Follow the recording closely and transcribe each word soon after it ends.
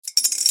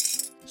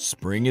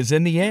Spring is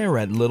in the air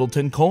at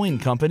Littleton Coin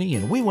Company,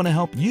 and we want to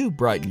help you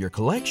brighten your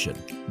collection.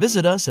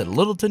 Visit us at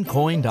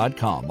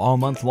littletoncoin.com all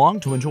month long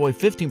to enjoy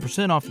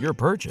 15% off your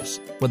purchase.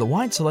 With a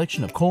wide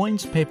selection of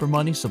coins, paper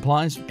money,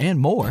 supplies, and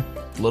more,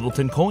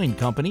 Littleton Coin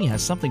Company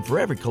has something for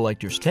every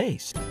collector's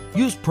taste.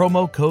 Use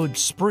promo code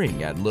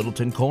SPRING at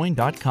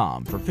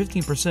littletoncoin.com for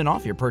 15%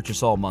 off your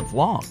purchase all month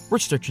long.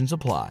 Restrictions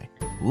apply.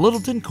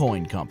 Littleton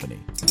Coin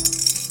Company.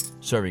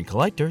 Serving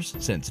collectors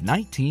since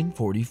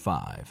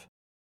 1945.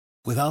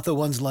 Without the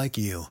ones like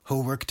you,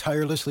 who work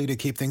tirelessly to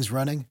keep things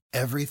running,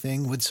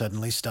 everything would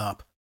suddenly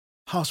stop.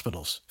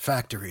 Hospitals,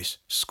 factories,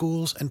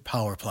 schools, and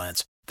power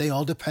plants, they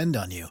all depend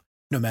on you.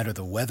 No matter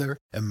the weather,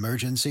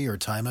 emergency, or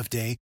time of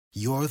day,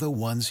 you're the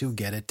ones who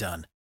get it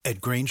done.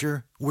 At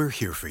Grainger, we're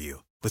here for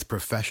you with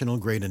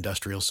professional-grade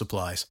industrial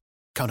supplies.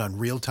 Count on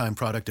real-time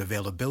product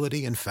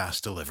availability and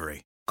fast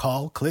delivery.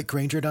 Call, click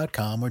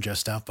Grainger.com, or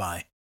just stop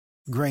by.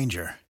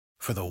 Grainger,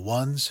 for the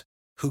ones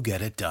who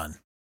get it done.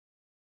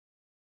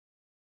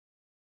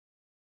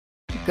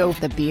 Go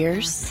for the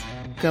beers,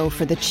 go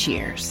for the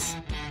cheers,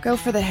 go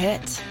for the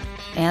hit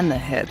and the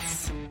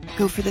hits,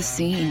 go for the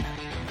scene,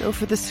 go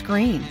for the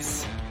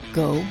screens,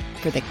 go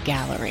for the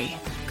gallery,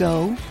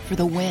 go for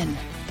the win,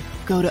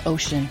 go to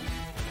Ocean.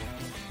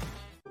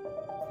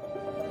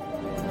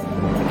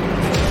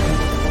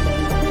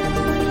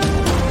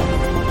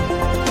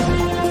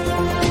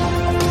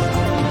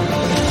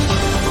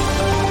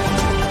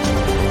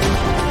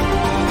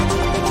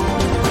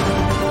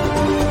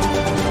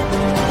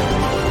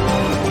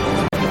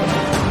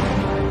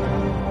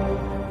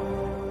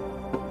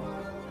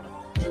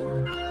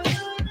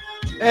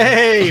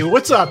 Hey,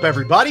 what's up,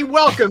 everybody?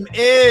 Welcome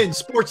in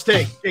Sports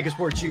Take, Big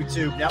Sports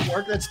YouTube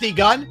Network. That's D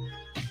Gunn.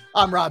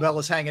 I'm Rob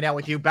Ellis hanging out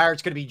with you.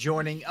 Barrett's going to be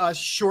joining us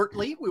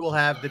shortly. We will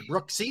have the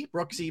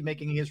Brooksy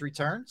making his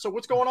return. So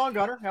what's going on,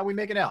 Gunner? How are we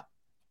making out?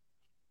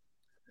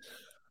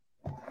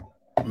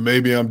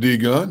 Maybe I'm D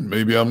Gunn.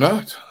 Maybe I'm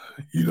not.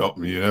 You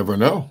never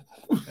know.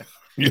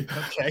 Okay.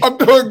 I'm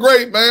doing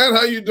great, man.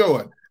 How you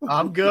doing?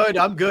 I'm good.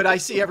 I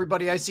see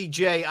everybody. I see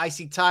Jay. I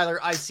see Tyler.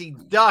 I see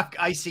Duck.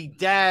 I see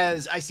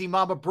Daz. I see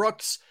Mama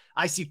Brooks.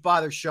 I see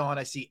Father Sean.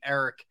 I see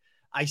Eric.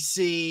 I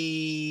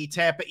see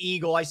Tampa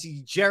Eagle. I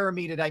see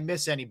Jeremy. Did I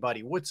miss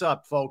anybody? What's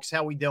up, folks?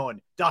 How we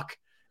doing? Duck.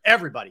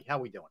 Everybody. How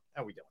we doing?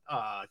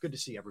 Good to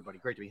see everybody.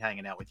 Great to be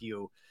hanging out with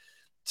you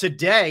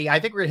today. I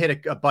think we're going to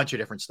hit a bunch of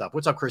different stuff.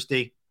 What's up, Chris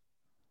D?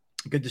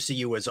 Good to see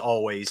you as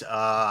always.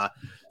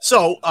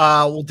 So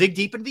we'll dig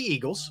deep into the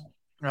Eagles.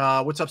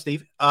 What's up,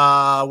 Steve?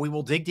 We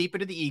will dig deep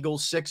into the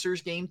Eagles.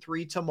 Sixers game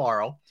 3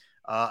 tomorrow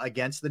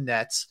against the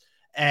Nets.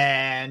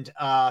 And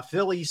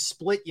Phillies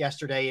split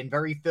yesterday in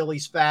very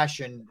Phillies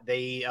fashion.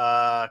 They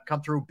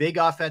come through big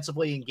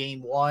offensively in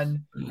game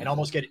 1 and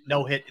almost get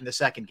no hit in the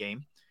second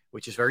game,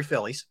 which is very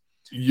Phillies.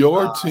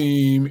 Your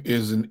team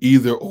is an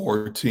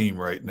either-or team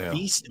right now.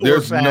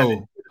 There's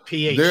no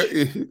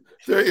PH.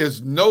 There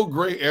is no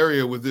gray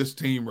area with this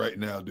team right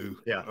now, dude.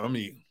 Yeah.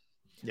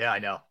 Yeah, I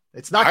know.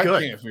 It's not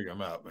good. I can't figure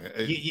them out, man.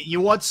 You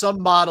want some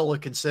model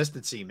of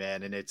consistency,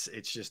 man, and it's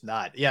just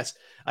not. Yes,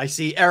 I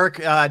see Eric.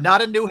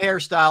 Not a new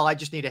hairstyle. I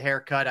just need a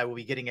haircut. I will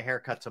be getting a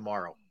haircut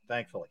tomorrow.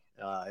 Thankfully,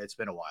 it's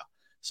been a while,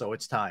 so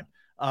it's time.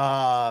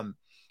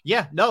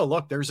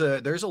 Look, there's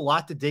a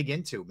lot to dig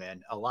into,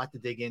 man. A lot to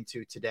dig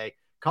into today.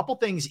 Couple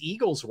things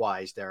Eagles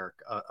wise, Derrick,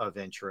 of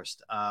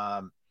interest.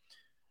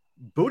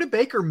 Budda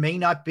Baker may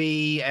not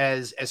be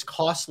as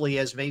costly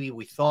as maybe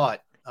we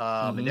thought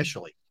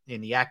initially in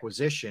the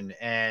acquisition.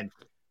 And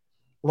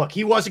look,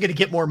 he wasn't going to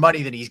get more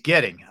money than he's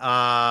getting.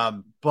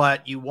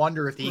 But you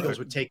wonder if the Eagles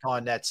would take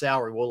on that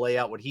salary. We'll lay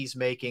out what he's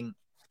making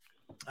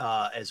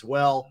as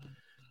well.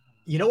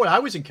 You know what I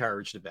was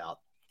encouraged about?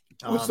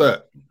 What's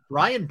that?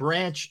 Brian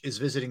Branch is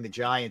visiting the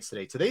Giants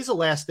today. Today's the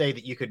last day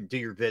that you can do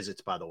your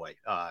visits, by the way,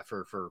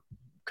 for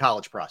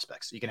college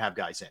prospects. You can have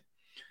guys in.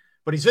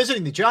 But he's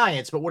visiting the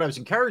Giants. But what I was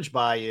encouraged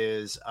by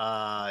is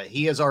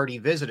he has already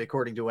visited,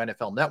 according to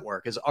NFL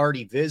Network,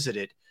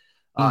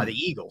 the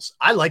Eagles.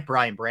 I like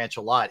Brian Branch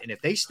a lot. And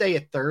if they stay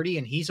at 30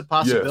 and he's a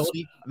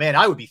possibility, man,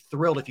 I would be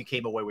thrilled if you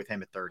came away with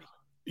him at 30.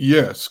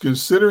 Yes,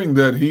 considering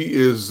that he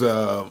is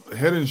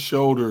head and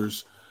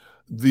shoulders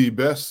the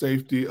best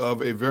safety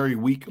of a very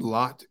weak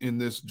lot in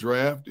this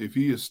draft. If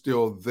he is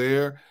still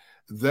there,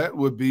 that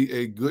would be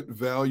a good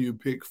value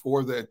pick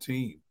for that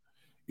team.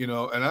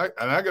 And I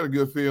got a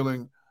good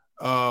feeling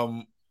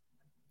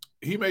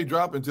he may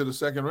drop into the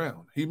second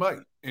round. He might.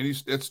 And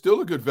it's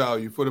still a good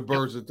value for the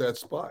Birds at that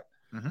spot.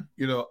 Mm-hmm.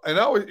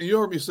 And you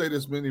heard me say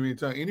this many, many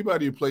times.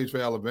 Anybody who plays for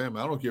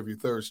Alabama, I don't care if you're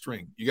third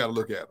string, you got to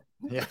look at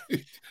them.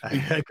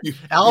 Yeah.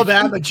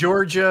 Alabama,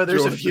 Georgia,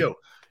 there's a few.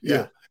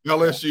 Yeah.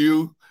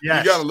 LSU,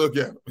 yes. You got to look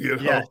at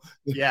them.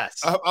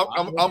 Yes.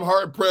 I'm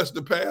hard pressed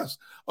to pass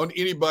on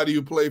anybody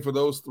who played for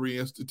those three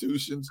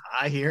institutions.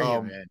 I hear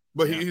you, man.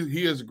 But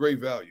he is a great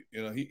value.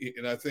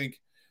 And I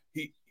think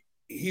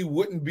he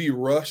wouldn't be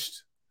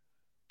rushed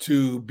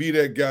to be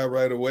that guy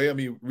right away. I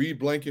mean, Reed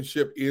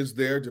Blankenship is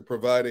there to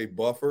provide a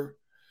buffer.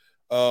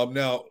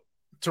 Now,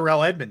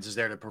 Terrell Edmonds is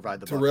there to provide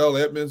the buffer. Terrell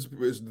Edmonds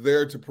is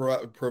there to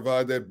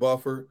provide that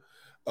buffer.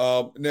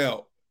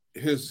 Now,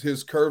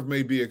 his curve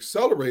may be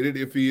accelerated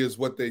if he is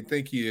what they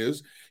think he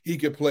is. He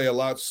could play a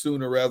lot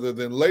sooner rather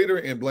than later,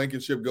 and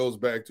Blankenship goes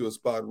back to a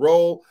spot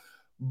role.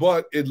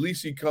 But at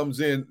least he comes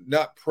in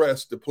not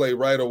pressed to play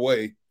right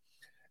away,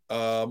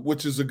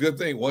 which is a good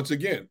thing. Once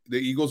again, the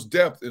Eagles'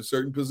 depth in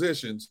certain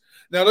positions.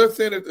 Now they're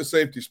thin at the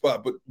safety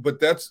spot, but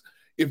that's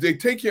if they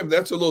take him,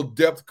 that's a little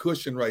depth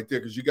cushion right there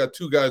because you got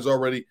two guys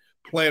already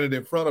planted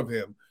in front of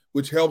him,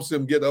 which helps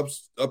him get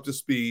up to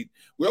speed.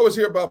 We always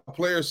hear about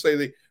players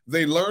say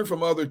they learn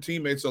from other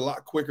teammates a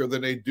lot quicker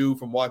than they do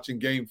from watching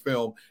game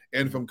film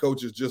and from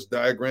coaches just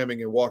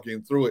diagramming and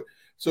walking through it.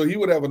 So he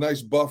would have a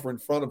nice buffer in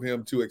front of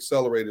him to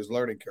accelerate his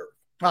learning curve.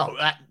 Oh,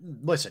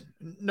 listen,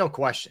 no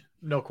question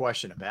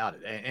about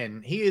it.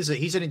 And he's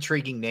an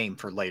intriguing name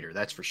for later.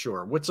 That's for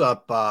sure. What's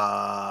up?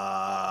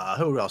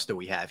 Who else do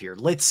we have here?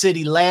 Lit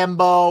City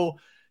Lambo,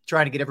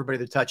 trying to get everybody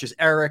that touches.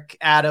 Eric,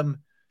 Adam.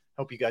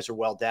 Hope you guys are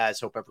well,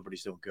 Daz. Hope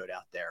everybody's doing good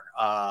out there.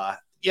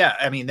 Yeah,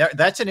 I mean,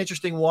 that's an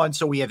interesting one.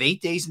 So we have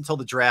 8 days until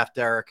the draft,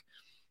 Derrick,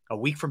 a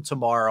week from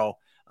tomorrow.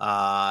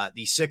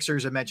 The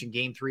Sixers, I mentioned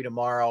game 3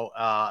 tomorrow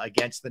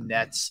against the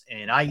Nets.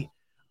 And I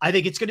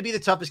think it's going to be the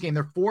toughest game.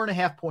 They're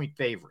 4.5-point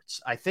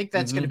favorites. I think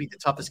that's going to be the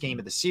toughest game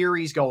of the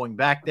series going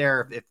back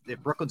there. If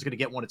Brooklyn's going to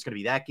get one, it's going to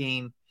be that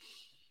game.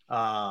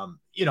 And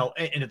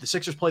if the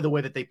Sixers play the way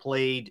that they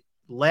played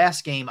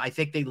last game, I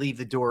think they leave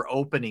the door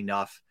open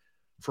enough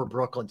for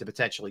Brooklyn to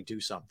potentially do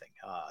something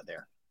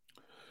there.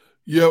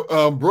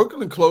 Yeah,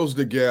 Brooklyn closed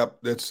the gap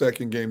that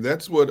second game.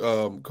 That's what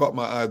caught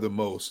my eye the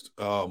most.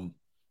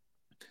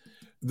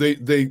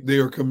 They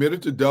are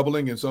committed to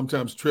doubling and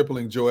sometimes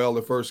tripling Joel.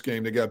 The first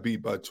game, they got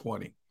beat by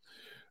 20.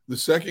 The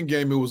second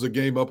game, it was a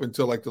game up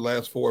until like the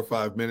last 4 or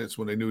 5 minutes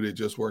when they knew they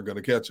just weren't going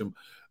to catch him.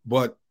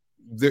 But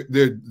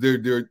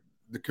the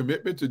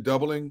commitment to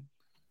doubling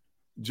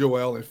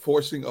Joel and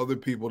forcing other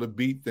people to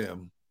beat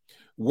them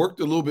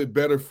worked a little bit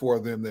better for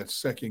them that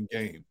second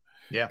game.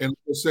 Yeah. And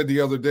I said the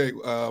other day,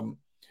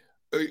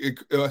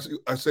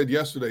 I said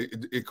yesterday,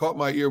 it caught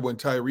my ear when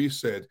Tyrese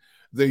said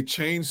they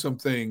changed some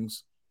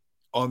things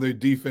on their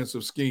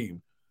defensive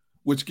scheme,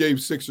 which gave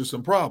Sixers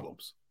some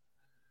problems.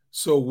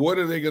 So what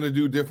are they going to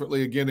do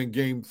differently again in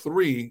game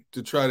 3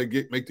 to try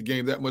to make the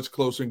game that much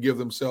closer and give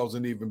themselves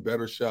an even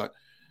better shot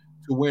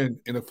to win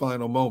in the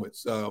final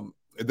moments?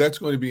 That's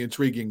going to be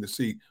intriguing to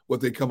see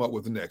what they come up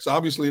with next.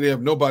 Obviously, they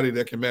have nobody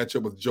that can match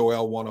up with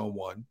Joel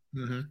one-on-one.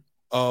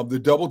 The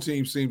double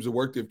team seems to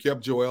work. They've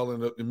kept Joel in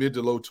the mid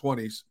to low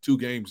 20s 2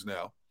 games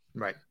now.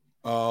 Right.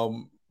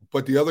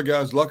 But the other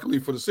guys, luckily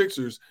for the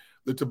Sixers,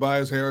 the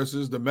Tobias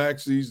Harrises, the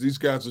Maxis, these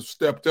guys have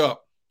stepped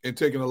up and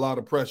taken a lot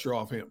of pressure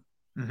off him.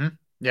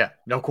 Yeah,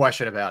 no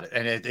question about it.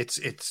 And it's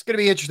going to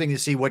be interesting to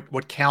see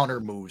what counter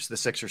moves the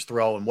Sixers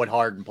throw and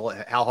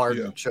how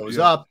Harden shows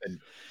up. And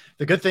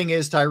the good thing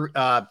is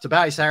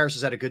Tobias Harris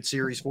has had a good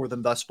series for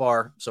them thus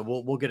far. So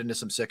we'll get into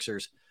some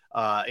Sixers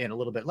in a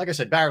little bit. Like I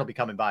said, Barrett will be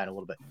coming by in a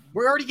little bit.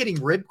 We're already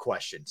getting rib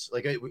questions.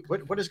 Like,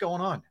 what is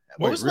going on?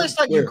 What was the last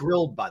time you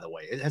grilled, by the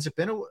way? Has it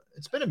been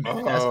it's been a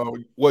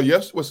minute? Well,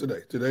 yes. What's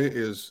today? Today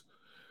is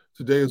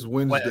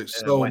Wednesday.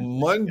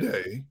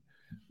 Wednesday.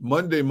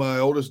 Monday, my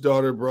oldest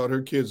daughter brought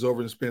her kids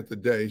over and spent the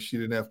day. She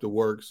didn't have to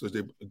work, so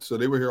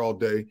they were here all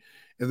day.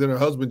 And then her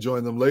husband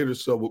joined them later.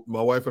 So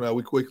my wife and I,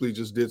 we quickly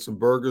just did some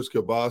burgers,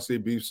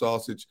 kielbasa, beef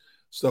sausage,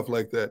 stuff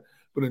like that.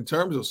 But in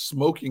terms of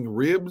smoking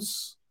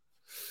ribs,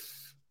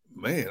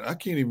 man, I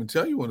can't even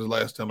tell you when the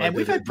last time I did it. And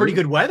we've had pretty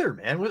good weather,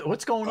 man.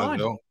 What's going on?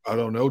 I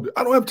don't know.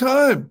 I don't have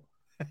time.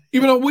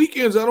 Even on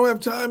weekends, I don't have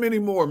time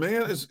anymore,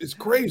 man. It's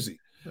crazy.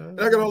 And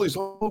I got all these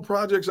home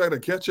projects I got to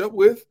catch up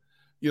with.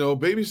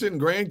 Babysitting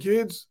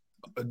grandkids.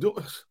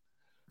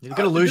 You're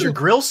going to lose your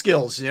grill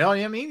skills. You know what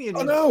I mean?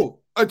 I know.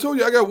 I told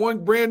you I got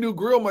one brand new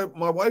grill.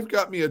 My wife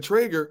got me a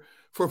Traeger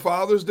for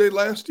Father's Day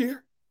last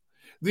year.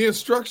 The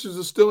instructions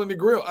are still in the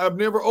grill. I've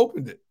never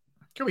opened it.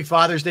 It's going to be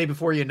Father's Day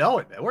before you know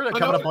it, man. We're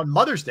coming up on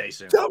Mother's Day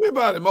soon. Tell me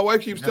about it. My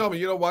wife keeps telling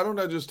me, why don't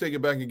I just take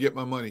it back and get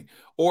my money?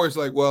 Or it's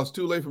like, well, it's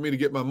too late for me to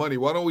get my money.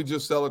 Why don't we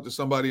just sell it to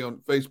somebody on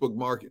Facebook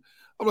Market?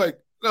 I'm like,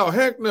 no,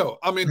 heck no.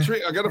 I'm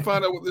intrigued. I got to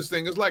find out what this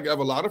thing is like. I have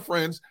a lot of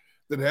friends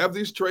that have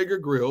these Traeger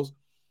grills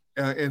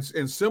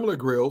and similar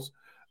grills.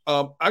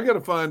 I got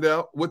to find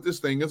out what this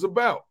thing is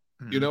about.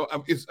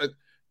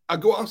 I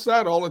go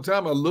outside all the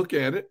time. I look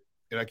at it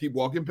and I keep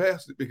walking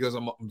past it because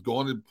I'm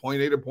going to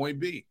point A to point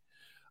B.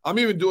 I'm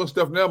even doing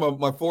stuff now.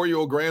 My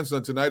 4-year-old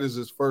grandson tonight is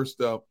his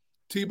first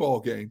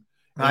T-ball game.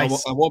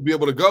 Nice. I won't be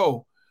able to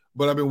go,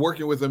 but I've been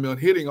working with him on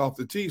hitting off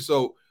the tee.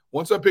 So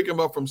once I pick him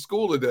up from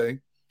school today,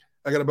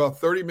 I got about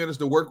 30 minutes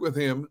to work with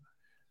him,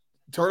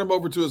 turn him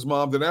over to his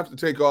mom, then I have to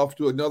take off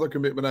to another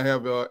commitment I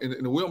have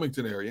in the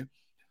Wilmington area.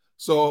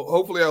 So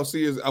hopefully I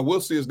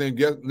will see his name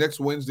next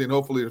Wednesday and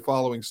hopefully the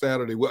following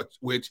Saturday,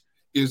 which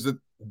is the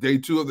day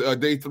 3 of the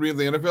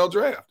NFL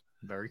draft.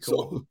 Very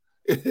cool.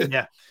 So,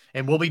 yeah.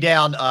 And we'll be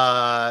down,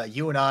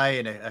 you and I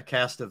and a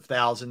cast of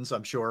thousands,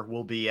 I'm sure,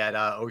 we'll be at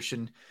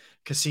Ocean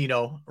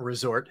Casino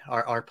Resort,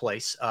 our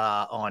place,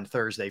 on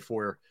Thursday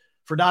for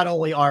not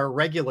only our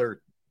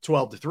regular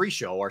 12 to 3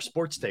 show, our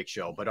sports take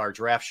show, but our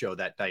draft show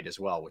that night as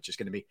well, which is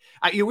going to be,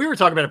 we were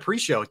talking about a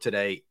pre-show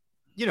today.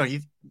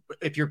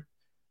 If you're,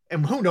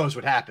 and who knows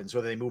what happens,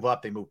 whether they move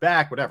up, they move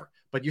back, whatever,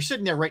 but you're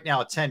sitting there right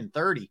now at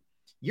 10:30,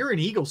 you're an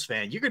Eagles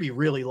fan. You're going to be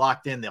really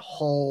locked in the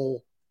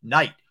whole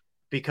night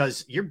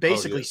because you're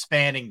basically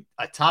spanning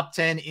a top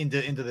 10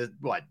 into the,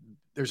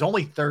 there's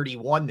only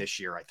 31 this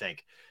year, I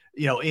think,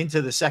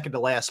 into the second to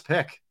last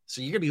pick.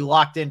 So you're going to be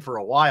locked in for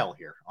a while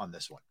here on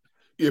this one.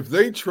 If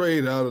they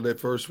trade out of that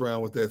first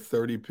round with that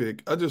 30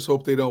 pick, I just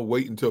hope they don't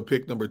wait until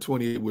pick number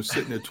 28. We're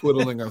sitting there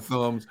twiddling our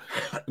thumbs,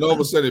 and all of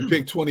a sudden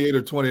pick 28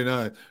 or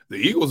 29. The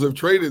Eagles have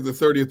traded the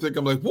 30th pick.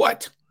 I'm like,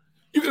 what?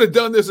 You could have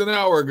done this an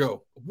hour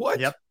ago. What?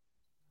 Yep.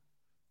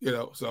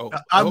 So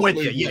I'm with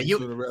you. Yeah, you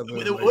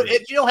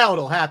know how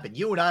it'll happen.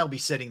 You and I will be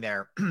sitting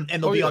there, and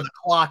they'll be on the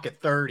clock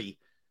at 30.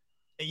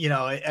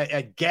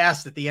 At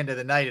gassed at the end of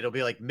the night, it'll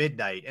be like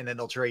midnight, and then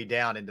they'll trade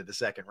down into the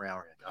second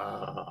round.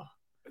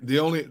 The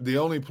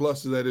only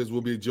plus to that is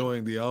we'll be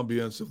enjoying the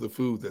ambience of the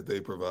food that they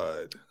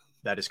provide.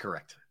 That is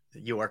correct.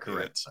 You are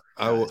correct.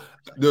 Yeah.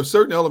 There are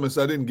certain elements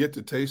I didn't get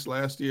to taste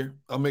last year.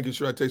 I'm making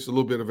sure I taste a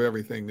little bit of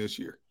everything this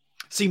year.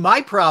 See,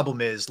 my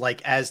problem is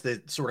as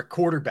the sort of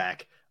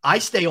quarterback, I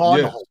stay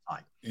on the whole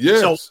time. Yes.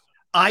 So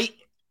I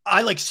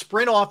like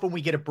sprint off when we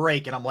get a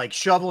break, and I'm like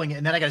shoveling it,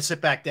 and then I got to sit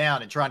back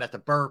down and try not to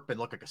burp and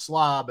look like a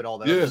slob and all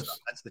that other stuff.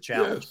 That's the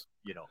challenge.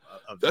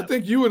 I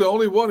think you were the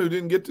only one who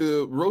didn't get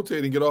to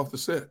rotate and get off the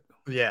set.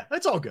 Yeah,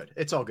 it's all good.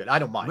 It's all good. I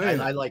don't mind.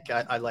 I like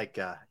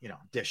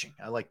dishing.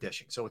 I like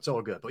dishing, so it's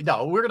all good. But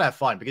no, we're gonna have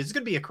fun because it's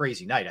gonna be a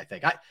crazy night. I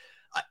think.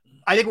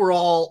 I think we're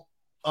all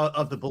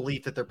of the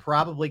belief that they're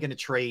probably going to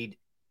trade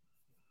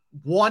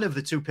one of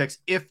the two picks,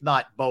 if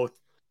not both,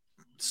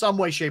 some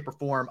way, shape, or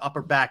form, up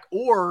or back,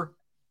 or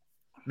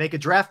make a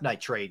draft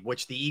night trade,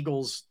 which the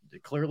Eagles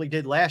clearly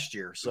did last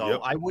year.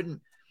 So I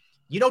wouldn't.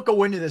 You don't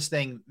go into this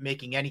thing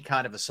making any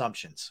kind of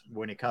assumptions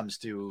when it comes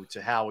to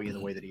Howie and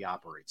the way that he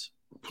operates.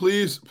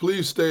 Please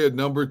stay at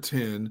number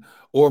 10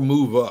 or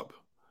move up.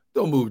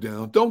 Don't move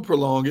down. Don't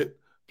prolong it,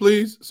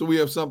 please. So we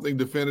have something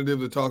definitive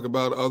to talk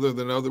about other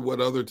than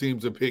what other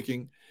teams are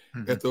picking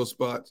at those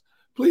spots.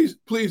 Please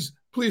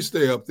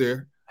stay up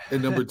there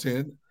at number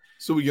 10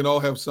 so we can all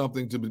have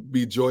something to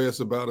be joyous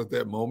about at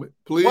that moment.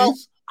 Please. Well,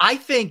 I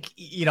think,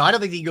 I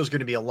don't think the Eagles are going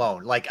to be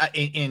alone. Like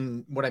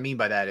in what I mean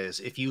by that is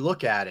if you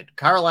look at it,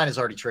 Carolina's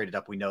already traded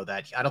up. We know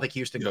that. I don't think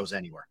Houston goes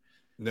anywhere,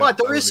 but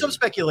there is some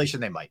speculation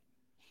they might.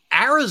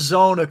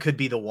 Arizona could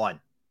be the one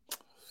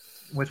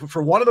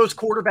for one of those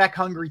quarterback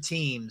hungry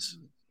teams.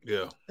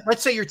 Yeah.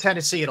 Let's say you're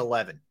Tennessee at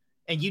 11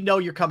 and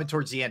you're coming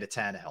towards the end of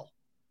Tannehill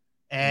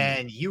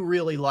and you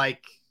really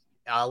like,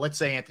 let's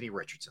say Anthony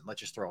Richardson, let's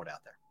just throw it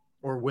out there,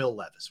 or Will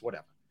Levis,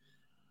 whatever.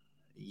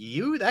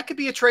 That could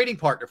be a trading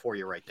partner for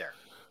you right there.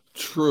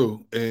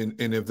 True. And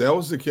if that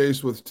was the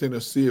case with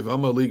Tennessee, if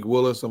I'm Malik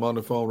Willis, I'm on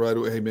the phone right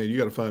away. Hey man, you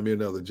got to find me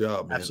another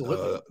job, man.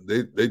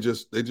 Absolutely. They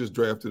just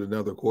drafted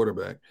another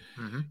quarterback.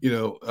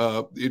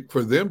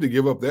 For them to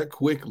give up that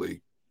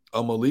quickly,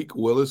 Malik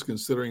Willis,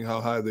 considering how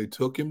high they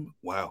took him.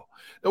 Wow.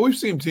 Now we've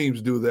seen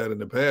teams do that in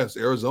the past.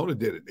 Arizona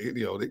did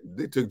it.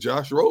 They took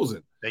Josh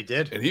Rosen. They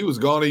did. And he was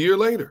gone a year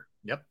later.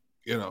 Yep.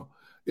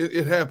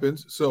 It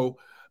happens. So,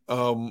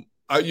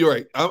 you're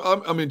right.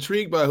 I'm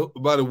intrigued by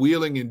the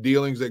wheeling and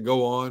dealings that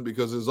go on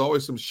because there's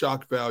always some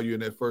shock value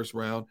in that first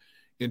round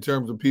in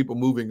terms of people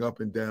moving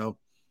up and down.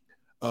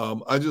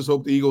 I just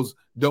hope the Eagles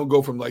don't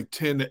go from like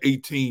 10 to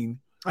 18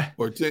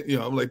 or 10.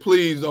 I'm like,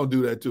 please don't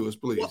do that to us,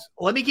 please. Well,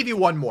 let me give you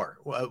one more.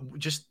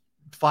 Just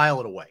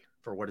file it away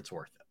for what it's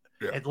worth.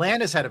 Yeah.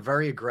 Atlanta's had a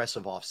very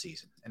aggressive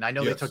offseason. And I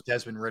know they took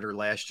Desmond Ridder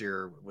last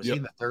year. Was he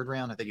in the third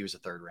round? I think he was a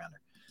third rounder.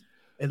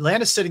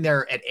 Atlanta's sitting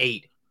there at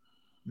 8.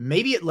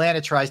 Maybe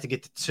Atlanta tries to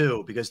get to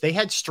 2 because they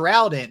had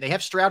Stroud in. They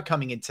have Stroud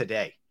coming in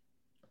today.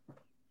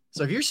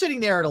 So if you're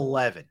sitting there at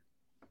 11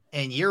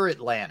 and you're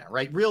Atlanta,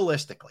 right?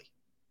 Realistically,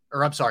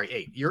 or I'm sorry,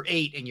 8. You're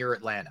 8 and you're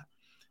Atlanta.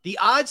 The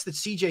odds that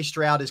CJ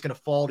Stroud is going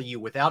to fall to you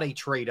without a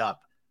trade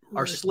up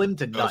are slim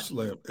to none.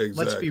 Exactly.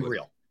 Let's be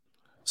real.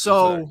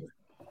 So,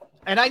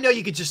 and I know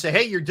you could just say,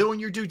 hey, you're doing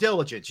your due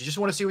diligence. You just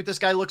want to see what this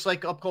guy looks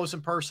like up close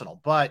and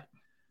personal. But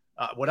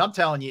what I'm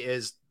telling you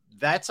is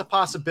that's a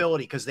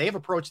possibility because they have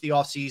approached the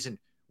offseason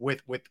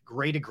with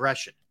great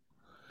aggression.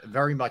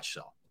 Very much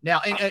so.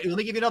 Now, and let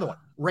me give you another one.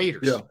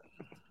 Raiders. Yeah.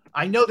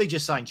 I know they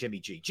just signed Jimmy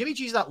G. Jimmy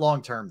G's not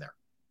long-term there.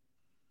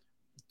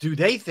 Do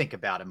they think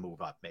about a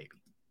move up maybe?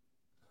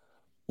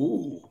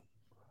 Ooh.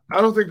 I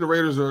don't think the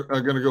Raiders are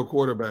going to go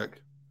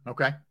quarterback.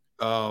 Okay.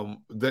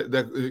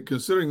 That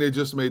considering they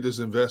just made this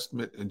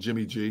investment in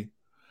Jimmy G,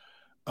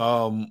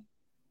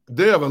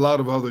 they have a lot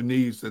of other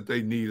needs that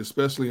they need,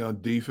 especially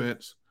on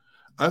defense.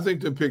 I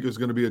think the pick is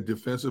going to be a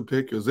defensive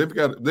pick because they've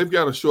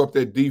got to show up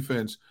that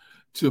defense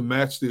to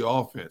match the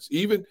offense.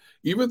 Even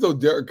though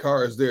Derrick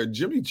Carr is there,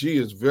 Jimmy G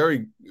is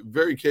very,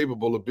 very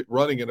capable of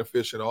running an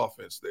efficient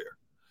offense there.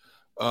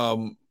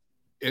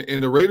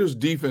 And the Raiders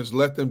defense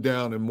let them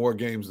down in more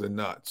games than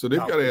not. So they've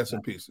got to add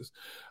some pieces.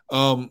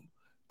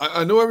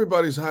 I know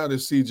everybody's high on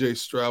CJ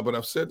Stroud, but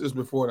I've said this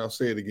before and I'll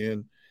say it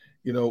again.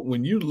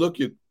 When you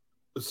look at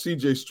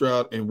C.J.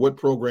 Stroud and what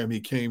program he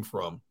came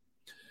from,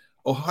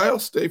 Ohio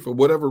State, for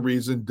whatever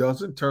reason,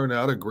 doesn't turn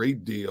out a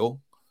great deal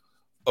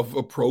of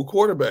a pro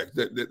quarterback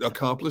that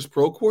accomplished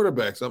pro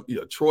quarterbacks.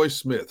 Troy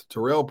Smith,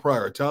 Terrell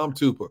Pryor, Tom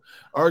Tupa,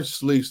 Art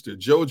Schlichter,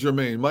 Joe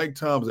Germain, Mike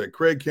Tomzak,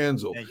 Craig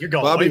Kenzel,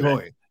 Bobby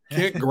Hoying,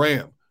 Kent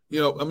Graham.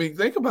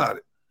 Think about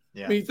it.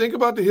 Yeah. I mean, think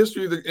about the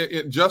history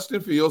of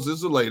Justin Fields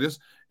is the latest,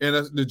 and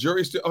the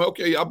jury's still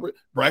okay.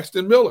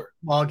 Braxton Miller.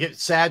 Well,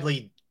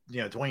 sadly,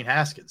 Dwayne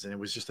Haskins, and it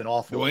was just an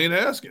awful. Dwayne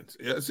Haskins.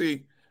 Yeah,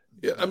 see,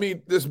 I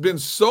mean, there's been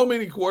so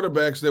many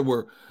quarterbacks that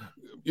were,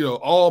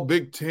 all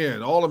Big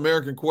Ten, all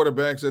American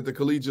quarterbacks at the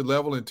collegiate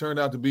level, and turned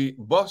out to be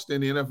bust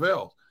in the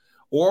NFL,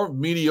 or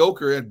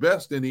mediocre at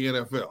best in the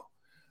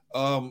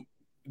NFL.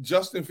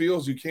 Justin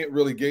Fields, you can't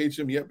really gauge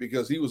him yet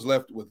because he was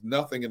left with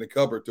nothing in the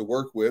cupboard to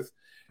work with.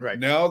 Right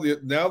now,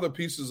 the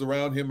pieces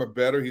around him are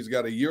better. He's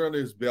got a year under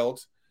his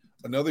belt,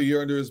 another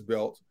year under his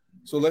belt.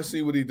 So let's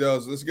see what he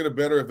does. Let's get a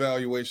better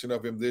evaluation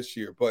of him this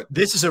year. But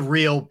this is a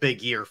real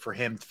big year for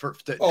him.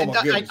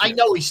 I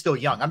know he's still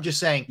young. I'm just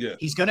saying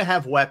he's going to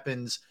have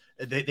weapons.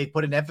 They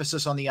put an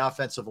emphasis on the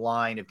offensive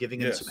line of giving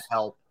him some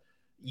help.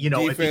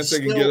 Defense, they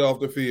can get off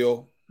the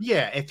field.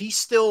 Yeah, if he's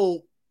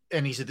still,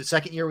 and he's at the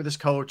second year with his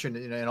coach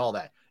and all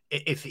that.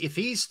 If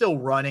he's still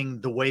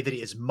running the way that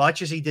as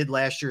much as he did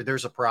last year,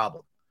 there's a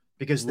problem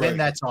because then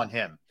that's on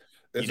him.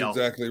 That's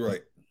exactly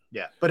right.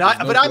 Yeah,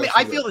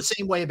 I feel the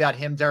same way about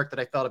him, Derrick, that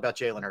I felt about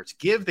Jalen Hurts.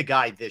 Give the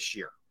guy this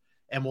year,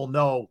 and we'll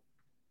know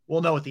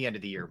at the end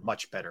of the year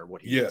much better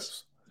what he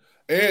is.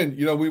 And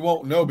we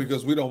won't know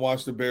because we don't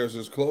watch the Bears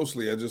as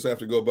closely. I just have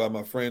to go by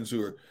my friends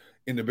who are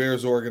in the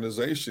Bears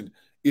organization.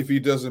 If he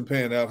doesn't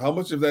pan out, how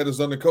much of that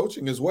is under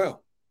coaching as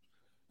well?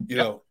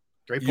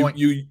 Great point.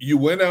 You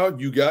went out,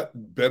 you got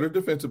better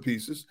defensive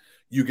pieces.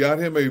 You got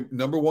him a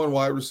number one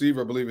wide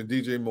receiver, I believe, in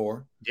DJ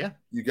Moore. Yeah,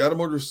 you got him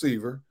a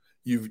receiver.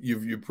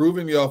 You've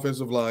proven the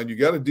offensive line. You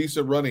got a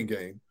decent running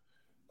game.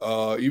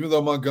 Even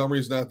though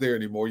Montgomery's not there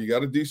anymore, you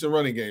got a decent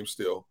running game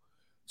still.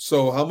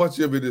 So how much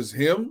of it is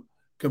him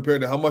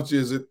compared to how much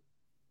is it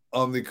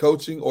on the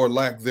coaching or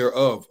lack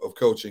thereof of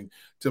coaching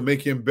to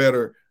make him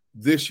better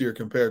this year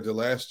compared to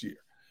last year?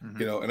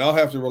 Mm-hmm. And I'll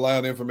have to rely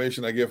on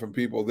information I get from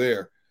people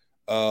there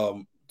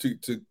to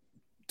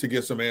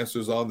get some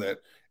answers on that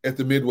at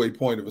the midway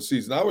point of a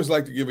season. I always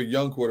like to give a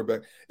young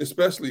quarterback,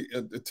 especially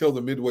until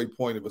the midway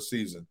point of a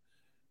season,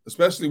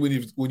 especially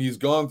when he's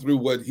gone through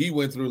what he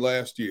went through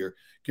last year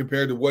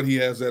compared to what he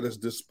has at his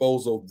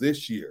disposal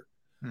this year.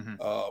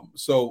 Mm-hmm.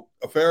 So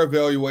a fair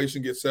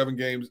evaluation, get 8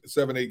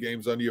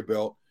 games under your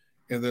belt,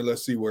 and then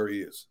let's see where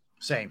he is.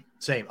 Same.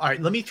 All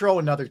right, let me throw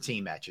another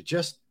team at you.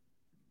 Just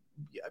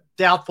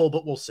doubtful,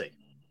 but we'll see.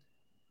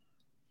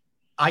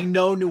 I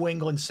know New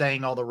England's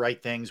saying all the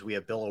right things. We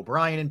have Bill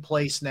O'Brien in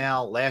place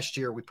now. Last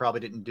year, we probably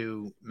didn't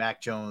do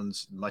Mac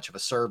Jones much of a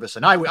service,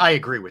 and I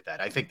agree with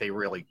that. I think they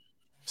really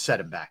set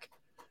him back.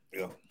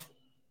 Yeah.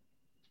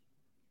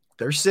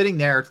 They're sitting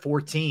there at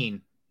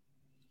 14.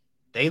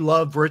 They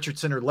love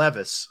Richardson or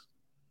Levis.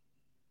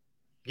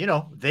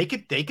 They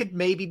could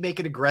maybe make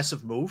an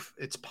aggressive move.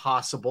 It's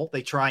possible.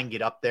 They try and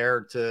get up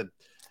there to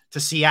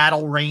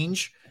Seattle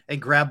range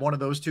and grab one of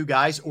those two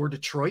guys, or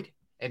Detroit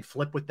and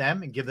flip with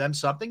them and give them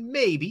something.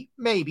 Maybe.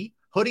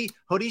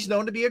 Hoodie's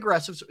known to be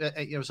aggressive,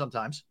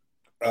 sometimes.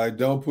 I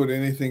don't put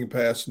anything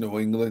past New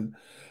England.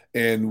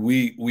 And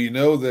we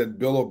know that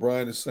Bill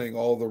O'Brien is saying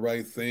all the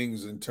right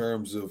things in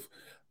terms of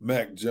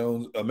Matt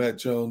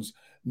Jones.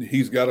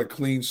 He's got a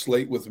clean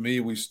slate with me.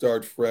 We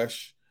start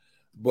fresh.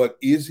 But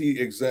is he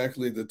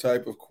exactly the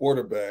type of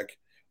quarterback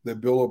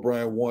that Bill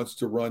O'Brien wants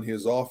to run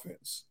his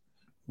offense?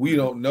 We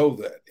don't know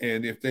that.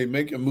 And if they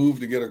make a move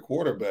to get a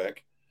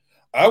quarterback,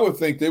 I would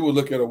think they would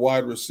look at a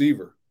wide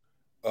receiver.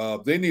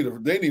 They need a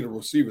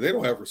receiver. They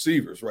don't have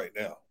receivers right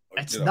now.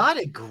 It's not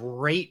a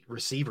great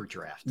receiver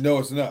draft. No,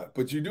 it's not.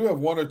 But you do have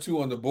one or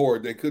two on the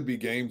board. They could be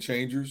game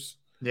changers.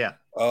 Yeah.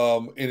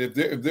 And if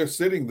they're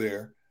sitting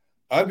there,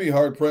 I'd be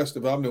hard pressed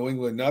if I'm New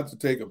England not to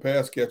take a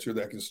pass catcher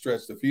that can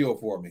stretch the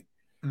field for me.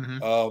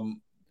 Mm-hmm.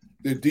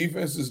 Their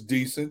defense is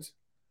decent.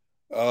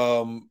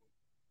 New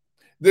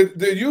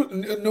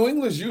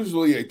England's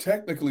usually a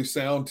technically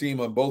sound team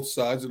on both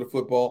sides of the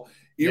football,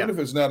 even if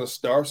it's not a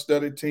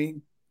star-studded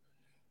team.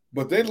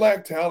 But they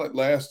lacked talent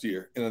last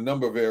year in a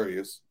number of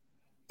areas.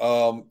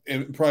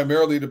 And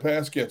primarily the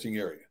pass catching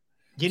area.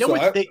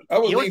 I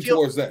would lean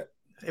towards that.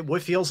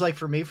 What feels like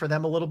for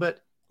them a little bit?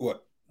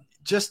 What?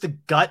 Just the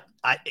gut.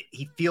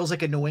 He feels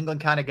like a New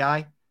England kind of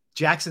guy.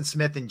 Jackson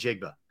Smith and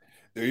Jigba.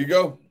 There you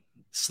go.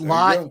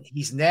 Slot.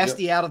 He's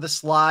nasty out of the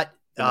slot.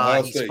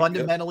 He's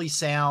fundamentally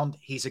sound.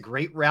 He's a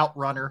great route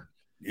runner.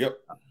 Yep.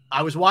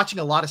 I was watching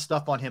a lot of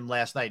stuff on him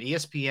last night.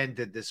 ESPN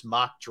did this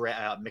mock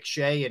draft.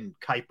 McShay and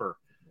Kuiper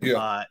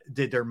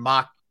did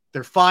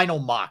their final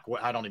mock.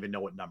 I don't even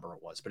know what number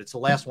it was, but it's the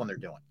last one they're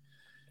doing.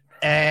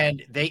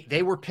 And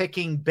they were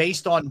picking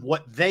based on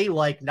what they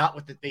like, not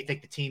what they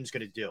think the team's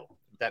going to do.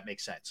 If that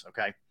makes sense.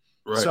 Okay.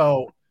 Right.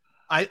 So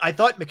I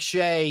thought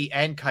McShay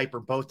and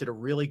Kuiper both did a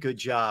really good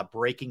job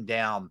breaking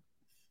down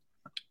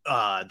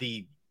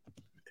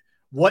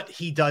what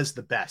he does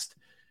the best.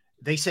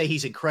 They say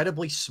he's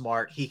incredibly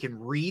smart. He can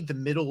read the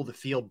middle of the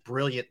field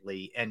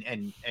brilliantly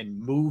and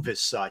move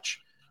as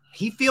such.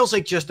 He feels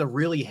like just a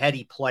really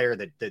heady player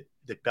that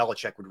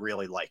Belichick would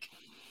really like.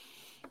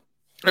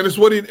 And it's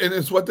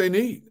what they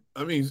need.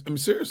 I mean,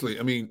 seriously.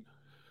 I mean,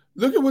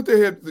 look at what they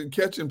had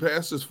catching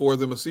passes for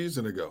them a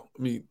season ago.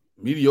 I mean,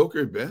 mediocre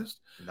at best.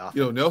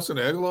 Nothing. Nelson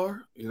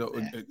Aguilar.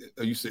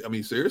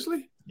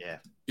 Seriously? Yeah.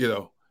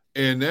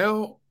 And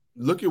now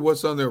look at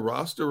what's on their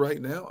roster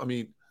right now. I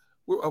mean,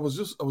 I was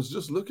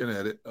just looking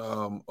at it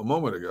a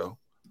moment ago.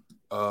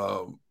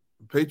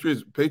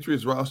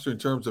 Patriots roster in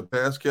terms of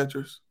pass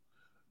catchers.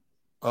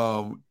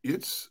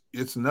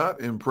 It's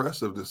not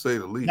impressive to say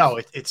the least. No,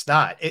 it's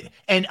not.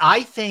 And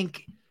I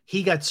think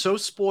he got so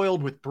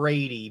spoiled with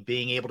Brady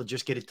being able to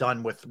just get it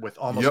done with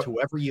almost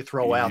whoever you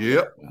throw out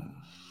there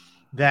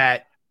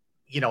that,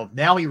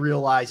 now he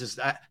realizes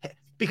that,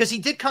 because he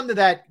did come to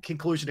that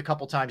conclusion a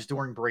couple times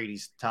during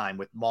Brady's time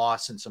with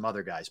Moss and some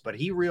other guys, but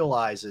he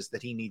realizes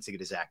that he needs to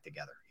get his act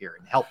together here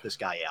and help this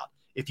guy out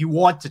if you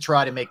want to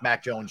try to make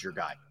Mac Jones your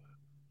guy.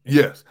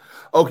 Yes.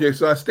 Okay,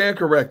 so I stand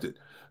corrected.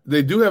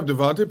 They do have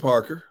Devontae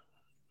Parker,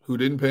 who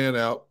didn't pan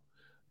out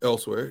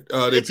elsewhere.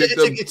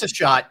 It's a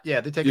shot. Yeah,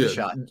 they're taking a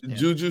shot. Yeah.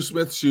 Juju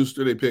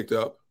Smith-Schuster they picked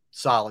up.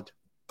 Solid.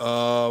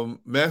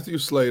 Matthew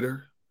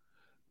Slater.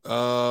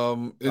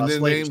 And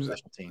then names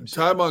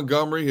Ty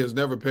Montgomery has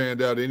never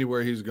panned out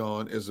anywhere he's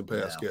gone as a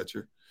pass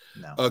catcher.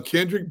 No.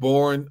 Kendrick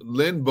Bourne,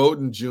 Lynn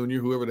Bowden Jr.,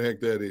 whoever the heck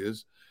that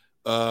is,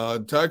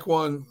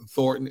 Tyquan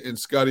Thornton and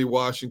Scotty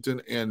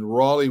Washington and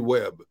Raleigh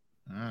Webb.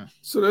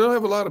 So they don't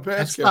have a lot of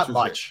pass catchers. Not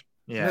much.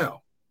 Yeah.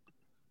 Now,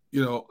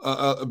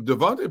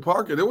 Devontae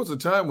Parker, there was a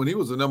time when he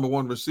was the number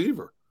one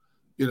receiver,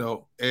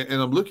 and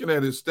I'm looking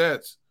at his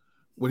stats.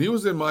 When he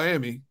was in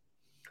Miami,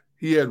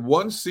 he had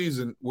one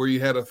season where he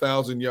had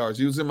 1,000 yards.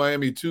 He was in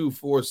Miami 2,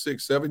 4,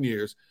 6, 7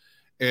 years,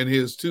 and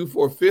his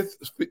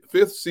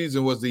fifth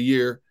season was the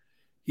year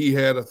he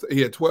had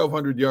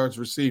 1,200 yards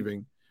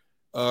receiving,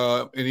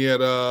 and he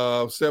had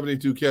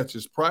 72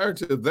 catches. Prior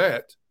to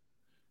that,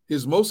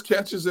 his most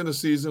catches in a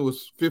season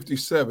was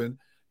 57.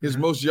 His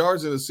most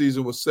yards in a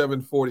season was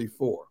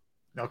 744.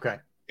 Okay,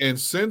 and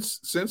since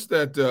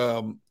that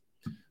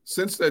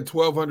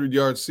 1,200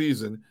 yard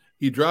season,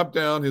 he dropped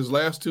down his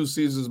last two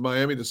seasons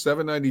Miami to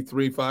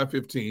 793,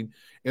 515,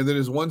 and then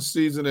his one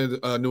season in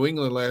New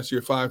England last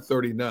year,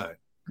 539.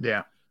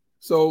 Yeah.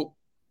 So,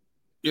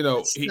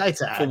 it's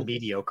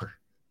mediocre.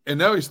 And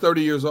now he's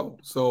 30 years old.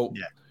 So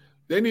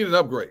they need an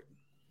upgrade.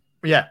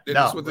 Yeah.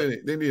 That's what they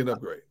need. They need an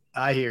upgrade.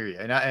 I hear you.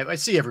 And I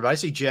see everybody. I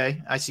see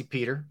Jay. I see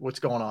Peter. What's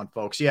going on,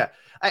 folks? Yeah.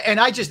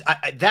 I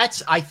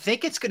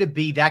think it's going to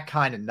be that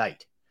kind of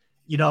night.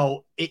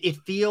 It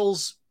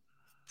feels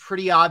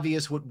pretty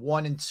obvious what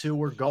 1 and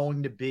 2 are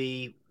going to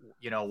be,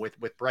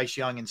 with Bryce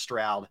Young and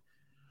Stroud.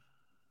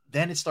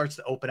 Then it starts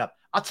to open up.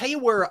 I'll tell you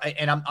where,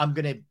 and I'm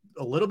going to,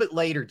 a little bit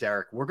later,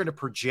 Derrick, we're going to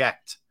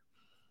project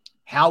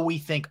how we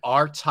think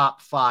our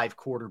top 5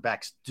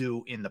 quarterbacks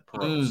do in the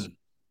pros.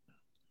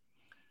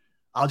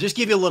 I'll just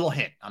give you a little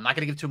hint. I'm not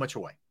going to give too much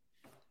away.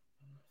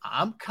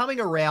 I'm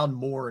coming around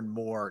more and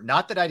more.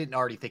 Not that I didn't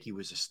already think he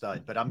was a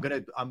stud, but I'm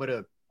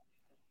gonna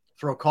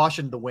throw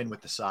caution to the wind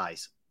with the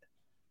size.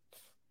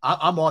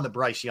 I'm on the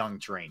Bryce Young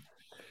train.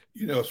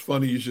 It's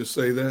funny you should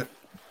say that,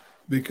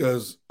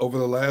 because over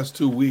the last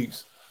 2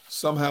 weeks,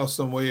 somehow,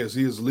 some way, as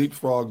he has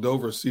leapfrogged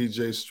over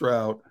C.J.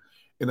 Stroud,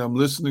 and I'm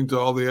listening to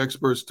all the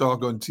experts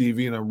talk on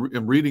TV, and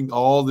I'm reading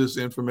all this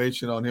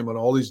information on him on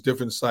all these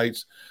different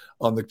sites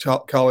on the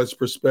college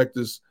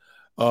prospectus,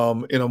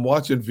 and I'm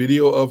watching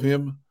video of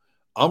him.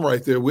 I'm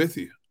right there with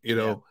you.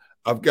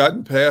 I've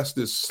gotten past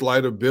this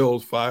slider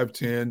build,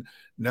 5'10".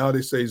 Now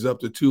they say he's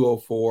up to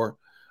 204.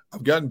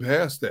 I've gotten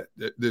past that.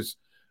 They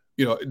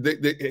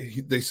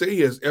say he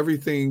has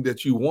everything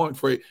that you want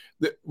for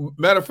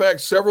matter of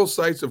fact, several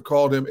sites have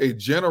called him a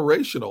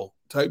generational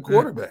type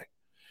quarterback.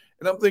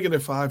 And I'm thinking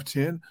at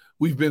 5'10",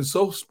 we've been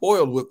so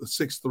spoiled with the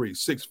 6'3",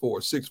 6'4",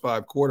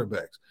 6'5"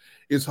 quarterbacks.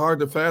 It's hard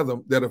to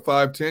fathom that a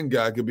 5'10"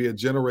 guy could be a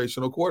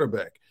generational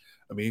quarterback.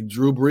 I mean,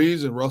 Drew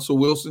Brees and Russell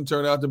Wilson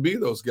turned out to be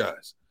those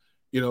guys.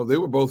 They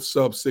were both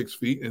sub 6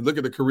 feet, and look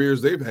at the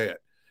careers they've had.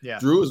 Yeah.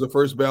 Drew is the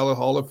first ballot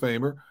Hall of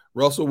Famer.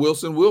 Russell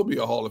Wilson will be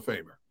a Hall of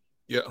Famer.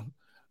 Yeah.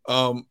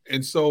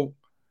 And so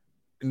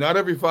not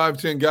every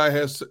 5'10" guy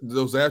has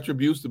those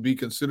attributes to be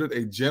considered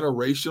a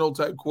generational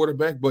type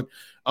quarterback, but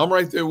I'm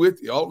right there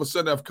with you. All of a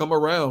sudden I've come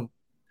around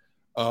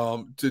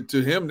to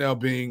him now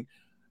being,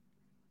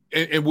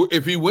 and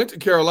if he went to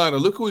Carolina,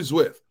 look who he's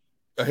with,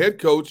 a head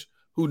coach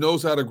who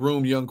knows how to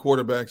groom young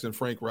quarterbacks in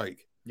Frank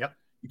Reich. Yep.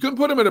 You couldn't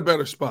put him in a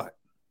better spot.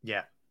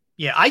 Yeah.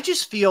 Yeah. I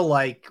just feel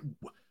like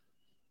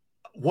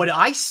what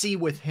I see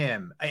with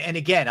him, and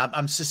again,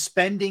 I'm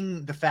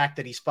suspending the fact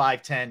that he's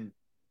 5'10",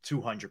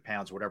 200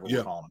 pounds, whatever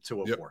we're calling him,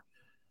 204. Yep.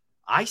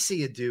 I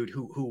see a dude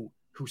who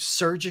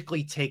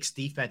surgically takes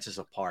defenses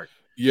apart.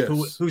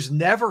 Yes. Who's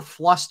never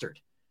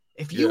flustered.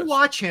 If you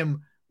watch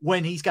him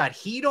when he's got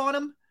heat on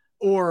him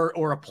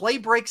or a play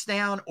breaks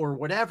down or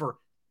whatever,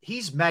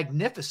 he's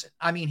magnificent.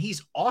 I mean,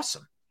 he's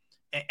awesome.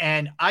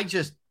 And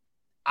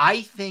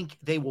I think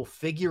they will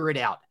figure it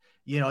out.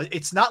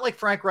 It's not like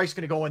Frank Reich's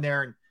going to go in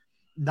there and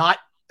not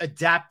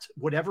adapt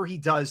whatever he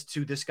does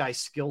to this guy's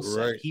skill set.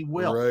 Right, He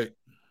will. Right.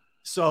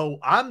 So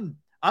I'm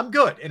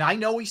good, and I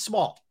know he's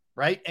small,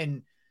 right?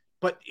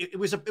 But it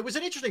was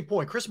an interesting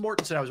point. Chris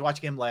Morton said, I was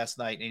watching him last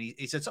night, and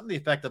he said something to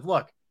the effect of,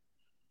 look,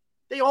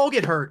 they all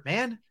get hurt,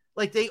 man.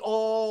 Like, they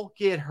all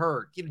get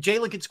hurt.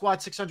 Jalen can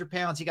squat 600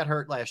 pounds. He got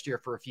hurt last year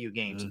for a few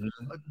games.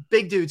 Mm-hmm.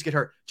 Big dudes get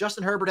hurt.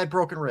 Justin Herbert had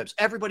broken ribs.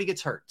 Everybody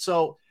gets hurt.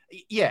 So,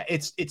 yeah,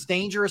 it's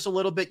dangerous a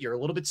little bit. You're a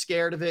little bit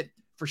scared of it,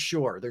 for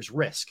sure. There's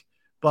risk.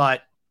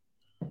 But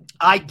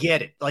I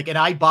get it. Like, and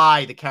I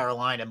buy the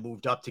Carolina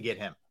moved up to get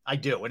him. I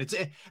do. And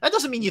that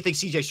doesn't mean you think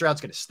CJ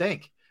Stroud's going to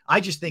stink. I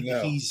just think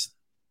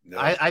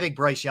I think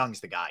Bryce Young's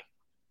the guy.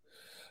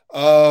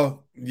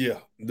 Yeah.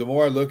 The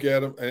more I look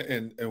at him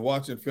and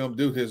watching film,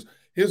 dude,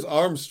 his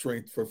arm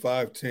strength for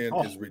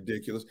 5'10" is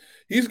ridiculous.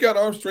 He's got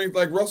arm strength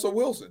like Russell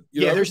Wilson.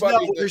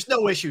 There's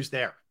no issues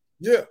there.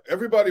 Yeah.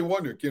 Everybody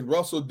wondered, can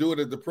Russell do it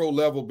at the pro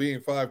level being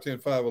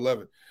 5'10",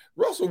 5'11"?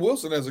 Russell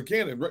Wilson as a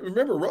cannon.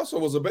 Remember, Russell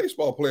was a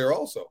baseball player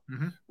also.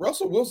 Mm-hmm.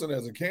 Russell Wilson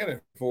as a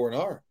cannon for an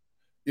arm,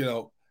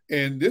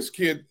 and this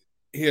kid,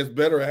 he has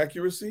better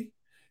accuracy.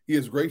 He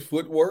has great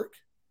footwork.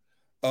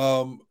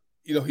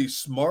 He's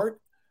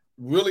smart,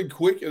 really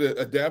quick at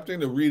adapting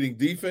to reading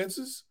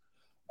defenses.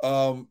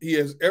 He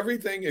has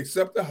everything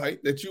except the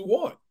height that you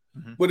want.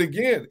 Mm-hmm. But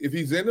again, if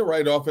he's in the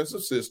right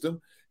offensive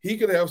system, he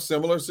could have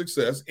similar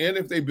success. And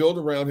if they build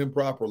around him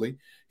properly,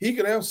 he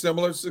could have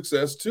similar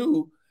success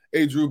to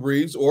a Drew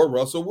Brees or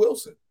Russell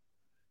Wilson,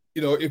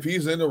 if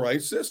he's in the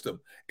right system.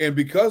 And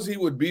because he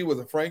would be with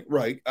a Frank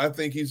Reich, I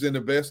think he's in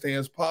the best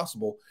hands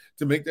possible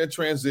to make that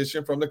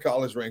transition from the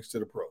college ranks to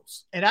the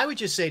pros. And I would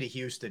just say to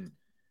Houston,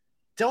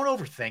 don't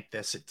overthink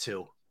this at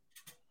 2.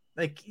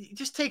 Like,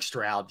 just take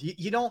Stroud.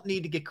 You don't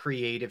need to get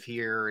creative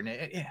here. And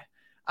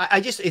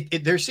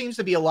there seems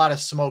to be a lot of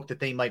smoke that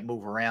they might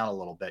move around a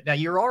little bit. Now,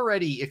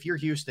 if you're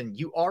Houston,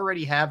 you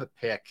already have a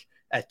pick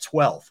at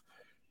 12.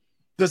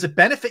 Does it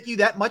benefit you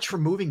that much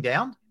from moving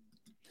down?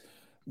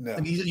 No. I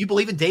mean, you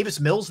believe in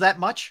Davis Mills that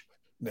much?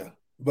 No.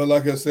 But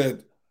like I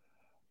said,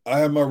 I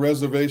have my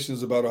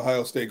reservations about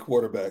Ohio State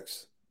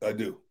quarterbacks. I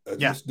do. I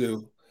just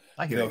do.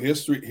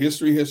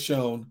 History has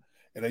shown,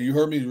 and you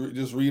heard me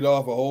just read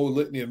off a whole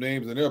litany of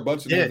names, and there are a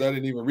bunch of names I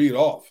didn't even read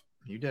off.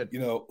 You did.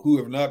 Who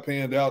have not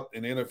panned out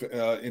in the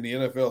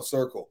NFL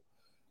circle.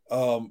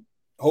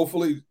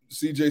 Hopefully,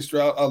 CJ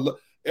Stroud.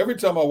 Every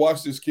time I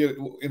watch this kid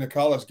in a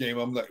college game,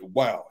 I'm like,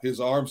 wow, his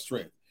arm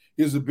strength,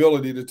 his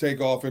ability to take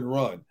off and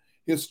run,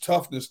 his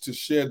toughness to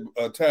shed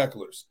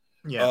tacklers,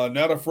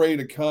 not afraid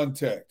of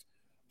contact,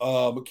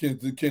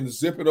 can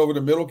zip it over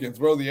the middle, can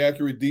throw the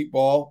accurate deep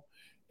ball.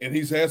 And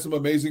he's had some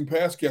amazing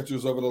pass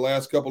catchers over the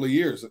last couple of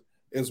years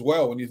as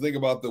well. When you think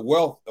about the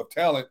wealth of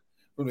talent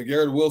from the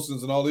Garrett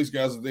Wilsons and all these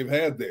guys that they've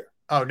had there.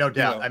 Oh, no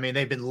doubt. I mean,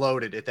 they've been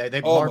loaded.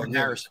 They've Marvin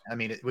Harris. I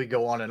mean, we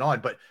go on and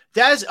on. But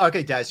Daz,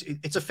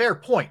 it's a fair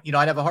point.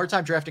 I'd have a hard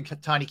time drafting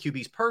tiny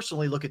QBs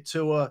personally. Look at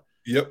Tua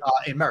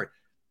and Murray.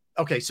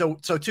 Okay, so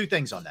 2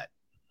 things on that.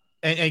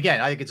 And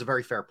again, I think it's a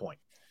very fair point.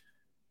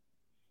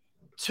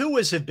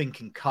 Tua's have been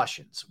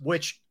concussions,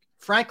 which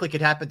frankly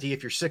could happen to you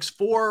if you're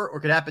 6'4", or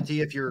could happen to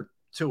you if you're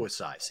Tua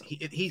size.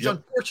 He's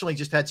unfortunately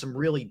just had some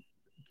really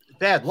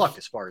bad luck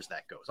as far as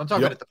that goes. I'm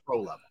talking about at the pro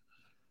level.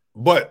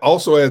 But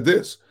also add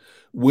this.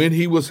 When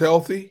he was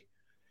healthy,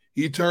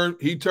 he turned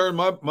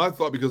my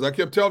thought, because I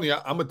kept telling you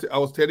I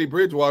was Teddy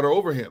Bridgewater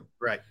over him.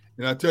 Right.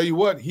 And I tell you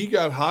what, he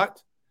got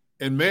hot,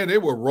 and man, they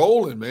were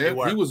rolling, man.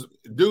 He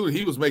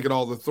was making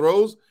all the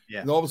throws,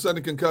 and all of a sudden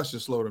the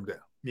concussion slowed him down.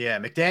 Yeah,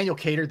 McDaniel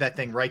catered that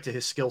thing right to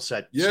his skill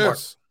set.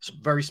 Yes.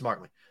 Very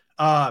smartly.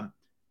 And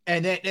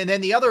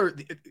then the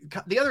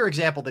other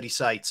example that he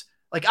cites,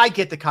 like, I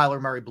get that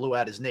Kyler Murray blew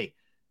out his knee.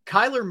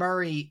 Kyler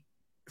Murray,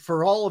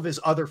 for all of his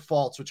other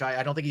faults, which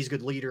I don't think he's a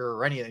good leader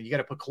or anything, you got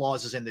to put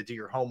clauses in to do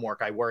your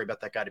homework. I worry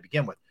about that guy to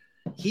begin with.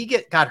 He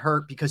got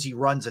hurt because he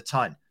runs a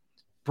ton.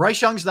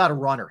 Bryce Young's not a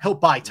runner. He'll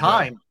buy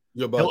time.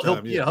 He'll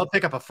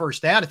pick up a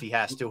first down if he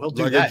has to. He'll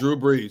do like that. A Drew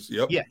Brees.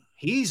 Yep. Yeah,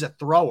 he's a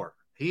thrower.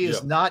 He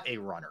is not a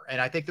runner. And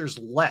I think there's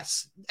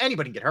less.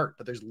 Anybody can get hurt,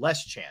 but there's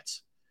less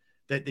chance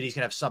that he's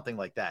going to have something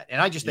like that.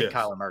 And I just think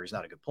Kyler Murray's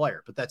not a good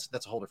player, but that's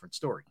a whole different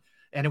story.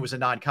 And it was a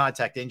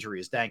non-contact injury,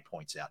 as Dank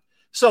points out.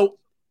 So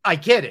I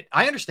get it.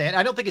 I understand.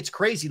 I don't think it's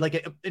crazy.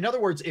 Like, in other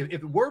words,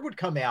 if word would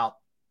come out,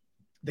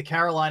 the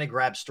Carolina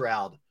grabbed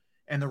Stroud,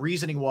 and the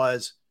reasoning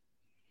was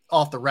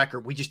off the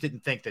record, we just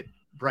didn't think that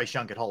Bryce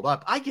Young could hold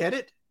up. I get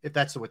it if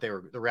that's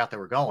the route they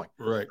were going.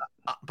 Right.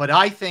 But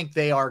I think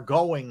they are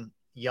going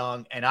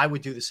Young, and I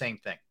would do the same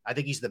thing. I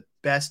think he's the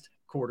best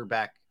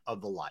quarterback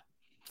of the lot.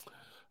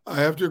 I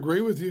have to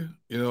agree with you.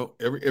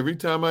 Every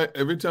time I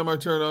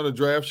turn on a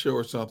draft show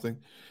or something,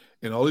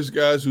 and all these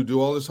guys who do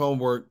all this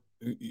homework,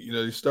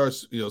 he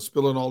starts,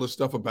 spilling all this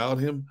stuff about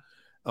him.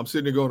 I'm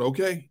sitting there going,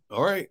 okay,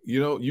 all right.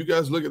 You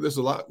guys look at this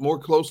a lot more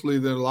closely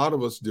than a lot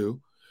of us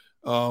do.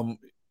 And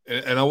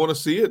I want to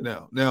see it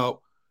now.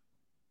 Now,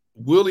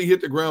 will he hit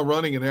the ground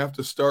running and have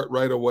to start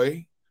right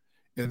away?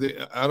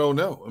 And I don't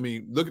know. I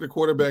mean, look at the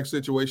quarterback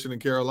situation in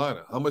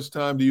Carolina. How much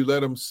time do you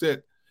let him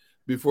sit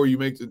before you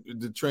make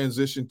the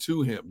transition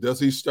to him? Does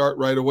he start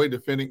right away,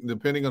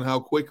 depending on how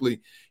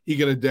quickly he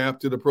can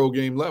adapt to the pro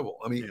game level?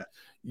 I mean,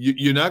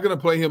 you're not going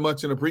to play him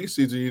much in the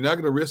preseason. You're not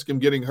going to risk him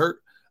getting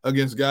hurt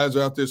against guys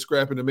who are out there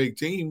scrapping to make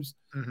teams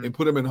and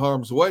put him in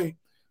harm's way.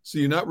 So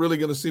you're not really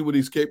going to see what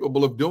he's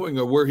capable of doing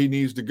or where he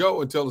needs to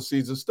go until the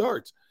season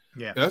starts.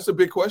 Yeah, and that's a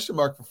big question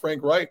mark for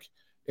Frank Reich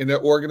in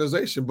that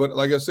organization. But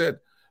like I said,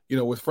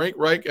 with Frank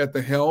Reich at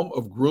the helm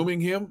of grooming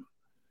him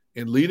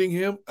and leading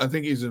him, I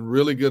think he's in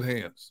really good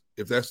hands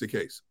if that's the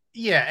case.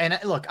 Yeah, and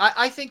look,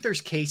 I think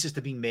there's cases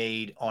to be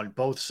made on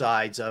both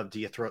sides of do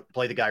you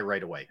play the guy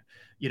right away?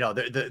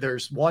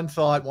 There's one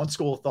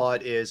school of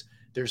thought is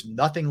there's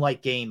nothing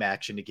like game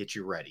action to get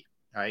you ready,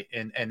 right?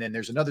 And then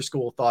there's another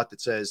school of thought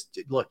that says,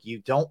 look, you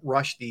don't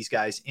rush these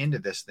guys into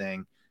this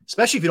thing,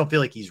 especially if you don't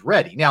feel like he's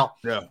ready. Now,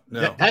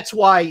 that's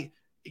why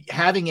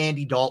having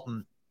Andy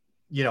Dalton,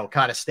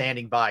 kind of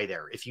standing by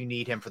there if you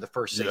need him for the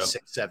first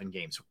 6-7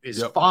 games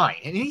is fine.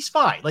 And he's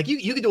fine. Like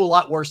you can do a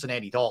lot worse than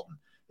Andy Dalton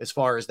as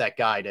far as that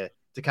guy to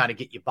kind of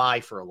get you by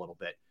for a little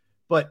bit.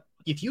 But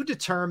if you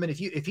determine,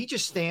 if he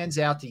just stands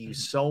out to you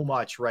so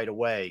much right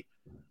away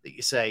that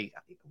you say,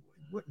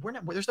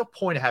 there's no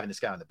point of having this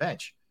guy on the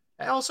bench.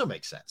 That also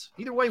makes sense.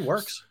 Either way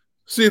works.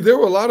 See, there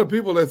were a lot of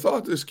people that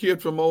thought this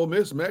kid from Ole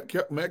Miss, Matt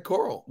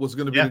Corral, was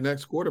going to be the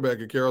next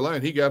quarterback at Carolina.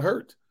 He got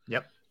hurt.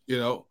 Yep.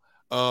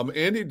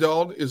 Andy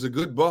Dalton is a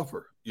good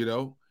buffer.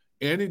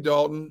 Andy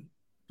Dalton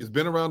has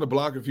been around the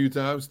block a few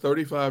times,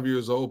 35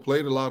 years old,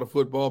 played a lot of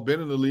football,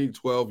 been in the league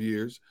 12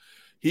 years.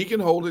 He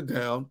can hold it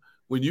down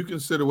when you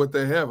consider what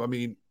they have. I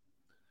mean,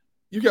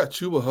 you got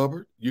Chuba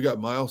Hubbard, you got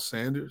Miles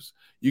Sanders,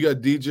 you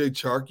got DJ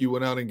Chark, you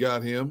went out and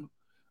got him.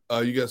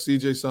 You got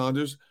CJ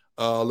Saunders,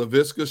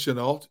 Laviska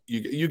Shenault.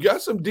 You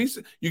got some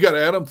decent – you got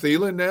Adam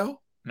Thielen now.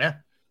 Yeah.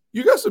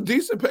 You got some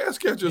decent pass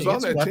catchers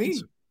on that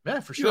team. Yeah,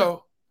 for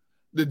sure.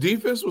 The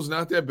defense was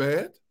not that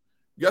bad.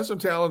 You got some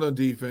talent on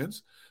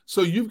defense.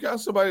 So you've got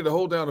somebody to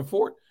hold down the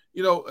fort.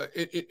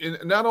 And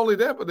not only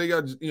that, but they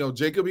got,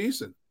 Jacob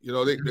Eason,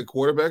 the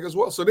quarterback as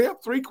well. So they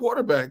have 3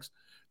 quarterbacks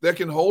that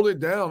can hold it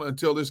down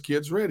until this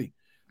kid's ready.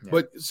 Yeah.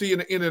 But see,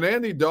 in an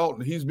Andy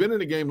Dalton, he's been in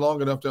the game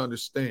long enough to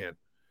understand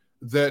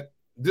that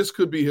this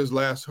could be his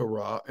last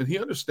hurrah. And he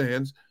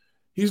understands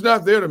he's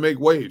not there to make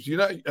waves.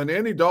 And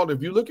Andy Dalton,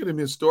 if you look at him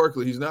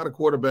historically, he's not a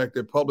quarterback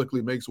that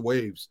publicly makes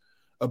waves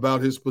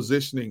about his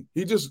positioning.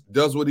 He just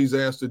does what he's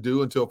asked to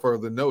do until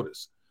further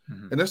notice.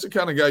 And that's the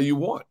kind of guy you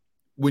want.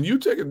 When you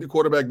take a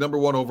quarterback number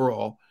 1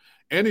 overall,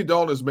 Andy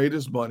Dalton has made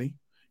his money.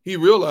 He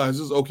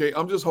realizes, okay,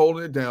 I'm just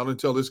holding it down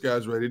until this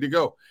guy's ready to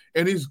go.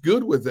 And he's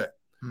good with that.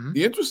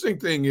 The interesting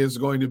thing is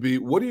going to be,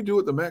 what do you do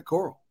with the Matt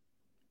Corral?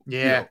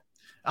 Yeah.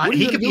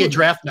 He could be a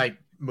draft night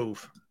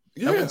move.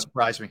 That wouldn't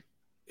surprise me.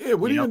 Yeah,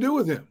 what are you going to do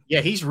with him? Yeah,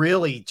 he's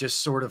really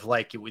just sort of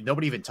like,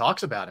 nobody even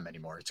talks about him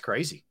anymore. It's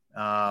crazy.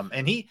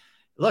 And he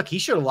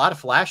showed a lot of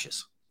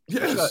flashes.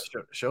 Yes.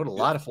 Showed a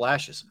lot of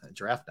flashes at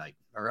draft night,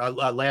 or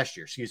last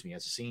year, excuse me,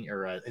 as a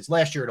senior. It's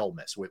last year at Ole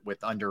Miss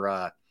with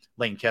under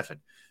Lane Kiffin.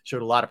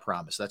 Showed a lot of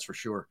promise, that's for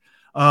sure.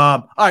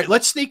 All right,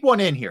 let's sneak one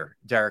in here,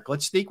 Derrick.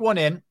 Let's sneak one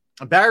in.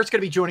 Barrett's going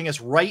to be joining us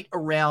right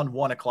around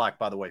 1 o'clock,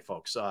 by the way,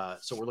 folks. So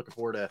we're looking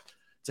forward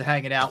to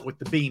hanging out with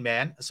the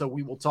B-Man. So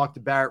we will talk to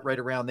Barrett right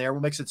around there.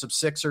 We'll mix in some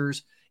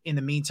Sixers in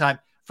the meantime.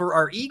 For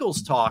our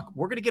Eagles talk,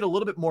 we're going to get a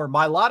little bit more.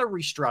 My Lotta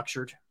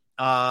restructured.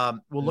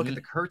 We'll look at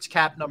the Kurtz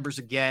cap numbers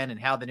again and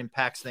how that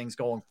impacts things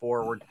going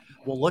forward.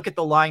 We'll look at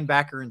the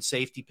linebacker and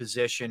safety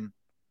position.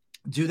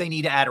 Do they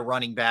need to add a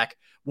running back?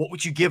 What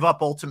would you give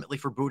up ultimately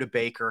for Budda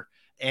Baker?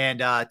 And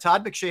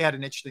Todd McShay had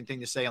an interesting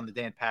thing to say on the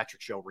Dan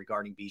Patrick Show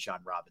regarding Bijan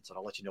Robinson.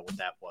 I'll let you know what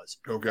that was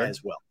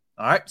as well.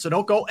 All right, so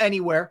don't go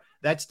anywhere.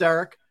 That's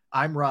Derrick.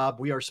 I'm Rob.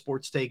 We are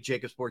Sports Take,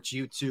 Jacob Sports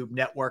YouTube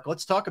Network.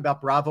 Let's talk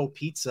about Bravo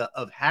Pizza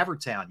of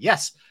Havertown.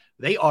 Yes,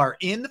 they are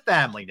in the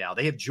family now.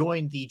 They have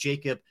joined the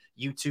Jacob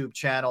YouTube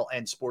channel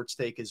and Sports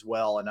Take as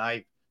well. And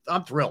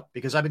I'm thrilled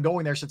because I've been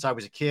going there since I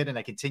was a kid, and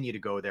I continue to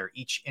go there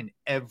each and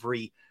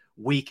every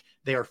week.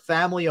 They are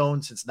family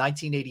owned since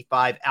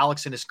 1985.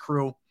 Alex and his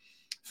crew,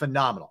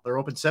 phenomenal. They're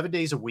open 7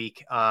 days a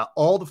week.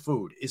 All the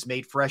food is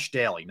made fresh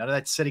daily. None of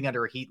that sitting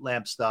under a heat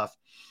lamp stuff.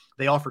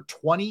 They offer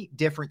 20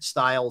 different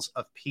styles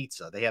of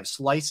pizza. They have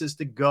slices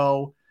to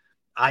go.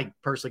 I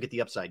personally get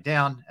the upside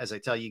down. As I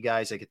tell you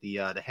guys, I get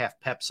the half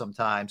pep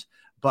sometimes.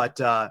 But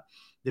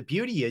the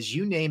beauty is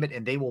you name it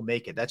and they will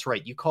make it. That's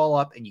right. You call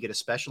up and you get a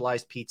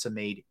specialized pizza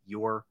made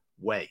your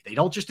way. They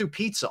don't just do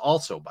pizza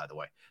also, by the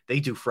way. They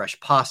do fresh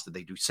pasta.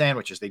 They do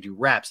sandwiches. They do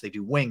wraps. They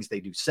do wings.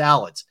 They do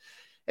salads.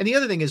 And the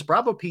other thing is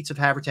Bravo Pizza of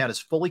Havertown is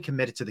fully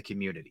committed to the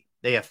community.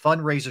 They have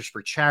fundraisers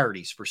for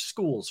charities, for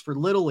schools, for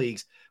little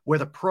leagues, where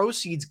the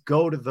proceeds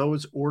go to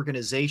those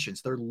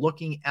organizations. They're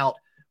looking out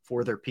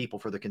for their people,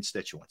 for their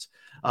constituents.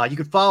 You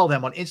can follow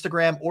them on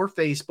Instagram or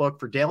Facebook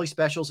for daily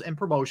specials and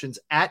promotions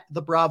at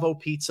the Bravo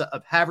Pizza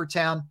of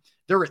Havertown.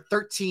 They're at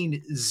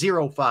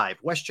 1305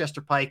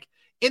 Westchester Pike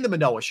in the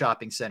Manoa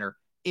Shopping Center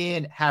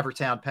in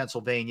Havertown,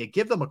 Pennsylvania.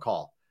 Give them a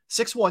call,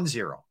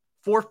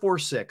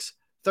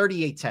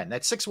 610-446-3810.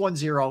 That's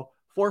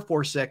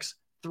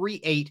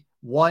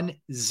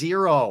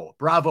 610-446-3810.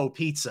 Bravo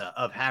Pizza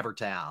of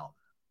Havertown.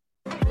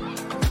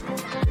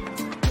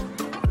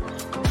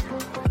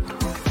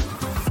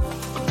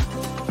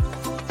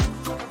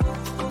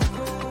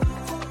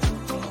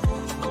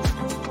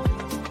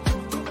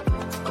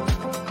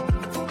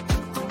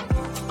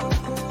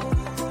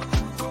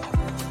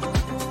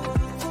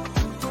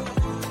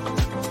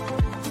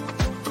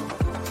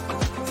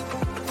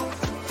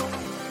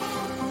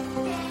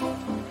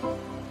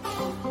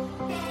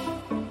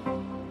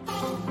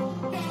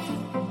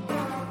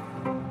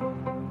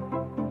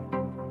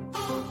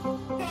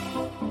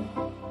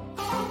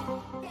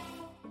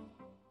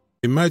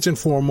 Imagine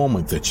for a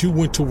moment that you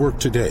went to work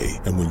today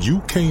and when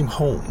you came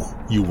home,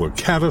 you were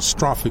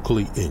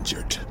catastrophically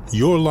injured.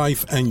 Your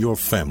life and your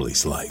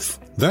family's life.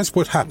 That's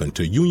what happened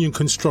to union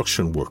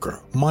construction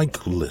worker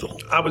Mike Little.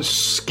 I was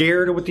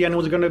scared of what the end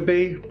was going to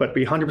be, but to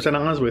be 100%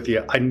 honest with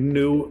you, I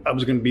knew I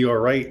was going to be all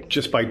right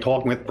just by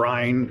talking with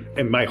Brian.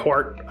 In my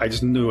heart, I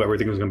just knew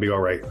everything was going to be all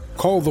right.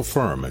 Call the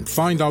firm and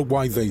find out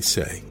why they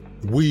say,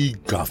 "We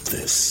got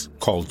this."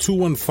 Call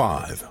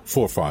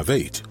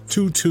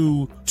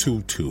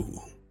 215-458-2222.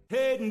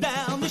 Heading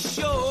down the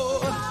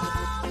shore,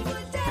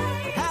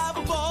 have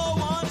a ball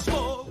once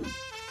more.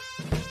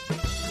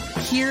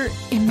 Here,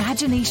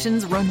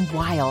 imaginations run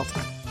wild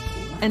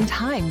and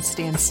time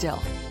stands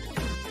still.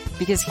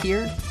 Because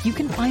here, you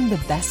can find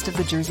the best of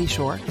the Jersey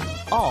Shore,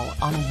 all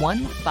on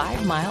one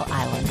 5-mile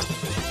island.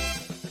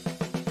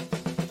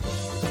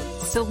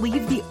 So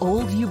leave the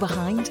old you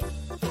behind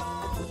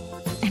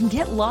and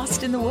get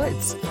lost in the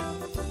woods.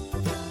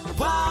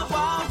 Wild,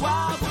 wild,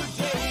 wild wood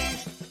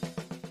days.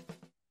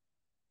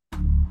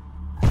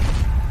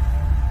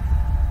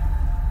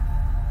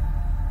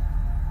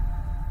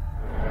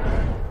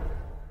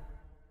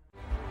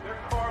 They're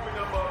carving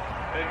them up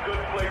and good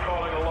play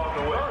calling along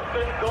the way. First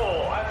and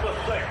goal at the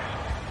 6.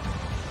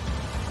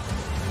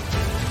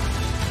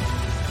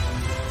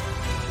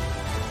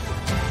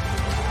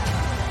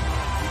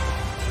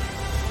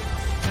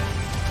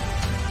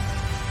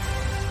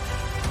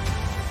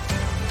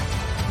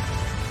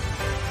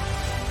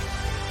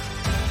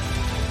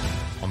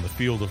 On the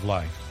field of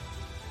life,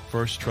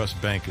 First Trust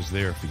Bank is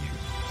there for you.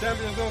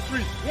 Champions on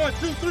 3. 1,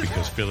 2, 3.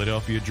 Because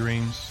Philadelphia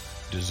dreams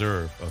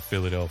deserve a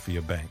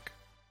Philadelphia bank.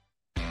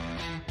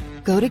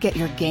 Go to get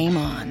your game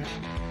on.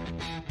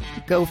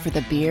 Go for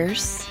the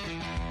beers.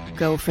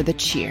 Go for the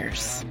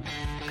cheers.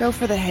 Go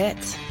for the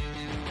hit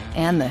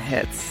and the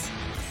hits.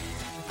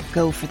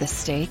 Go for the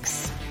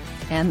stakes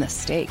and the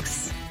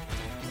stakes.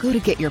 Go to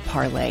get your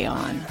parlay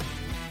on.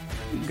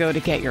 Go to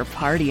get your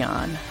party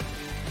on.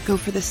 Go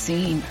for the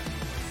scene.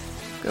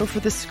 Go for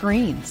the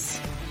screens.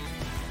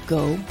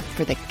 Go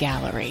for the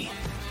gallery.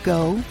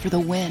 Go for the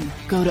win.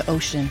 Go to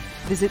Ocean.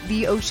 Visit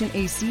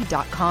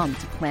theoceanac.com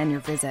to plan your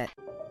visit.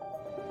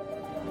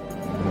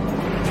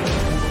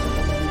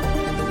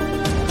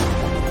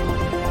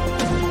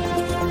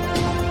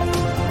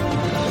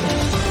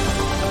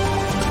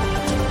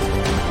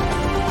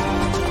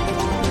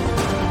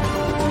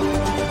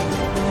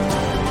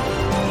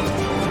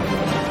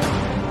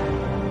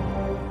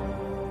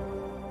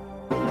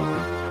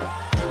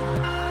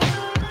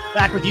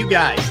 Back with you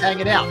guys,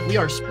 hanging out. We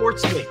are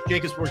Sports Week,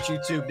 Jacob Sports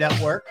YouTube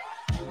Network.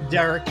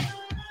 Derrick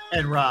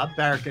and Rob.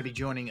 Barrett going to be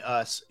joining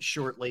us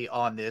shortly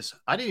on this.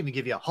 I didn't even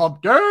give you a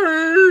hump day.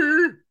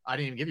 I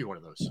didn't even give you one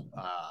of those.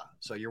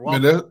 So you're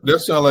welcome. Man, that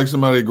sounds like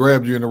somebody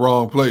grabbed you in the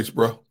wrong place,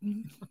 bro.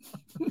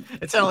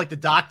 It sounded like the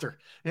doctor.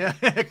 Yeah,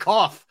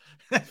 cough.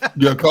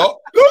 You cough?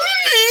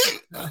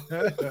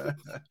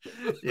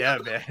 Yeah,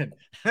 man.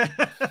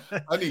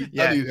 I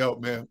need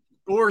help, man.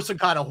 Or some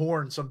kind of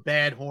horn, some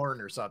bad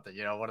horn or something,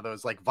 one of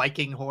those like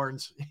Viking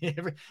horns.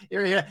 That's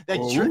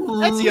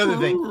the other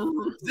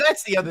thing.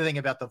 That's the other thing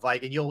about the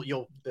Viking.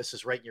 This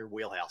is right in your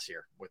wheelhouse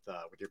here with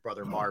your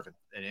brother Marvin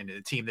and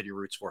the team that he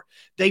roots for.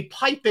 They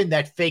pipe in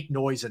that fake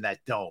noise in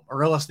that dome,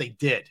 or else they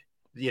did,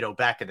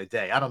 back in the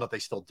day. I don't know if they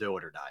still do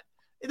it or not.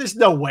 There's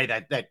no way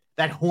that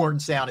horn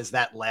sound is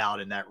that loud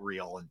and that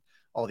real and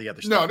all the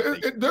other stuff. No,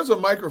 there's a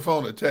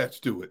microphone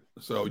attached to it,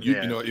 so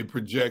it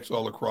projects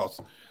all across.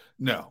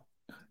 No.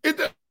 It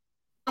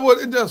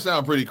does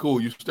sound pretty cool.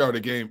 You start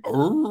a game,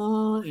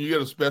 you get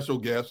a special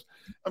guest.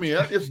 I mean,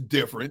 it's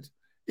different.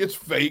 It's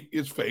fake,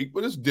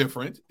 but it's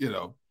different.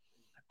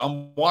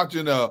 I'm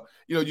watching.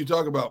 You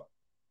talk about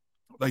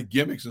like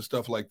gimmicks and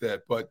stuff like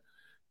that. But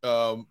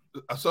I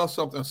saw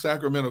something.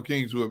 Sacramento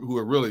Kings, who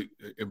are really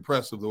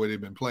impressive the way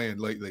they've been playing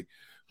lately.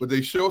 But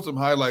they showed some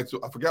highlights.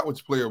 I forgot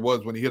which player it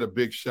was when he hit a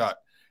big shot,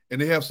 and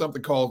they have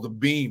something called the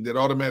beam that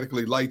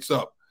automatically lights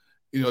up.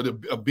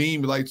 A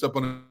beam lights up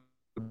on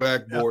the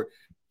backboard.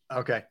 Yep.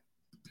 Okay.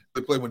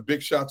 They play when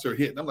big shots are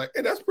hit. And I'm like,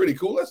 hey, that's pretty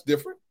cool. That's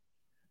different.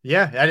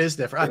 Yeah, that is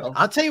different.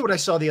 I'll tell you what I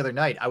saw the other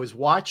night. I was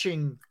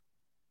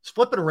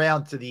flipping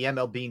around to the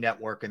MLB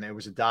network, and there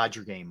was a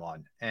Dodger game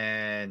on.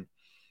 And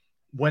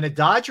when a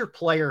Dodger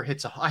player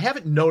hits I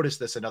haven't noticed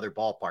this in other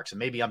ballparks, and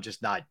maybe I'm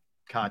just not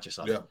conscious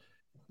of it.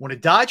 When a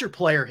Dodger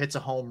player hits a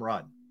home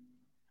run,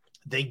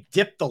 they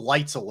dip the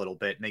lights a little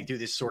bit and they do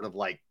this sort of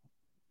like,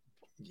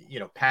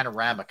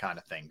 panorama kind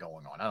of thing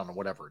going on. I don't know,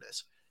 whatever it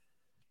is.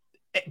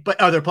 But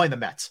they're playing the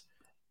Mets.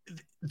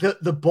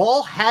 The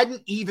ball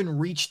hadn't even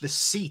reached the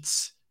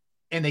seats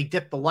and they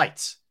dipped the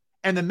lights.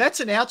 And the Mets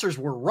announcers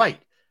were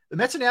right. The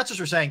Mets announcers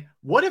were saying,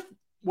 what if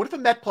a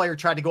Met player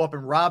tried to go up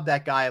and rob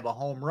that guy of a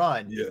home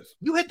run? Yes.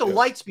 You hit the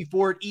lights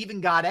before it even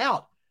got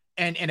out.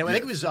 And I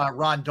think it was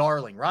Ron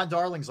Darling. Ron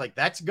Darling's like,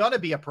 that's going to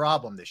be a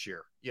problem this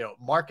year.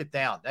 Mark it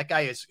down. That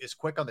guy is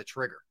quick on the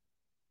trigger.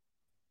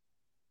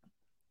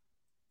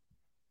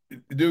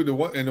 Dude, the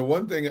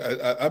one thing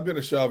I've been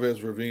to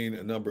Chavez Ravine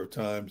a number of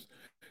times.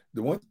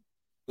 The one thing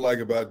I like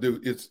about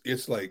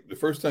it's like the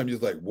first time you're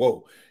like,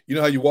 whoa. You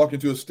know how you walk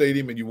into a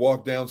stadium and you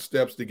walk down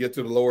steps to get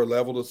to the lower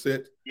level to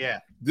sit? Yeah.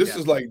 This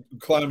is like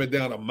climbing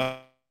down a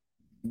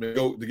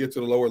mountain to get to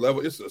the lower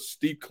level. It's a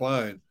steep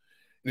climb.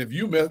 And if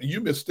you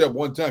misstep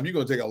one time, you're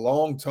going to take a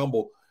long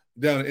tumble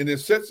down. And it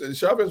sets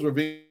Chavez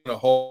Ravine in a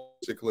hole,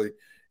 basically.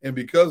 And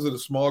because of the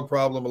smog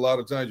problem, a lot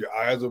of times your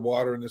eyes are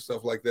watering and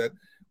stuff like that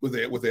with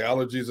the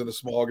allergies and the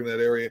smog in that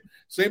area.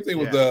 Same thing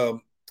with the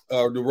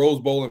Rose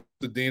Bowl in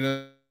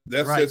Pasadena.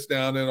 That sits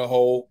down in a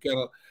hole. Kind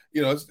of,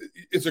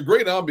 it's a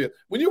great ambience.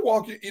 When you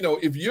walk,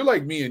 if you're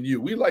like me and you,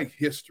 we like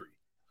history.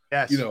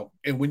 Yes.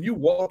 And when you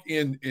walk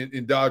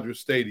in Dodger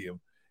Stadium,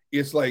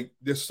 it's like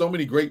there's so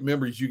many great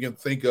memories you can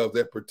think of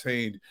that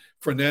pertained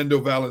Fernando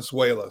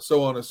Valenzuela,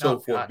 so on and so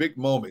forth. God. Big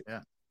moment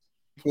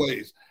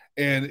plays.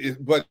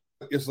 But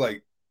it's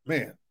like,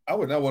 man, I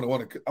would not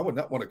want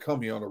to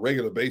come here on a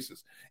regular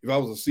basis. If I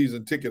was a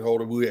season ticket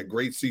holder, we had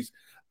great seats.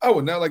 I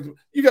would not like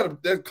you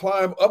got to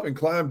climb up and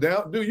climb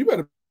down. Dude, you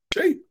better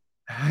shape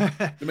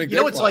to make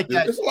it's like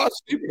that. It's a lot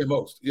steeper than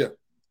most. Yeah.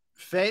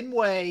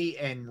 Fenway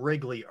and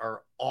Wrigley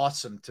are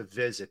awesome to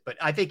visit, but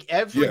I think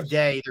every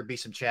day there'd be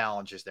some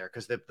challenges there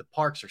because the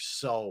parks are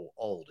so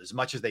old, as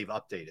much as they've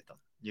updated them.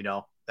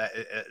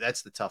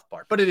 That's the tough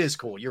part, but it is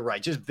cool. You're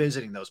right. Just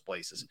visiting those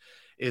places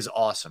is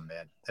awesome,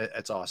 man.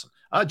 That's awesome.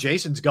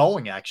 Jason's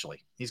going,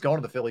 actually. He's going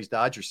to the Phillies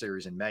Dodger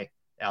series in May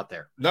out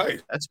there.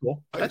 Nice. That's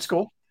cool. Nice. That's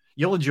cool.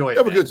 You'll enjoy it.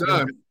 Have a good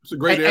time. It's a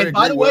great area. And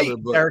by the way,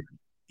 Derrick,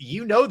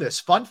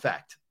 this fun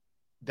fact,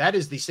 that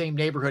is the same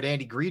neighborhood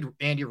Andy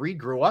Reid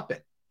grew up in.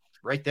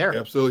 Right there.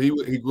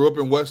 Absolutely. He grew up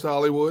in West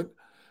Hollywood.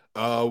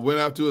 Went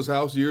out to his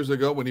house years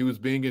ago when he was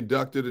being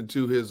inducted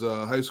into his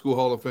high school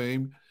Hall of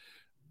Fame.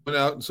 Went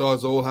out and saw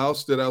his old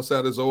house, stood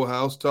outside his old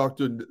house, talked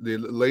to the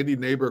lady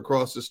neighbor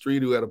across the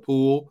street who had a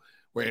pool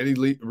where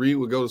Andy Reid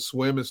would go to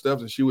swim and stuff,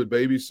 and she would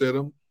babysit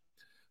him.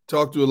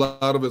 Talked to a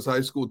lot of his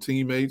high school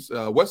teammates.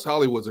 West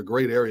Hollywood's a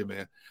great area,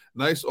 man.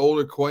 Nice,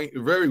 older, quaint,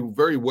 very,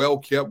 very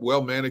well-kept,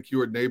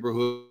 well-manicured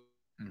neighborhood.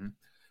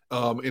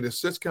 Mm-hmm. And it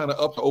sits kind of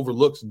up,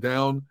 overlooks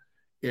down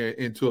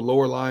into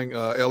lower-lying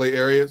LA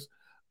areas.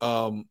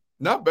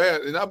 Not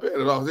bad at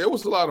all. It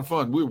was a lot of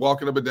fun. We were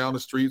walking up and down the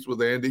streets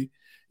with Andy.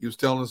 He was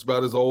telling us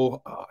about his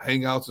old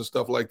hangouts and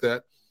stuff like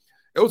that.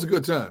 It was a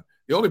good time.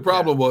 The only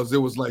problem was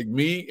there was like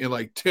me and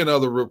like 10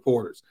 other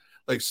reporters,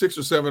 like 6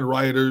 or 7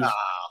 writers.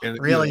 And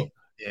really?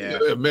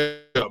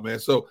 Man.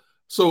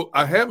 So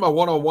I had my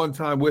one-on-one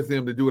time with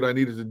him to do what I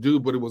needed to do,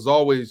 but it was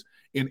always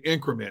in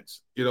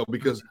increments,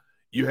 because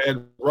you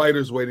had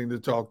writers waiting to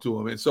talk to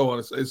him and so on.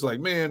 It's like,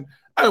 man,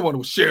 I don't want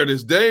to share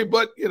this day,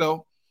 but you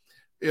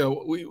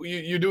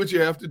do what you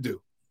have to do.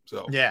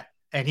 So yeah.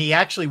 And he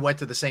actually went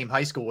to the same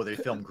high school where they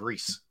filmed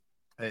Grease.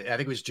 I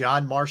think it was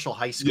John Marshall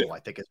High School. Yeah. I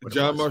think it's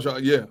John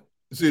Marshall. Yeah.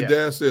 See,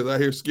 Dad says, I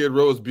hear Skid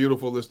Row is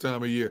beautiful this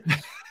time of year.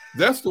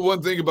 That's the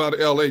one thing about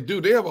LA,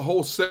 dude. They have a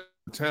whole set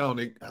of town.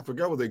 I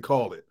forgot what they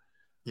called it.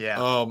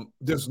 Yeah.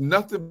 There's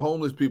nothing but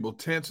homeless people,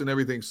 tents and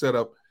everything set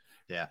up.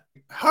 Yeah.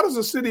 How does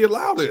the city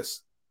allow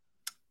this?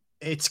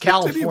 It's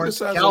California.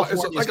 It's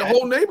like a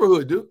whole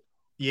neighborhood, dude.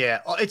 Yeah.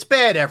 It's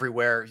bad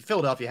everywhere.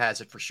 Philadelphia has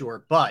it for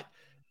sure. But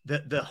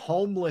the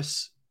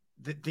homeless,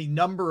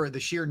 the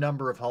sheer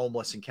number of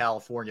homeless in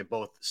California,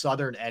 both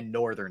southern and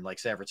northern, like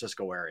San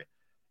Francisco area,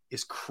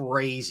 is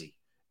crazy.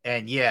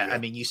 And I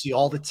mean, you see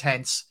all the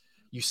tents,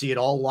 you see it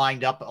all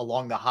lined up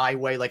along the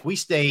highway. Like we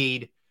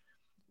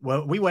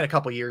went a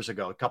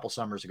couple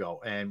summers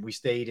ago, and we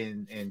stayed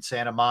in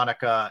Santa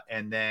Monica,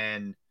 and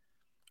then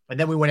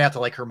we went out to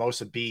like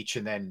Hermosa Beach,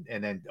 and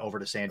then over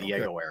to San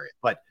Diego area.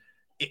 But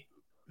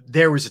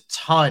there was a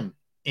ton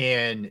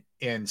in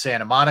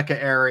Santa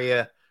Monica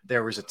area.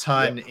 There was a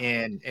ton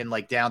in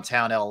like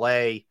downtown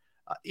LA.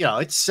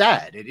 It's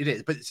sad. It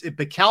is,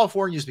 but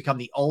California has become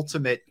the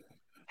ultimate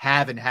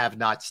have and have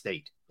not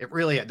state. It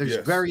really is.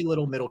 There's very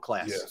little middle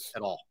class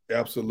at all.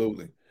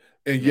 Absolutely.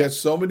 And yet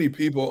so many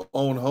people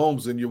own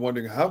homes, and you're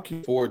wondering, how can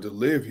you afford to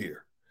live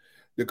here?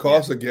 The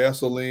cost of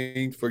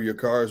gasoline for your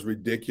car is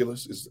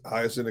ridiculous. It's the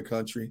highest in the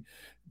country.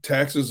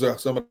 Taxes are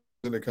some of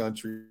in the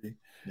country.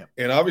 Yep.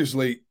 And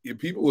obviously,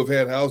 people who have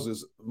had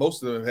houses,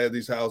 most of them have had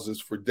these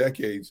houses for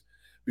decades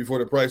before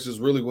the prices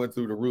really went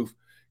through the roof.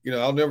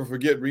 I'll never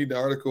forget reading the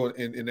article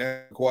in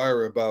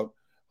Enquirer about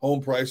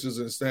home prices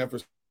in San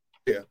Francisco.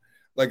 Yeah,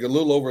 like a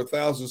little over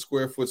 1,000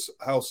 square foot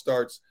house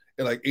starts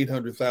at like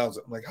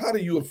 800,000. I'm like, how do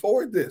you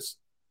afford this?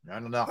 I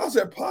don't know. How's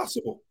that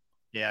possible?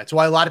 Yeah, it's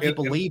why a lot of And,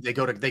 people leave. They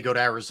go to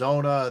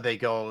Arizona. They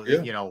go,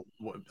 yeah.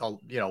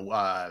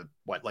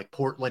 like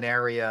Portland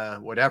area,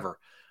 whatever.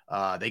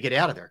 They get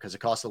out of there because the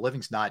cost of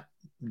living's not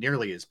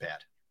nearly as bad.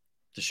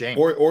 It's a shame.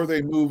 Or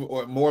they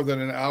move more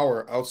than an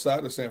hour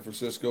outside of San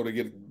Francisco to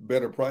get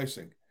better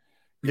pricing.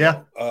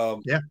 Yeah.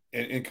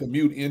 And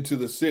commute into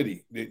the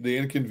city. The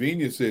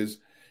inconvenience is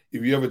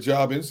if you have a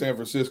job in San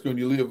Francisco and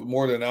you live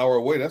more than an hour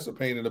away, that's a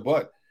pain in the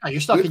butt. Oh, you're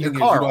stuck Good in your thing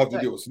is car. you don't all have to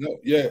day. deal with snow.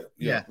 Yeah.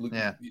 Yeah. At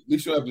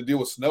least you don't have to deal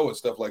with snow and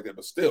stuff like that.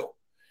 But still,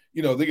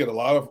 they get a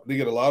lot of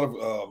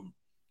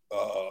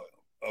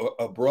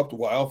abrupt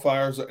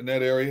wildfires in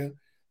that area.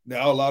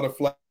 Now a lot of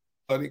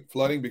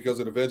flooding because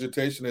of the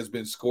vegetation has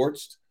been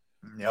scorched.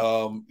 Yep.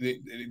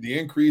 The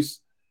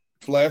increased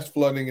flash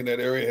flooding in that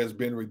area has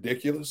been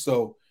ridiculous.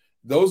 So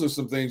those are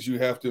some things you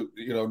have to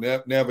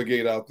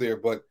navigate out there.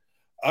 But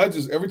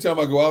every time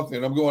I go out there,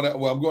 and I'm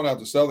going out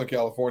to Southern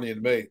California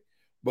in May,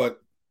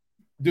 but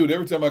dude,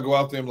 every time I go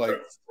out there, I'm like,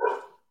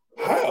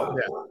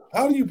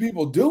 how do you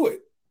people do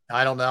it?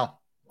 I don't know.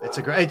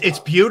 It's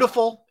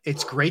beautiful.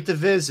 It's great to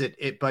visit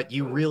it, but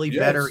you really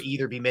better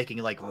either be making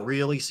like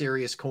really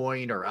serious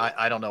coin or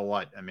I don't know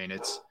what. I mean,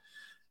 it's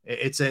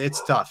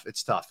tough.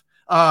 It's tough.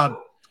 All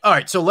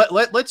right. So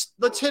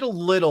let's hit a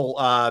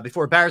little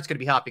before Barrett's going to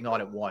be hopping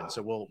on at 1.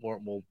 So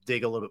we'll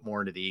dig a little bit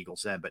more into the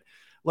Eagles then, but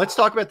let's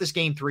talk about this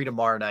game 3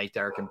 tomorrow night,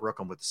 Derrick and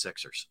Brooklyn with the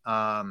Sixers.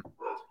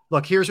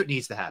 Look, here's what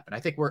needs to happen. I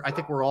think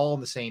we're all on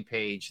the same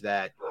page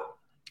that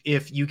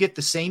if you get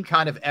the same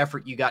kind of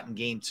effort you got in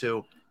game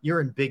 2,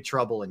 you're in big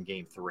trouble in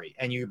game 3,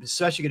 and you're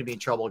especially going to be in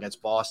trouble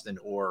against Boston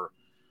or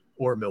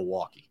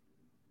Milwaukee.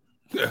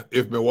 Yeah,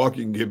 if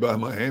Milwaukee can get by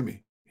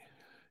Miami,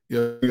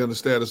 on the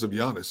status of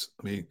Giannis.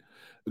 I mean,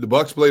 the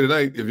Bucks play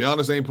tonight. If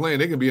Giannis ain't playing,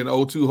 they can be an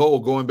 0-2 hole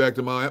going back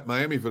to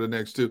Miami for the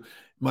next 2.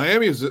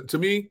 Miami is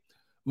the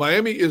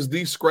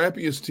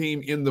scrappiest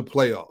team in the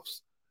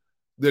playoffs.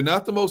 They're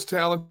not the most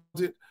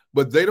talented,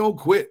 but they don't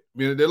quit. I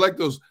mean, they're like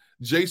those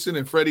Jason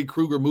and Freddy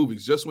Krueger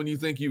movies. Just when you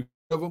think you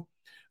have them,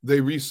 they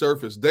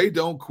resurface. They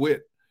don't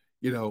quit,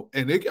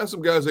 and they got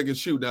some guys that can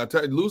shoot. Now,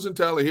 losing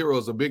Tyler Hero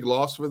is a big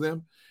loss for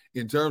them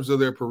in terms of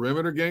their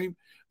perimeter game.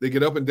 They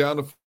get up and down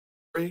the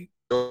free,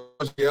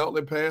 the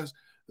outlet pass.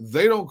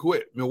 They don't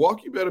quit.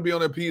 Milwaukee better be on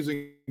their P's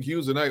and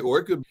Q's tonight, or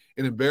it could be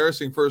an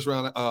embarrassing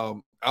first-round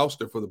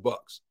ouster for the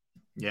Bucks.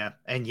 Yeah,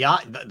 and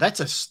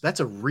that's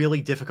a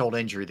really difficult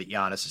injury that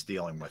Giannis is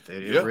dealing with.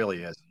 It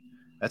really is.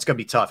 That's going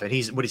to be tough. And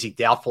is he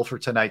doubtful for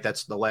tonight?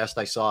 That's the last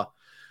I saw.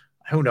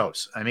 Who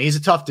knows? I mean, he's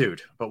a tough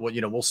dude, but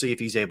we'll see if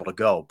he's able to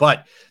go.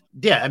 But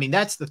yeah, I mean,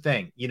 that's the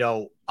thing.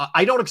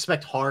 I don't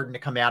expect Harden to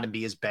come out and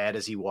be as bad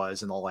as he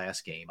was in the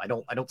last game. I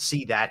don't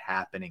see that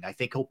happening. I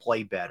think he'll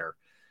play better,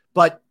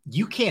 but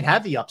you can't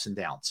have the ups and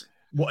downs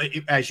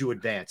as you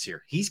advance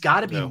here. He's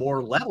got to be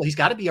more level. He's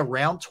got to be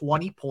around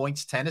 20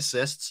 points, 10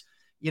 assists,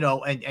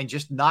 and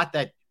just not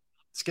that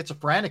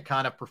schizophrenic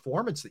kind of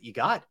performance that you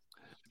got.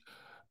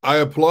 I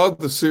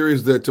applaud the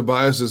series that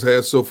Tobias has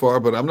had so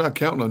far, but I'm not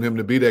counting on him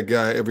to be that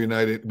guy every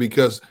night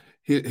because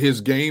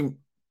his game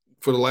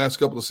for the last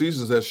couple of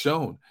seasons has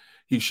shown.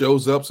 He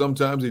shows up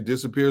sometimes, he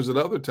disappears at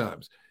other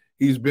times.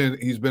 He's been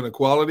a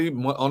quality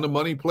on the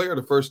money player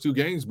the first 2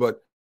 games, but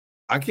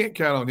I can't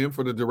count on him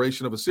for the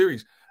duration of a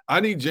series.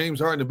 I need James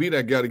Harden to be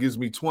that guy that gives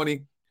me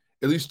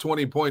at least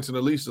 20 points and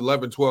at least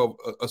 11, 12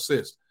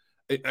 assists.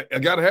 I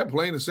got to have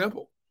plain and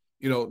simple.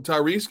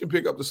 Tyrese can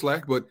pick up the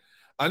slack, but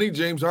I need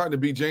James Harden to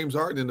be James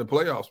Harden in the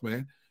playoffs,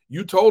 man.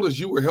 You told us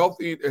you were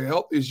healthy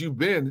as you've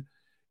been.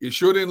 It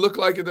sure didn't look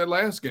like it that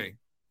last game.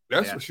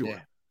 That's for sure.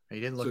 Yeah. He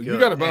didn't look good. You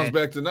got to bounce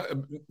back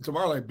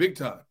tomorrow like big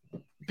time.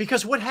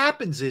 Because what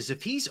happens is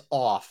if he's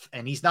off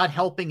and he's not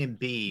helping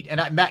Embiid,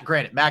 and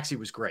granted, Maxey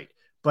was great,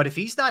 but if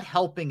he's not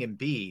helping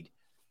Embiid,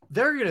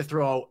 they're going to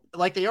throw,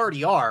 like they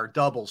already are,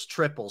 doubles,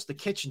 triples, the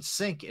kitchen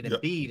sink at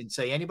Embiid and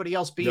say, anybody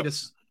else beat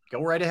us,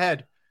 go right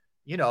ahead.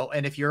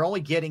 And if you're only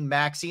getting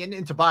Maxey,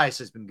 and Tobias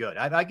has been good.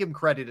 I give him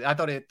credit. I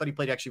thought he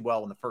played actually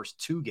well in the first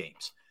 2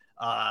 games,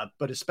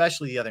 but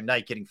especially the other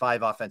night, getting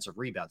 5 offensive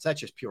rebounds.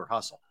 That's just pure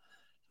hustle.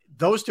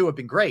 Those 2 have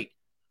been great,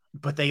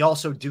 but they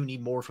also do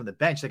need more from the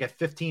bench. They got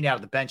 15 out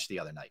of the bench the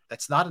other night.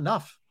 That's not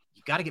enough.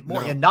 You got to get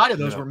more. And none of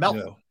those were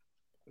melting.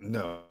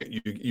 No,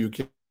 you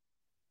can't.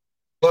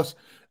 Plus,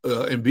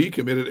 Embiid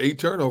committed 8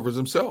 turnovers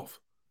himself.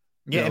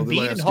 Yeah,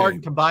 Embiid and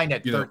Harden combined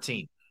at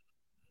 13.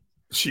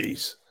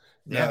 Jeez.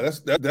 Yeah,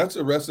 that's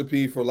a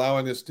recipe for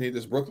allowing this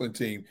Brooklyn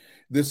team,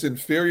 this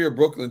inferior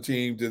Brooklyn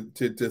team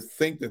to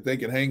think that they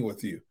can hang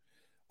with you.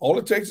 All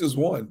it takes is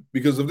one,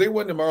 because if they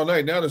win tomorrow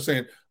night, now they're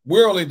saying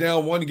we're only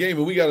down 1 game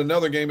and we got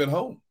another game at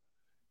home.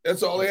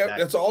 That's all they have.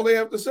 That's all they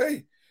have to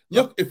say.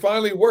 Look, it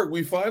finally worked.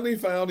 We finally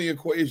found the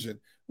equation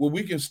where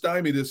we can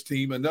stymie this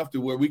team enough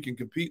to where we can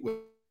compete with.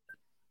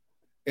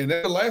 And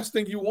that's the last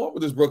thing you want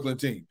with this Brooklyn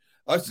team.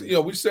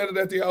 We said it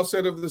at the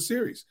outset of the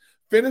series.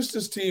 Finish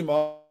this team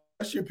off,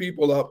 mess your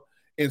people up,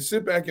 and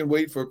sit back and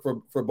wait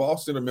for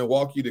Boston or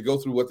Milwaukee to go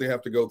through what they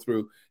have to go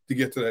through to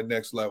get to that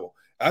next level.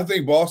 I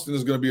think Boston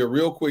is going to be a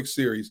real quick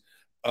series.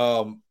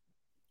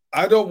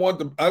 I don't want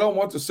the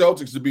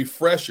Celtics to be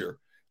fresher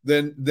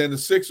than the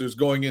Sixers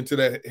going into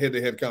that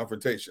head-to-head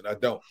confrontation. I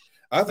don't.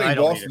 I think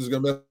Boston is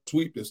going to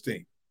sweep this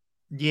team.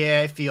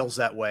 Yeah, it feels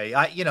that way.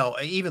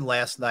 Even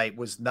last night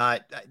was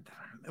not.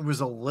 It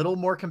was a little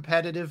more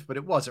competitive, but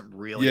it wasn't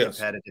really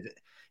competitive.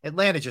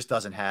 Atlanta just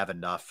doesn't have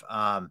enough.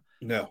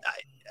 No,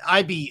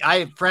 I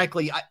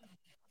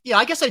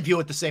guess I view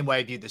it the same way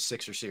I view the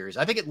Sixer series.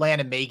 I think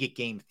Atlanta may get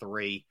game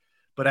 3,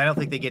 but I don't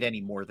think they get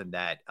any more than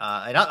that.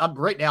 And I'm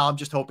right now, I'm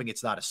just hoping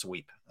it's not a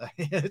sweep.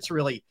 That's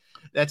really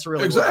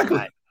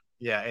exactly.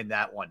 Yeah, in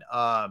that one.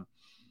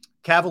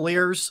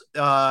 Cavaliers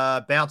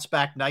bounced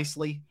back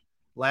nicely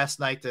last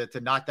night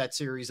to knock that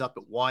series up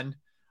at 1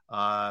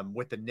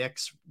 with the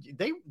Knicks.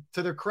 They,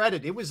 to their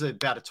credit, it was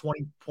about a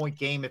 20-point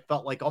game. It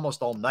felt like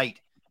almost all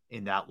night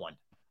in that one.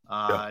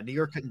 New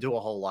York couldn't do a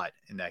whole lot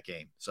in that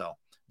game, so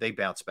they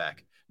bounced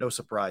back. No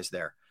surprise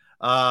there.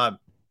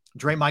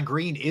 Draymond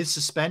Green is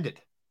suspended.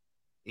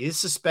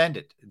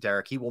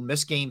 Derrick. He will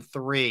miss game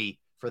 3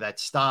 for that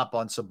stomp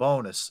on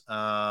Sabonis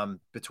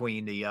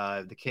between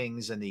the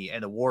Kings and the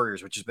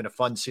Warriors, which has been a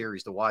fun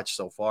series to watch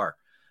so far,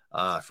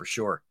 for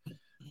sure.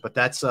 But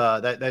that's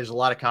there's a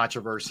lot of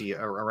controversy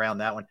around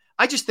that one.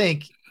 I just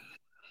think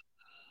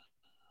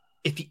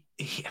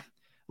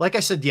like I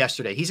said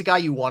yesterday, he's a guy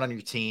you want on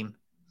your team.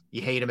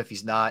 You hate him if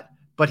he's not,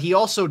 but he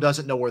also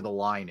doesn't know where the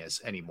line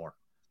is anymore.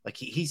 Like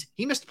he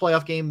missed a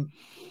playoff game.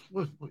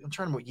 I'm trying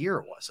to remember what year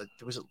it was.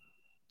 Was it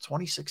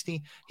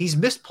 2016? He's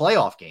missed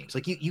playoff games.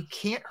 Like you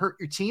can't hurt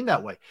your team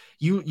that way.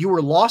 You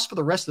were lost for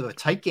the rest of a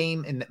tight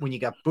game and when you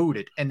got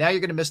booted, and now you're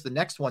going to miss the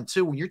next one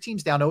too when your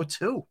team's down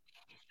 0-2.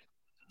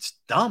 It's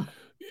dumb.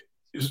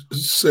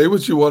 Say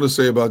what you want to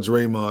say about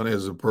Draymond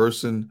as a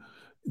person.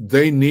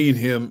 They need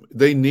him.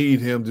 They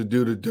need him to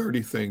do the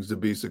dirty things to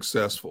be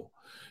successful.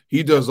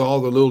 He does all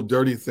the little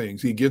dirty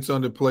things. He gets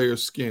under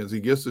players' skins. He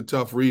gets the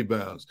tough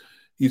rebounds.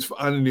 He's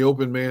finding the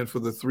open man for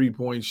the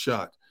 3-point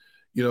shot.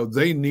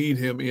 They need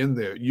him in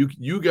there.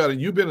 You've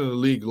been in the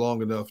league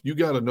long enough. You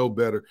got to know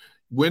better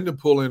when to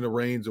pull in the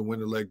reins and when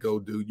to let go,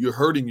 dude. You're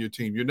hurting your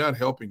team. You're not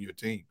helping your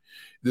team.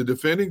 The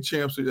defending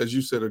champs, as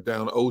you said, are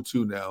down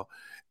 0-2 now,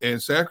 and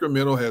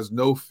Sacramento has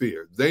no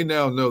fear. They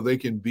now know they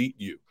can beat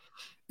you.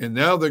 And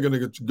now they're going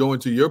to go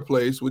into your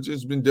place, which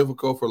has been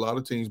difficult for a lot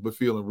of teams, but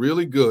feeling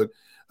really good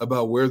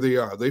about where they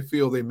are. They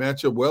feel they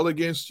match up well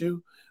against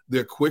you.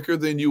 They're quicker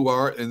than you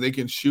are, and they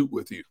can shoot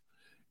with you.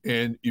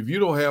 And if you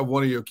don't have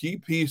one of your key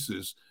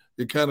pieces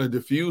to kind of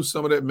diffuse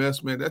some of that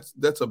mess, man,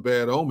 that's a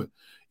bad omen.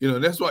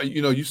 And that's why,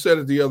 you said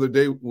it the other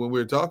day when we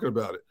were talking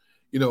about it.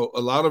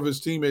 A lot of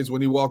his teammates,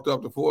 when he walked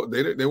up the floor,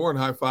 they weren't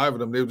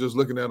high-fiving him. They were just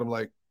looking at him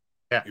like,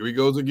 here he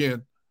goes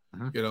again.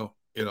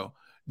 Mm-hmm.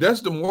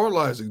 That's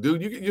demoralizing,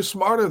 dude. You're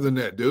smarter than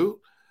that, dude.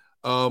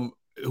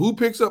 Who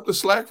picks up the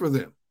slack for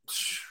them?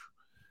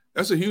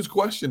 That's a huge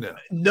question now.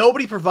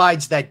 Nobody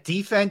provides that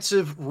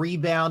defensive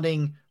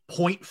rebounding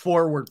point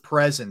forward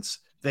presence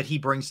that he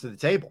brings to the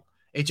table.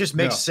 It just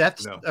makes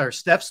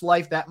Steph's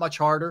life that much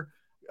harder.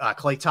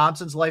 Klay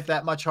Thompson's life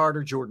that much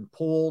harder. Jordan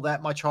Poole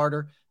that much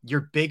harder.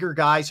 Your bigger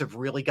guys have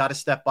really got to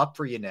step up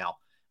for you now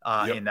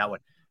in that one.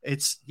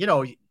 It's,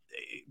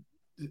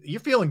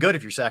 you're feeling good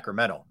if you're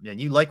Sacramento and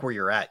you like where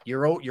you're at.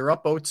 You're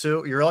up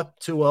 0-2, you're up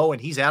 2-0,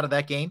 and he's out of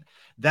that game.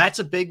 That's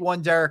a big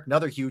one, Derrick.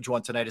 Another huge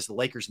one tonight is the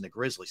Lakers and the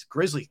Grizzlies.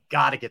 Grizzlies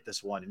got to get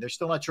this one, and they're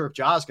still not sure if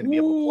Ja's going to be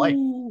able to play.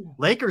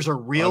 Lakers are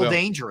real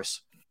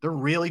dangerous. They're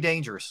really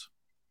dangerous.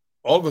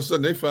 All of a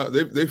sudden,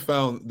 they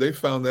found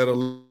that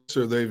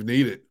elixir they've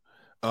needed.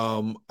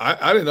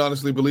 I didn't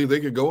honestly believe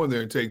they could go in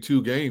there and take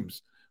 2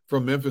 games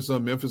from Memphis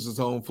on Memphis's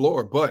home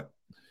floor, but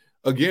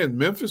again,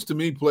 Memphis to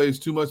me plays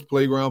too much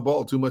playground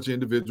ball, too much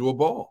individual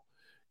ball,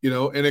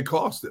 and it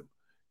cost them,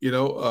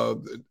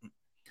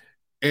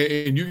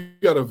 and you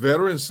got a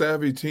veteran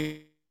savvy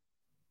team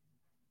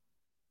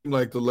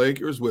like the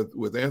Lakers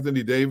with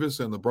Anthony Davis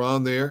and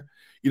LeBron there.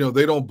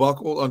 They don't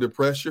buckle under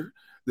pressure.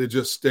 They're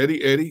just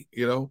steady Eddie,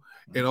 and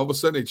all of a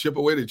sudden they chip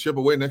away.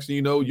 Next thing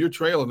you know, you're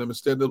trailing them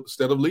instead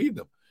of leading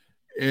them.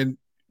 And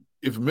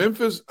if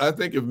Memphis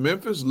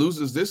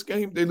loses this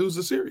game, they lose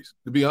the series,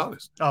 to be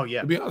honest. Oh,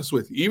 yeah. To be honest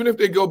with you. Even if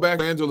they go back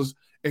to Los Angeles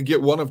and get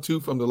 1 of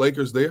 2 from the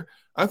Lakers there,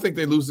 I think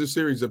they lose this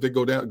series if they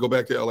go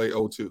back to LA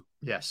 0-2.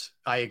 Yes,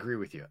 I agree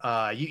with you.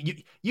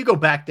 You go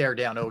back there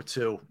down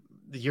 0-2,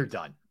 you're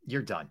done.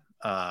 You're done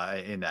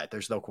in that.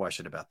 There's no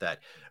question about that.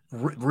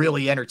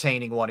 Really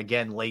entertaining one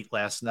again late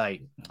last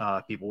night.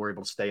 People were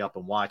able to stay up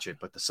and watch it,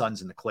 but the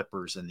Suns and the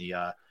Clippers and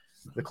the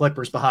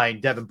Clippers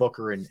behind Devin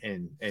Booker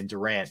and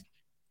Durant.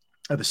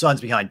 The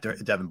Suns behind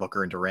Devin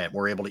Booker and Durant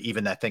were able to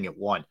even that thing at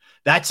 1.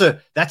 That's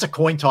a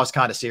coin toss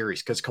kind of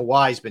series because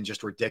Kawhi's been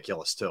just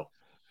ridiculous too.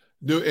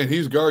 Dude, and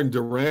he's guarding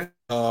Durant.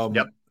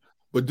 Yep.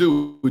 But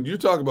dude, when you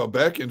talk about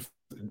back and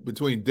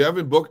between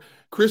Devin Booker,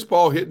 Chris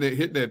Paul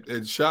hitting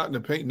that shot in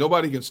the paint,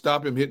 nobody can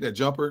stop him hitting that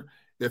jumper,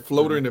 that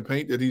floater in the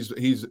paint that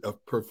he's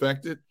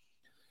perfected.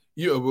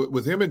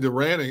 With him and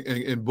Durant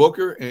and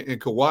Booker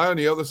and Kawhi on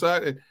the other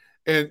side,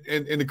 and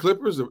the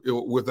Clippers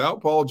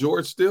without Paul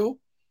George still.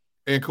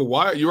 And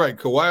Kawhi, you're right.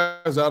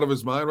 Kawhi is out of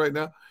his mind right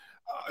now.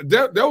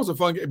 That was a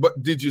fun game.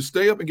 But did you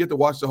stay up and get to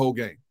watch the whole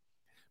game?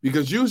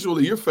 Because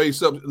usually you're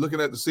face up looking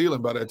at the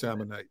ceiling by that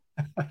time of night.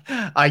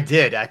 I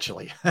did,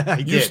 actually.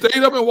 You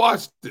stayed up and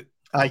watched it.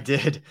 I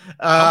did.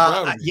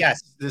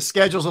 Yes, the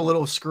schedule's a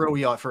little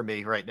screwy for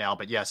me right now,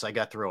 but yes, I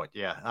got through it.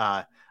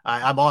 Yeah.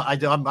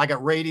 I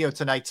got radio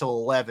tonight till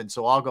 11,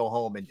 so I'll go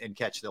home and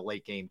catch the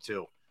late game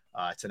too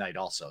tonight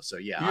also. So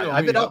yeah,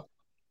 I've been up.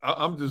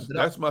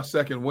 That's my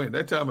second win.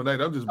 That time of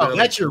night, I'm just. Oh,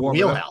 that's your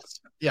wheelhouse.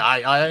 Yeah,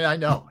 I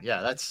know.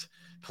 Yeah,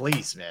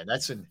 please, man.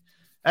 That's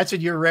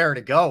when you're raring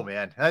to go,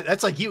 man.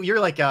 That's like you're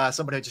like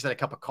somebody who just had a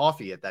cup of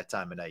coffee at that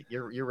time of night.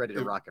 You're ready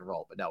to rock and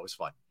roll. But no, it was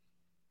fun.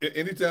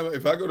 Anytime,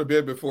 if I go to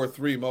bed before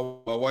 3, my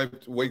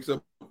wife wakes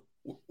up.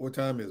 What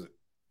time is it?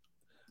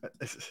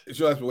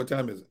 She'll ask me, what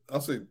time is it?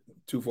 I'll say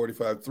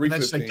 2:45,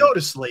 3:15. Like, go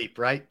to sleep,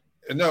 right?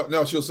 And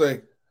no, she'll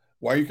say,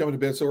 why are you coming to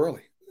bed so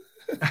early?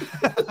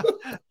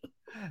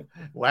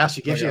 Wow,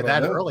 she gives you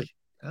that early.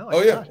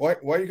 Oh yeah. Why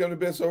are you coming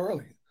to bed so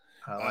early?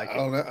 I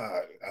don't know.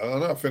 I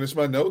don't know. I finished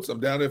my notes. I'm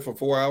down there for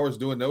 4 hours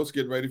doing notes,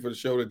 getting ready for the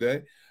show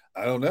today.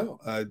 I don't know.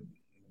 I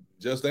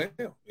just am,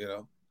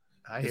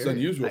 It's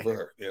unusual for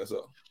her. Yeah,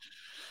 so.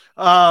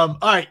 All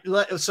right.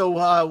 So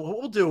what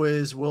we'll do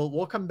is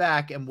we'll come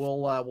back and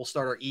we'll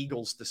start our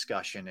Eagles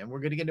discussion, and we're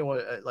going to get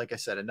into like I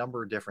said, a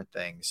number of different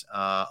things.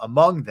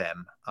 Among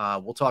them,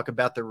 we'll talk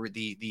about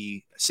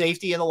the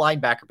safety and the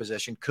linebacker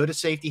position. Could a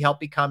safety help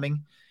be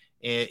coming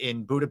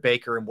in Budda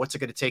Baker, and what's it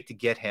going to take to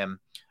get him?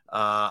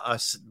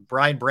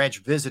 Brian Branch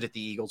visited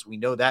the Eagles. We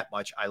know that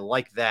much. I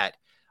like that.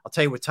 I'll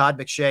tell you what Todd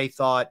McShay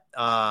thought.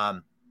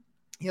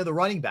 The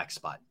running back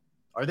spot.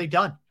 Are they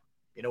done?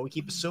 We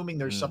keep assuming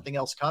there's something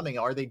else coming.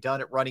 Are they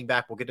done at running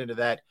back? We'll get into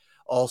that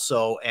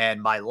also.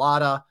 And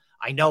Mailata,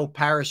 I know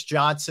Paris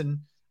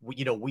Johnson,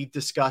 we've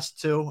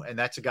discussed too, and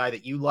that's a guy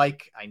that you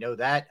like. I know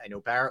that. I know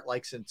Barrett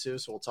likes him too,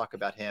 so we'll talk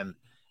about him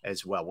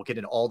as well. We'll get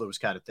into all those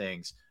kind of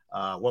things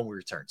when we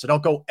return. So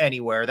don't go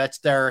anywhere. That's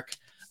Derrick.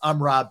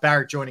 I'm Rob.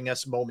 Barrett joining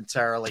us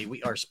momentarily.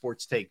 We are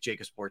Sports Take,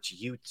 Jacob Sports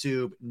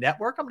YouTube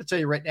Network. I'm going to tell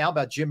you right now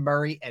about Jim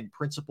Murray and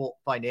Principal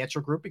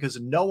Financial Group, because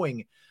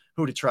knowing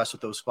who to trust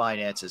with those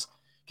finances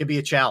can be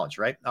a challenge,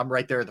 right? I'm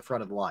right there at the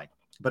front of the line.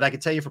 But I can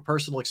tell you from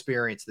personal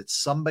experience that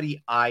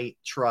somebody I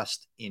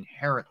trust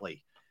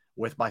inherently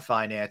with my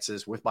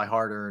finances, with my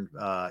hard-earned,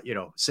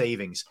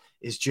 savings,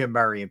 is Jim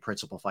Murray and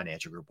Principal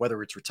Financial Group.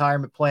 Whether it's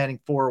retirement planning,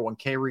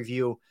 401k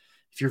review,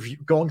 if you're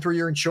going through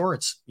your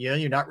insurance,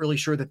 you're not really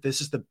sure that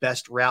this is the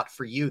best route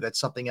for you, that's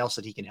something else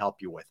that he can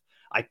help you with.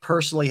 I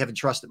personally have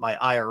entrusted my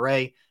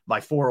IRA, my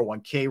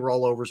 401k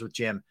rollovers with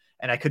Jim,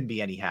 and I couldn't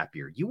be any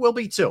happier. You will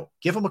be too.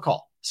 Give him a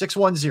call,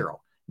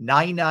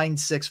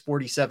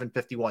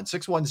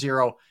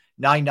 610-996-4751,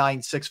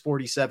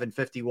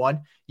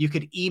 610-996-4751. You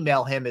could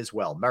email him as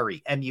well,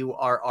 Murray,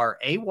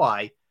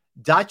 Murray,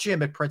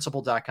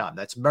 .jim@principal.com.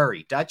 That's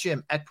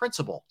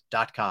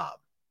Murray.jim@principal.com.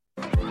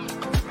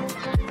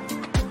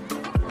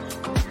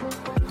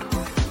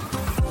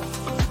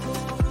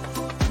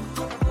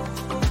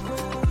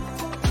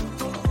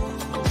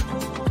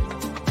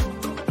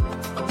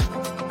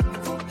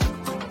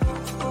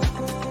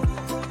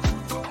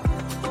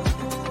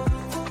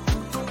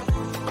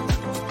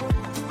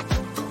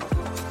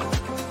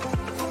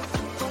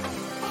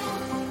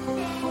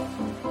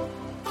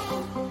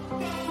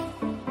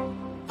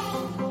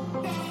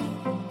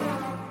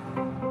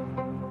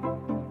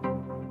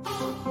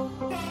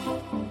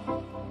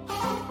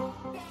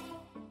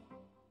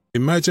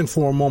 Imagine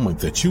for a moment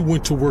that you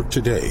went to work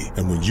today,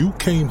 and when you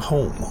came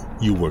home,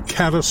 you were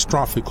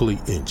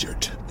catastrophically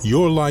injured.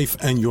 Your life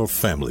and your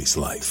family's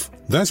life.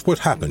 That's what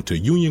happened to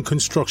union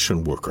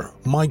construction worker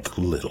Mike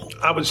Little.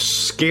 I was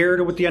scared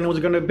of what the end was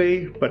going to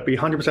be, but to be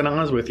 100%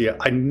 honest with you,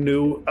 I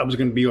knew I was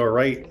going to be all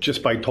right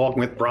just by talking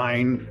with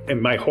Brian.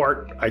 In my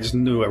heart, I just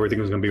knew everything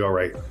was going to be all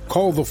right.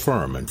 Call the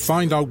firm and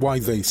find out why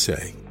they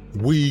say,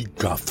 "We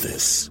got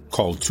this."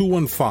 Call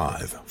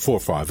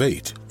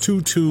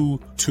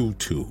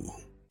 215-458-2222.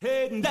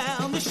 Heading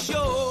down the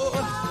shore,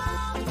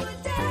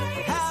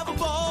 have a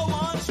ball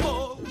once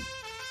more.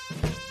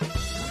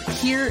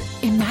 Here,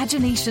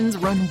 imaginations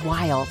run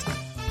wild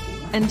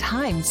and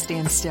time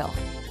stands still.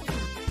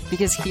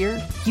 Because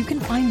here, you can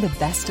find the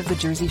best of the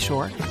Jersey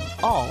Shore,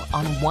 all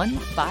on one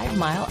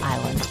 5-mile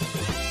island.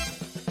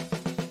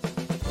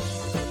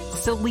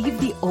 So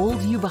leave the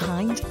old you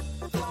behind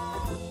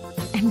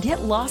and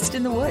get lost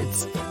in the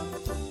woods.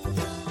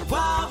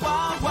 Wild,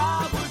 wild,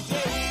 wild wood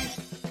days.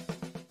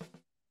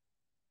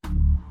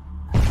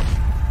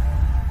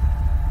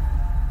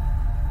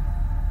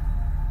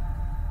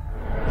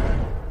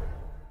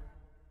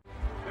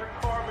 They're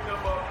carving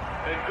them up,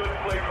 and good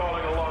play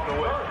calling along the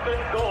way. First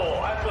and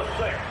goal at the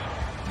 6.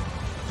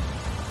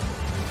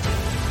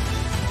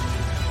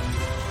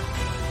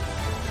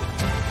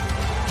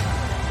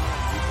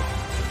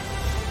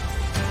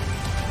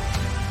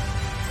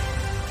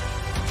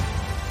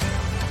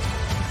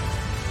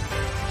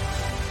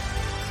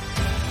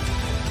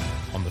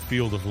 On the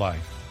field of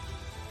life,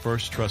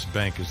 First Trust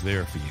Bank is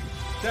there for you.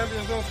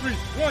 Champions on 3.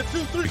 1,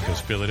 2, 3.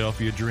 Because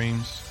Philadelphia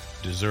dreams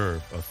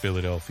deserve a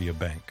Philadelphia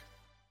bank.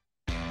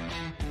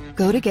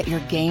 Go to get your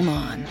game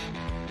on.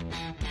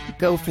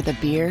 Go for the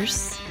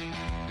beers.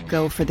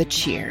 Go for the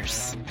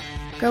cheers.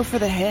 Go for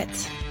the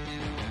hit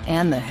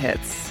and the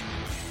hits.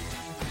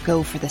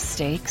 Go for the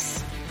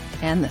steaks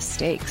and the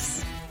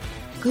steaks.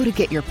 Go to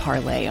get your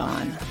parlay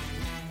on.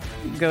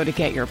 Go to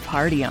get your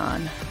party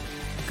on.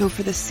 Go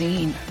for the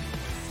scene.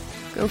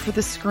 Go for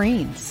the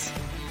screens.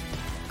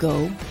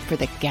 Go for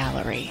the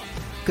gallery.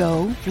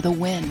 Go for the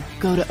win.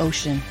 Go to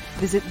Ocean.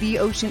 Visit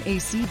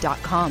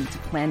theoceanac.com to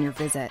plan your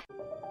visit.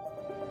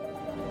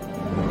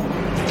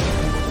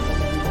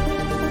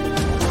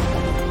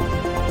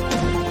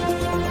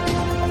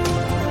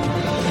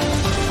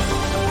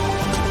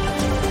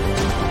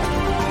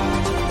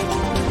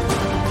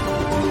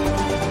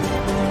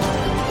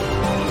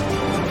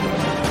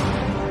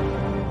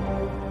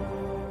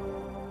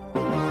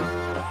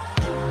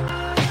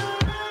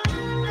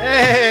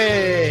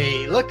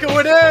 Look who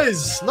it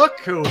is. Look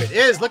who it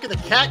is. Look at the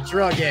cat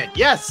drug in.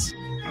 Yes,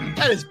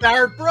 that is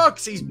Barrett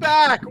Brooks. He's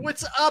back.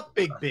 What's up,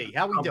 Big B?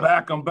 How we doing?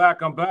 I'm back.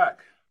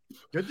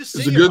 Good to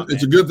see you.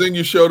 It's a good thing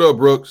you showed up,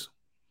 Brooks.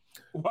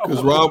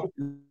 Because Rob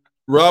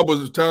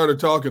was tired of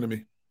talking to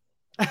me.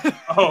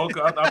 Oh,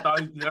 okay. I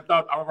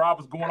thought Rob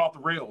was going off the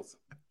rails.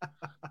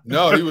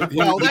 No, he was.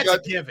 That's a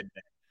given.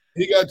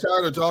 He got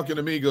tired of talking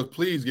to me. He goes,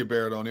 please get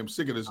Barrett on him. I'm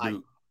sick of this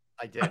dude.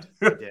 I did.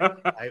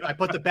 I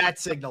put the bat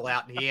signal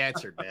out and he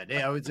answered, man.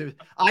 Yeah,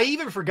 I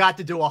even forgot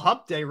to do a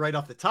hump day right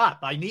off the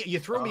top. You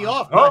threw me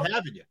off not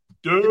having you.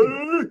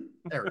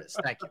 There it is.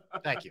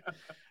 Thank you.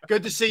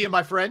 Good to see you,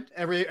 my friend.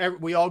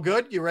 We all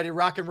good? You ready to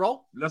rock and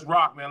roll? Let's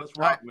rock, man.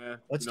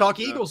 Let's talk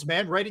Eagles,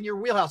 man. Right in your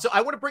wheelhouse. So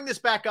I want to bring this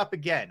back up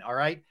again. All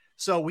right.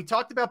 So we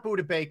talked about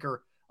Budda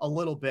Baker a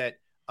little bit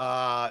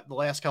the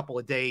last couple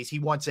of days. He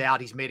wants out.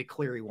 He's made it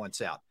clear he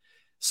wants out.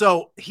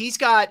 So he's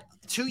got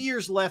 2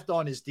 years left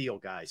on his deal,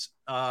 guys.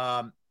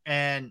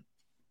 And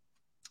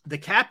the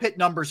cap hit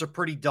numbers are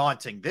pretty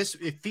daunting.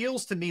 It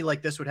feels to me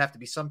like this would have to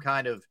be some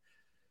kind of,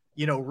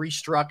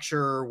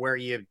 restructure where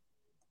you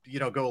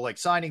go like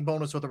signing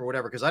bonus with him or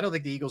whatever, because I don't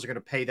think the Eagles are going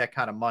to pay that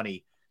kind of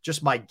money.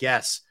 Just my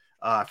guess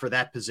for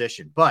that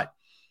position. But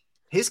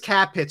his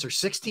cap hits are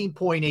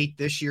 16.8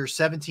 this year,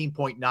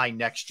 17.9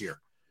 next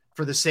year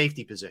for the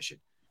safety position.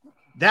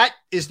 That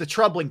is the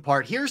troubling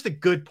part. Here's the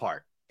good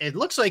part. It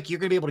looks like you're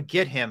going to be able to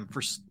get him for,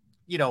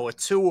 a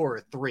 2 or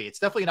a 3. It's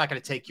definitely not going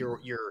to take your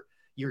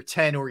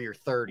 10 or your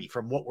 30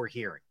 from what we're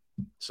hearing.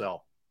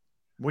 So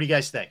what do you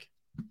guys think?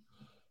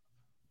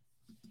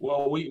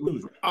 Well, we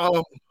lose.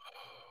 I'd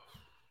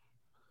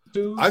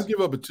give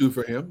up a 2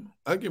 for him.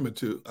 I'd give him a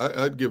 2.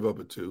 I'd give up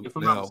a 2. If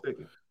I'm not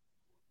mistaken.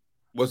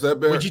 What's that,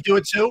 Barrett? Would you do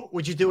a 2?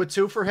 Would you do a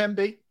 2 for him,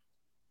 B?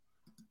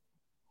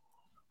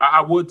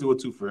 I would do a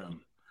 2 for him.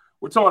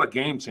 We're talking a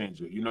game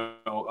changer,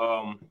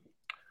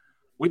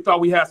 we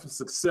thought we had some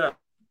success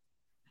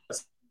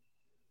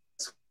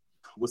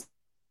with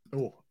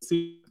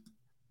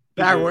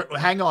Barrett,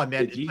 hang on,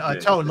 man.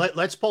 Tone,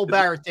 let's pull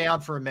Barrett down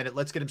for a minute.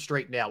 Let's get him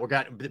straightened out.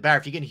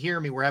 Barrett, if you can hear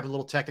me, we're having a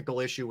little technical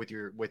issue with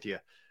you.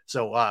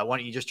 So why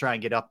don't you just try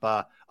and get up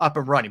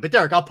and running? But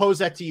Derrick, I'll pose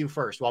that to you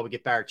first while we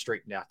get Barrett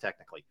straightened out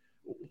technically.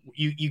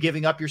 You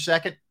giving up your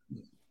second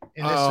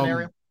in this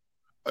scenario?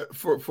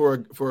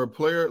 For a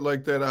player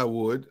like that, I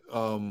would.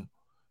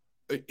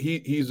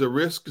 He's a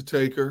risk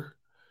taker.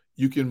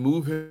 You can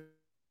move him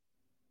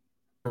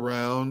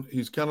around.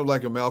 He's kind of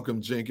like a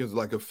Malcolm Jenkins,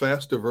 like a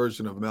faster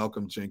version of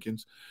Malcolm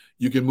Jenkins.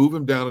 You can move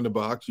him down in the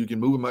box. You can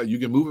move him out. You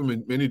can move him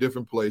in many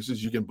different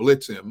places. You can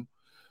blitz him.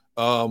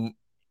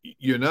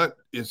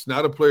 It's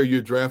not a player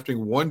you're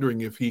drafting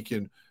wondering if he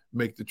can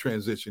make the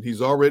transition.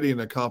 He's already an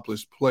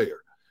accomplished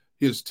player.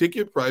 His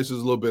ticket price is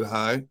a little bit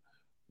high.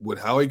 Would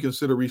Howie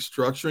consider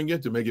restructuring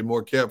it to make it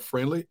more cap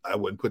friendly? I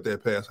wouldn't put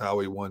that past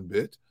Howie one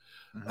bit.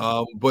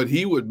 Mm-hmm. But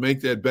he would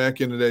make that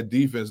back end of that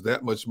defense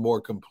that much more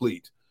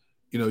complete.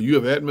 You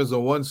have Edmonds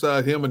on one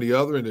side, him on the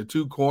other, and the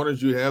 2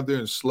 corners you have there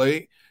in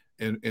Slay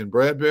and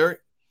Bradbury.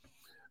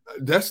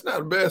 That's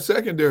not a bad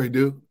secondary,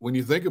 dude, when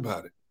you think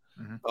about it.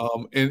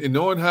 Mm-hmm. And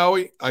knowing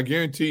Howie, I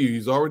guarantee you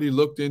he's already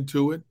looked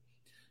into it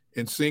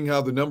and seeing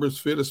how the numbers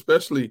fit,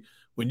 especially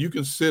when you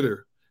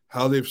consider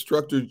how they've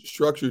structured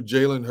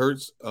Jalen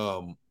Hurts'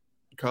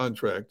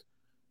 contract.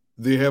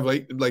 They have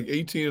like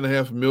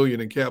 $18.5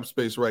 million in cap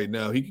space right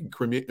now. He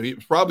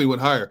probably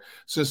went higher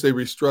since they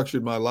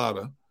restructured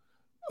Mailata.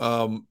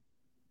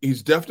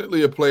 He's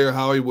definitely a player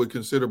Howie would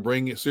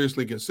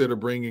seriously consider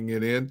bringing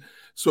it in.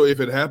 So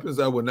if it happens,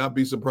 I would not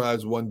be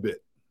surprised one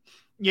bit.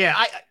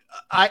 Yeah,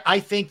 I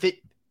think that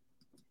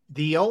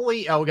we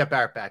got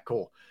Barrett back.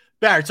 Cool.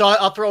 Barrett, so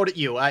I'll throw it at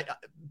you. I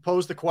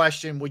pose the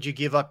question, would you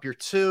give up your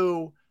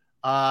 2?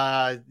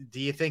 Do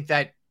you think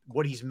that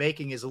what he's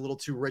making is a little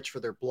too rich for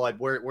their blood?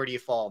 Where do you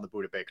fall on the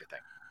Budda Baker thing?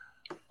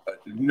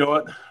 You know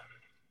what?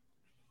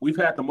 We've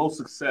had the most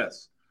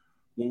success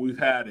when we've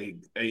had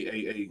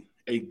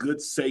a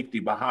good safety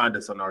behind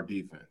us on our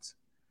defense.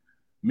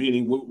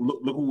 Meaning,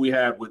 look what we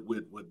had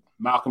with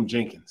Malcolm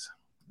Jenkins,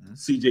 mm-hmm.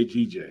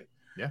 CJGJ.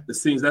 Yeah, it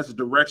seems that's a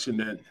direction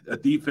that a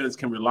defense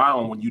can rely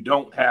on when you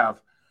don't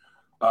have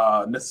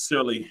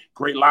necessarily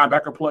great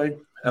linebacker play.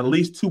 At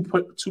least 2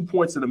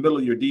 points in the middle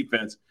of your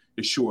defense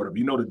is short up.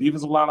 The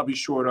defensive line will be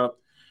short up,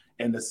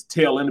 and the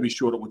tail end will be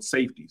short up with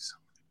safeties.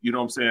 You know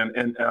what I'm saying?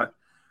 And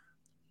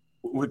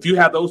if you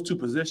have those two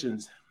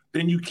positions,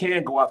 then you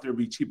can go out there and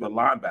be cheap at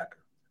linebacker.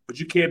 But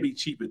you can't be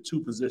cheap at two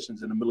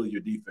positions in the middle of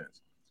your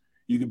defense.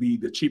 You can be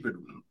the cheap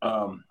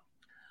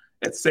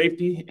at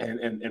safety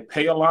and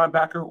pay a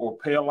linebacker, or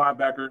pay a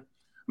linebacker,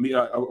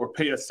 or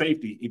pay a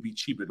safety and be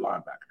cheap at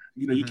linebacker.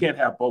 You can't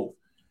have both.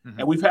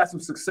 And we've had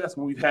some success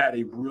when we've had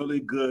a really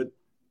good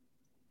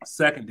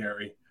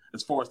secondary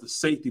as far as the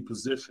safety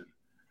position.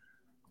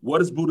 What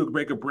does Budda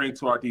Baker bring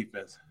to our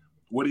defense?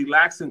 What he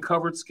lacks in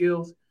coverage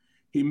skills,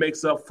 he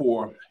makes up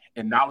for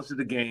in knowledge of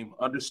the game,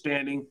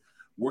 understanding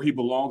where he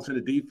belongs in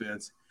the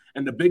defense.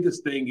 And the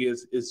biggest thing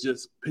is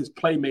just his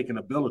playmaking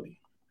ability.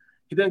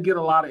 He doesn't get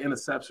a lot of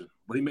interception,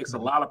 but he makes a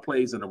lot of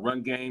plays in the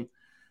run game,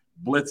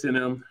 blitzing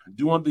him,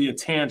 doing the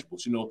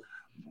intangibles,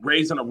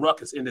 raising a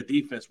ruckus in the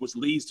defense, which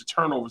leads to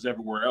turnovers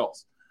everywhere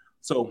else.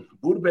 So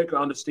Budda Baker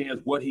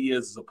understands what he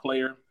is as a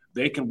player.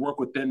 They can work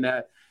within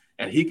that,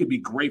 and he could be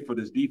great for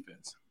this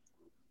defense.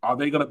 Are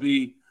they going to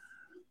be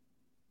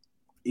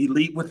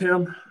elite with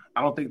him?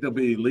 I don't think they'll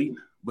be elite,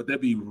 but they'll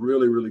be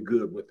really, really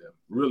good with him.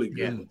 Really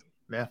good with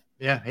him.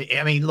 Yeah.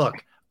 I mean,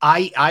 look,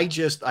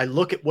 I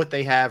look at what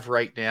they have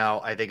right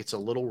now. I think it's a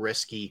little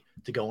risky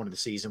to go into the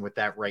season with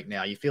that right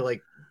now. You feel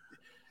like,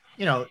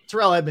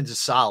 Terrell Edmunds is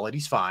solid.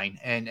 He's fine.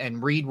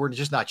 And Reed, we're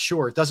just not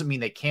sure. It doesn't mean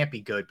they can't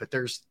be good, but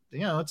there's,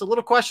 it's a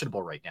little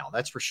questionable right now.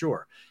 That's for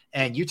sure.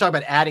 And you talk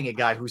about adding a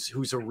guy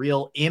who's a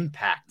real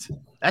impact.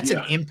 That's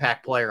an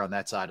impact player on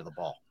that side of the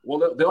ball.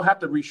 Well, they'll have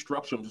to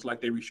restructure him just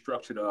like they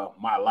restructured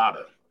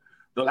Mailata.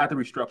 They'll have to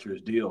restructure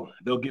his deal.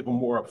 They'll give him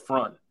more up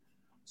front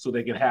so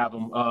they can have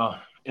him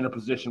in a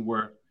position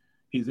where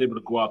he's able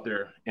to go out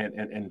there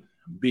and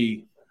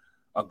be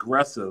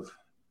aggressive,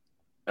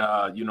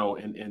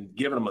 and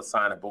giving him a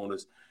sign-up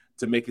bonus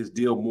to make his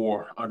deal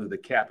more under the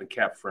cap and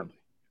cap friendly.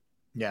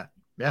 Yeah,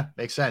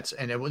 makes sense.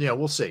 And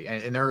we'll see.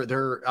 And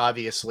they're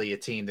obviously a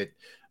team that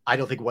I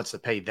don't think wants to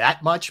pay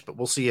that much, but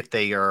we'll see if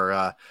they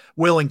are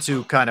willing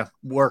to kind of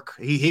work.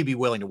 He'd be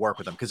willing to work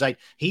with them because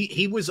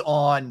he was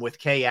on with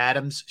Kay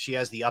Adams. She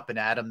has the Up and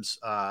Adams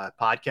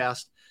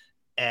podcast,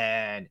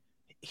 and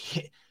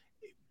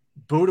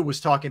Budda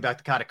was talking about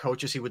the kind of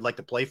coaches he would like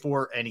to play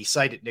for, and he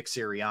cited Nick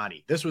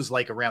Sirianni. This was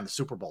like around the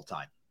Super Bowl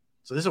time.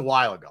 So this is a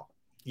while ago.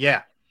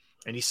 Yeah.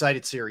 And he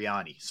cited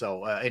Sirianni.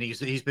 So, and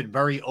he's been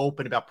very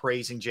open about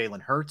praising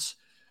Jalen Hurts.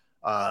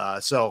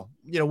 So,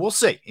 we'll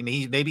see. I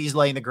mean, maybe he's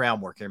laying the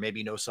groundwork here. Maybe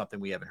he knows something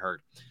we haven't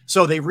heard.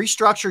 So they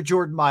restructured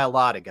Jordan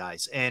Mailata,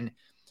 guys, and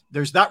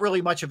there's not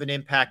really much of an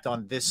impact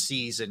on this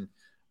season.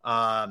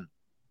 But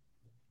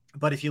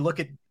if you look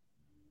at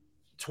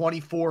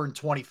 24 and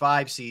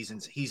 25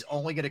 seasons, he's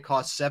only going to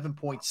cost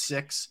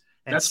 7.6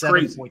 and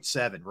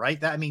 7.7, right?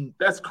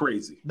 That's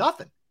crazy.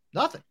 Nothing.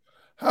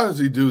 How does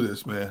he do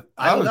this, man?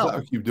 How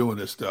does he keep doing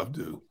this stuff,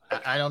 dude?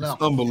 I don't know.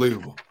 It's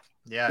unbelievable.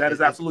 Yeah. That is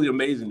absolutely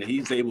amazing that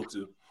he's able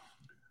to.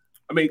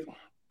 I mean,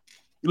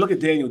 you look at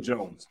Daniel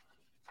Jones.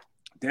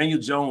 Daniel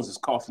Jones is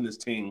costing this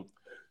team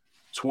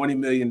 $20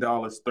 million,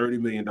 $30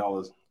 million.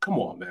 Come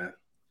on, man.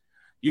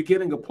 You're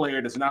getting a player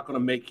that's not going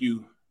to make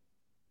you,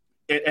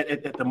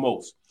 at the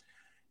most,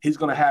 he's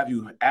going to have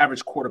you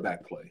average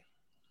quarterback play.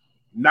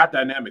 Not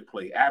dynamic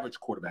play, average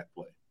quarterback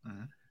play.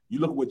 Mm-hmm. You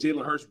look at what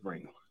Jalen Hurts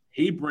brings.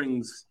 He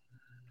brings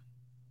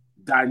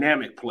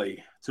dynamic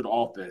play to the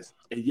offense,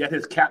 and yet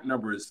his cap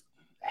number is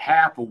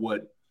half of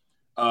what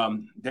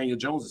Daniel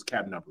Jones's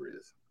cap number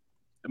is.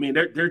 I mean,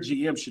 their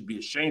GM should be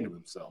ashamed of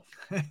himself.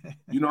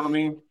 You know what I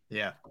mean?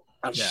 Yeah.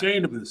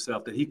 Ashamed of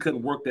himself that he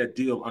couldn't work that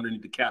deal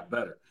underneath the cap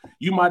better.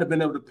 You might have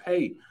been able to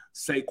pay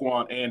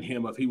Saquon and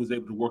him if he was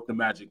able to work the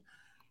magic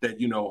that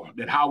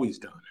Howie's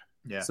done.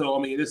 Yeah. So,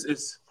 I mean,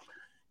 it's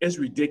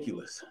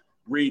ridiculous.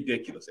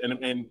 Ridiculous.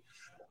 And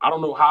I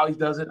don't know how he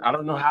does it. I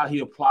don't know how he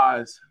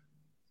applies,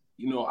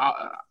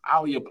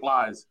 how he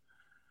applies.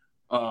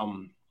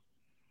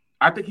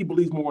 I think he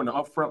believes more in the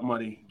upfront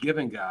money,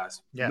 giving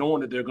guys,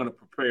 knowing that they're going to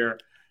prepare,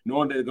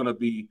 knowing they're going to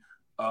be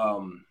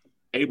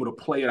able to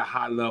play at a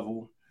high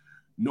level,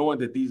 knowing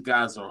that these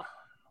guys are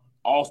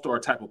all-star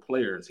type of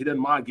players. He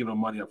doesn't mind giving them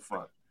money up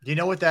front. Do you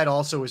know what that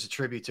also is a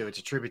tribute to? It's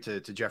a tribute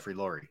to Jeffrey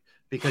Lurie,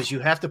 because you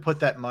have to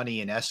put that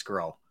money in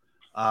escrow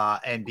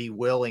and be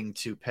willing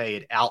to pay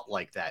it out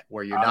like that,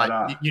 where you're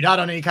not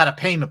on any kind of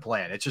payment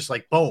plan. It's just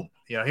like, boom,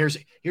 here's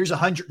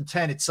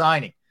 110 at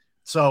signing.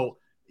 So,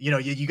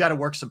 you got to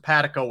work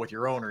simpatico with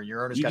your owner, and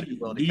your owner's got to be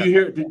willing to.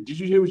 Did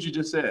you hear what you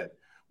just said?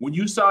 When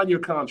you sign your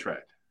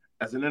contract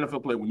as an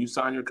NFL player, when you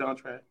sign your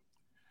contract,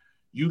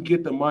 you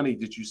get the money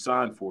that you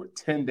signed for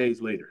 10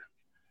 days later.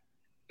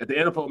 If the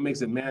NFL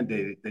makes it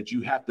mandated that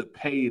you have to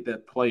pay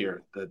that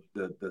player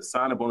the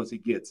sign-up bonus he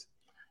gets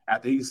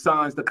after he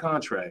signs the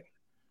contract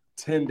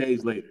 10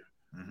 days later.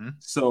 Mm-hmm.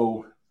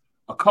 So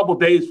a couple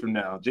days from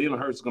now, Jalen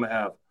Hurts is going to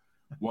have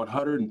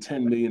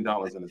 $110 million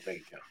in his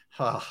bank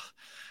account.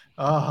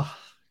 Oh,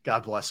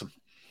 God bless him.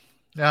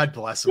 God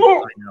bless him.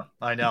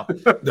 I know.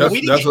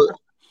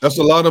 That's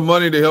a lot of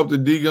money to help the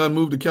Gunn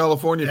move to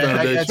California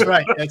Foundation.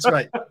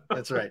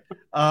 That's right.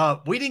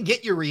 We didn't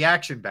get your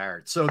reaction,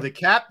 Barrett. So the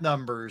cap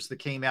numbers that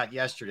came out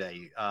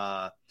yesterday,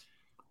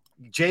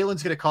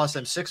 Jalen's going to cost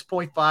them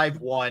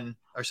 6.51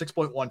 or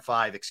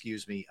 6.15,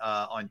 excuse me,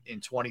 in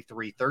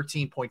 23,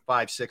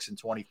 13.56 in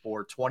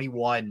 24,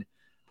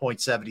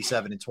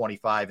 21.77 in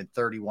 25, and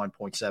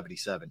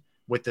 31.77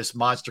 with this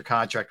monster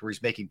contract where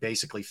he's making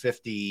basically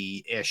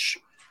 50-ish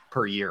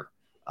per year.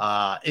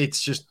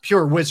 It's just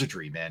pure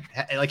wizardry, man.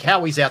 Like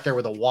Howie's out there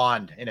with a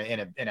wand in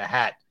a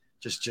hat,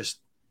 just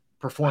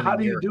performing. How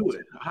do you miracles. do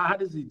it? How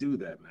does he do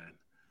that, man?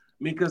 I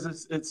mean,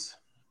 because it's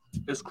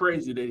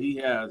crazy that he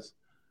has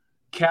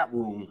cap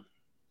room,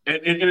 and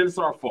it's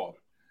our fault.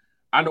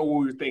 I know what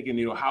we were thinking.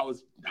 How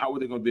are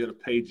they going to be able to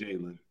pay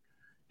Jalen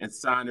and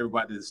sign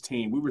everybody to this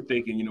team? We were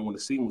thinking, when the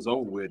season was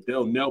over with,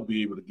 they'll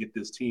be able to get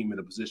this team in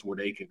a position where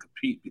they can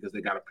compete because they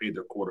got to pay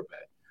their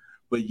quarterback.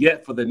 But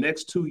yet, for the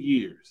next 2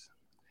 years,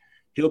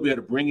 he'll be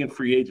able to bring in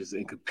free agents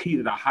and compete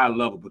at a high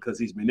level because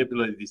he's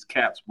manipulated these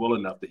caps well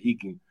enough that he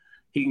can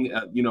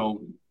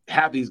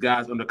have these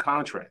guys under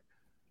contract.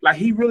 Like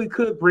he really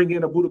could bring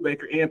in a Buda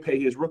Baker and pay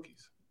his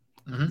rookies.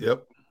 Mm-hmm.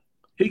 Yep,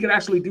 he can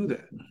actually do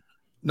that.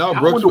 No,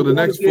 Brooks, for the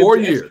next 4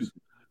 years,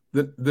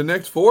 the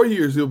next 4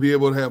 years he'll be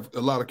able to have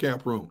a lot of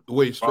cap room the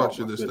way he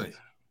structured this thing.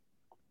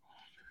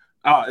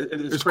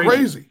 It's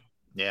crazy.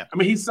 Yeah, I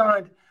mean he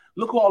signed.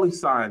 Look who all he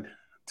signed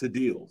to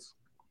deals: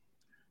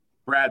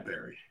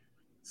 Bradbury,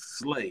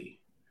 Slay,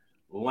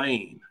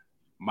 Lane,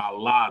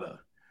 Malata,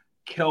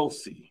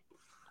 Kelsey,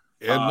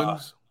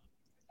 Edmonds.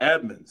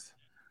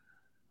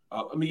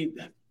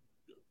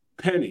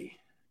 Penny.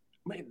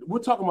 I mean, we're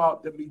talking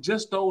about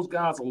just those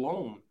guys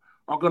alone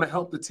are going to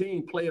help the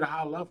team play at a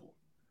high level.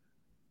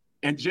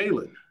 And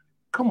Jalen,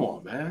 come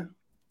on, man.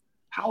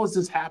 How is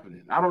this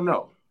happening? I don't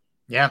know.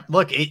 Yeah,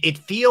 look, it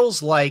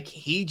feels like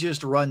he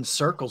just runs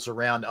circles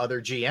around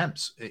other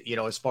GMs,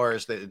 as far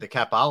as the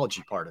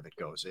capology part of it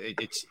goes.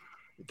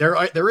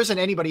 There isn't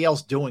anybody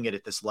else doing it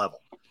at this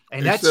level.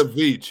 And except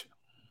Veach.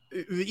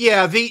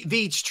 Yeah,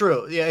 Veach,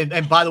 true. Yeah,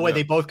 and by the way,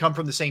 they both come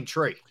from the same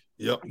tree.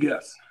 Yep.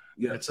 Yes.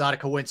 It's not a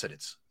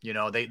coincidence.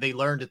 They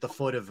learned at the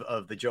foot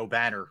of the Joe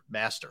Banner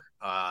master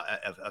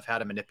of how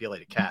to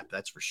manipulate a cap.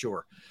 That's for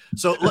sure.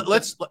 So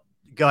let's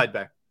go ahead,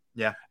 Beck.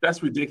 Yeah,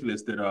 that's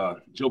ridiculous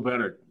that Joe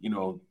Banner,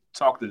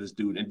 talked to this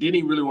dude and didn't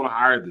he really want to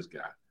hire this guy?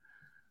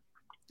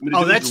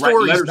 That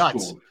story's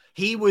nuts.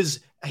 He was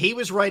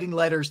writing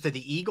letters to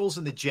the Eagles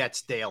and the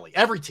Jets daily,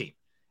 every team.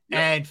 Yep.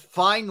 And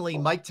finally,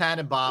 Mike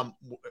Tannenbaum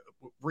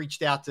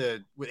reached out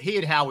to he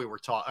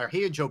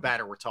and Joe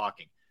Banner were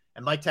talking,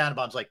 and Mike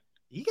Tannenbaum's like,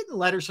 "You getting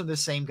letters from the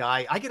same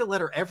guy? I get a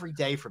letter every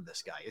day from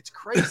this guy. It's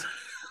crazy."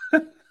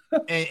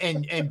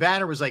 and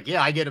Banner was like,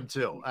 "Yeah, I get him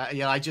too.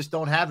 I just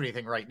don't have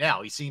anything right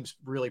now. He seems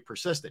really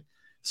persistent."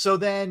 So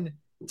then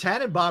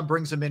Tannenbaum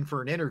brings him in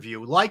for an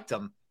interview, liked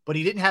him, but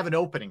he didn't have an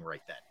opening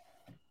right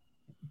then.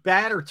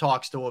 Banner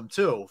talks to him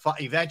too.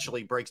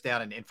 Eventually breaks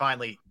down and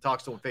finally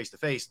talks to him face to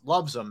face.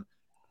 Loves him.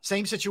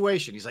 Same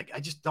situation. He's like, I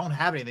just don't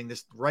have anything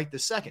this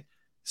second.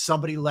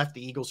 Somebody left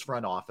the Eagles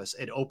front office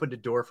and opened a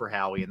door for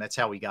Howie, and that's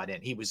how he got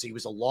in. He was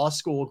a law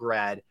school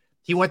grad.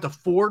 He went to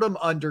Fordham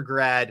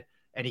undergrad,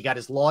 and he got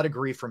his law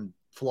degree from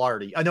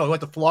Florida. He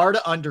went to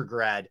Florida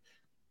undergrad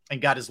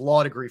and got his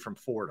law degree from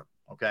Fordham.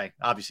 Okay,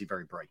 obviously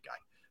very bright guy.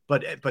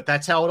 But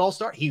that's how it all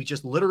started. He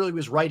just literally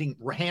was writing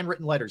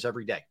handwritten letters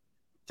every day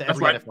to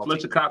every NFL team.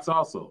 Fletcher Cox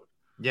also.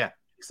 Yeah,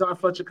 he signed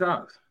Fletcher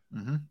Cox.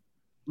 Mm-hmm. I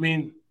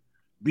mean,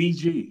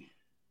 BG.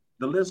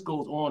 The list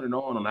goes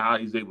on how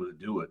he's able to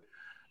do it.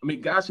 I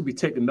mean, guys should be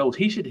taking notes.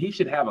 He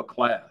should have a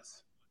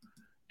class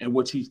in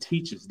which he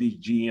teaches these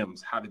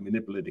GMs how to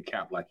manipulate the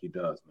cap like he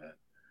does, man.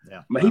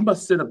 Yeah. But he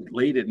must sit up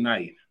late at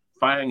night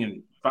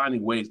finding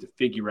ways to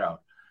figure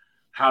out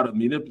how to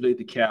manipulate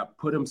the cap,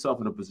 put himself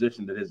in a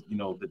position that is,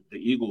 that the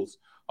Eagles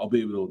will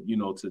be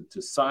able to,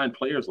 to sign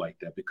players like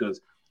that.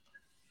 Because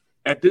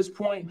at this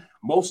point,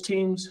 most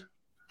teams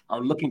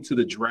are looking to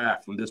the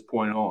draft from this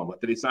point on.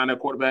 Like, did they sign that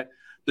quarterback?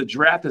 The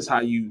draft is how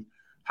you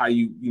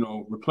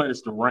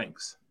replenish the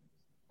ranks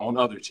on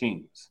other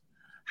teams.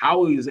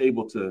 How he is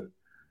able to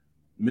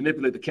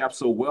manipulate the cap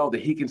so well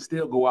that he can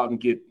still go out and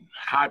get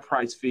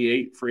high-priced free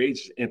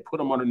agents and put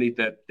them underneath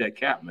that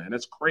cap, man.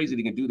 That's crazy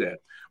they can do that.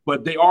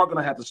 But they are going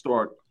to have to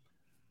start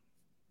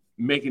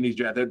making these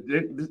drafts.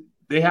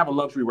 They have a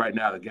luxury right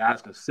now that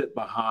guys can sit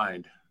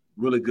behind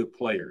really good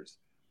players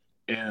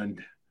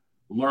and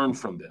learn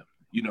from them.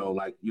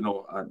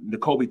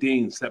 N'Kobe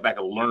Dean sat back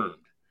and learned.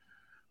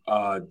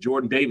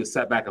 Jordan Davis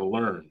sat back and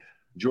learned.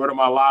 Jordan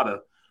Mailata,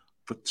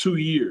 for 2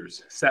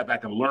 years, sat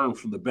back and learned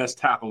from the best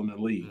tackle in the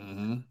league.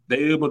 Mm-hmm.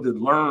 They're able to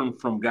learn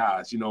from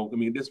guys.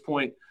 At this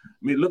point,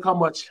 look how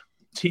much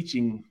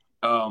teaching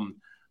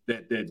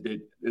that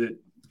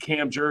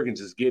Cam Jurgens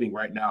is getting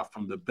right now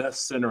from the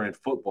best center in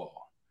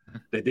football.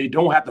 That they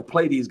don't have to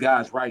play these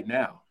guys right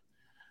now.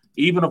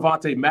 Even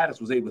Avonte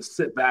Maddox was able to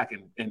sit back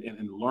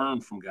and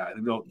learn from guys.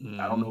 I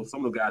don't know,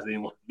 some of the guys they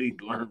didn't want to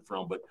learn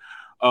from, but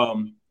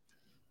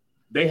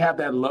they have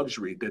that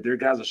luxury that their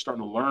guys are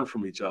starting to learn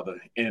from each other,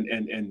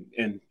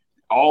 and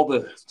all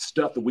the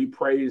stuff that we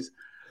praise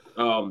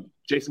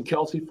Jason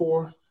Kelsey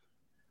for,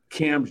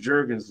 Cam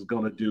Jurgens is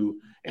going to do,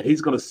 and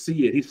he's going to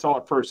see it. He saw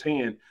it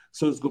firsthand,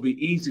 so it's going to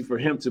be easy for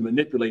him to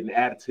manipulate and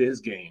add it to his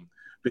game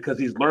because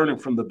he's learning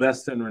from the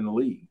best center in the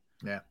league.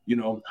 Yeah,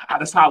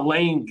 that's how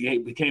Lane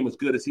became as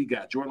good as he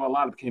got. Jordan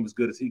Mailata became as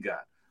good as he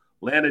got.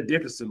 Landon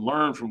Dickerson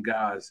learned from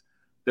guys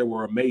that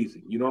were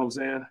amazing. You know what I'm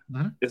saying?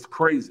 Mm-hmm. It's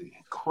crazy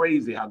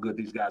how good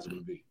these guys are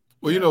going to be.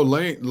 Well,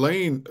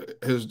 Lane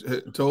has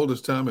told us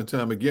time and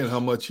time again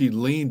how much he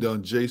leaned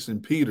on Jason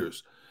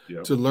Peters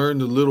to learn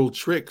the little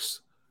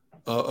tricks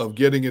of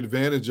getting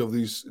advantage of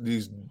these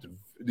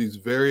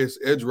various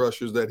edge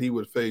rushers that he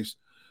would face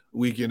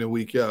week in and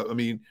week out. I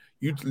mean,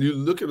 you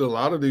look at a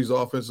lot of these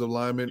offensive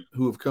linemen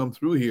who have come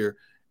through here,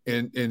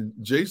 and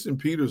Jason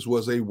Peters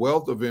was a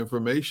wealth of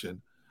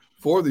information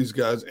for these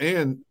guys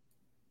and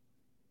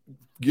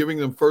giving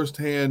them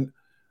firsthand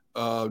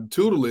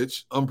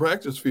tutelage on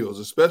practice fields,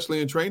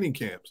 especially in training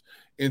camps,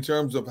 in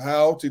terms of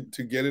how to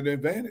get an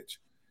advantage.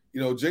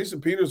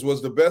 Jason Peters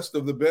was the best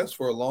of the best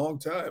for a long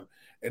time,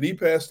 and he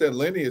passed that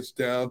lineage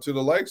down to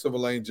the likes of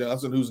Lane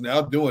Johnson, who's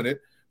now doing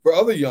it for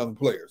other young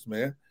players,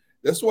 man.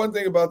 That's one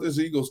thing about this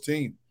Eagles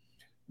team.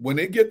 When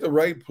they get the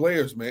right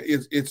players, man,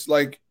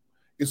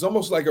 it's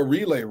almost like a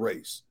relay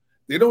race.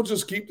 They don't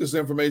just keep this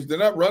information. They're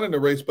not running the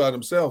race by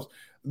themselves.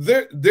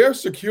 They're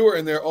secure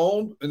in their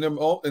own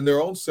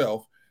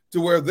self, to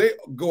where they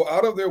go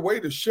out of their way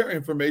to share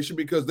information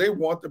because they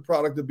want the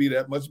product to be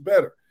that much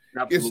better.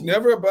 Absolutely. It's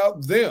never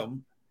about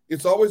them.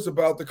 It's always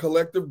about the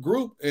collective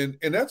group, and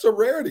that's a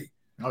rarity.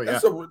 Oh yeah,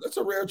 that's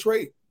a rare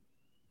trait.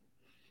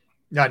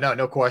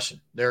 No question.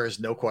 There is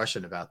no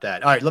question about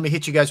that. All right, let me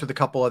hit you guys with a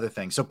couple other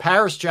things. So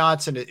Paris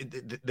Johnson,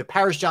 the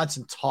Paris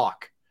Johnson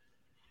talk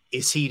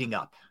is heating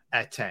up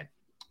at 10.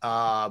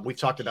 We've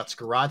talked about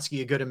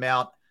Skoronski a good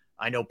amount.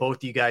 I know both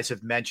of you guys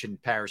have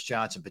mentioned Paris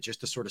Johnson, but just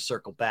to sort of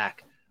circle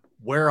back,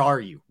 where are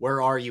you?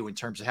 Where are you in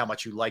terms of how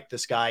much you like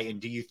this guy? And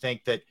do you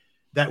think that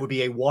would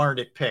be a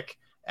warranted pick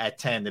at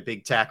 10, the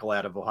big tackle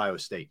out of Ohio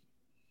State?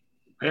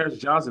 Paris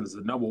Johnson is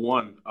the number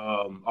one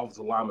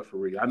offensive lineman for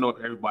Reed. I know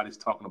everybody's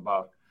talking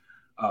about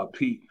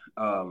Pete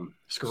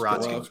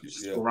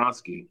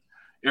Skoronski.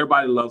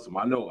 Everybody loves him.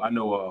 I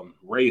know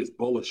Ray is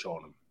bullish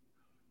on him,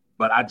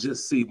 but I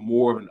just see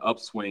more of an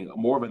upswing,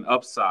 more of an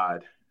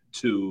upside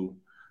to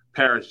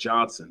Paris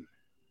Johnson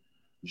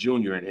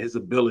Jr. and his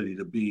ability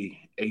to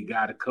be a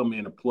guy to come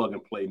in and plug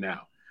and play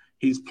now.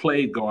 He's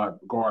played guard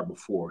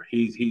before.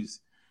 He's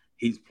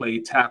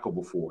played tackle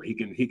before. He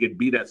can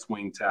be that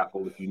swing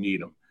tackle if you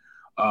need him.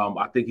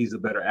 I think he's a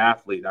better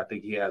athlete. I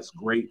think he has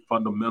great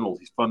fundamentals.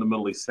 He's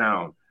fundamentally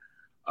sound.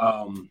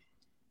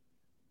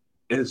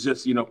 It's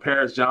just,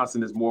 Paris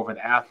Johnson is more of an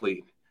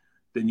athlete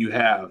than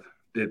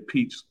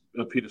Peter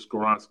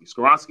Skoronski.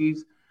 Skoronski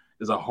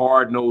is a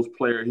hard-nosed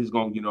player. He's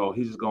going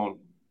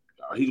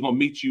to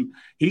meet you.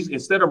 He's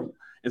instead of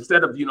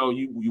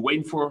you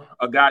waiting for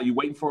a guy, you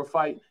waiting for a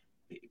fight.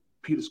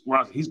 Peter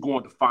Skoronski, he's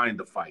going to find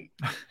the fight,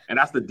 and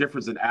that's the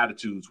difference in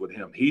attitudes with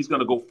him. He's going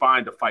to go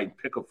find a fight and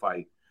pick a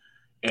fight,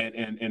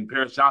 and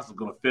Paris Johnson's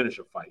going to finish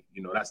a fight.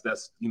 And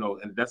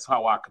that's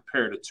how I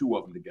compare the two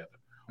of them together.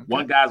 Okay.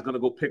 One guy's going to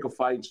go pick a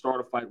fight and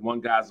start a fight. One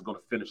guy's going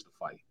to finish the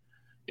fight,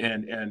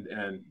 and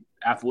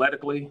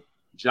athletically,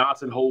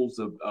 Johnson holds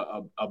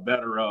a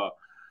better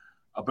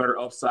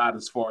upside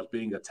as far as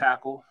being a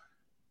tackle.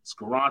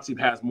 Skoronski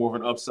has more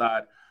of an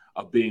upside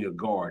of being a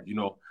guard.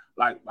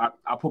 Like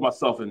I put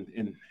myself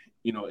in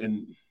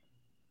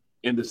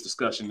this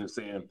discussion and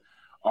saying,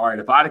 all right,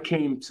 if I'd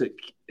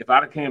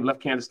have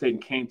left Kansas State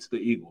and came to the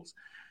Eagles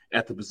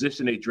at the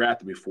position they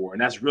drafted me for,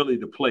 and that's really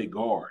to play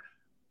guard,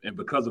 and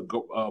because of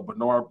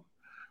Bernard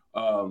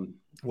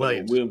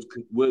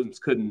Williams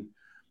couldn't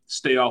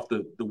stay off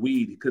the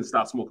weed, he couldn't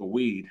stop smoking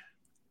weed,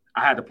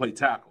 I had to play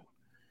tackle.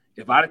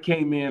 If I'd have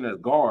came in as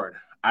guard,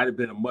 I'd have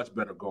been a much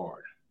better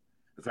guard.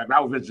 In fact, I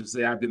would venture to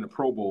say I've been a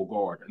Pro Bowl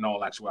guard in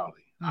all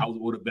actuality. I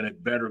would have been a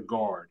better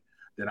guard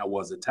than I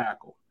was a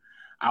tackle.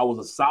 I was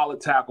a solid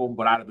tackle,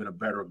 but I'd have been a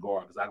better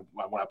guard because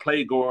when I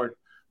played guard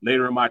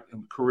later in my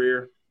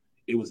career,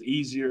 it was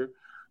easier.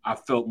 I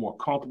felt more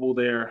comfortable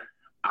there.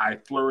 I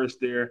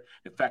flourished there.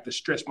 In fact, it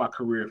stretched my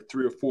career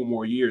 3 or 4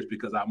 more years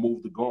because I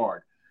moved to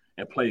guard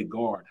and played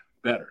guard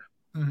better.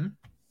 Mm-hmm.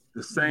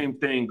 The same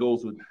thing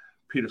goes with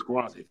Peter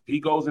Skoronski. If he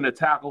goes in a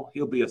tackle,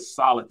 he'll be a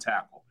solid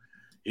tackle.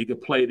 He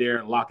could play there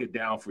and lock it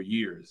down for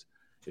years.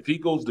 If he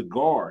goes to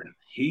guard,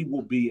 he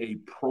will be a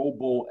Pro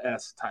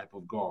Bowl-esque type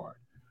of guard.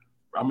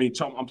 I mean,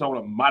 I'm talking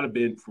about might have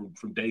been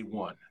from day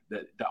one.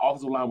 That the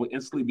offensive line will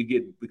instantly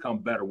become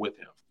better with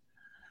him.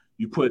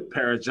 You put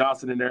Paris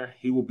Johnson in there,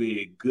 he will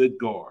be a good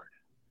guard,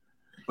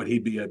 but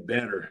he'd be a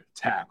better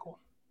tackle.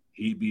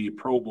 He'd be a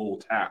Pro Bowl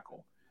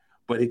tackle.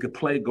 But he could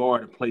play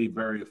guard and play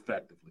very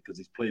effectively because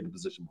he's played the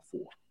position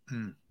before.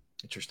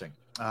 Interesting.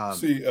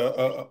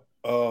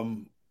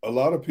 A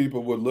lot of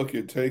people would look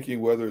at taking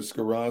whether it's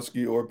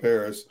Skoronski or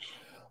Paris.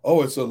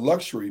 Oh, it's a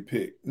luxury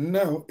pick.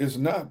 No, it's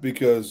not,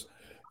 because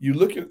You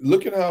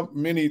look at how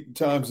many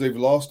times they've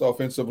lost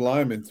offensive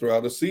linemen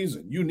throughout a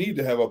season. You need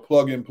to have a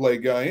plug-and-play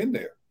guy in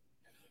there.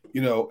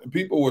 You know,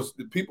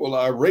 people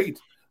irate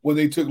when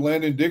they took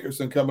Landon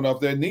Dickerson coming off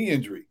that knee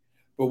injury.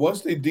 But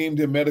once they deemed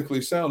him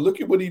medically sound, look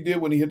at what he did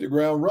when he hit the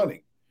ground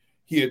running.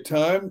 He had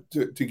time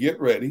to get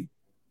ready.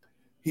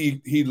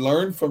 He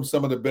learned from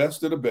some of the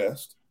best of the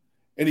best,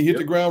 and he hit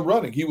the ground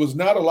running. He was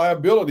not a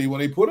liability when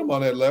they put him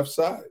on that left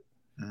side.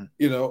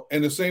 You know,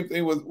 and the same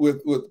thing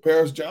with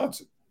Paris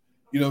Johnson.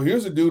 You know,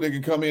 here's a dude that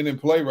can come in and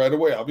play right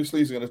away. Obviously,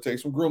 he's going to take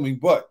some grooming,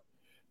 but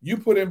you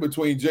put in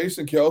between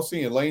Jason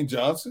Kelsey and Lane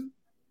Johnson,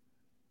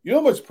 you know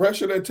how much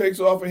pressure that takes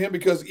off of him?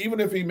 Because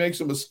even if he makes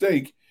a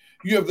mistake,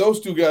 you have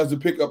those two guys to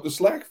pick up the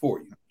slack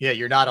for you. Yeah,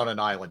 you're not on an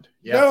island.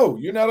 Yeah. No,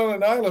 you're not on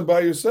an island by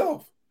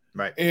yourself.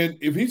 Right. And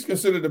if he's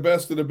considered the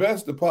best of the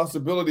best, the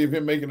possibility of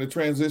him making a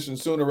transition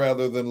sooner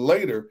rather than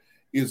later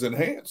is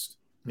enhanced.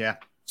 Yeah.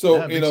 So,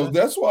 Yeah, you know, sense.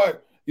 that's why,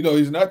 you know,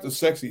 he's not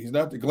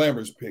the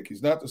glamorous pick.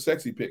 He's not the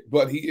sexy pick,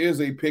 but he is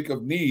a pick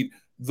of need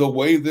the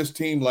way this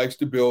team likes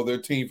to build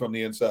their team from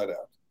the inside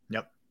out.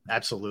 Yep,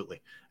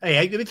 absolutely.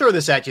 Hey, let me throw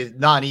this at you.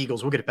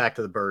 Non-Eagles, we'll get it back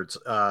to the Birds.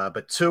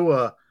 But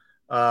Tua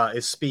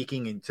is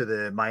speaking into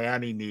the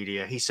Miami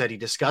media. He said he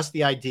discussed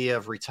the idea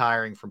of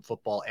retiring from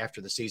football after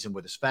the season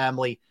with his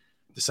family,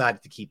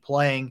 decided to keep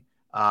playing,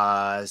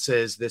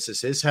 says this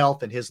is his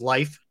health and his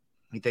life.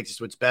 He thinks it's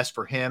what's best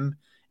for him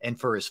and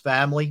for his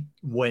family.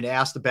 When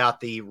asked about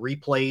the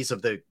replays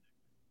of the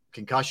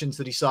concussions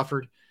that he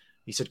suffered,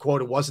 he said,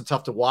 quote, "It wasn't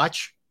tough to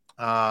watch,"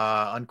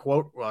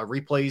 unquote,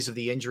 replays of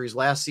the injuries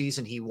last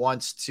season. He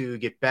wants to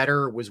get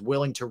better, was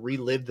willing to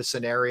relive the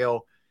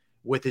scenario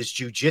with his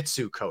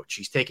jiu-jitsu coach.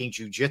 He's taking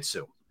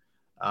jiu-jitsu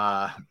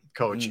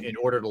coach in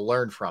order to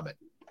learn from it.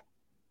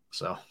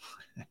 So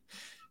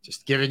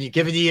just giving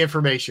you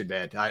information,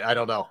 man. I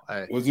don't know.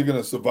 Was he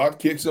going to savate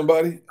kick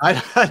somebody? I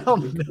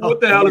don't know. What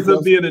the hell is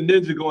him being a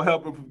ninja going to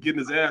help him from getting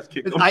his ass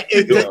kicked?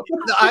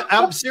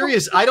 I'm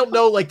serious. I don't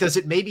know. Like, does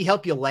it maybe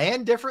help you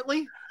land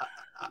differently?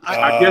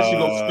 I guess you're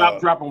going to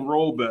stop, drop, and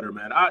roll better,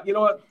 man. You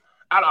know what?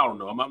 I don't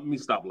know. Let me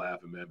stop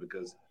laughing, man,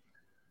 because,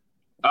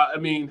 I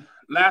mean,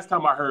 last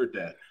time I heard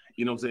that,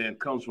 you know what I'm saying,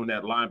 comes from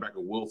that linebacker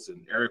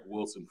Wilson, Eric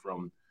Wilson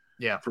from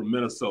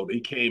Minnesota. He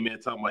came in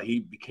talking about he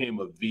became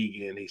a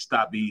vegan. He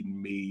stopped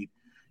eating meat.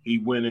 He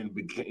went and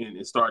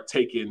started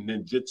taking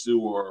ninjutsu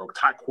or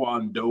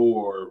taekwondo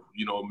or,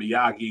 you know,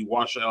 Miyagi,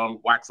 wax on,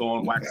 wax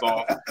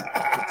off.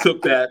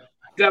 Took that,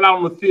 got out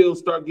on the field,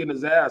 started getting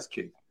his ass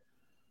kicked.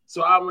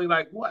 So I'm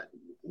like, what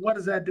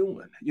is that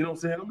doing? You know what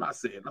I'm saying? I'm not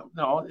saying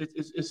no.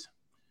 It's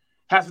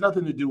has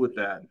nothing to do with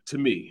that to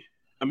me.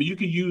 I mean, you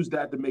can use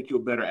that to make you a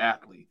better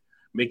athlete,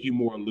 make you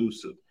more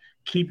elusive,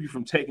 keep you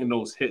from taking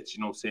those hits.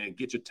 You know what I'm saying?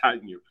 Get you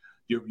tighten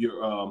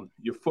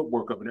your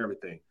footwork up and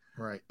everything.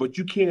 Right. But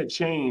you can't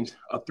change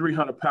a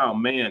 300-pound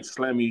man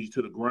slamming you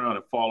to the ground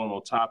and falling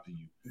on top of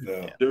you.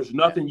 No. There's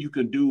nothing you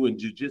can do in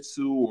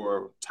jiu-jitsu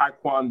or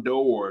taekwondo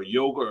or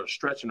yoga or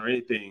stretching or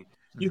anything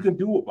you can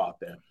do about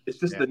that. It's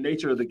just the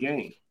nature of the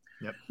game.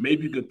 Yep.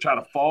 Maybe you could try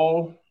to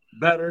fall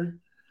better,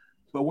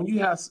 but when you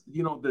have,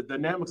 you know, the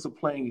dynamics of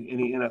playing in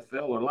the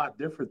NFL are a lot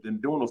different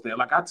than doing those things.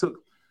 Like I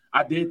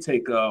did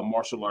take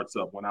martial arts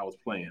up when I was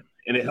playing,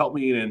 and it helped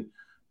me in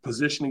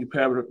positioning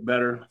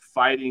better,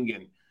 fighting,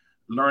 and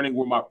learning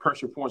where my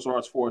pressure points are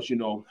as far as, you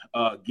know,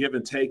 give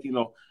and take. You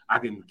know, I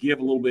can give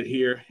a little bit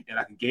here, and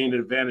I can gain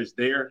an advantage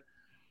there.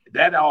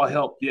 That all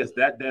helped. Yes,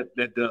 that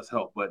does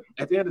help. But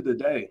at the end of the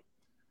day,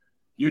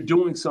 you're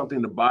doing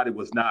something the body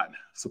was not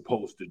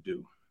supposed to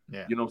do.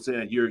 Yeah. You know what I'm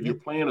saying? You're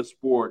playing a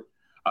sport,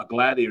 a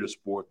gladiator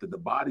sport, that the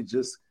body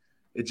just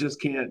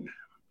can't.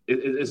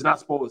 It's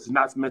not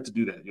meant to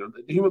do that. You know,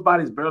 the human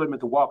body is barely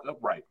meant to walk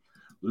upright,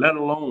 let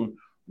alone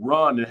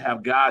run and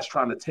have guys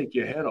trying to take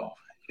your head off.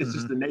 It's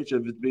just the nature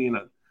of it being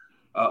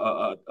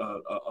a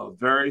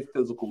very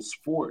physical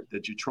sport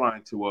that you're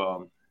trying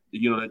to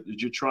that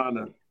you're trying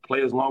to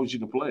play as long as you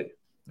can play.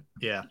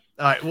 Yeah.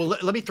 All right. Well,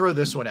 let me throw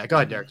this one out. Go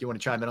ahead, Derrick. You want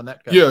to chime in on that?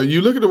 Yeah.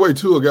 You look at the way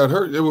Tua got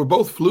hurt. They were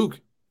both fluke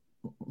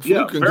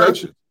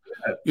concussions.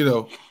 You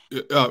know,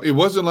 it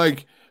wasn't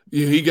like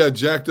he got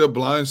jacked up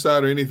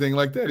blindside or anything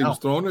like that. He was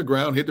thrown to the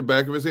ground, hit the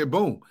back of his head,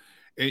 boom.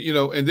 And, you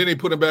know, and then they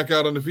put him back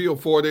out on the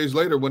field 4 days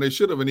later when they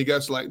should have, and he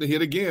got slightly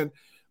hit again.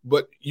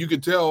 But you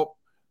could tell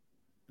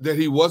that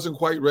he wasn't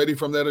quite ready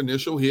from that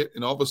initial hit.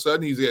 And all of a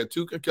sudden he's had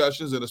 2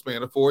 concussions in a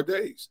span of 4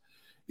 days.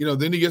 You know,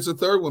 then he gets a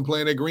third one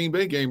playing that Green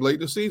Bay game late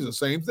in the season.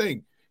 Same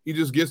thing. He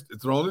just gets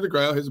thrown to the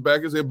ground, his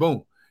back is hit,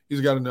 boom.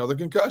 He's got another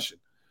concussion.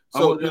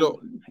 So, What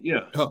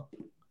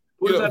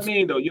does that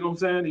mean, though? You know what I'm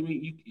saying? I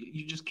mean,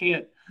 you just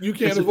can't. You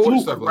can't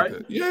avoid stuff like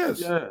that. Yes.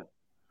 Yeah.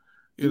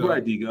 You're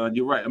right, D-Gun.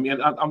 You're right. I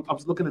mean, I'm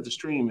looking at the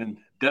stream and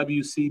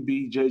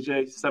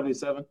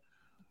WCBJJ77.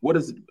 What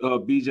is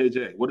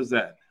BJJ? What is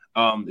that?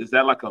 Is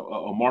that like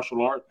a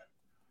martial art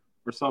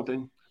or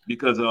something?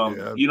 Because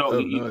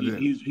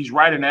he's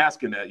right in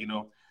asking that. You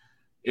know,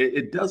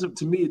 it doesn't.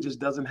 To me, it just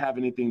doesn't have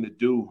anything to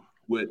do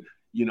with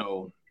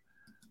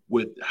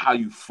with how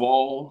you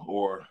fall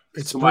or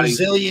it's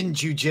Brazilian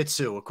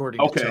jiu-jitsu, according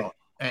to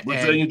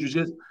Brazilian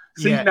jiu-jitsu.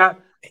 See, now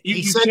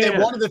He said that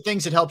one of the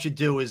things it helps you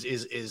do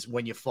is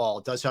when you fall,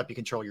 it does help you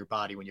control your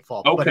body when you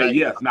fall. Okay,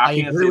 yes. Now I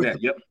can't say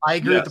that. Yep. I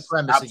agree with the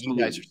premise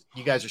absolutely. that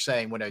you guys are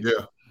saying when a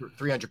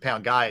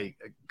 300-pound guy,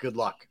 good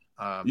luck.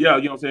 Yeah, you know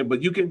what I'm saying?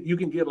 But you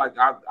can get like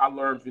I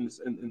learned in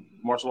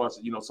martial arts,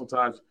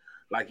 sometimes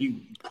like you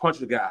punch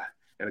the guy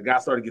and the guy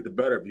started to get the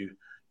better of you.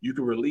 You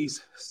can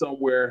release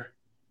somewhere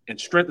and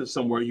strengthen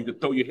somewhere. You can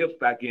throw your hips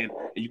back in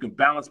and you can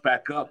balance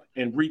back up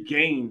and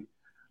regain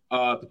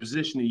the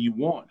position that you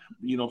want.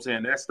 You know what I'm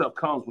saying? That stuff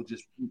comes with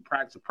just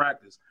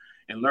practice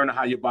and learning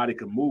how your body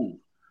can move.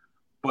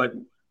 But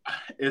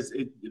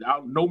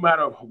no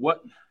matter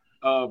what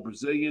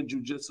Brazilian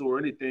jiu-jitsu or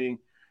anything,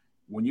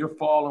 when you're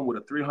falling with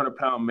a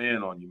 300-pound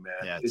man on you,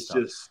 man, it's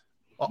just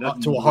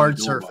to a hard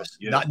surface,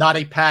 not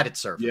a padded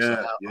surface.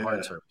 A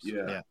hard surface.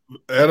 Yeah.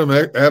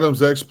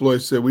 Adam's exploit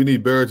said we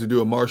need Barrett to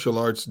do a martial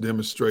arts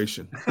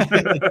demonstration.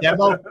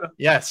 Demo?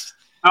 Yes.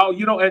 Oh,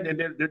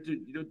 and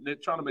they're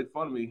trying to make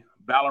fun of me.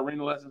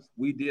 Ballerina lessons.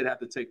 We did have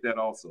to take that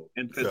also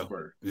in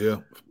Pittsburgh. Yeah.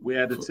 We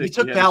had to take. You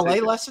took ballet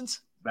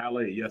lessons?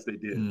 Ballet, yes, they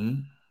did.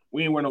 Mm-hmm.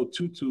 We ain't wear no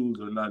tutus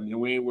or nothing.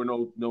 We ain't wear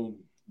no. Don't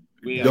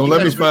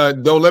let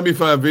me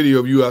find video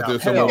of you out there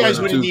somewhere. You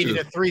guys would have needed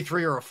a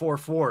 3-3 or a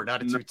 4-4,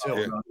 not a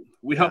 2-2. No.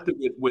 We helped it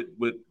with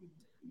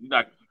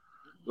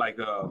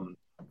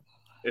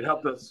it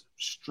helped us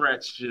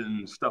stretch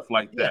and stuff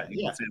like that. You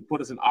know what I'm saying?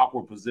 Put us in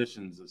awkward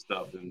positions and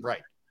stuff. And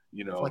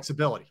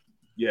flexibility.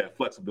 Yeah,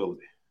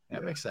 flexibility.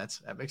 That makes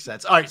sense.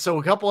 All right, so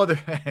a couple other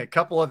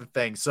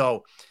things.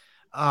 So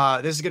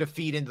this is going to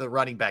feed into the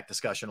running back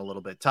discussion a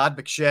little bit. Todd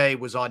McShay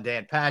was on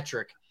Dan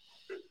Patrick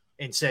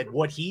and said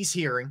what he's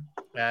hearing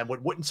and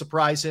what wouldn't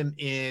surprise him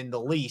in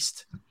the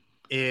least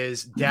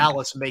is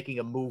Dallas making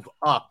a move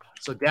up.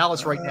 So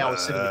Dallas right now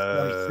is sitting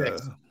at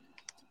 26.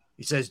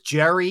 He says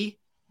Jerry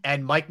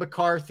and Mike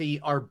McCarthy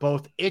are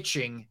both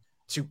itching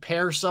to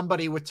pair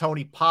somebody with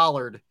Tony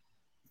Pollard,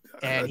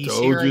 and he's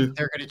hearing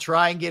they're going to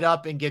try and get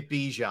up and get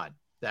Bijan.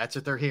 That's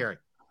what they're hearing.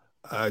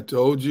 I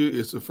told you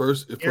it's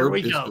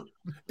the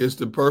it's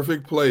the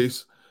perfect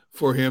place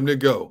for him to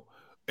go.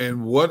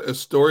 And what a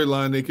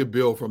storyline they could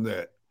build from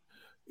that.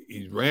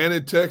 He ran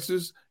in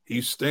Texas.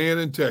 He's staying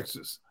in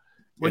Texas.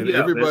 Well, and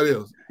everybody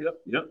else. Yep.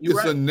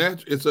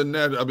 It's a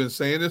natural. I've been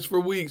saying this for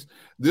weeks.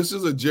 This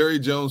is a Jerry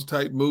Jones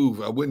type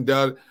move. I wouldn't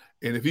doubt it.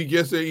 And if he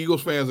gets there,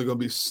 Eagles fans are going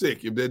to be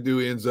sick if that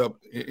dude ends up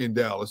in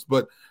Dallas.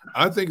 But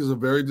I think it's a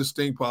very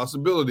distinct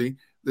possibility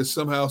that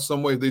somehow,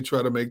 some way, they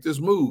try to make this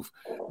move.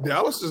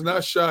 Dallas is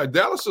not shy.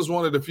 Dallas is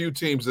one of the few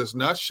teams that's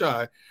not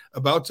shy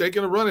about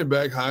taking a running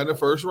back high in the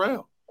first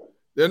round.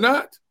 They're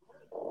not.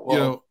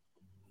 Well,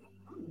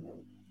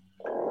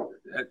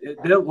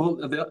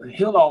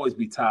 he'll always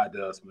be tied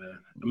to us, man.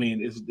 I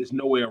mean, there's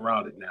no way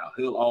around it now.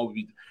 He'll always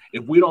be.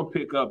 If we don't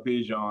pick up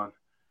Bijan,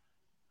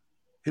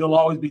 he'll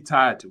always be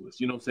tied to us.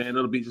 You know what I'm saying?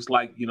 It'll be just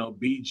like,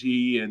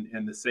 BG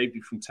and the safety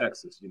from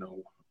Texas,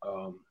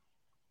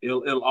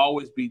 It'll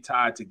always be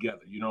tied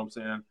together. You know what I'm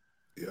saying?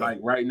 Yeah. Like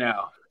right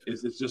now,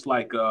 it's just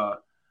like, we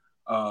got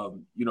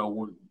Jalen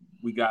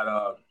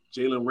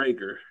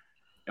Rager,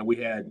 and we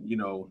had,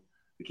 the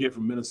kid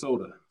from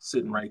Minnesota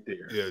sitting right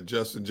there. Yeah,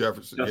 Justin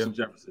Jefferson.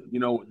 Jefferson.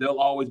 They'll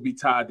always be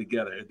tied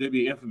together. They'll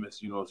be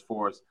infamous, as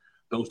far as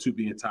those two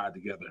being tied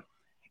together.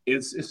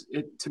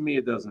 To me,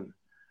 it doesn't.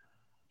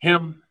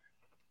 Him,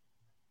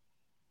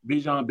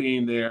 Bijan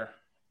being there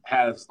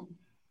has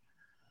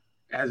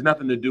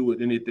nothing to do with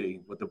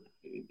anything,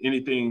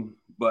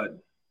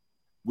 but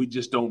we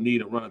just don't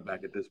need a running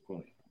back at this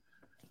point.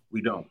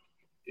 We don't.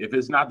 If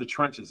it's not the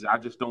trenches, I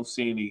just don't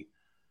see any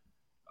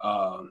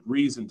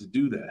reason to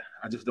do that.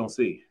 I just don't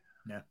see.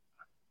 Yeah,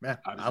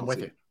 I'm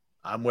with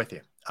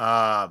you.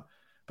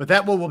 But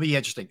that one will be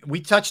interesting. We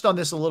touched on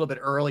this a little bit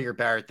earlier,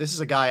 Barrett. This is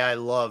a guy I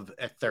love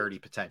at 30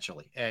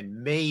 potentially,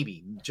 and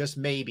maybe, just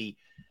maybe,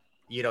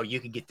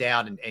 you can get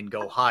down and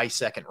go high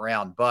second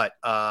round. But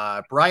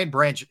Brian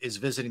Branch is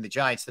visiting the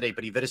Giants today,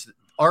 but he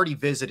already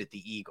visited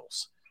the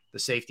Eagles, the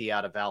safety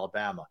out of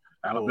Alabama.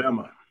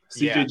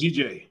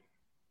 CJGJ,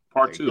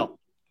 part 2.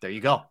 There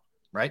you go.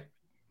 Right.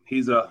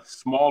 He's a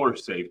smaller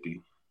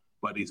safety,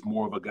 but he's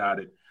more of a guy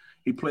that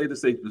he played the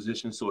safety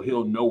position, so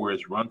he'll know where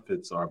his run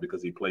fits are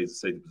because he plays the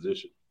safety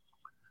position.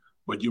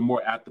 But you're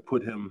more apt to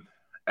put him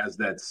as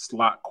that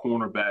slot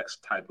cornerbacks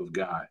type of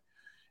guy.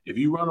 If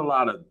you run a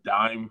lot of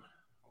dime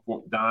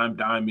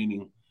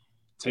meaning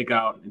take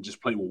out and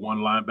just play with one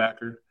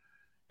linebacker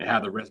and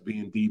have the rest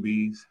being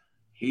DBs,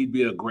 he'd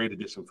be a great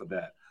addition for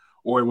that.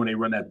 Or when they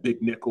run that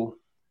big nickel,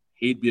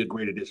 he'd be a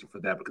great addition for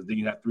that because then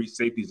you have 3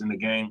 safeties in the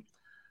game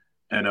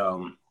and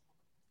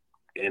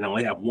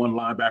only have one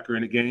linebacker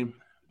in the game.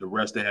 The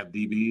rest they have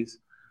DBs.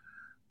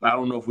 But I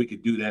don't know if we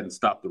could do that and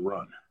stop the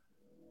run.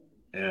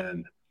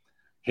 And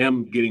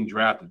him getting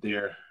drafted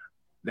there,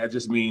 that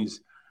just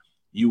means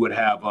you would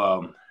have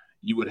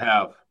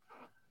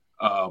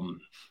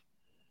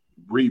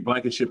Reed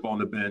Blankenship on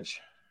the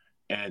bench,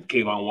 and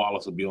Kayvon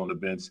Wallace will be on the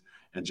bench,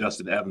 and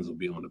Justin Evans will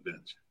be on the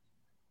bench.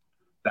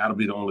 That'll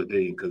be the only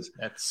thing because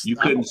you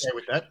couldn't. I'm okay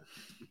with that.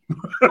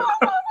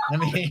 I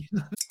mean.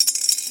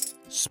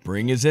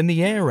 Spring is in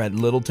the air at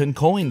Littleton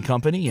Coin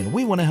Company, and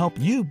we want to help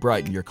you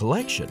brighten your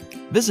collection.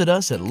 Visit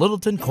us at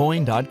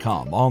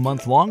littletoncoin.com all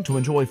month long to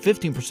enjoy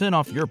 15%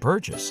 off your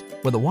purchase.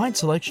 With a wide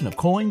selection of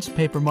coins,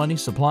 paper money,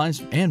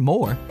 supplies, and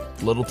more,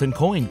 Littleton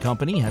Coin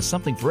Company has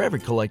something for every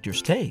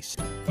collector's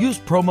taste. Use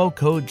promo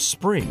code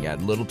SPRING at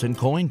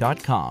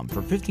littletoncoin.com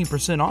for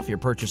 15% off your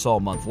purchase all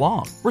month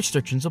long.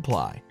 Restrictions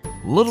apply.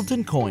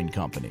 Littleton Coin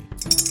Company.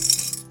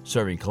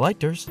 Serving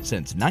collectors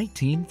since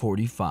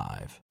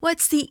 1945.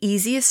 What's the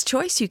easiest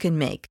choice you can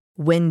make?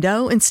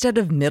 Window instead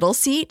of middle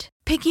seat?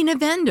 Picking a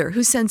vendor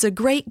who sends a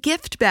great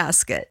gift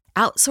basket?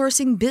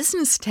 Outsourcing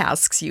business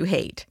tasks you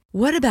hate?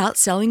 What about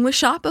selling with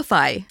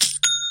Shopify?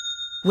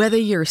 Whether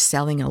you're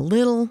selling a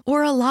little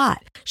or a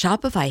lot,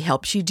 Shopify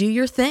helps you do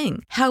your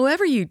thing,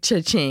 however you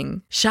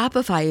cha-ching.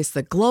 Shopify is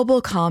the global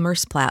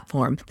commerce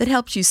platform that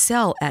helps you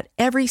sell at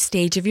every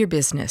stage of your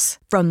business.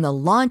 From the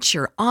launch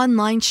your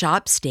online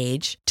shop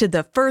stage to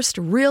the first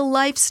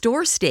real-life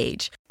store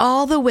stage,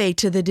 all the way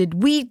to the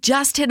did we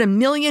just hit 1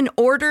 million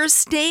orders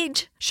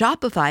stage.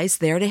 Shopify's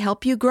there to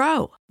help you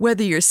grow.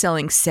 Whether you're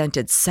selling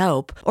scented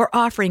soap or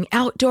offering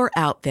outdoor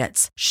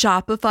outfits,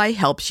 Shopify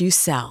helps you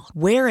sell.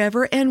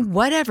 Wherever and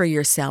whatever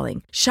you're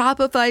selling,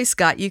 Shopify's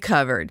got you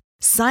covered.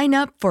 Sign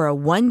up for a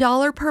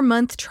 $1 per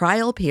month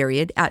trial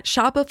period at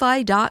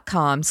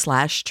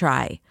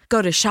shopify.com/try.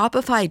 Go to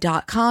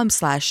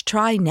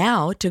shopify.com/try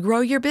now to grow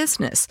your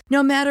business,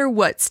 no matter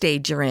what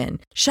stage you're in.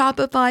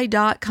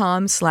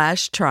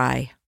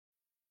 Shopify.com/try.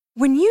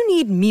 When you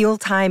need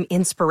mealtime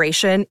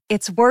inspiration,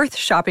 it's worth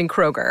shopping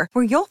Kroger,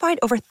 where you'll find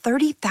over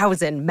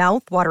 30,000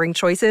 mouth-watering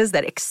choices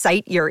that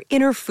excite your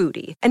inner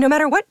foodie. And no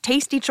matter what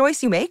tasty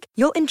choice you make,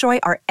 you'll enjoy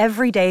our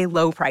everyday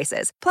low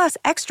prices, plus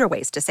extra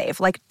ways to save,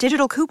 like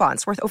digital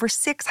coupons worth over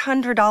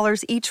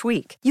 $600 each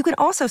week. You can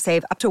also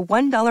save up to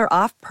 $1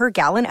 off per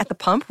gallon at the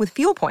pump with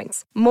fuel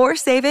points. More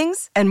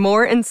savings and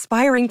more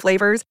inspiring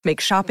flavors make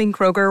shopping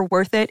Kroger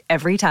worth it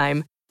every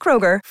time.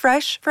 Kroger,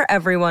 fresh for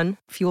everyone.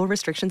 Fuel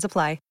restrictions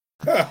apply.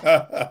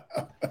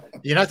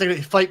 You're not going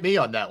to fight me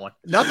on that one.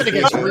 Nothing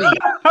against Reed.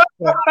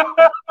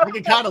 I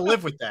can kind of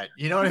live with that.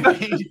 You know what I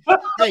mean?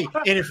 Hey,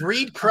 and if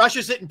Reed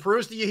crushes it and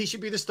proves to you he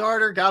should be the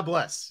starter, God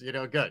bless. You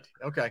know, good.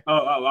 Okay.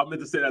 Oh, I meant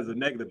to say that as a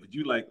negative, but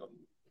you like,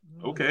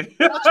 okay.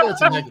 Not sure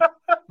it's a negative.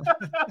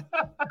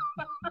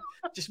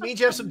 Just means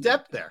you have some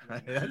depth there.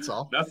 That's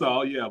all. That's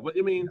all, yeah. But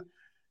I mean,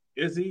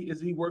 is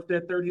he worth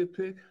that 30th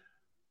pick?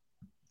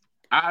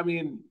 I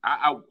mean,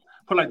 I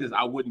put it like this: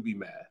 I wouldn't be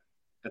mad.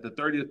 At the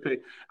 30th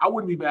pick, I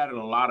wouldn't be mad at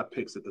a lot of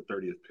picks at the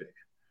 30th pick.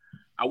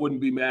 I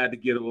wouldn't be mad to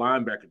get a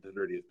linebacker at the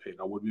 30th pick.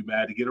 I wouldn't be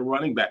mad to get a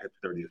running back at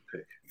the 30th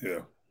pick.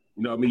 Yeah.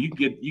 You know, I mean, you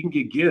can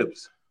get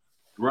Gibbs,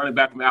 the running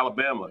back from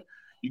Alabama.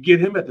 You get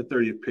him at the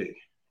 30th pick.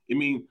 I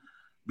mean,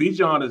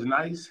 Bijan is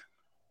nice,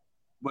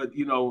 but,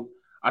 you know,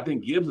 I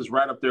think Gibbs is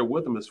right up there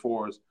with him as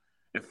far as,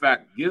 in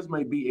fact, Gibbs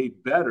may be a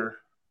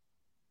better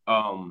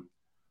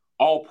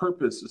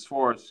all-purpose as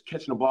far as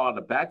catching the ball out of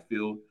the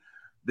backfield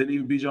than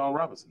even Bijan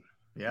Robinson.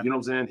 Yeah. You know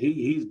what I'm saying?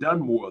 He's done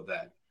more of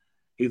that.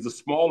 He's a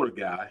smaller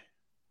guy.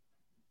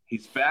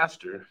 He's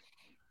faster,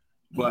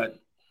 but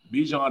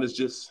Bijan is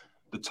just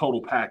the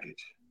total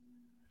package.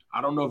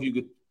 I don't know if you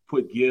could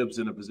put Gibbs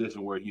in a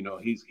position where, you know,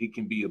 he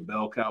can be a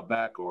bell cow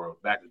back or a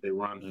back that they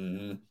run.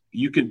 Mm-hmm.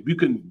 You can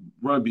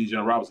run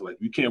Bijan Robinson like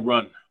you can't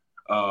run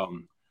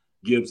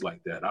Gibbs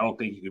like that. I don't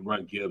think you can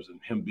run Gibbs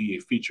and him be a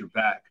feature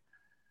back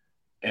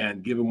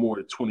and give him more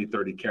than 20,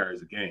 30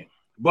 carries a game.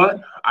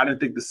 But I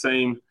didn't think the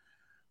same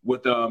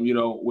with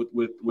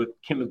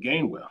Kenneth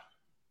Gainwell.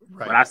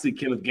 Right. But I see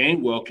Kenneth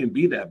Gainwell can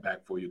be that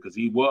back for you because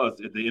he was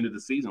at the end of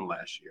the season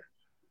last year.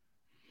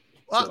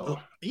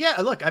 Well, yeah,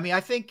 look, I mean, I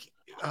think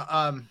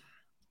I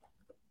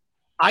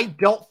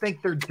don't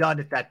think they're done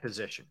at that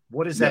position.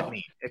 What does that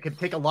mean? It could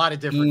take a lot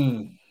of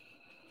different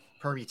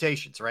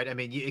permutations, right? I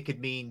mean, it could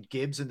mean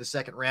Gibbs in the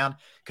second round.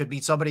 Could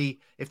mean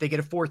somebody, if they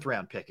get a 4th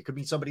round pick, it could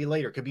mean somebody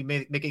later. It could be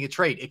making a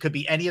trade. It could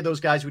be any of those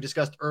guys we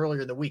discussed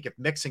earlier in the week. If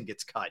Mixon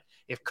gets cut,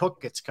 if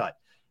Cook gets cut,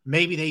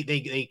 maybe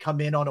they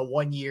come in on a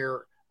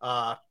 1-year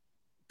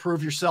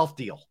prove yourself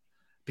deal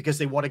because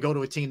they want to go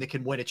to a team that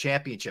can win a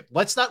championship.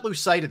 Let's not lose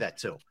sight of that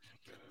too.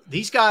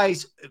 These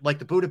guys, like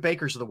the Buda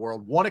Bakers of the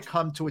world, want to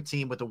come to a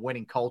team with a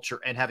winning culture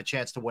and have a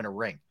chance to win a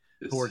ring.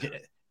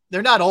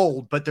 They're not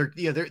old, but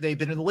they've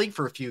been in the league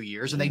for a few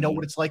years and they know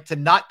what it's like to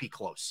not be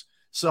close.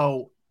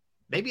 So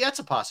maybe that's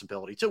a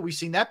possibility too. We've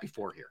seen that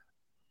before here.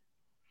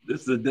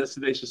 This is a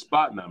destination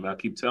spot now. I mean, I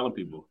keep telling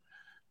people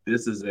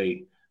this is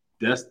a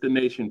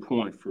destination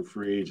point for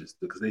free agents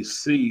because they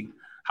see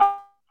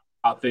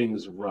how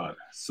things run.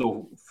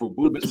 So for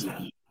Buda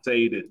to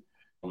say that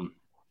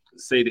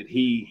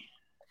he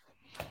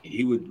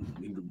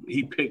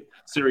picked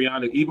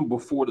Sirianni even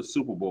before the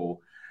Super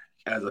Bowl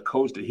as a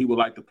coach that he would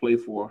like to play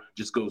for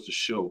just goes to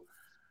show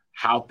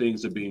how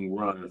things are being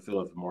run in the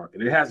Philadelphia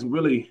market. It has a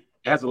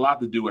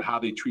lot to do with how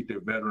they treat their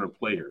veteran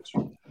players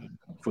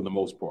for the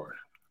most part.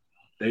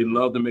 They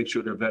love to make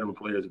sure their veteran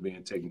players are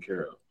being taken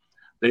care of.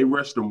 They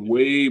rest them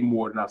way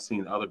more than I've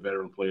seen other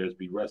veteran players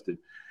be rested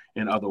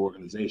in other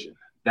organizations.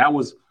 That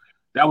was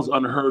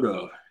unheard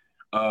of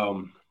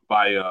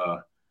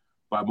by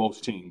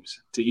most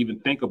teams to even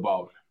think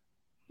about,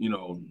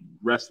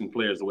 resting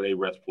players the way they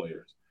rest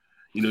players.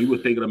 You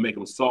would think it'll make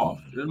them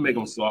soft. It doesn't make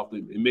them soft.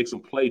 It makes them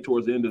play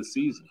towards the end of the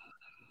season.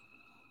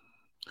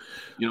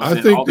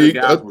 I think all their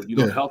guys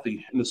were,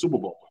 healthy in the Super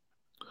Bowl.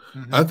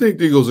 Mm-hmm. I think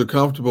the Eagles are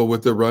comfortable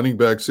with their running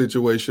back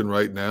situation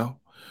right now,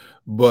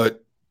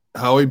 but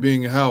Howie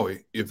being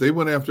Howie, if they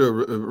went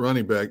after a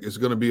running back, it's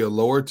going to be a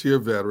lower tier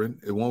veteran.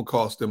 It won't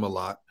cost them a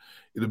lot.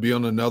 It'll be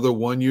on another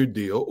 1-year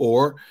deal.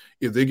 Or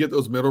if they get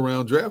those middle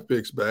round draft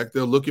picks back,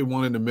 they'll look at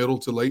one in the middle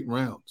to late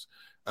rounds.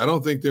 I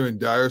don't think they're in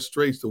dire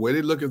straits. The way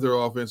they look at their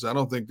offense, I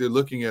don't think they're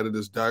looking at it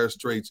as dire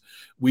straits.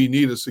 We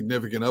need a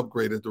significant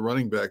upgrade at the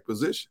running back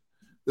position.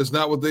 That's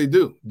not what they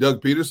do.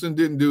 Doug Peterson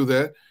didn't do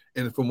that.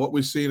 And from what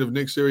we've seen of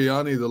Nick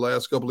Sirianni the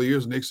last couple of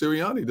years, Nick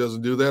Sirianni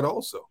doesn't do that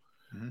also.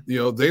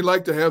 Mm-hmm. They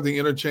like to have the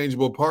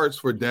interchangeable parts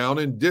for down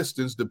and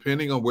distance,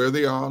 depending on where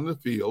they are on the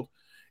field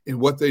and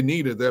what they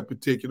need at that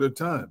particular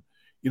time.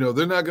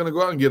 They're not going to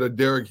go out and get a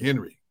Derrick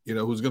Henry,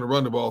 who's going to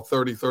run the ball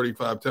 30,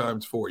 35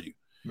 times for you.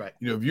 Right.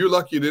 If you're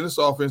lucky in this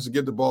offense to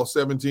get the ball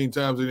 17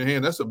 times in your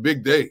hand, that's a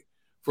big day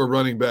for a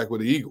running back with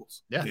the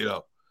Eagles. Yeah.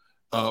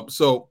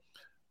 So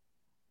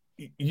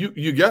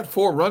you got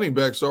 4 running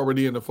backs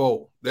already in the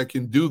fold that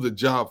can do the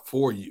job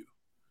for you.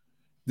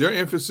 Their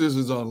emphasis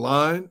is on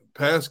line,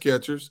 pass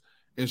catchers,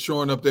 and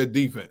shoring up that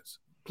defense.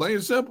 Plain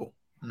and simple.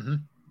 Mm-hmm.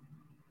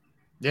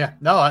 Yeah.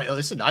 No,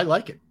 listen, I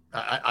like it.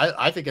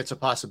 I think it's a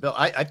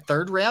possibility.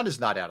 Third round is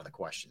not out of the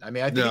question. I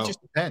mean, I think it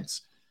just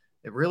depends.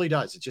 It really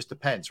does. It just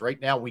depends. Right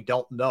now, we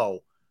don't know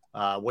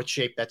what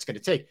shape that's going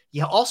to take.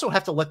 You also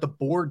have to let the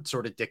board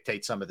sort of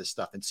dictate some of this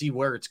stuff and see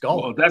where it's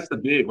going. Well, that's the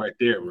big right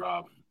there,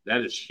 Rob.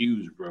 That is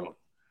huge, bro.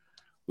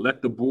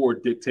 Let the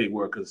board dictate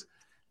where, because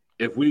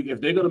if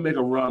they're going to make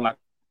a run like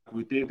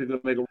we think they're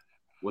going to make a run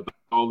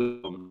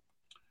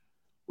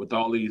with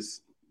all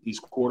these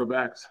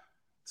quarterbacks,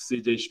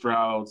 C.J.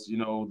 Strouds,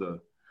 the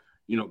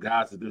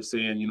guys that they're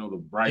saying, the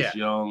Bryce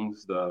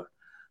Youngs, the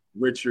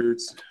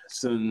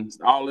Richardsons,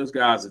 all those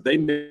guys, if they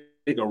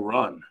make a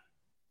run,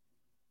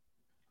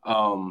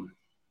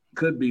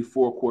 could be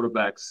 4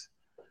 quarterbacks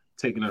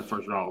taken in the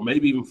first round, or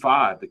maybe even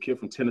 5. The kid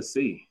from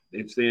Tennessee,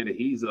 they're saying that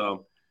he's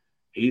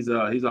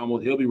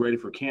almost, he'll be ready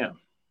for camp.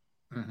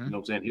 Mm-hmm. You know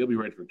what I'm saying? He'll be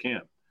ready for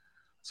camp.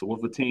 So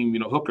with a team,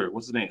 Hooker,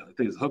 what's his name? I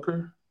think it's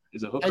Hooker.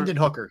 Is it Hooker? Hendon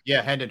Hooker.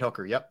 Yeah, Hendon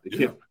Hooker. Yep. The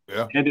kid.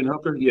 Yeah. Hendon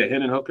Hooker. Yeah,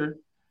 Hendon Hooker.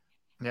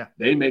 Yeah.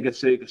 They make a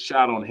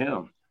shot on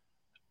him.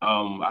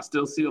 I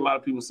still see a lot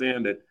of people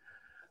saying that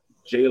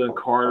Jalen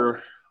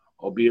Carter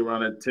will be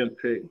around that 10th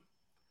pick.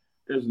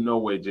 There's no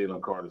way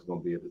Jalen Carter is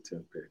going to be at the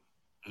 10th pick.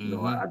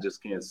 Mm-hmm. I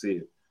just can't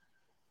see it.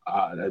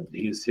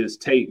 His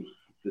tape,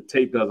 the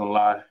tape doesn't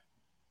lie.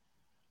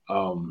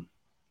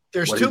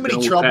 There's too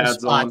many trouble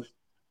spots.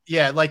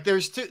 Yeah, like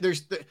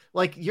the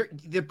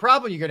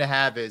problem you're going to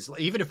have is,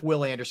 even if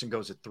Will Anderson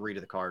goes at 3 to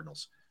the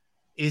Cardinals,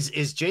 is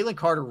Jalen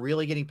Carter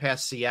really getting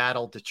past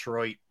Seattle,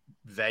 Detroit,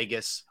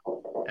 Vegas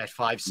at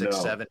 5, 6,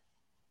 7?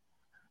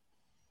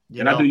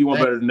 I do you one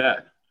better than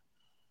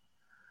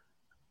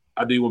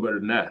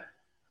that.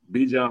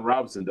 Bijan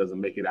Robinson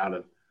doesn't make it out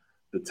of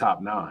the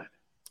top 9.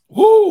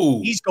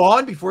 Woo! He's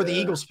gone before the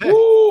Eagles pick.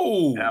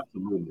 Woo!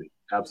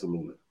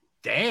 Absolutely.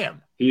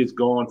 Damn. He is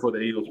gone for the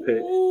Eagles pick.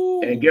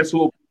 Woo! And guess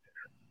who?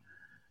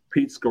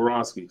 Pete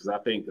Skoronski, because I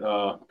think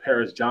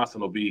Paris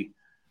Johnson will be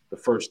the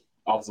first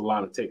offensive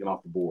lineman taken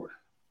off the board.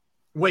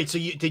 Wait, so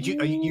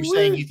you're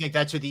saying you think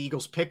that's who the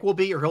Eagles pick will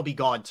be, or he'll be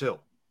gone too?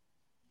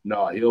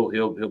 No, he'll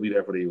be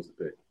there for the Eagles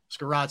pick.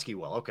 Skoronski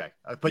will, okay,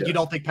 but you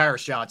don't think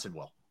Paris Johnson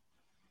will?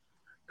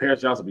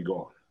 Paris Johnson will be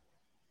gone.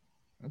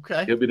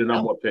 Okay, he'll be the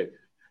number 1 pick.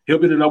 He'll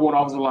be the number 1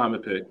 offensive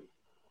lineman pick.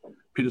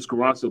 Peter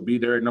Skoronski will be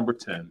there at number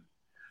 10.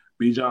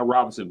 Bijan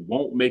Robinson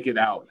won't make it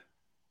out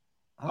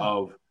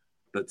of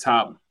the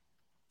top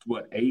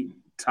 8,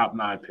 top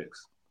 9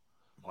 picks.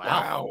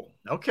 Wow.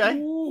 Okay.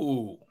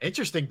 Ooh.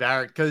 Interesting,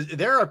 Barrett, because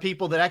there are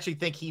people that actually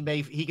think he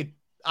could.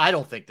 I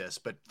don't think this,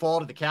 but fall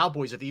to the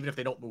Cowboys even if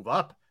they don't move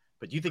up.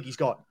 But you think he's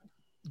gone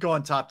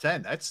top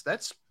 10? That's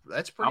pretty.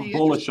 I'm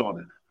bullish on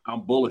it.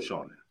 All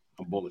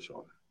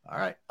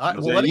right.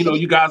 Well,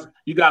 you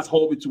guys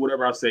hold me to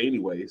whatever I say,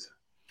 anyways.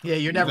 Yeah,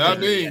 you're never.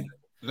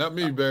 Not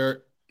me,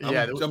 Barrett.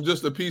 I'm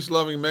just a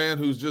peace-loving man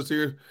who's just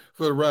here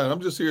for the ride.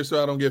 I'm just here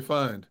so I don't get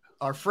fined.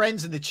 Our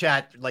friends in the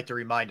chat like to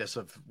remind us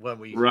of when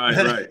we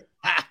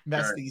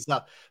mess these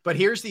up. But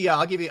here's the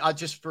I'll give you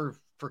just for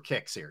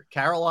kicks here: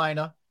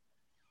 Carolina,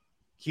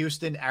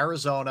 Houston,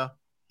 Arizona,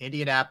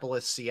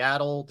 Indianapolis,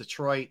 Seattle,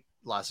 Detroit,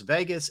 Las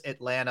Vegas,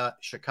 Atlanta,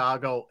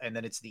 Chicago, and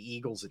then it's the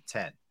Eagles at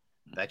 10.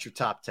 That's your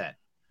top 10.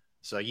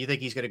 So you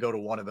think he's going to go to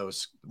one of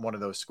those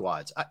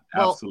squads?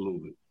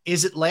 Absolutely.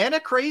 Is Atlanta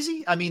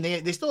crazy? I mean,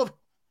 they still have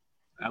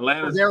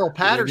Atlanta's Daryl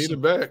Patterson. They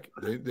need it back.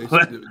 They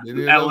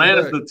need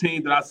Atlanta's the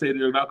team that I say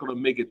they're not going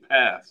to make it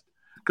past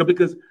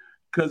because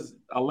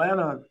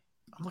Atlanta.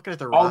 I'm looking at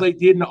the all they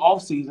did in the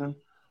offseason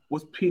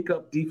was pick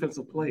up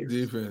defensive players.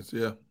 Defense,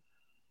 yeah.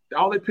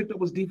 All they picked up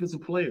was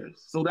defensive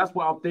players. So that's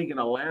why I'm thinking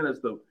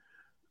Atlanta's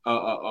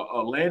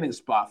a landing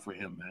spot for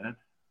him, man.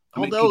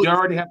 Although they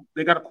already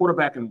they got a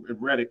quarterback in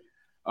Reddick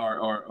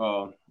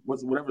or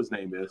whatever his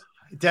name is.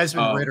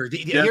 Desmond Ridder.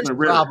 Here's the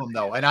Ridder. problem,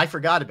 though, and I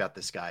forgot about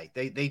this guy.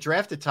 They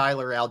drafted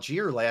Tyler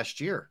Algier last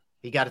year.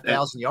 He got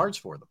 1,000 yards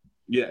for them.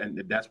 Yeah,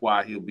 and that's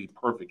why he'll be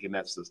perfect in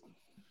that system.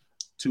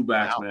 Two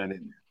backs, man.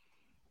 And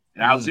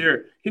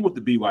Algier, he went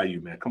to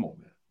BYU, man. Come on,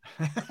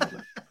 man.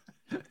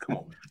 Come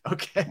on, man.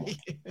 Okay.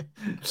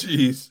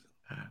 Jeez.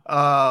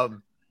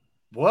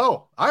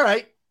 Whoa. All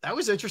right. That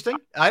was interesting.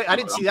 I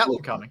didn't see that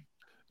one coming.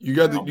 You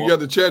got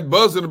the chat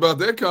buzzing about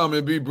that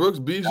comment. B. Brooks,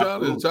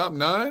 Bijan in the top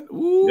 9.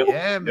 Ooh. Yep.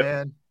 Yeah,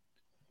 man.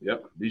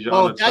 Yep. Bijan.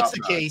 Well, if that's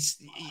the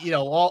case,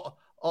 all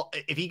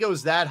if he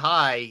goes that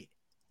high,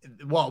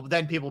 well,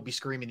 then people will be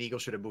screaming the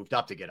Eagles should have moved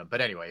up to get him.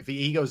 But anyway, if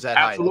he goes that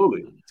high, it's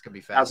going to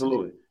be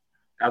fascinating.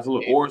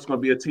 Absolutely. Or it's going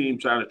to be a team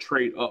trying to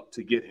trade up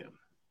to get him.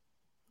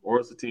 Or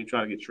it's a team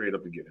trying to trade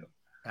up to get him.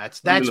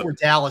 That's where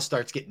Dallas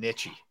starts getting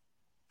itchy.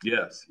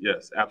 Yes,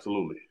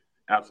 absolutely.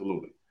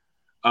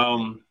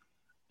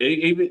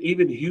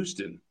 Even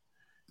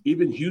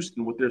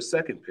Houston with their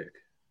second pick,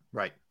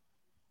 right?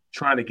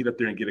 Trying to get up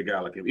there and get a guy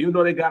like him, even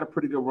though they got a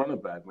pretty good running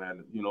back,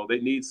 man. They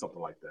need something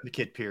like that. The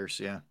kid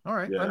Pierce, yeah. All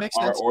right, yeah. That makes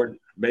sense. Or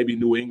maybe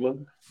New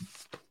England.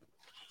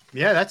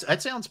 Yeah,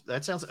 that sounds.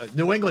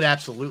 New England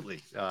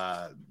absolutely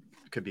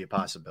could be a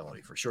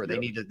possibility for sure. They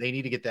need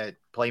to get that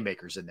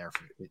playmakers in there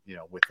for,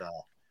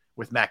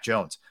 with Mac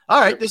Jones. All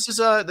right, this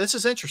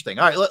is interesting.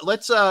 All right,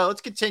 let's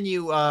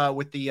continue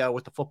with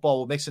the football.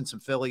 We'll mix in some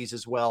Phillies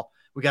as well.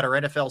 We got our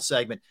NFL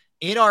segment.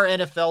 In our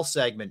NFL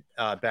segment,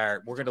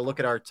 Barrett, we're going to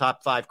look at our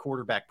top 5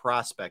 quarterback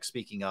prospects,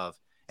 speaking of,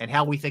 and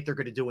how we think they're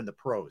going to do in the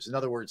pros. In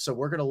other words, so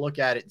we're going to look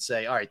at it and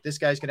say, all right, this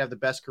guy's going to have the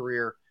best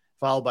career,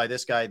 followed by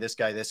this guy, this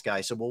guy, this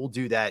guy. So we'll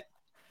do that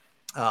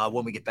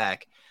when we get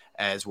back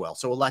as well.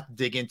 So we'll let to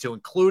dig into,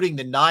 including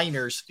the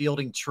Niners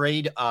fielding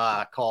trade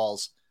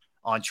calls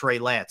on Trey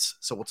Lance.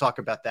 So we'll talk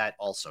about that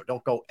also.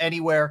 Don't go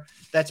anywhere.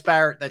 That's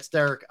Barrett. That's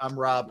Derrick. I'm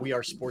Rob. We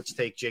are Sports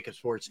Take, Jacob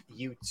Sports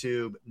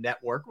YouTube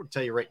Network. We'll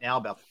tell you right now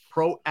about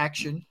Pro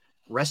Action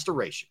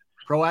Restoration.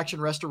 Pro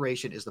Action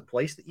Restoration is the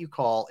place that you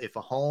call if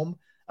a home,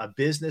 a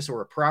business,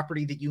 or a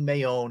property that you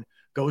may own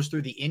goes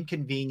through the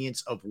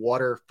inconvenience of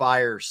water,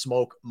 fire,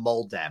 smoke,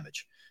 mold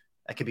damage.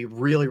 That can be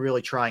really,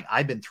 really trying.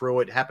 I've been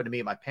through it. It happened to me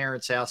at my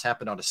parents' house.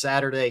 Happened on a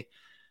Saturday.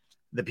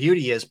 The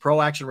beauty is Pro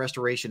Action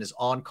Restoration is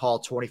on call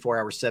 24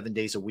 hours, 7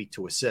 days a week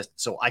to assist.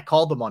 So I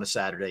called them on a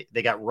Saturday.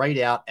 They got right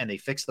out and they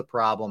fixed the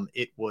problem.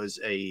 It was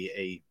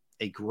a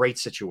great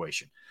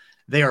situation.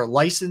 They are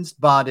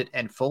licensed, bonded,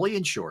 and fully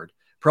insured.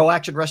 Pro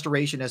Action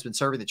Restoration has been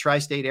serving the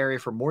tri-state area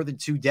for more than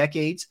 2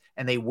 decades,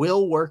 and they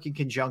will work in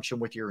conjunction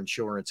with your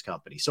insurance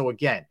company. So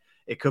again,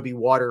 it could be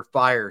water,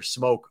 fire,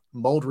 smoke,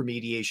 mold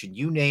remediation,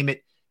 you name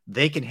it.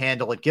 They can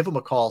handle it. Give them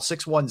a call,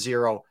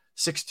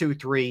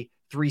 610-623-3760,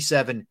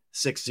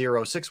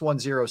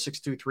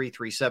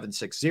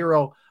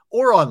 610-623-3760,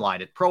 or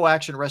online at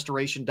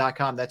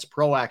proactionrestoration.com. That's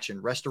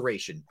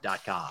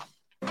proactionrestoration.com.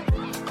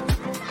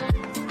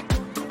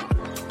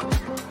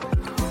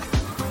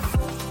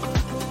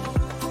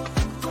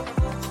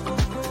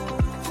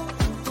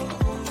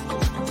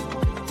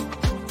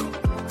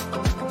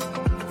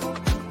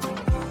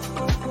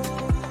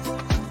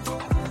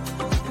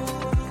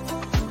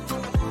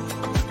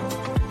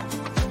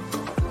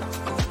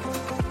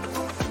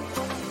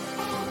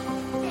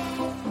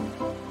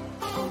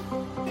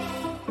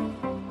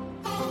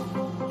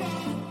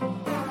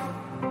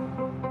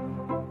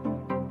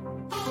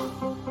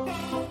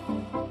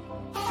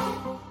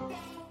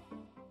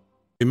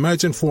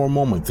 Imagine for a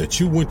moment that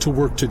you went to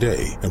work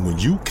today and when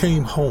you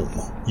came home,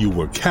 you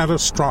were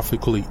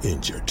catastrophically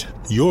injured.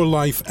 Your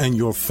life and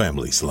your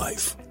family's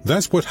life.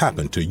 That's what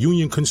happened to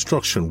union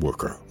construction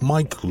worker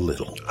Mike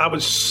Little. I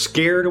was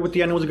scared of what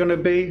the end was going to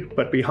be,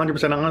 but to be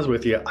 100% honest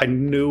with you, I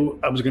knew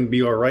I was going to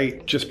be all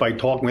right just by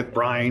talking with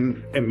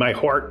Brian. In my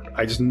heart,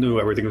 I just knew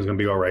everything was going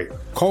to be all right.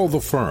 Call the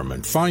firm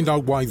and find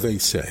out why they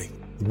say,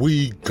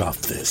 "We got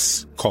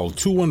this." Call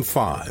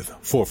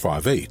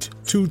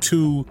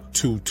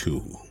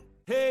 215-458-2222.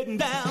 Heading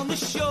down the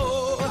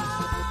shore,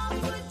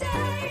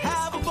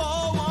 have a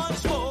ball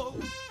once more.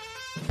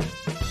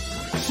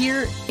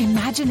 Here,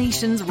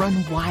 imaginations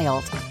run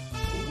wild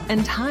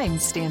and time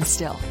stands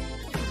still.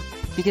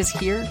 Because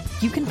here,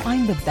 you can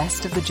find the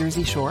best of the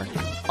Jersey Shore,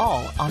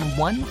 all on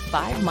one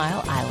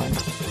 5-mile island.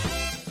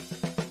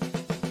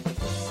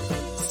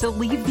 So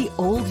leave the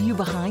old you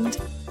behind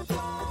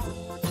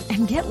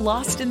and get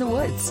lost in the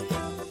woods.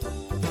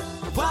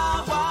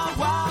 Wild, wild,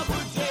 wild wood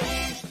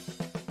days.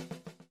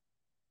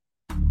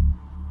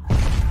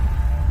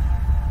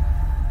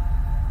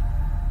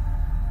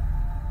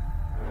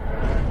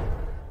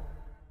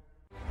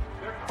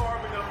 They're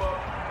carving them up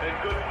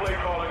and good play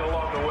calling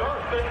along the way.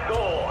 First and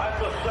goal at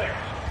the 6.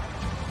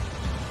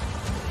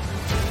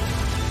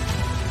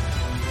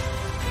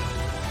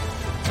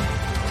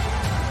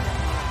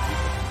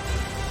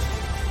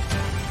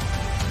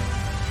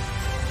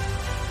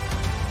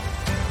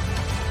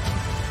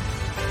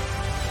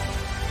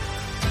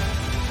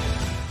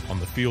 On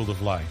the field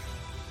of life,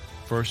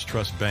 First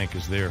Trust Bank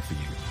is there for you.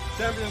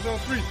 Champions on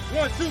 3.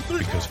 1, 2, 3.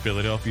 Because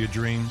Philadelphia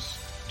dreams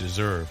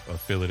deserve a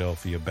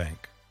Philadelphia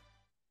bank.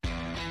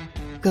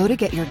 Go to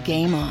get your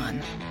game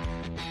on.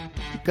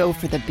 Go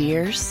for the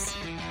beers.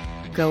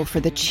 Go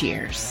for the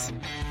cheers.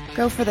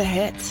 Go for the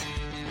hit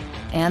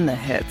and the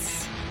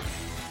hits.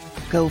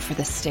 Go for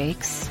the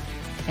stakes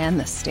and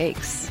the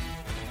stakes.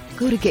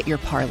 Go to get your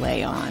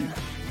parlay on.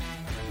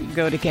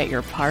 Go to get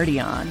your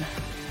party on.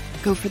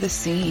 Go for the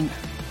scene.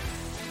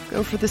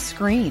 Go for the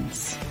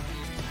screens.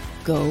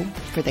 Go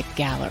for the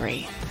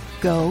gallery.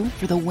 Go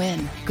for the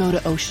win. Go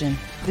to Ocean.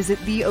 Visit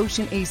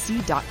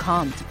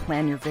theoceanac.com to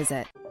plan your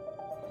visit.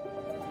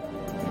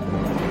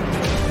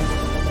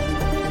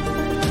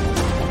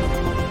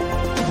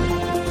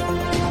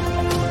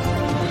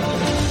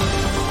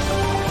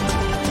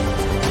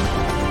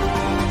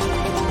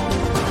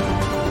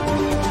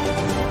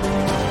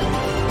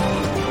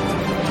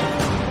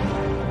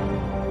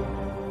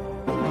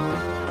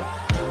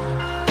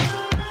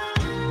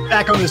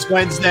 Back on this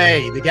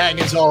Wednesday, the gang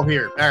is all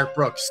here. Barrett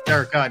Brooks,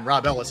 Derrick Gunn,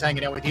 Rob Ellis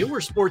hanging out with you. We're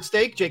Sports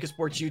Take, Jacob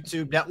Sports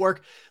YouTube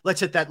Network.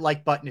 Let's hit that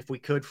like button if we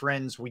could,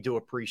 friends. We do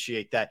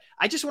appreciate that.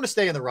 I just want to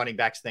stay on the running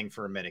backs thing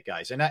for a minute,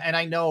 guys. And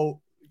I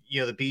know,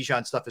 the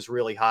Bijan stuff is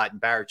really hot, and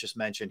Barrett just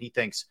mentioned he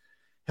thinks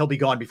he'll be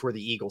gone before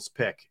the Eagles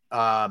pick.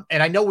 And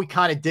I know we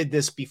kind of did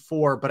this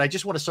before, but I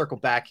just want to circle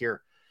back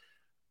here.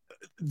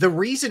 The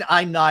reason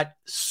I'm not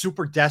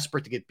super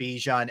desperate to get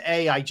Bijan,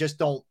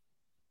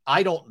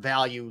 I don't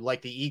value,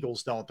 like the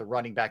Eagles don't, the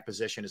running back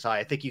position as high.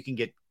 I think you can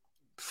get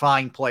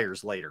fine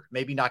players later.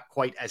 Maybe not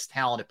quite as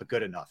talented, but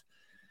good enough.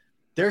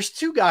 There's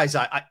two guys.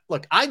 I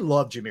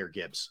love Jahmyr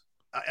Gibbs.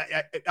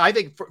 I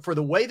think for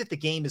the way that the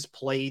game is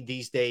played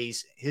these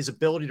days, his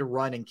ability to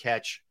run and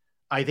catch,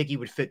 I think he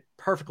would fit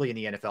perfectly in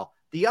the NFL.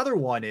 The other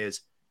one is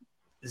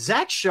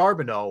Zach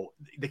Charbonnet,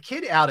 the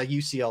kid out of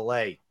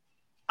UCLA.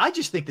 I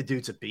just think the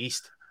dude's a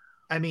beast.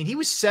 I mean, he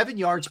was 7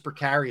 yards per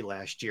carry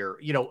last year,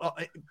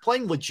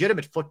 playing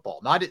legitimate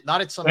football, not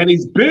at some. And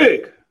he's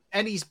big.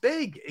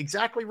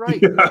 Exactly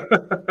right.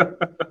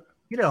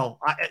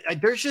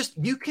 There's just,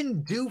 you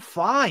can do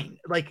fine,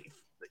 like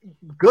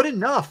good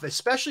enough,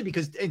 especially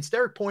because, as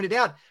Derrick pointed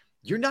out,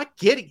 you're not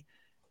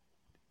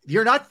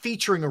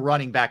featuring a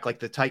running back like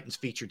the Titans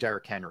feature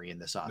Derrick Henry in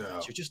this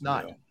offense. You're just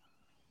not.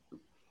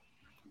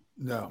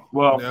 No.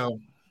 Well, no.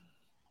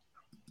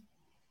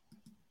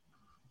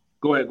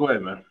 Go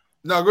ahead, man.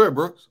 No, go ahead,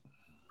 Brooks.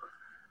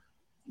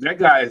 That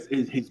guy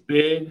he's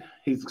big,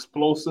 he's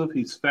explosive,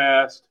 he's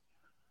fast.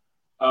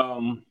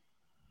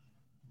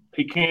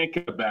 He can't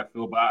get a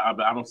backfield, but I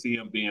don't see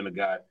him being a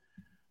guy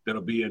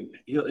that'll be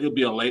he'll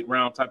be a late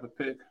round type of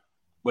pick,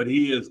 but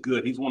he is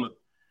good. He's one of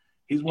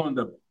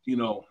the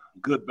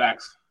good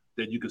backs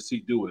that you can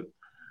see do it.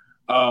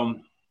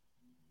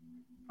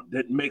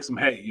 That makes him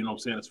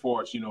as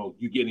far as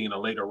you getting in the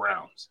later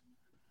rounds.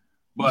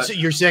 But so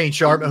you're saying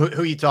Charbonnet?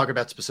 Who are you talking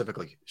about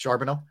specifically?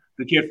 Charbonnet?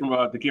 The kid from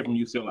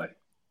UCLA.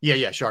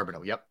 Yeah,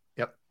 Charbonnet. Yep.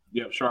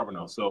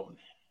 Charbonnet. So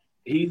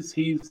he's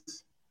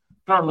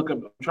trying to look up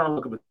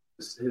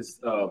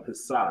his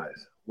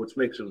size, which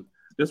makes him.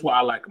 That's why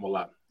I like him a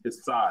lot.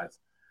 His size.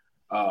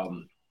 I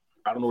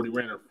don't know what he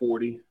ran at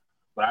 40,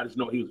 but I just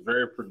know he was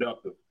very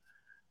productive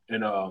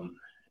in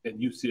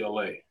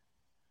UCLA.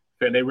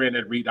 And they ran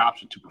that read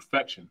option to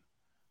perfection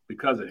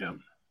because of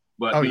him.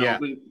 But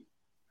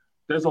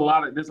there's a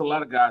lot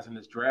of guys in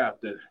this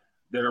draft that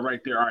are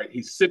right there. All right,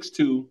 he's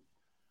 6'2",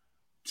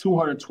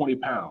 220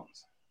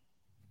 pounds.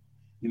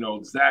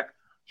 Zach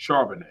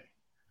Charbonnet.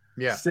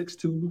 Yeah.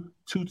 6'2",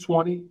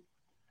 220.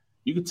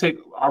 You could take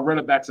our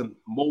running backs and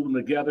mold them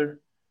together,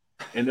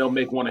 and they'll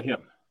make one of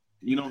him.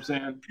 You know what I'm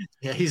saying?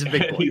 Yeah, he's a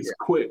big boy. He's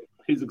quick.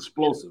 He's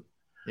explosive.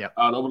 Yeah.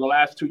 Over the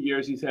last 2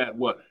 years, he's had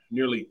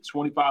nearly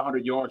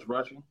 2,500 yards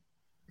rushing.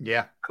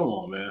 Yeah. Come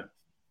on, man.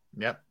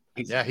 Yep.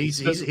 He's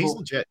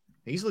legit.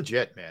 He's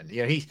legit, man.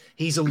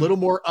 He's a little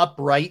more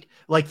upright.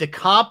 Like the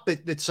comp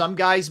that some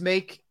guys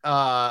make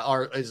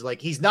is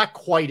like he's not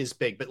quite as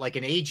big, but like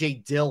an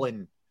AJ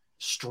Dillon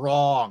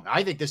strong.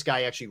 I think this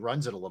guy actually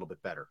runs it a little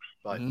bit better.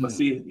 But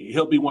see,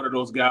 he'll be one of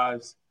those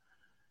guys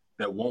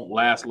that won't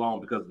last long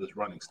because of this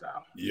running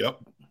style. Yep.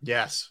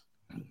 Yes.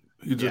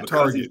 He's a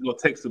target. He's going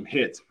to take some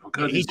hits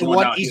because he's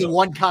a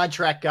one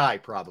contract guy,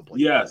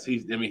 probably. Yes,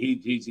 he's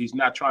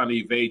not trying to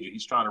evade you.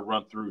 He's trying to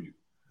run through you.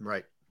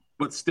 Right.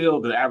 But still,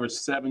 the average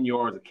 7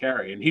 yards a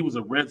carry, and he was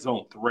a red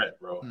zone threat,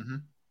 bro. Mm-hmm.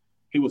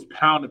 He was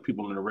pounding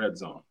people in the red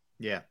zone.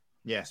 Yeah.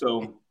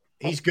 So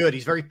he's good.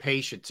 He's very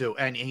patient too,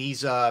 and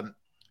he's a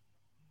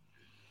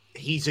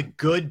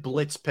good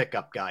blitz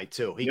pickup guy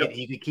too.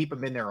 He can keep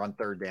him in there on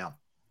third down,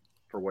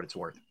 for what it's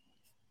worth.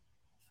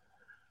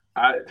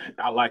 I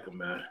like him,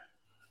 man.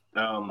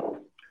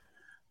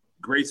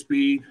 Great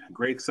speed,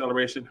 great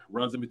acceleration,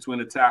 runs in between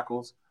the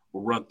tackles,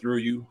 will run through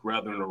you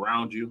rather than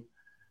around you.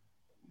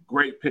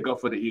 Great pickup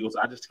for the Eagles.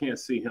 I just can't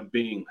see him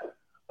being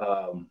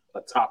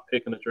a top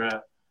pick in the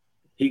draft.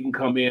 He can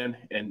come in,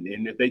 and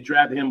if they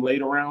draft him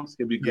later rounds,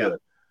 he'll be good.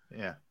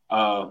 Yeah.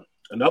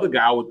 Another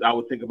guy I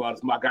would think about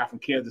is my guy from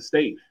Kansas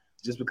State,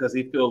 just because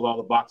he fills all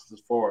the boxes as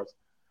far as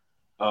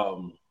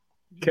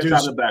Catch out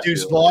of the backfield.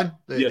 Deuce Vaughn?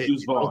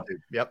 Deuce Vaughn.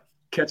 Yep.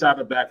 Catch out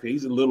of the backfield.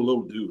 He's a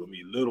little dude. I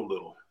mean,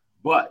 little.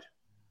 But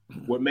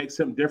what makes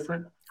him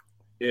different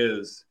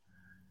is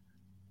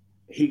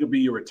he could be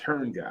your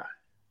return guy.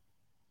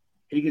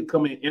 He could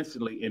come in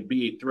instantly and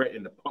be a threat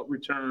in the punt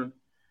return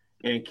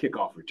and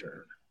kickoff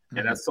return.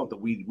 And that's something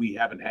we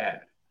haven't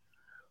had.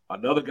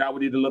 Another guy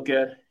we need to look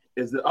at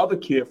is the other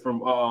kid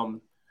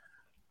from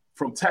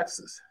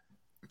Texas.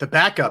 The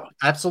backup,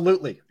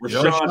 absolutely.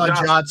 Roshan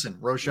Johnson.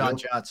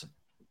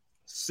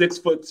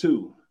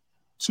 6'2",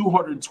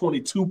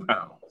 222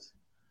 pounds.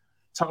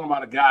 Talking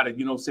about a guy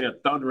that,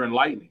 thunder and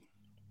lightning.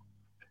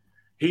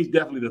 He's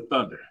definitely the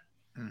thunder.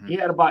 He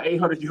had about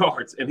 800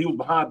 yards, and he was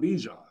behind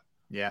Bijan.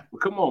 Yeah. Well,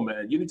 come on,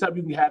 man. Anytime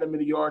you can have that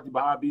many yards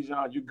behind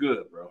Bijan, you're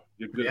good, bro.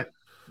 You're good. Yeah.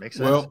 Makes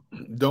sense. Well,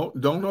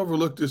 don't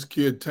overlook this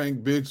kid,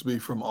 Tank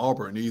Bigsby from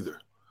Auburn either.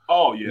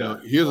 Oh, yeah.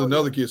 Here's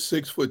another kid,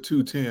 6'2",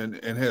 210,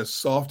 and has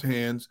soft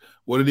hands.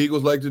 What did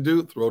Eagles like to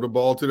do? Throw the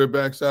ball to their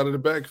backside of the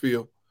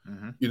backfield.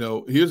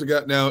 Here's a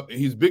guy. Now,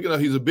 he's big enough.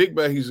 He's a big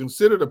back. He's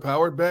considered a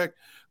powered back,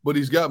 but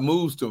he's got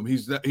moves to him.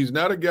 He's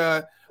not a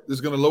guy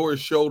that's going to lower his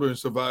shoulder and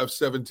survive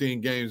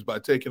 17 games by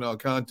taking on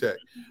contact.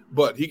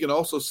 But he can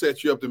also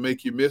set you up to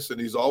make you miss, and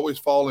he's always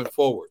falling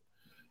forward.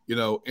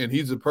 And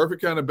he's the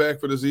perfect kind of back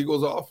for this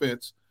Eagles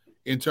offense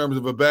in terms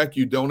of a back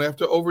you don't have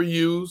to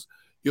overuse.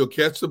 He'll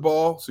catch the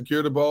ball,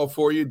 secure the ball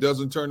for you,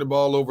 doesn't turn the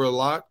ball over a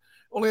lot.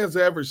 Only has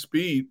average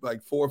speed,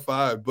 like 4 or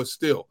 5, but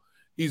still,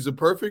 he's a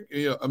perfect,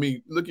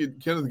 look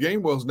at Kenneth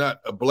Gainwell's not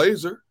a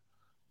blazer,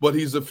 but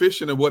he's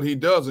efficient in what he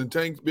does. And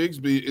Tank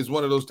Bigsby is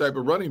one of those type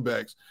of running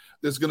backs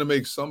that's going to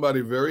make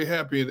somebody very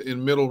happy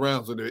in middle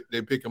rounds when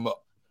they pick him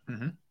up.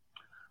 Yep.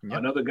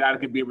 Another guy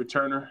that could be a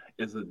returner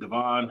is a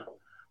Devon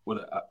with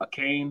a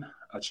chain.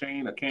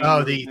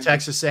 Oh, the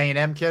Texas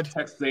A&M kid?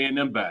 Texas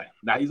A&M back.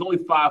 Now, he's only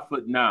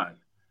 5'9",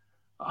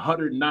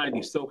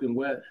 190 soaking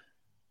wet.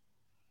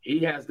 He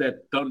has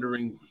that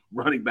thundering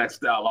running back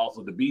style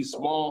also. To be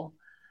small,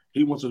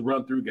 he wants to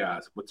run through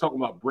guys. But talking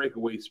about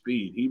breakaway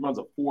speed, he runs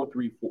a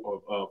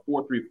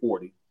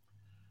 4.340,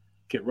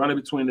 can run in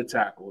between the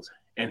tackles,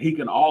 and he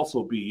can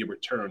also be a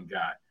return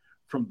guy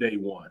from day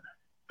one.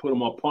 Put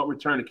him on punt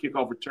return and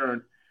kickoff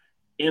return,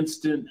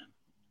 instant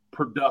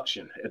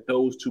production at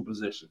those two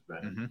positions,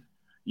 man.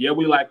 Yeah,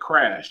 we like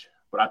Crash,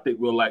 but I think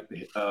we'll like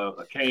a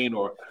Kane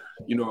or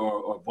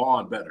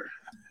Vaughn better.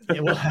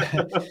 And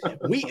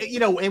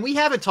we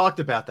haven't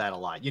talked about that a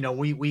lot.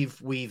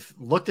 We've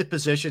looked at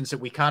positions that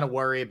we kind of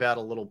worry about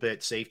a little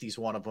bit. Safety's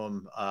one of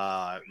them.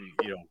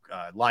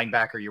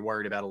 Linebacker you're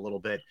worried about a little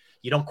bit.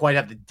 You don't quite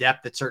have the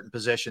depth at certain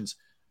positions,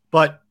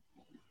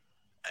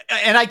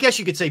 and I guess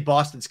you could say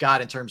Boston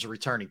Scott in terms of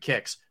returning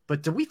kicks.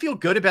 But do we feel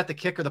good about the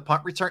kick or the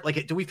punt return?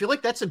 Like, do we feel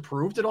like that's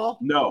improved at all?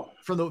 No.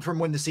 From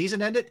when the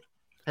season ended?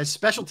 Has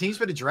special teams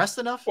been addressed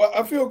enough? Well,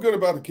 I feel good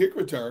about the kick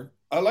return.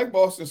 I like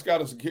Boston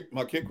Scott as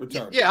my kick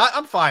return. Yeah,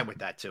 I'm fine with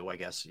that too, I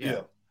guess.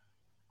 Yeah.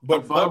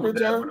 But punt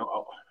return?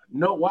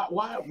 No,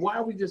 why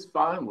are we just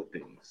fine with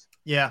things?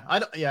 Yeah,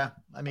 I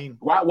mean,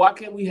 why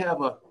can't we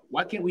have a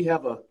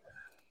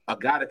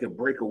guy that can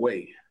break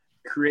away,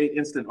 create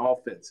instant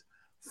offense,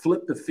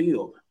 flip the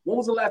field? When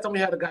was the last time we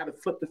had a guy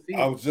that flipped the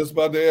field? I was just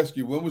about to ask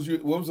you, when was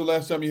the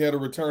last time you had a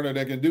returner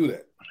that can do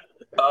that?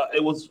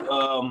 It was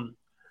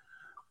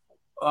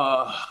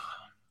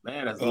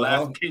that's the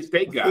last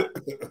K-State guy.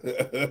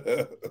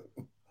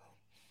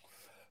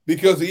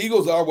 Because the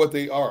Eagles are what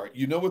they are.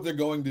 You know what they're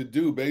going to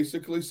do,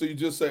 basically. So you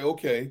just say,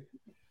 okay,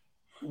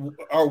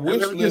 our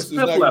wish list is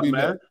not going to be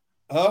met.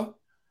 Huh?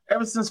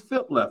 Ever since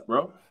Phil left,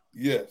 bro.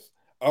 Yes.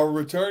 Our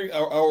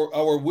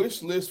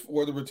wish list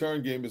for the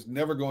return game is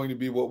never going to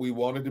be what we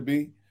want it to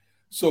be.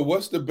 So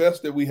what's the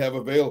best that we have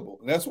available?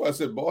 And that's why I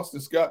said Boston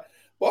Scott.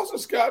 Boston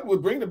Scott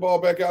would bring the ball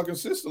back out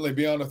consistently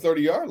beyond the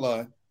 30-yard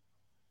line.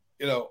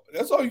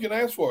 That's all you can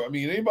ask for. I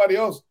mean, anybody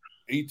else,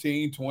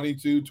 18,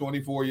 22,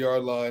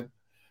 24-yard line.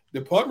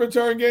 The punt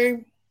return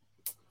game,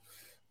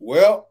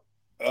 well,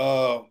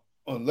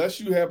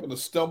 unless you happen to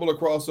stumble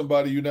across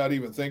somebody you're not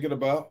even thinking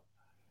about,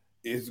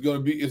 it's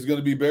going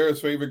to be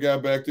Barrett's favorite guy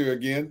back there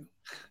again.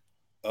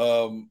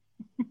 I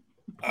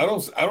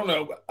don't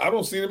know. I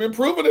don't see them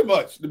improving it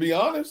much, to be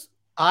honest.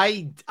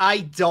 I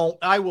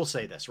will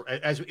say this,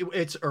 as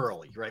it's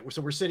early, right?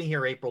 So we're sitting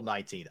here April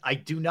 19th. I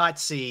do not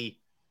see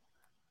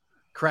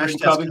Crash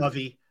Test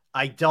Covey.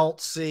 I don't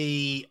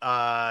see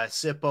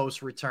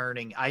Sippos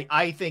returning.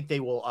 I think they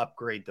will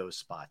upgrade those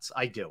spots.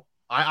 I do.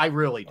 I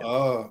really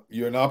do.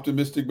 You're an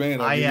optimistic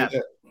man. I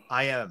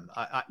am.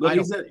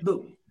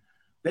 Look,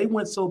 they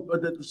went so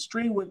the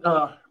stream with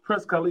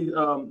Press Kelly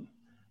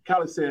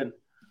said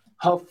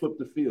Huff flipped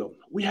the field.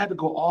 We had to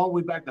go all the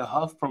way back to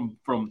Huff from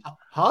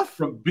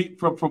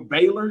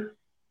Baylor,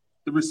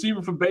 the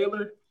receiver from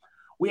Baylor.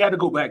 We had to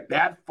go back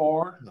that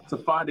far to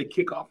find a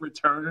kickoff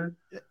returner.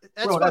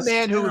 That's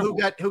man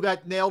who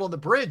got nailed on the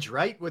bridge,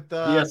 right? With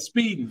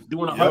speeding,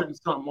 doing 100 and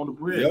something on the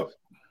bridge. Yep.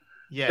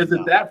 Yeah, is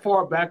it that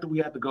far back that we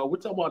had to go? We're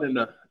talking about in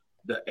the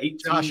 18,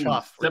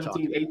 17,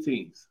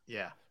 18s.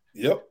 Yeah.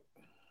 Yep.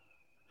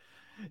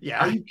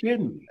 Yeah. Are you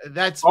kidding me?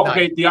 That's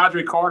okay.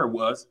 DeAndre Carter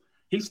was.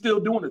 He's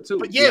still doing it too.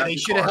 But yeah, DeAndre they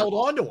should have Carter.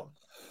 held on to him.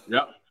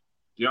 Yep.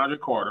 DeAndre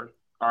Carter.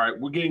 All right,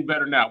 we're getting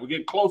better now. We're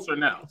getting closer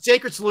now.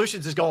 Sacred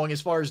Solutions is going as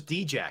far as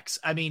Djax.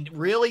 I mean,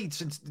 really,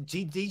 since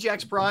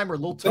Djax Prime or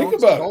Lil Think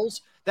Tones about it.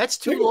 Sproles, that's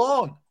too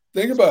long.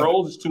 Think about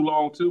Sproles is too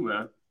long too,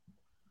 man.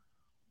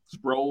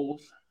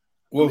 Sproles.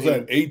 What was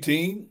that,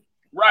 18?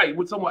 Right.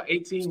 We're talking about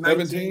 18,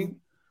 19. 17?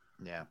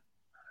 Yeah.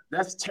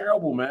 That's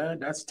terrible, man.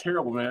 That's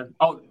terrible, man.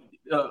 Oh,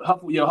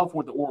 Huff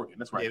went to Oregon.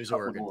 That's right. Yeah, it was Huff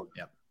Oregon. went to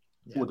Yeah.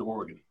 He went to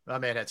Oregon. My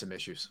man had some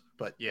issues,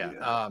 but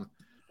yeah.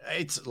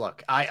 It's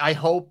look, I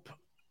hope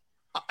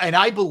and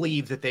I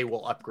believe that they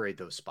will upgrade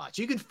those spots.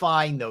 You can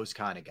find those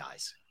kind of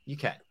guys. You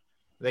can.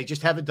 They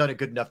just haven't done a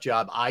good enough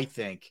job, I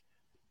think,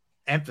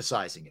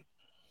 emphasizing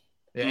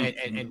it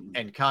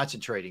and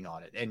concentrating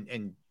on it.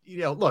 And you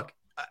know, look,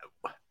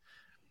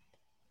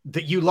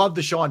 that you love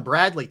the Sean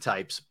Bradley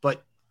types,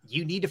 but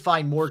you need to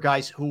find more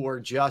guys who are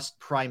just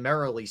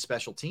primarily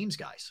special teams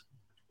guys.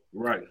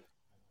 Right.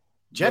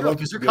 Generally,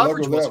 because their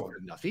coverage wasn't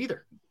good enough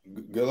either.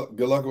 Good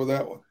luck with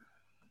that one.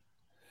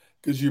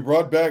 Because you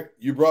brought back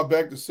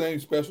the same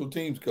special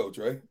teams coach,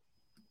 right?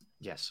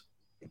 Yes.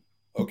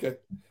 Okay.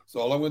 That's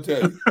all I'm going to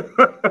tell you.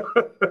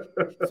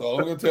 That's all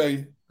I'm going to tell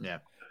you. Yeah.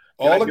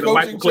 All the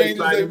coaching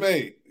changes they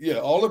made. Yeah,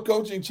 all the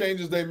coaching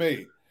changes they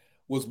made.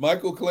 Was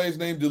Michael Clay's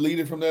name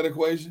deleted from that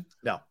equation?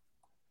 No.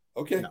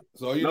 Okay.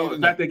 That's all you need to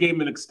in know. fact, they gave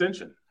him an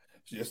extension.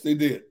 Yes, they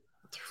did.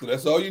 So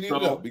that's all you need to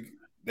know.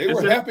 They It's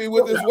were in happy his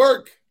with court his now.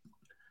 work.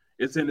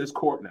 It's in his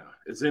court now.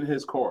 It's in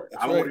his court.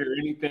 That's I don't want right. to hear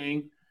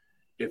anything.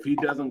 If he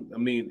doesn't, I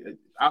mean,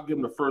 I'll give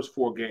him the first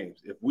 4 games.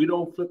 If we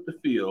don't flip the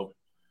field,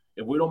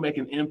 if we don't make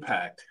an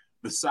impact,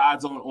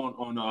 besides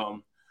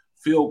on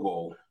field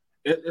goal,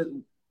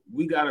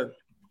 we gotta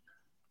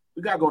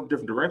go in a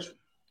different direction.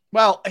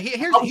 Well,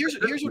 here's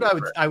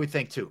what I would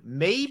think too.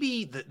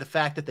 Maybe the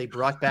fact that they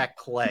brought back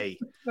Clay.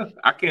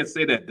 I can't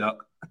say that,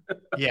 Duck.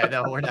 Yeah,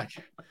 no, we're not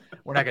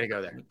going to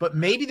go there. But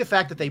maybe the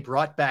fact that they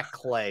brought back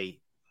Clay,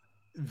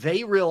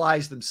 they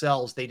realized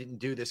themselves they didn't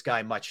give this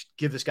guy much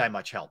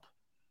help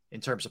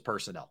in terms of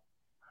personnel.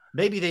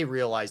 Maybe they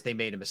realized they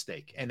made a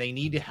mistake and they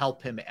need to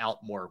help him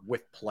out more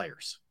with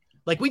players.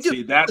 Like we do.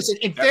 Listen,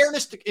 in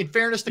fairness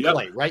to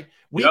Clay, right?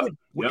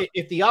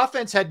 If the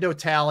offense had no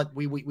talent,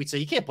 we'd say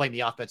you can't blame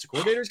the offensive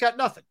coordinator. He's got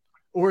nothing,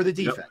 or the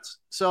defense.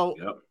 So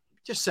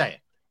just saying.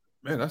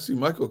 Man, I see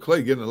Michael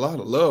Clay getting a lot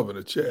of love in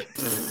the chat.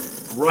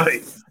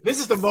 Right. This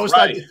is the most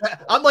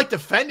I'm like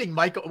defending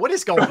Michael. What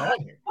is going on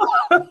here?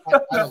 I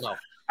don't know.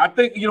 I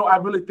think, I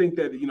really think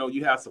that,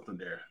 you have something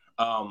there.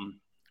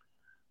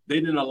 They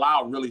didn't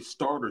allow really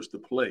starters to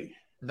play.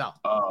 No.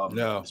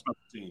 No. Special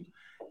team.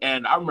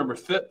 And I remember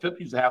Phip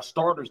used to have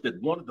starters that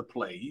wanted to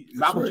play.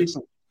 Malcolm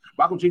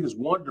Jenkins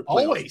wanted to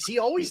play. He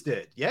always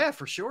did. Yeah,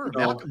 for sure.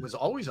 Malcolm was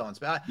always on.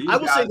 I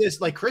will say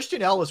this: like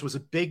Christian Ellis was a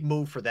big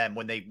move for them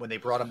when they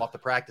brought him off the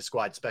practice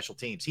squad, special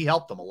teams. He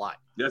helped them a lot.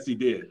 Yes, he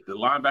did. The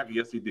linebacker,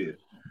 yes, he did.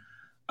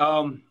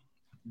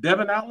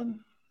 Devin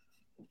Allen.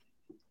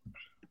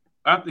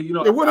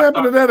 What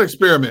happened to that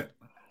experiment?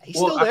 He's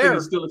still there. I think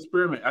he's still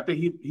experiment. I think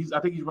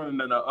he's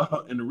running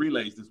in the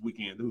relays this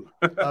weekend too.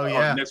 Oh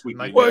yeah, next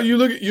weekend. Well, you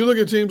look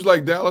at teams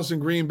like Dallas and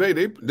Green Bay.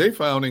 They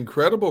found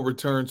incredible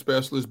return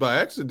specialists by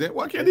accident.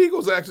 Why can't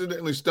Eagles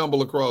accidentally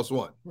stumble across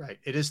one? Right.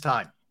 It is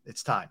time.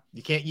 It's time.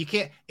 You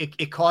can't.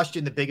 It cost you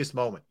in the biggest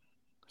moment.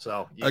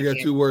 So I got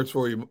 2 words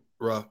for you,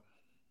 Rob.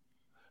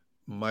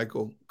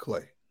 Michael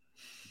Clay.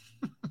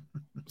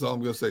 That's all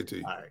I'm going to say to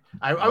you. All right.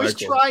 I was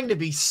trying to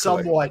be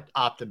somewhat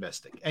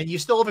optimistic, and you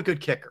still have a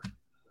good kicker.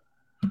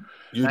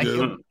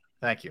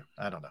 Thank you.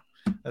 I don't know.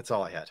 That's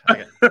all I had.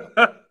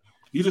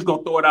 You just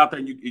gonna throw it out there,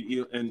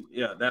 and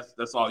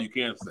that's all you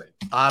can say.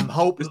 I'm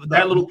hoping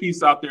that little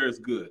piece out there is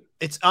good.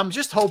 I'm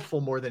just hopeful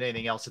more than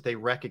anything else that they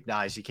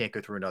recognize you can't go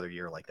through another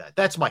year like that.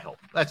 That's my hope.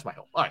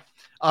 All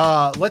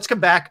right. Let's come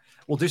back.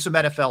 We'll do some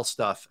NFL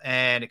stuff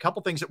and a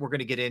couple things that we're going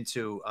to get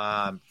into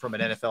from an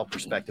NFL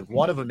perspective.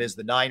 One of them is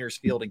the Niners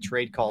fielding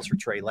trade calls for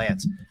Trey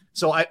Lance.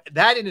 So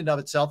that in and of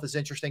itself is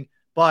interesting,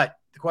 but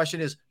the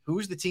question is,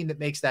 who's the team that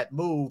makes that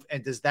move,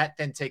 and does that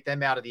then take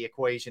them out of the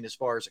equation as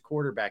far as a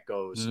quarterback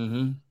goes,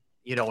 in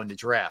the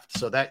draft?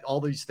 So that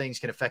all these things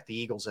can affect the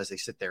Eagles as they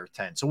sit there at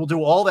 10. So we'll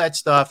do all that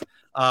stuff.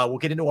 We'll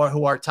get into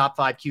who our top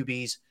 5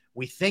 QBs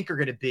we think are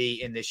going to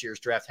be in this year's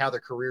draft, how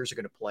their careers are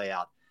going to play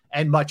out,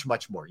 and much,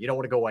 much more. You don't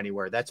want to go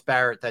anywhere. That's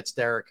Barrett. That's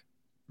Derrick.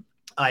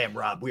 I am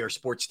Rob. We are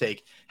Sports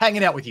Take,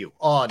 hanging out with you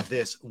on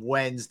this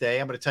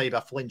Wednesday. I'm going to tell you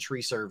about Flynn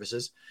Tree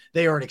Services.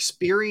 They are an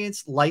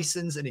experienced,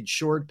 licensed, and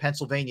insured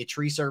Pennsylvania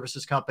tree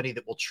services company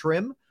that will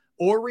trim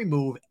or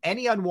remove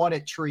any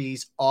unwanted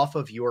trees off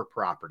of your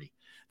property.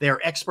 They are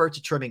experts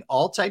at trimming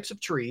all types of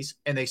trees,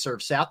 and they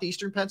serve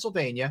southeastern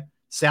Pennsylvania,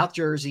 South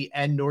Jersey,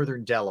 and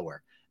northern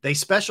Delaware. They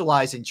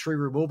specialize in tree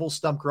removal,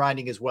 stump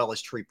grinding, as well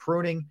as tree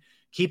pruning.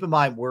 Keep in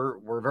mind,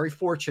 we're very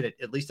fortunate,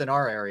 at least in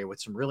our area, with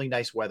some really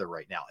nice weather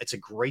right now. It's a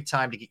great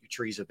time to get your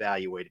trees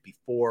evaluated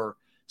before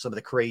some of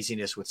the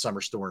craziness with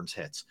summer storms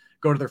hits.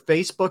 Go to their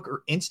Facebook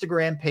or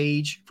Instagram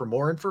page for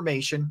more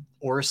information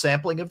or a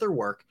sampling of their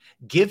work.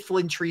 Give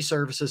Flynn Tree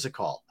Services a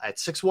call at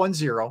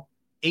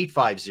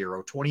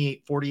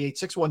 610-850-2848,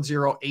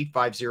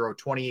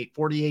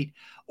 610-850-2848,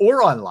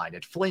 or online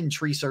at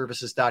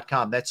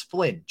FlynnTreeServices.com. That's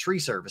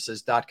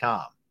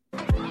FlynnTreeServices.com.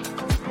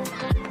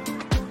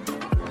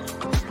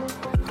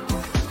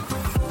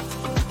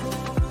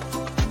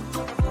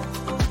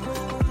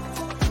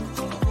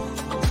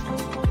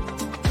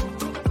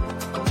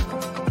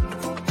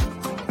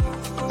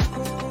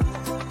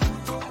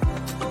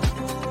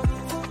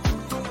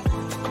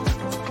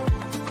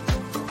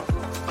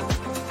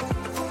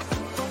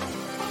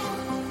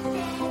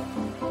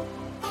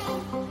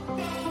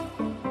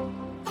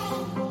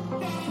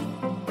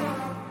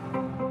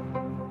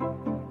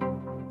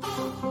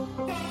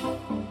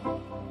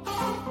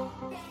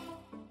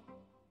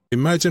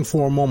 Imagine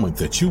for a moment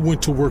that you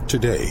went to work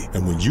today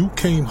and when you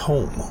came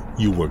home,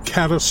 you were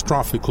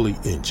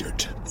catastrophically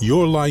injured.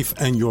 Your life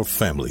and your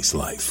family's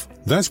life.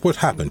 That's what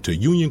happened to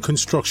union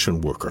construction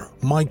worker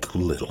Mike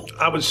Little.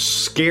 I was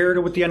scared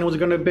of what the end was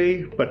going to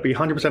be, but to be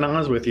 100%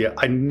 honest with you,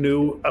 I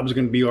knew I was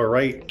going to be all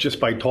right just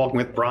by talking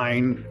with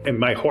Brian. In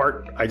my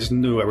heart, I just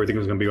knew everything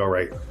was going to be all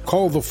right.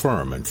 Call the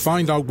firm and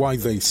find out why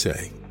they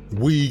say,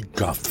 "We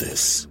got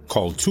this."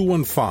 Call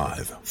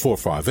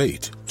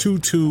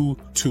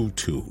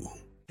 215-458-2222.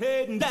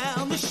 Heading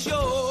down the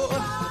shore.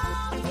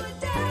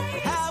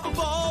 Have a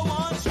ball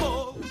once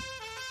more.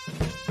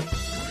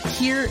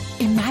 Here,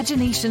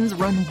 imaginations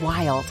run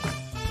wild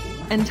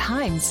and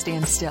time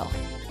stands still.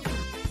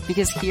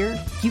 Because here,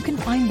 you can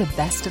find the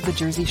best of the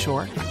Jersey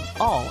Shore,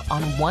 all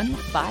on one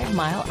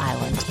 5-mile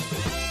island.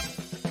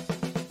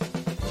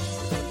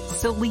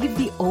 So leave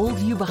the old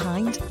you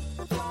behind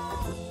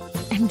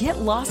and get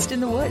lost in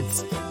the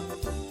woods.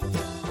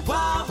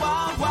 Wild,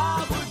 wild,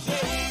 wildwood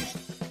days.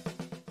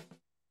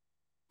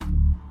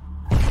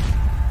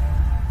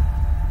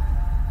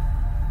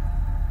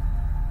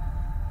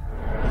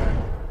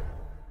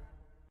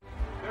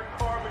 They're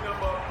carving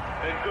them up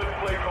and good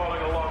play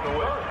calling along the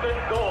way. First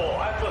and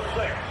goal at the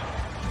 6.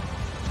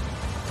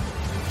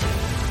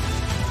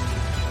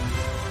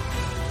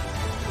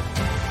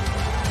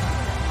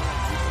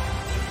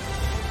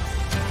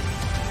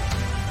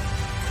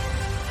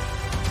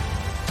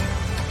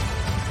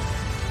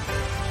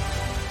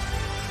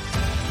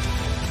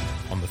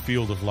 On the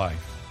field of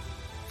life,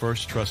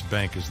 First Trust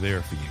Bank is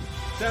there for you.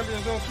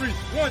 Champions on 3.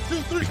 1,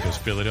 2, 3. Because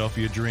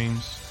Philadelphia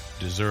dreams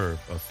deserve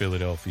a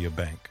Philadelphia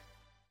bank.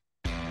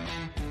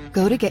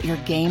 Go to get your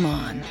game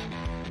on.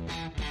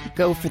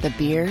 Go for the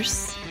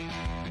beers.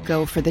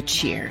 Go for the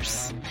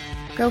cheers.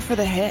 Go for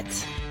the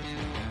hit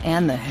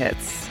and the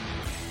hits.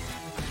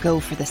 Go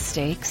for the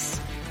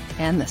stakes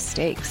and the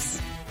stakes.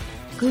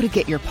 Go to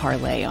get your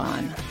parlay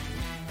on.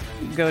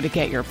 Go to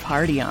get your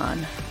party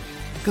on.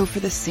 Go for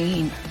the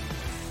scene.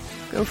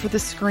 Go for the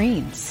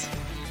screens.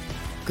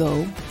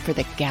 Go for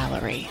the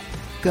gallery.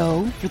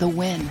 Go for the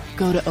win.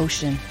 Go to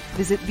Ocean.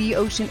 Visit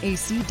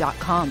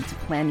theoceanac.com to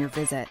plan your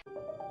visit.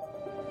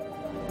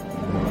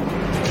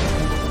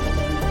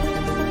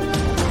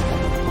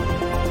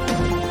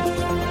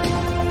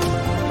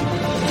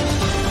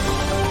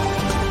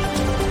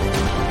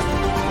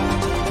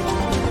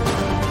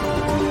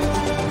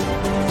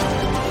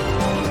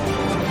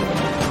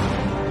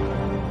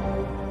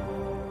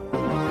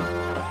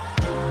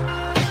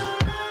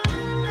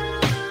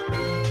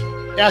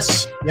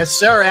 Yes,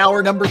 sir.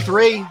 Hour number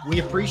 3.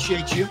 We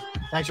appreciate you.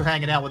 Thanks for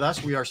hanging out with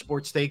us. We are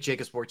Sports Take,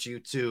 Jacob Sports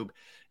YouTube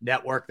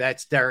Network.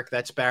 That's Derrick.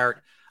 That's Barrett.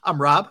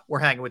 I'm Rob. We're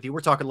hanging with you.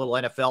 We're talking a little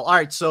NFL. All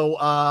right, so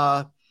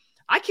I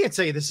can't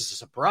say this is a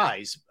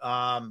surprise,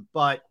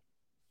 but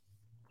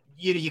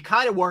you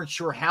kind of weren't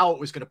sure how it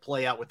was going to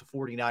play out with the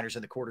 49ers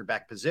in the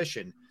quarterback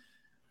position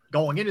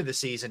going into the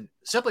season,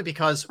 simply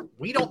because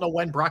we don't know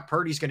when Brock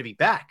Purdy's going to be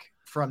back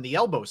from the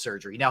elbow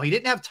surgery. Now, he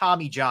didn't have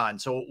Tommy John,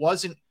 so it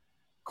wasn't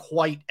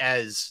quite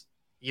as,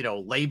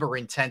 labor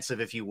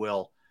intensive, if you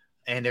will.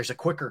 And there's a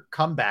quicker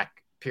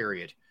comeback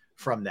period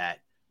from that.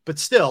 But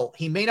still,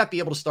 he may not be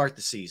able to start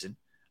the season.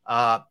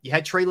 You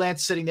had Trey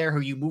Lance sitting there, who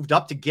you moved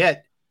up to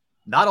get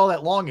not all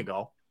that long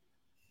ago.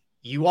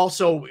 You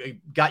also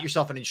got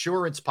yourself an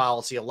insurance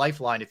policy, a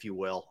lifeline, if you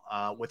will,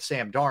 with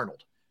Sam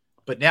Darnold.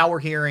 But now we're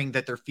hearing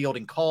that they're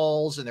fielding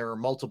calls and there are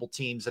multiple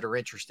teams that are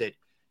interested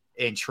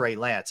in Trey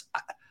Lance.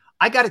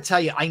 I got to tell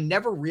you, I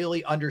never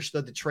really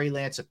understood the Trey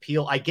Lance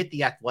appeal. I get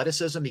the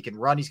athleticism. He can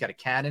run. He's got a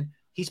cannon.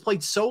 He's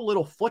played so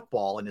little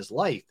football in his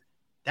life.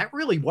 That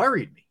really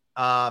worried me.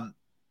 But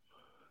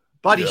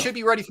he should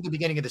be ready for the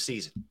beginning of the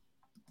season.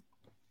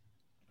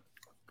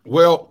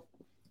 Well,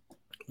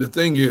 the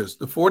thing is,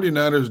 the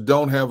 49ers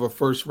don't have a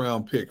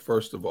first-round pick,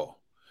 first of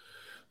all.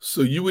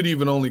 So you would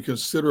even only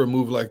consider a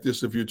move like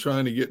this if you're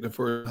trying to get in the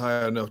first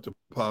high enough to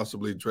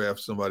possibly draft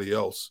somebody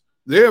else.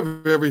 They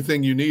have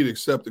everything you need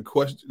except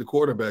the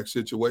quarterback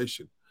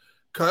situation.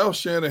 Kyle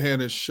Shanahan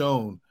has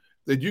shown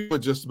that you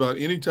put just about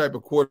any type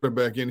of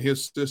quarterback in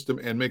his system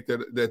and make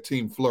that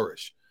team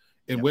flourish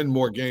and win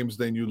more games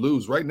than you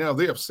lose. Right now,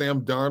 they have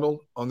Sam Darnold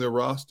on their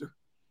roster.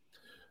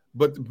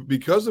 But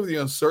because of the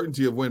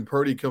uncertainty of when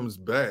Purdy comes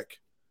back,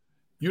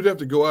 you'd have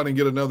to go out and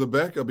get another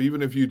backup,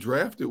 even if you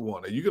drafted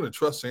one. Are you going to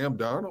trust Sam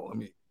Darnold? I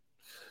mean,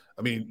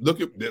 I mean,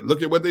 look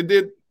at what they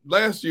did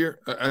last year.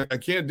 I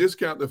can't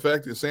discount the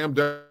fact that Sam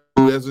Darnold,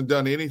 who hasn't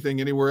done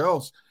anything anywhere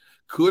else,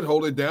 could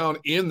hold it down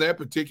in that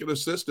particular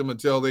system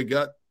until they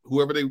got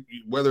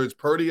whether it's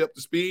Purdy up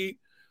to speed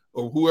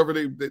or whoever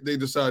they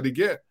decide to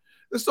get.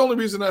 That's the only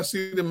reason I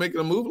see them making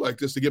a move like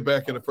this, to get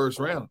back in the first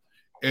round.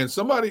 And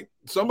somebody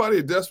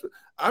desperate.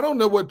 I don't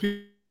know what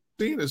people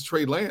seen as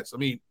Trey Lance. I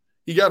mean,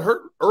 he got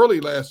hurt early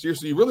last year,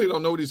 so you really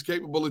don't know what he's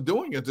capable of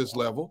doing at this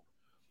level.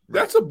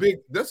 That's a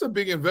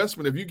big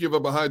investment if you give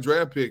up a high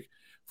draft pick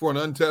for an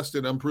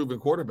untested, unproven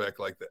quarterback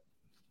like that.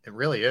 It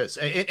really is.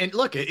 And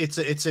look,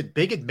 it's a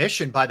big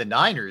admission by the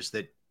Niners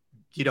that,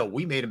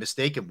 we made a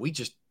mistake and we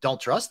just don't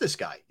trust this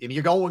guy. I mean,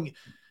 you're going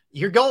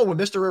with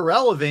Mr.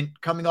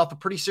 Irrelevant coming off a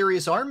pretty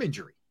serious arm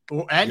injury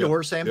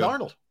or Sam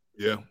Darnold.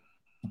 Yeah.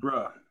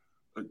 Bruh,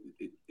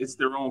 it's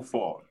their own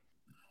fault.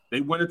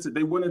 They went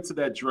into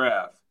that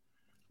draft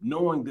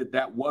knowing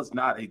that was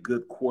not a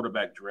good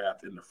quarterback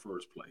draft in the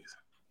first place.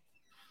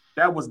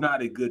 That was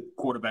not a good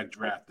quarterback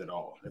draft at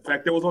all. In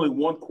fact, there was only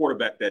one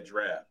quarterback that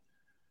draft,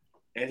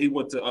 and he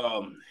went to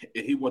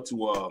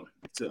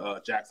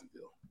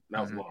Jacksonville. And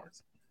that was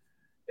Lawrence.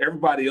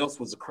 Everybody else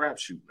was a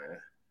crapshoot, man.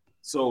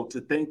 So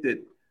to think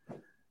that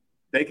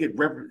they could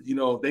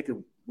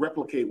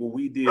replicate what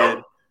we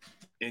did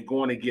and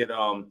going to get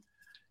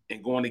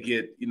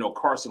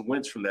Carson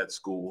Wentz from that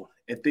school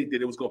and think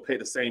that it was going to pay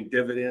the same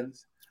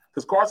dividends,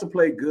 because Carson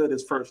played good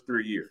his first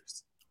 3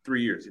 years,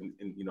 and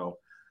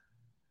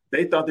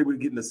they thought they were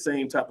getting the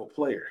same type of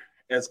player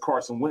as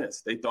Carson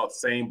Wentz. They thought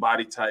same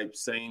body type,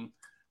 same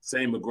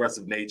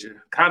aggressive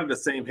nature, kind of the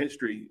same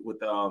history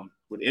with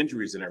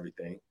injuries and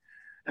everything.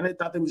 And they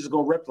thought they were just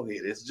going to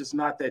replicate it. It's just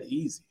not that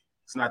easy.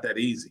 It's not that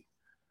easy.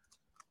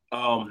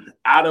 Out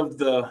of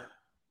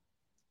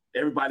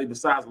everybody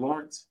besides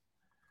Lawrence,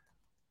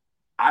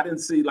 I didn't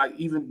see how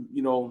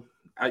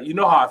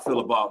I feel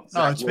about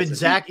Zach it's Wilson. been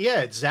Zach.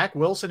 Yeah, it's Zach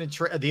Wilson and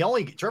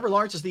Trevor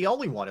Lawrence is the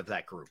only one of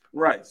that group.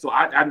 Right. So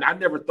I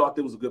never thought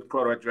there was a good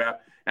quarterback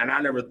draft, and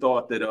I never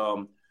thought that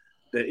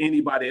that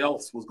anybody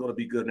else was going to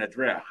be good in that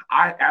draft.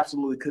 I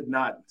absolutely could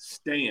not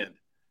stand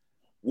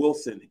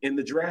Wilson in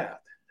the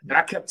draft, and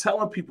I kept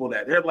telling people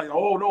that. They're like,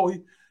 "Oh no,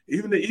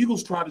 even the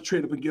Eagles tried to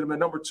trade up and get him at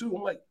number 2."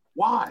 I'm like,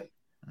 why?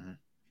 Mm-hmm.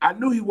 I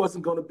knew he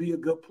wasn't going to be a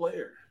good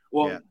player.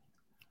 Well,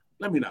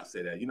 let me not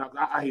say that.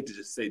 I hate to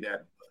just say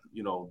that.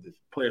 The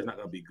player's not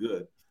going to be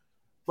good.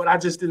 But I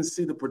just didn't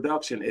see the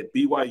production at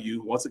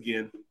BYU. Once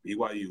again,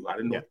 BYU. I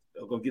didn't know I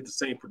was going to get the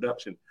same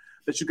production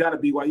that you got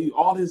at BYU.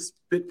 All his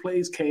big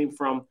plays came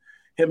from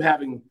him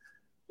having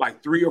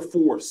like 3 or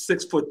 4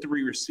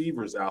 6'3"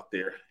 receivers out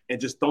there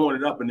and just throwing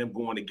it up and them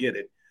going to get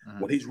it. Mm-hmm.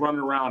 When he's running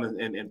around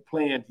and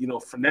playing,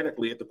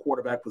 frenetically at the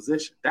quarterback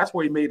position. That's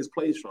where he made his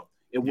plays from.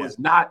 It was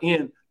not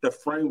in the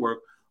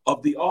framework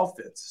of the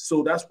offense.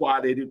 So that's why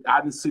I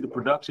didn't see the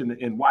production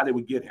and why they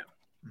would get him.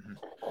 Mm-hmm.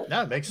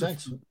 No, it makes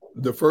sense.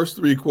 The first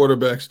 3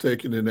 quarterbacks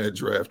taken in that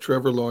draft: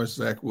 Trevor Lawrence,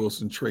 Zach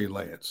Wilson, Trey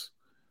Lance.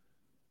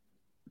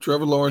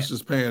 Trevor Lawrence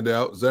is panned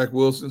out. Zach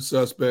Wilson,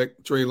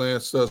 suspect. Trey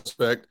Lance,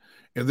 suspect.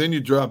 And then you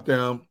drop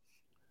down.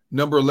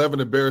 Number 11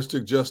 at Barrett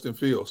took Justin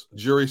Fields.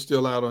 Jury's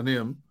still out on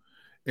him.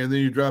 And then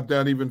you drop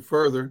down even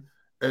further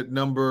at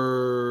number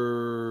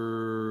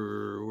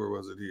 – where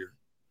was it here?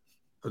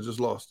 I just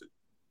lost it.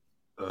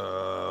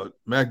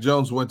 Mac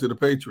Jones went to the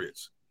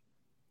Patriots.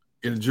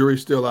 And the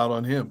jury's still out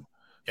on him.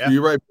 Yeah. So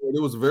you're right.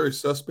 It was a very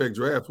suspect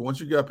draft. Once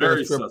you got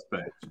past Trevor,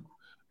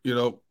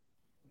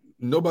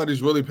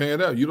 nobody's really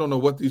panned out. You don't know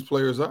what these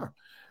players are.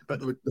 But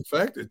the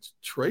fact that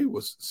Trey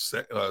was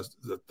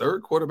the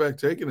 3rd quarterback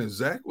taken and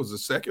Zach was the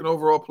 2nd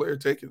overall player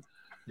taken.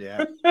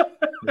 Yeah.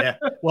 Yeah.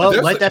 Well,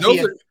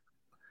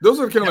 those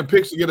are the kind of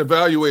picks to get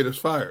evaluators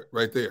fired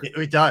right there.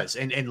 It does.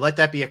 And let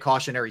that be a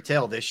cautionary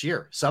tale this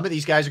year. Some of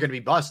these guys are going to be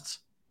busts.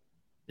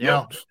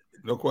 No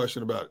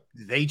question about it.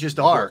 They just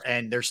are.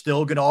 And they're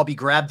still going to all be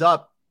grabbed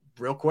up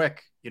real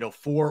quick.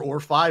 4 or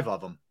 5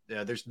 of them.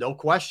 There's no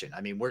question.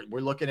 I mean,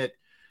 we're looking at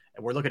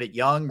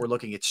Young. We're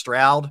looking at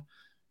Stroud.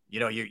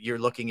 You're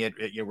looking at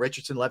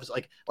Richardson, Levis.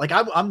 Like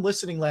I'm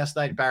listening last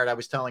night, Barrett. I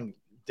was telling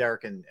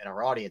Derrick and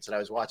our audience that I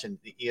was watching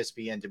the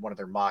ESPN did one of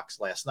their mocks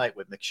last night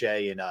with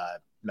McShay and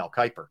Mel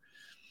Kiper.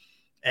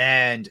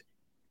 And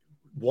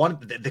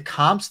the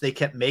comps they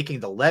kept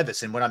making to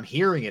Levis, and when I'm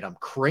hearing it, I'm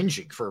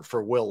cringing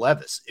for Will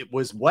Levis. It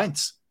was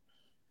Wentz.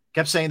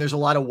 Kept saying there's a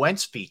lot of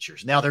Wentz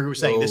features. Now they were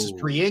saying this is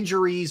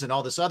pre-injuries and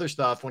all this other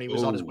stuff. When he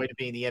was on his way to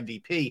being the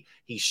MVP,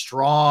 he's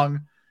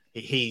strong.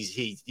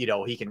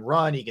 He can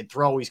run, he can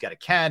throw, he's got a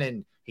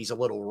cannon, he's a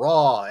little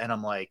raw. And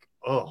I'm like,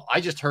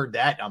 I just heard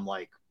that. I'm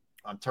like,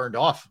 I'm turned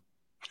off.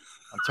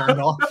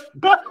 Sorry.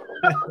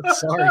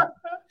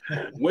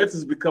 Wentz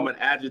has become an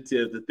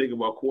adjective to think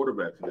about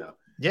quarterbacks now.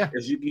 Yeah.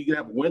 Because you can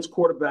have a Wentz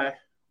quarterback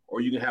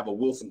or you can have a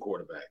Wilson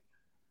quarterback.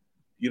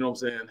 You know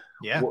what I'm saying?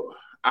 Yeah.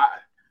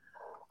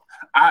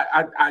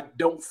 I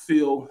don't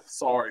feel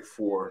sorry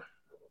for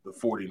the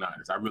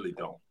 49ers. I really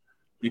don't.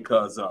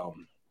 Because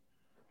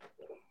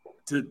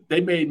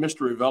they made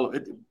Mr.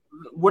 Irrelevant.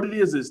 What it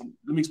is,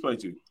 let me explain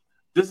to you.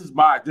 This is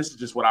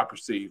just what I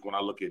perceive when I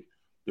look at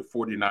the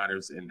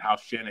 49ers and how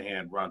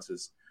Shanahan runs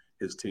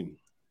his team.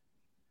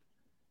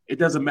 It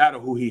doesn't matter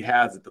who he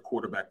has at the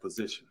quarterback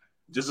position.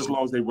 Just as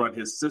long as they run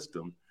his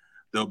system,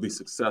 they'll be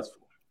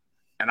successful.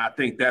 And I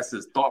think that's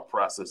his thought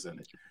process in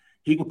it.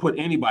 He can put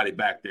anybody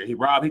back there. He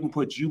can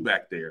put you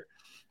back there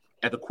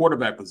at the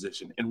quarterback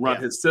position and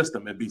run his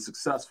system and be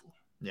successful.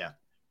 Yeah.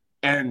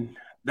 And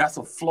that's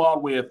a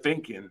flawed way of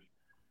thinking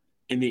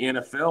in the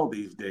NFL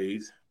these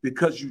days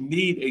because you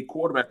need a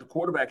quarterback. The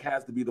quarterback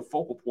has to be the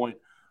focal point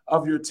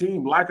of your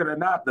team. Like it or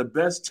not, the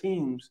best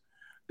teams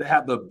that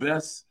have the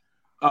best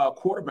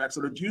quarterbacks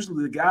are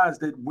usually the guys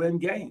that win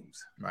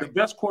games. Right. The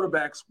best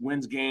quarterbacks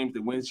wins games. They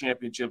win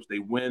championships. They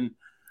win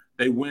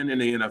in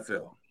the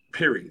NFL,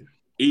 period.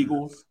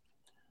 Eagles.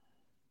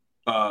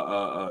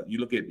 You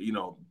look at,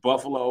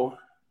 Buffalo,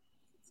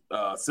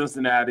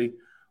 Cincinnati.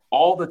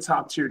 All the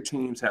top-tier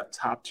teams have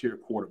top-tier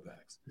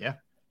quarterbacks. Yeah.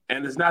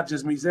 And it's not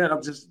just me saying,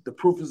 the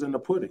proof is in the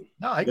pudding.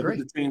 No, I agree.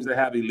 The teams that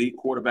have elite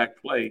quarterback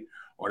play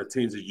are the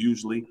teams that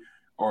usually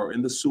are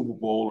in the Super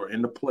Bowl or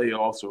in the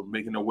playoffs or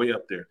making their way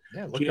up there.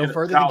 Yeah, look no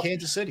further than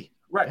Kansas City.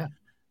 Right. Yeah.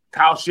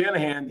 Kyle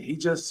Shanahan,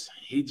 he's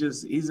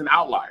an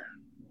outlier.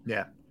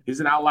 Yeah. He's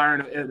an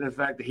outlier in the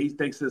fact that he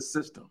thinks his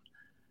system.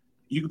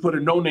 You can put a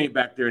no-name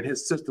back there and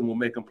his system will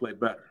make him play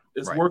better.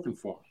 It's working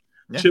for him.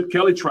 Yeah. Chip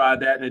Kelly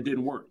tried that and it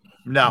didn't work.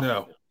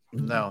 No,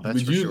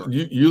 that's for sure.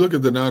 You look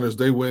at the Niners,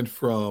 they went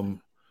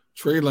from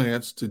Trey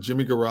Lance to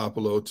Jimmy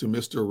Garoppolo to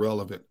Mr.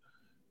 Irrelevant,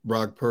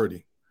 Brock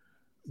Purdy.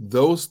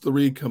 Those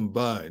three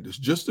combined,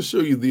 just to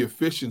show you the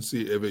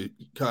efficiency of a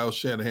Kyle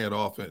Shanahan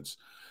offense,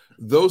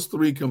 those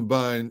three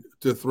combined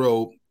to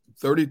throw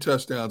 30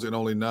 touchdowns and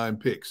only 9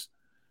 picks.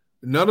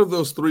 None of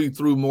those three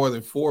threw more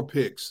than 4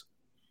 picks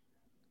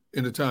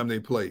in the time they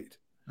played.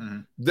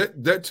 Mm-hmm.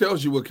 That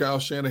tells you what Kyle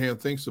Shanahan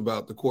thinks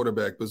about the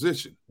quarterback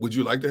position. Would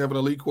you like to have an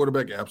elite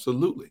quarterback?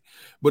 Absolutely.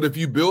 But if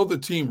you build the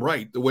team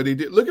right, the way they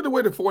did, look at the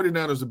way the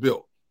 49ers are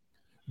built.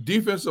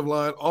 Defensive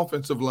line,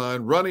 offensive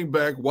line, running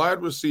back,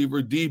 wide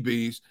receiver,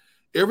 DBs,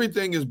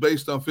 everything is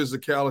based on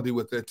physicality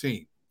with that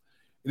team.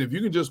 And if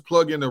you can just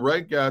plug in the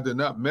right guy to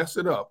not mess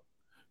it up,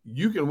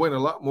 you can win a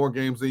lot more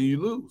games than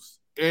you lose.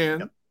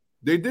 And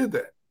they did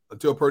that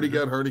until Purdy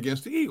got hurt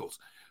against the Eagles.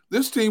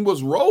 This team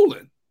was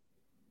rolling.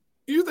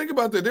 You think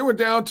about that. They were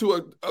down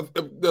to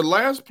the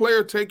last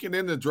player taken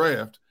in the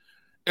draft,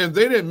 and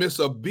they didn't miss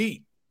a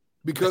beat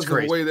because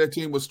of the way that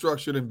team was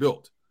structured and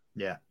built.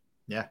 Yeah.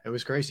 Yeah, it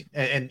was crazy.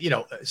 And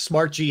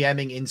smart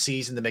GMing in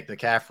season to make the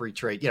McCaffrey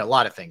trade. A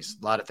lot of things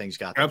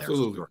got there.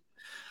 Absolutely.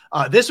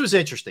 This was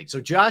interesting.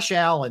 So Josh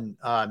Allen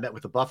met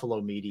with the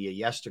Buffalo media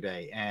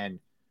yesterday and,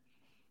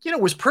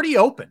 was pretty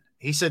open.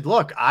 He said,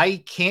 look,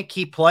 I can't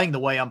keep playing the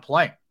way I'm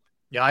playing.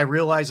 I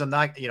realize I'm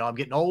not, I'm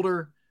getting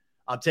older.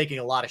 I'm taking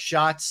a lot of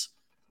shots.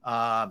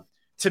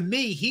 To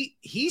me,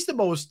 he's the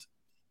most,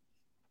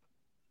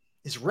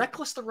 is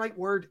reckless the right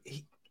word?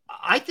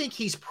 I think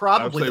he's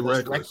probably the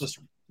most reckless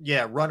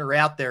runner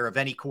out there of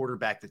any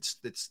quarterback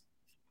that's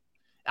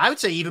I would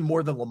say even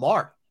more than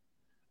Lamar.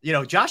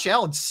 Josh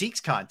Allen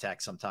seeks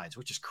contact sometimes,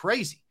 which is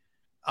crazy.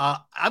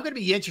 I'm going to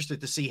be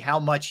interested to see how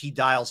much he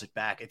dials it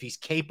back, if he's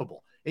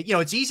capable.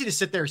 It's easy to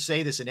sit there and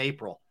say this in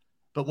April,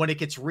 but when it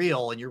gets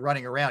real and you're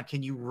running around,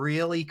 can you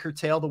really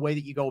curtail the way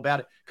that you go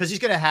about it? Because he's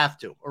going to have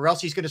to, or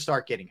else he's going to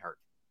start getting hurt.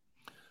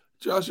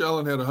 Josh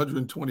Allen had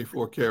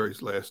 124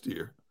 carries last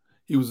year.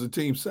 He was the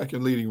team's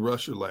second leading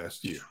rusher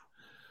last year.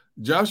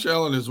 Josh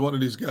Allen is one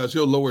of these guys,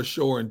 he'll lower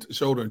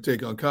shoulder and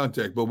take on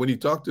contact. But when he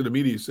talked to the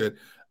media, he said,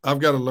 I've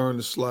got to learn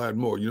to slide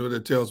more. You know what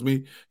that tells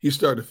me? He's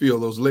starting to feel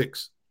those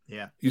licks.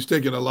 Yeah. He's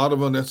taking a lot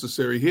of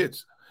unnecessary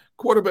hits.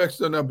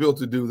 Quarterbacks are not built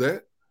to do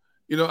that.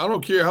 I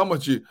don't care how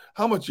much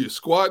you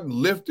squat and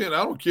lifting.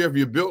 I don't care if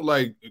you're built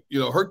like,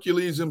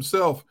 Hercules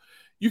himself.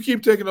 You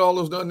keep taking all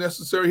those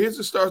unnecessary hits,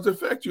 it starts to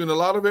affect you in a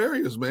lot of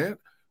areas, man.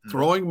 Mm-hmm.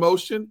 Throwing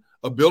motion,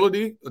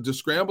 ability to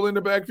scramble in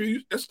the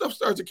backfield, that stuff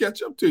starts to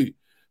catch up to you.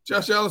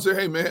 Josh Allen said,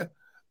 hey, man,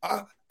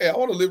 I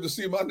want to live to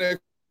see my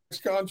next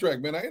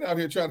contract, man. I ain't out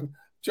here trying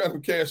to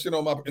cash in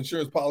on my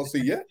insurance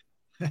policy yet.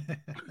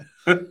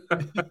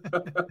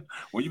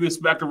 When you been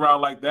smacked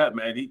around like that,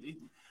 man,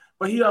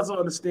 but he also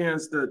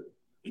understands that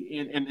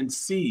and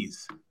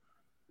sees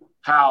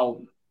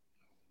how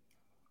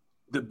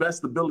the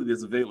best ability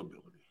is availability.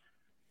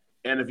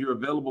 And if you're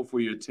available for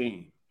your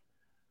team,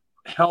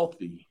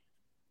 healthy,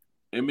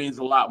 it means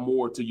a lot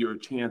more to your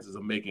chances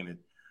of making it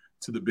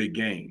to the big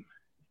game.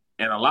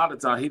 And a lot of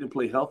times he didn't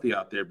play healthy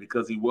out there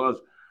because he was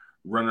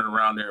running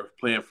around there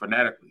playing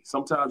fanatically.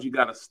 Sometimes you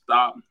got to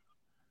stop,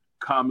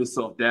 calm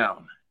yourself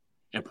down,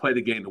 and play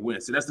the game to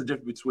win. So that's the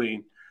difference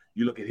between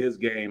you look at his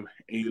game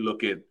and you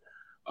look at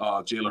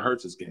Jalen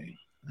Hurts' game.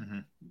 Mm-hmm.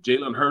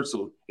 Jalen Hurts,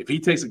 if he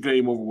takes a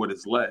game over with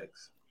his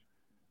legs,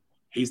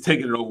 he's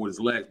taking it over with his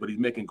legs, but he's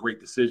making great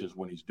decisions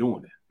when he's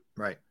doing it.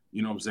 Right.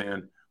 You know what I'm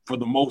saying? For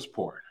the most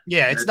part.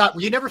 Yeah, it's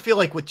not – you never feel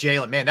like with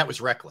Jalen, man, that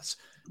was reckless.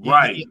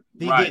 Right.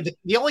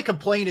 The only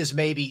complaint is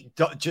maybe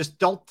just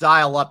don't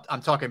dial up.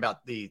 I'm talking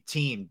about the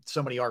team,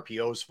 so many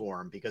RPOs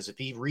for him, because if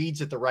he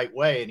reads it the right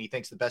way and he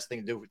thinks the best thing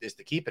to do is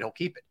to keep it, he'll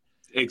keep it.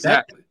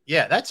 Exactly.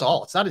 That's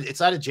all. It's not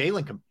a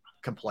Jalen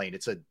complaint.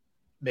 It's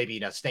maybe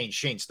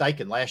Shane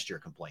Steichen last year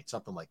complaint,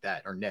 something like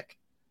that, or Nick.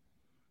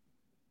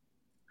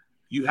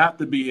 You have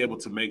to be able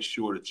to make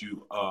sure that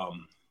you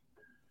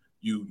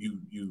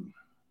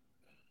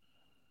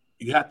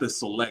have to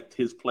select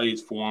his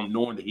plays for him,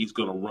 knowing that he's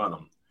going to run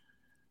them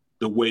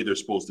the way they're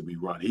supposed to be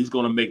run. He's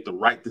going to make the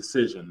right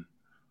decision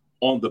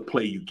on the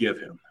play you give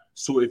him.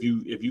 So if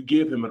you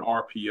give him an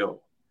RPO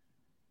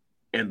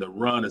and the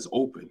run is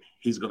open,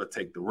 he's going to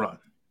take the run.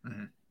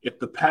 Mm-hmm. If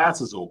the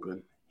pass is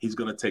open, he's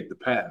going to take the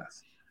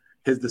pass.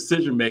 His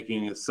decision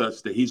making is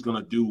such that he's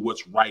going to do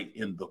what's right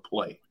in the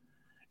play.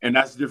 And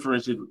that's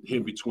differentiating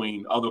him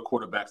between other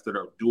quarterbacks that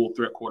are dual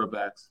threat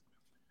quarterbacks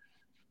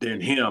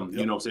than him. Yep.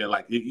 You know what I'm saying?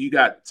 Like, you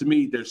got, to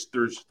me, there's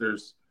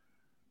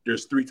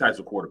three types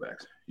of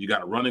quarterbacks. You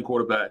got a running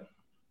quarterback,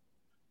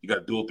 you got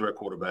a dual threat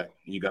quarterback,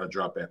 and you got a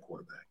drop back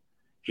quarterback.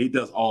 He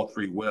does all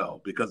three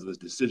well because of his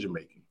decision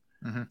making.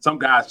 Mm-hmm. Some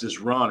guys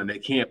just run and they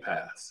can't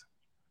pass.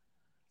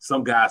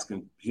 Some guys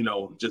can,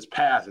 just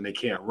pass and they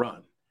can't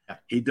run. Yeah.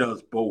 He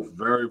does both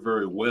very,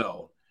 very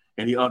well.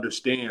 And he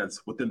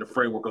understands within the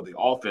framework of the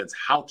offense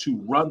how to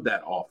run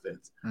that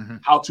offense, mm-hmm.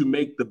 how to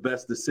make the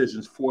best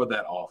decisions for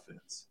that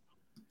offense.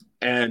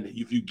 And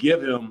if you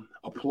give him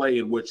a play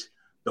in which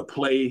the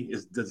play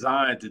is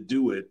designed to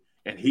do it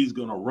and he's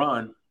going to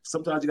run,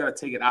 sometimes you got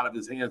to take it out of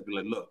his hands and be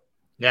like, look.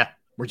 Yeah,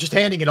 we're just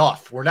handing it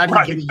off. We're not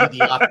even giving you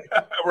the option.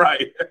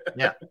 Right.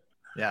 Yeah.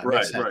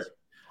 Right.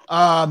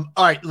 All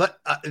right.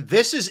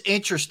 This is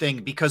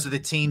interesting because of the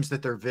teams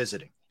that they're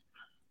visiting.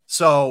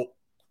 So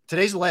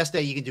today's the last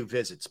day you can do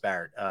visits,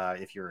 Barrett,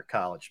 if you're a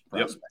college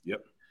prospect.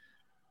 Yep.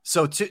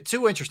 So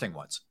two interesting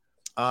ones.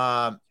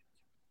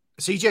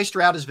 CJ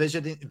Stroud is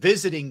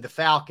visiting the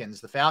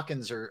Falcons. The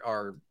Falcons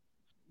are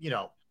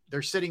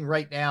they're sitting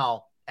right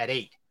now at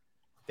 8.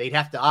 They'd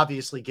have to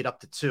obviously get up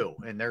to 2.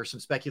 And there's some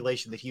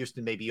speculation that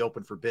Houston may be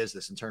open for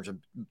business in terms of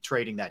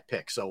trading that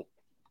pick. So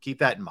keep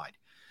that in mind.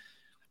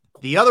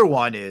 The other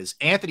one is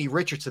Anthony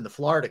Richardson, the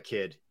Florida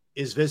kid,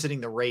 is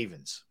visiting the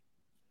Ravens.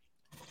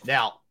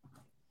 Now,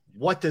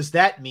 what does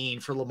that mean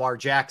for Lamar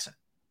Jackson?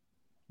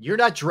 You're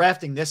not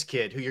drafting this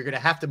kid who you're going to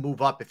have to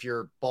move up if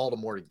you're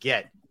Baltimore to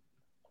get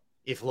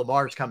if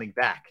Lamar's coming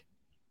back.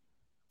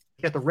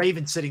 You got the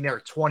Ravens sitting there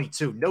at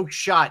 22. No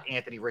shot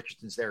Anthony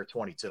Richardson's there at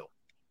 22.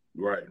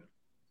 Right.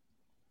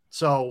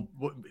 So,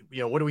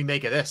 what do we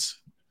make of this?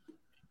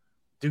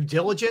 Due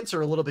diligence or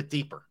a little bit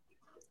deeper?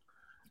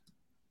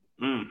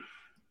 I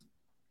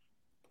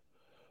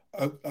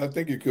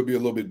think it could be a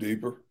little bit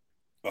deeper.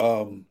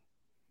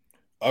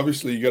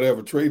 Obviously, you got to have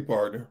a trade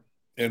partner.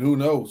 And who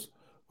knows?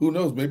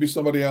 Maybe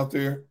somebody out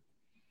there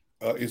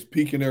is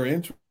piquing their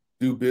interest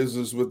to do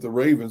business with the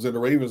Ravens. And the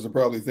Ravens are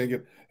probably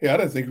thinking, hey, I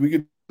didn't think we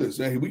could do this.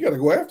 Hey, we got to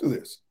go after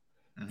this.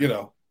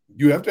 Mm-hmm.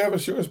 You have to have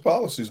insurance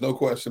policies, no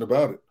question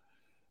about it.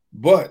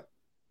 But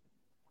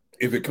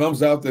if it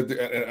comes out that,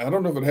 and I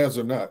don't know if it has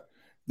or not,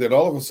 that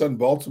all of a sudden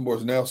Baltimore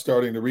is now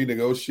starting to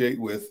renegotiate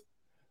with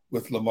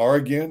Lamar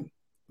again,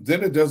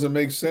 then it doesn't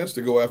make sense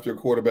to go after a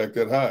quarterback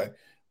that high.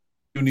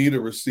 You need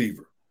a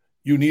receiver.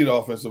 You need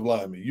offensive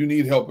linemen. You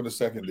need help in the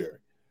secondary.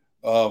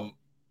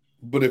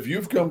 But if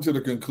you've come to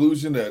the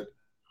conclusion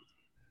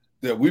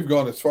that we've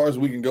gone as far as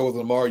we can go with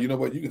Lamar, you know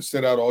what? You can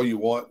set out all you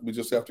want. We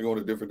just have to go in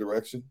a different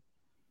direction.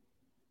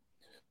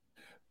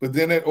 But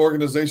then that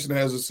organization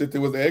has to sit there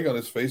with egg on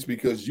its face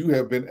because you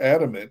have been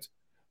adamant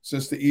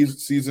since the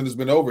season has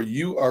been over.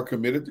 You are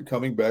committed to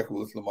coming back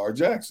with Lamar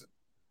Jackson.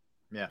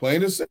 Yeah.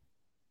 Plain and simple.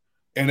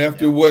 And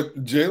after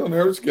what Jalen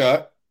Hurts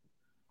got,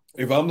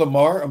 if I'm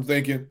Lamar, I'm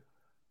thinking,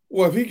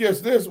 well, if he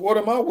gets this, what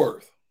am I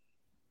worth?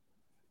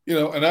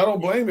 And I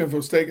don't blame him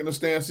for taking the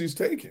stance he's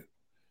taking.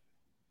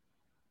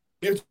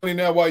 It's funny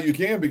now why you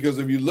can, because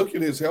if you look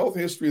at his health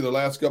history the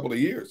last couple of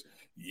years,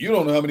 you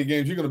don't know how many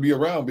games you're going to be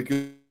around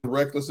because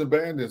reckless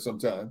abandon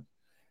sometimes.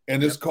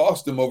 And it's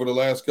cost him over the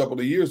last couple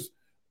of years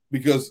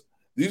because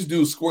these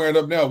dudes squaring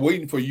up now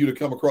waiting for you to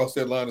come across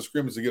that line of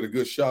scrimmage to get a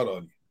good shot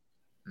on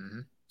you. Mm-hmm.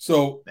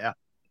 So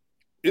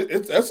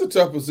that's a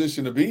tough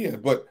position to be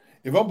in. But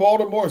if I'm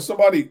Baltimore and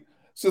somebody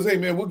says, hey,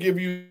 man, we'll give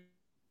you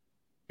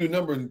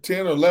number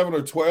 10 or 11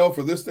 or 12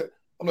 for this, that,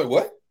 I'm like,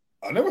 what?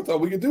 I never thought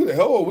we could do that.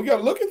 Oh, we got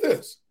to look at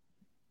this.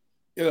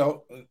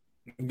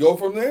 Go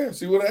from there,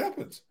 see what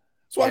happens.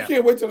 So I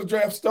can't wait till the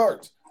draft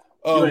starts.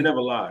 You ain't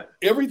never lied.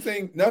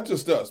 Everything, not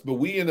just us, but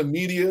we in the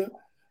media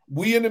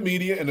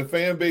and the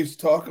fan base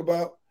talk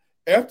about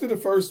after the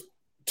first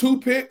 2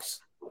 picks,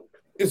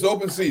 it's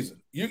open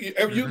season.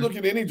 You look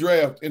at any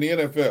draft in the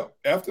NFL,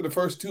 after the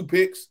first 2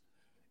 picks,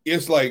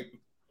 it's like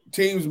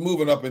teams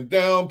moving up and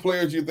down,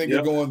 players you think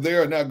are going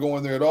there are not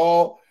going there at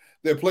all.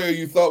 That player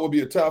you thought would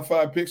be a top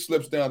 5 pick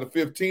slips down to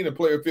 15, a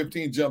player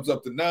 15 jumps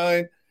up to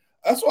 9.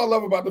 That's what I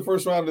love about the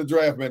first round of the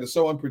draft, man. It's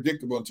so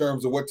unpredictable in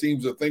terms of what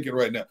teams are thinking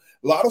right now.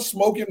 A lot of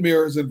smoke and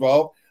mirrors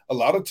involved. A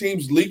lot of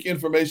teams leak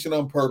information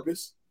on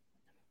purpose.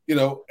 And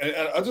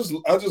I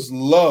just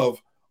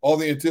love all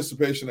the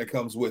anticipation that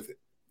comes with it.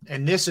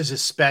 And this is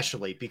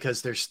especially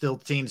because there's still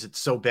teams that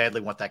so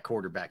badly want that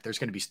quarterback. There's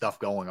going to be stuff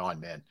going on,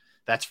 man.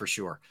 That's for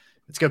sure.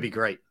 It's gonna be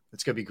great.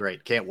 It's gonna be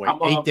great. Can't wait.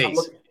 I'm 8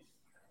 days.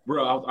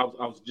 Bro,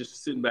 I was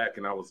just sitting back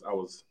and I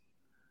was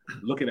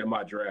looking at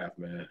my draft,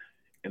 man,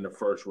 in the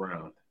first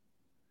round.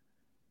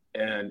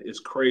 And it's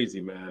crazy,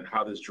 man,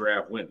 how this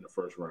draft went in the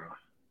first round.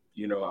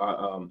 You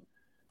know,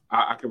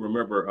 I can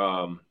remember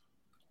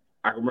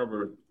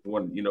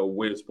when, you know,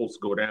 where it's supposed to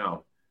go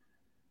down.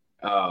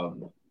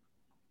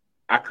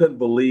 I couldn't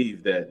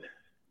believe that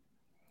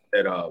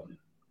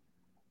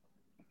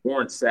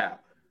Warren Sapp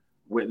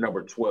went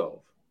number 12.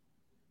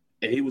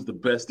 And he was the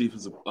best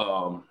defensive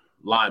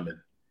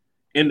lineman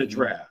in the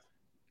draft.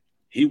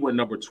 He went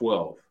number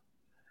 12.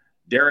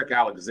 Derrick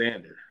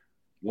Alexander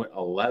went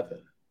 11.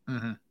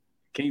 Mm-hmm.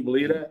 Can you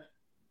believe that?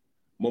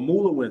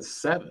 Mamula went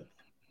 7th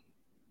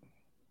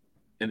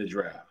in the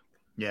draft.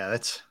 Yeah,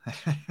 that's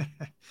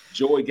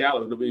Joey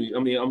Gallo.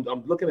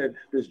 I'm looking at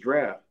this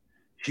draft.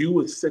 Hugh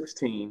was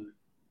 16.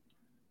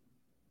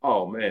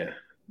 Oh man,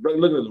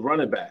 look at the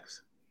running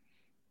backs.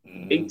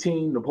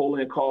 18,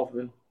 Napoleon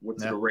Kaufman went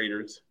to the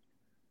Raiders.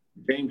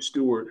 James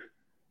Stewart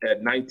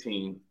at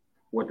 19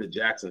 went to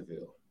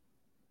Jacksonville.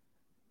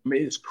 I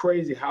mean, it's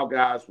crazy how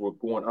guys were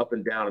going up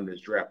and down in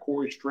this draft.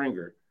 Corey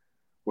Stringer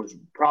was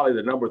probably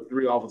the number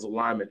 3 offensive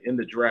lineman in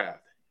the draft.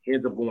 He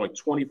ended up going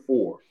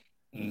 24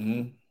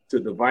 to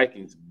the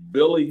Vikings.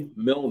 Billy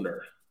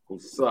Milner, who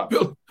sucked.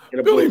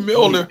 Billy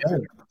Milner.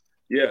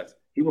 Yes,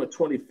 he went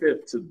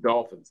 25th to the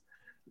Dolphins.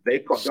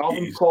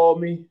 Dolphins called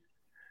me.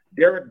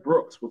 Derrick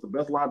Brooks was the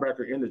best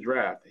linebacker in the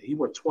draft. He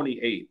went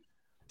 28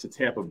 to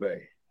Tampa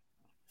Bay.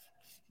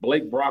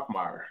 Blake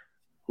Brockmeyer,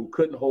 who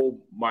couldn't hold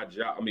my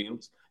job. I mean,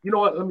 you know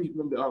what? Let me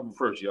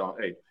first, y'all.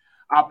 Hey,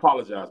 I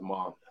apologize,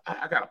 Mom.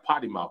 I got a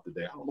potty mouth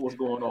today. I don't know what's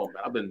going on,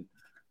 man. I've been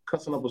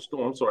cussing up a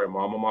storm. I'm sorry,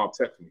 Mom. My mom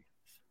texted me.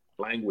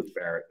 Language,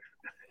 Barrett.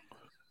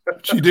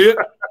 She did?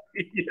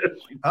 Yes,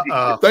 she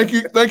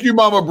did. Thank you,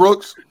 Mama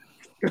Brooks.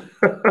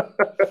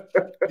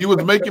 He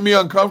was making me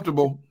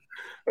uncomfortable.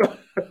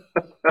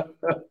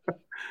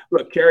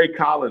 Look, Kerry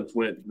Collins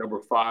went number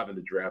 5 in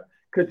the draft.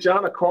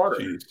 Kajana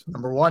Carter,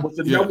 number 1, was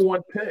the number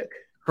 1 pick.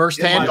 First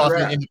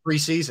handoff in the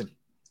preseason.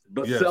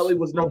 Baselli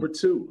was number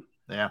 2.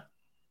 Yeah.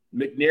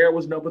 McNair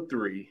was number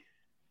 3.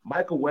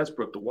 Michael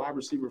Westbrook, the wide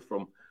receiver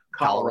from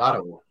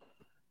Colorado.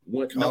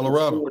 Went number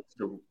 4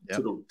 to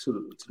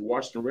the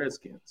Washington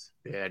Redskins.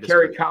 Yeah,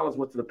 Kerry Collins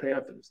went to the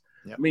Panthers.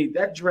 Yep. I mean,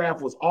 that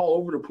draft was all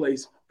over the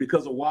place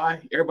because of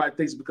why? Everybody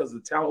thinks because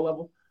of the talent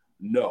level?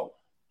 No.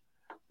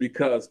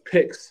 Because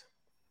picks.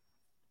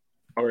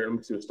 All right, let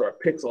me see. We'll start.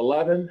 Picks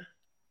 11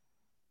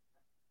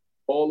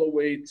 all the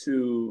way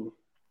to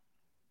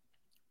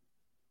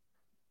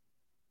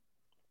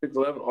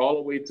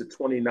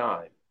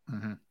 29.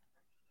 Mm-hmm.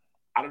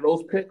 Out of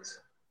those picks,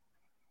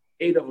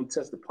 8 of them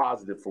tested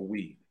positive for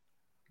weed.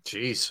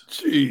 Jeez.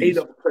 8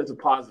 of them tested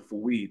positive for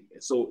weed.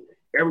 And so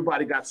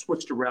everybody got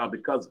switched around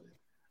because of it.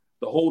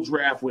 The whole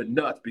draft went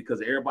nuts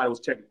because everybody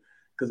was checking,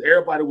 because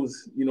everybody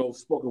was, you know,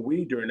 smoking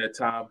weed during that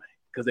time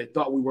because they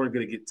thought we weren't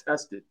going to get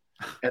tested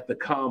at the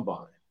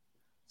combine.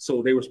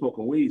 So they were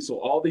smoking weed. So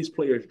all these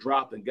players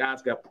dropped and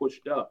guys got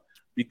pushed up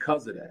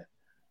because of that.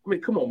 I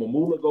mean, come on,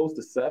 Mamula goes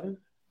to 7?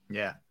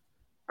 Yeah.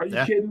 Are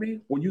you kidding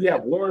me? When you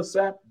have Warren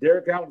Sapp,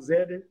 Derrick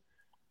Alexander,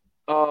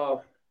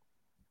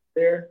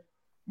 there,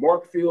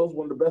 Mark Fields,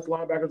 one of the best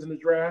linebackers in the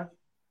draft.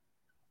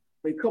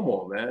 I mean, come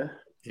on, man.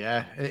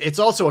 Yeah, it's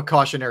also a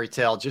cautionary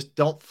tale. Just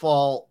don't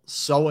fall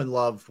so in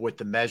love with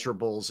the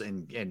measurables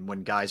and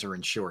when guys are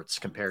in shorts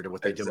compared to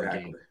what they do in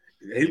game.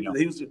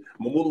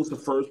 Mamula was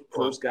the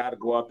first guy to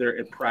go out there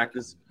and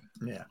practice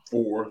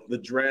for the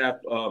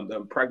draft,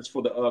 practice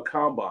for the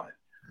combine.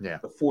 Yeah,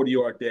 the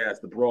 40-yard dash,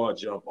 the broad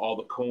jump, all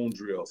the cone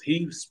drills.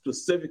 He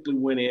specifically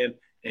went in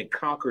and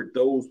conquered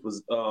those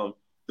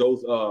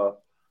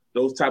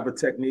type of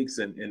techniques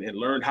and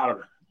learned how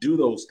to do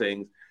those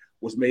things,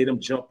 which made him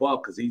jump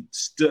up because he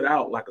stood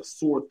out like a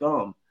sore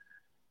thumb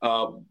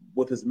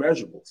with his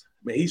measurables.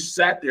 I mean, he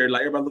sat there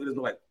like everybody looked at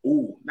him like,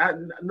 ooh,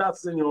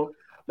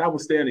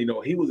 notwithstanding,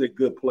 he was a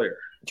good player.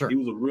 Sure. He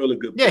was a really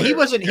good player. Yeah, he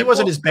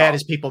wasn't as bad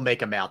as people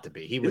make him out to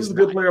be. He was a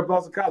good player at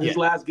Boston College. His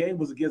last game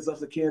was against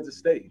us at Kansas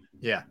State.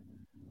 Yeah.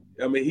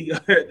 I mean,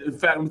 in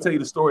fact, let me tell you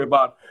the story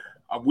about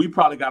we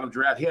probably got him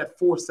drafted. He had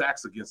 4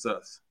 sacks against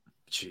us.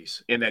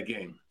 Jeez. In that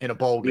game. In a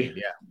bowl game,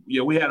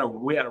 Yeah, we had a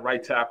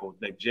right tackle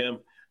named Jim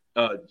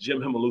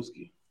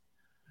Himilewski.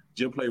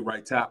 Jim played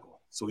right tackle.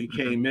 So he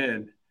came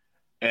in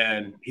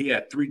and he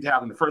had 3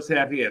 tackles. In the first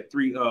half, he had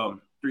 3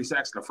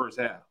 sacks in the first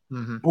half.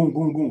 Mm-hmm. Boom,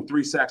 boom, boom,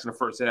 3 sacks in the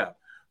first half.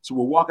 So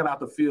we're walking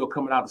out the field,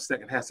 coming out the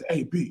second half, say,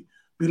 hey, B,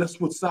 let's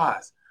switch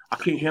sides. I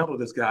can't handle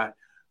this guy.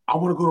 I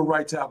want to go to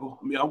right tackle.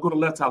 I mean, I'm going to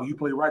left tackle. You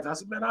play right tackle. I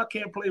said, man, I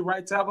can't play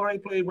right tackle. I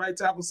ain't played right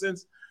tackle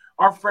since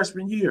our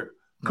freshman year.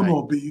 Come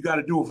on, B, you got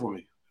to do it for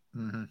me.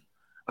 Mm-hmm.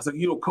 I said,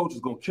 coach is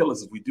going to kill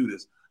us if we do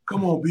this.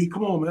 Come on, B,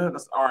 come on, man.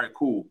 That's all right,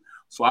 cool.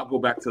 So I go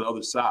back to the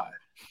other side.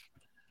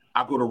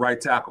 I go to right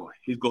tackle.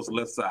 He goes to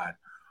left side.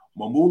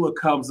 Mamula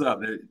comes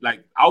up.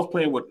 Like I was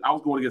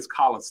going against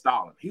Colin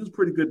Stalin. He was a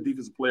pretty good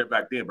defensive player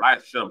back then, but I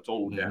had shut him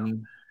totally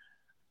down.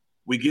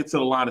 We get to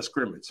the line of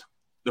scrimmage.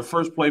 The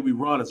first play we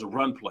run is a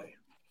run play.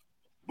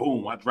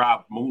 boom, I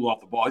drive, move off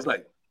the ball. He's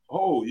like,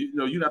 oh,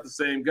 you're not the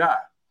same guy.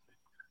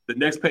 The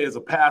next play is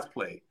a pass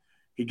play.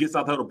 He gets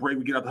out the huddle, break.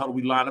 We get out the huddle.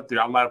 We line up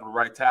there. I line up at the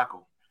right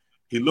tackle.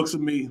 He looks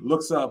at me,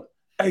 looks up.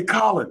 Hey,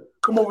 Colin,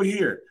 come over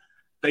here.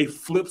 They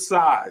flip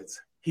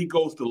sides. He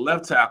goes to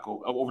left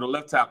tackle, over the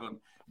left tackle,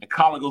 and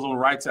Colin goes on the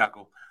right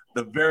tackle.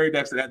 The very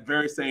next to that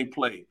very same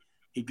play,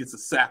 he gets a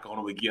sack on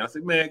him again. I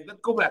said, man,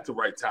 go back to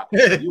right tackle.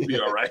 You'll be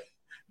all right.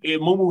 And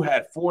Mumu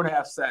had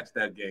 4.5 sacks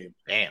that game.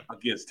 Damn.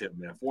 Against him,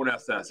 man.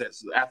 4.5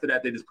 sacks. So after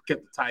that, they just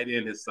kept the tight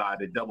end his side.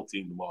 They double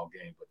teamed him all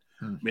game. But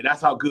I mean,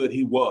 that's how good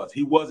he was.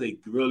 He was a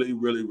really,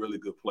 really, really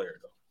good player,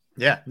 though.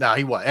 Yeah, no,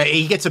 he was.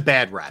 He gets a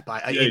bad rap.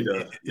 He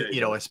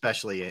does.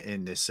 Especially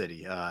in this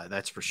city.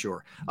 That's for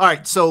sure. All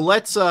right, so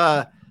let's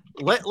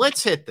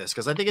hit this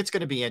because I think it's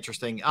going to be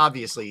interesting.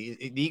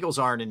 Obviously, the Eagles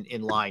aren't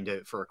in line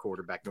for a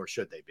quarterback, nor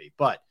should they be.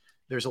 But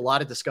there's a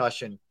lot of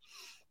discussion,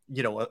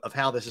 of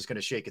how this is going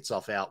to shake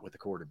itself out with the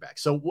quarterback.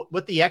 So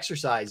what the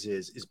exercise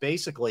is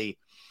basically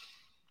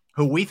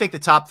who we think the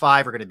top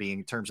 5 are going to be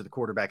in terms of the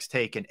quarterbacks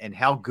taken and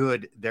how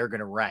good they're going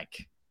to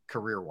rank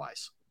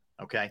career-wise.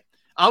 Okay.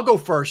 I'll go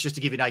first just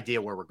to give you an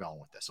idea where we're going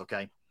with this.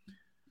 Okay.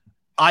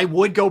 I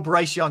would go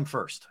Bryce Young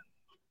first,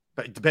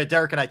 but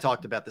Derrick and I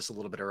talked about this a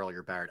little bit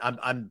earlier, Barrett.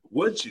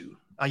 Would you?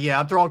 Yeah,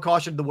 I'm throwing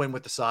caution to the wind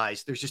with the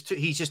size.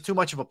 He's just too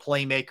much of a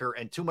playmaker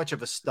and too much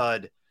of a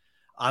stud.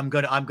 I'm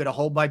gonna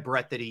hold my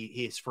breath that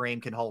his frame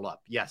can hold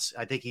up. Yes,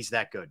 I think he's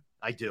that good.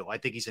 I do. I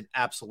think he's an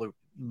absolute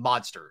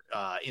monster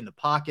in the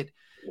pocket,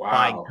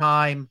 buying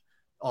time,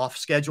 off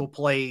schedule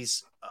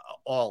plays,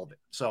 all of it.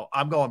 So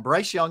I'm going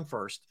Bryce Young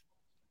first.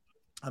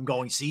 I'm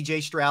going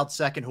C.J. Stroud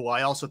second, who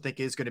I also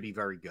think is going to be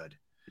very good.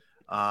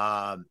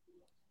 I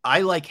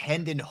like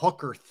Hendon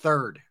Hooker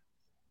third.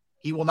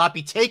 He will not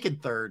be taken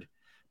third,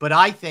 but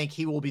I think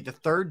he will be the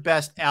third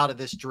best out of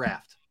this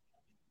draft.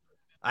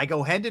 I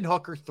go Hendon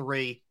Hooker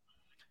 3.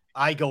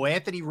 I go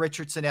Anthony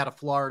Richardson out of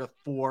Florida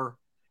 4.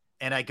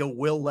 And I go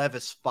Will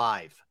Levis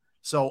 5.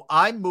 So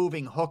I'm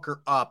moving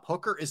Hooker up.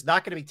 Hooker is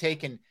not going to be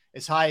taken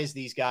as high as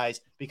these guys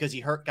because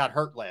he got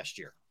hurt last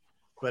year.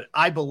 But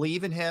I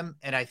believe in him,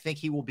 and I think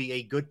he will be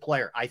a good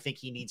player. I think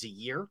he needs a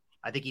year.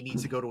 I think he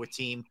needs to go to a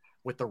team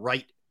with the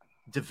right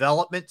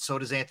development. So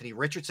does Anthony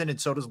Richardson,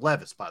 and so does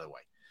Levis, by the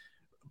way.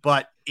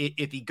 But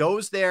if he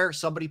goes there,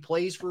 somebody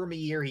plays for him a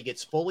year, he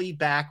gets fully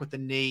back with the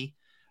knee,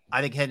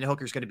 I think Hendon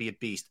Hooker is going to be a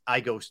beast. I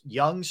go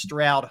Young,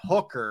 Stroud,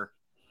 Hooker,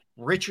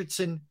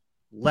 Richardson,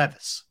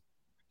 Levis.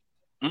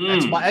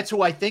 That's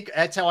who I think.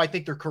 That's how I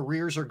think their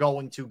careers are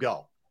going to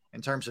go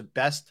in terms of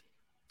best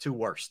to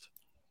worst.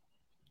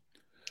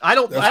 I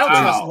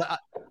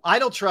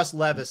don't trust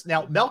Levis.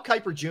 Now, Mel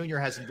Kiper Jr.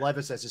 has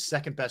Levis as his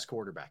second best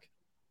quarterback.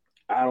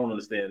 I don't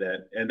understand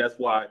that. And that's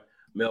why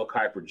Mel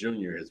Kiper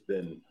Jr. has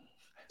been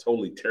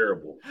totally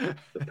terrible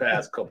the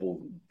past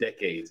couple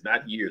decades,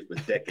 not years,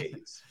 but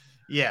decades.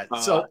 Yeah.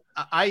 So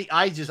I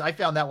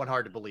found that one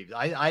hard to believe.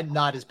 I'm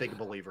not as big a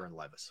believer in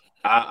Levis.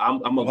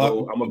 I'm gonna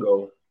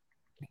go.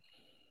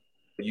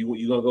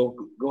 You gonna go?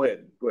 Go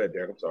ahead,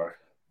 Derrick. I'm sorry.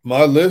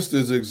 My list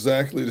is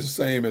exactly the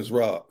same as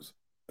Rob's.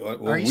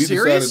 Are you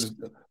serious?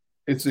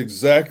 It's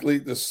exactly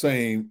the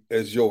same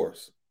as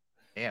yours.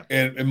 Damn.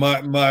 And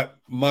my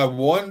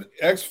one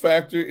X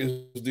factor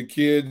is the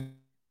kid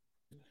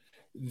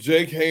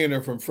Jake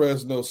Hayner from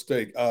Fresno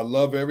State. I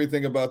love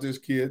everything about this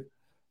kid.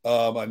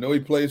 I know he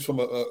plays from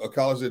a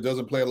college that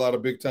doesn't play a lot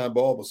of big-time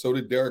ball, but so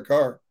did Derek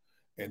Carr.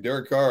 And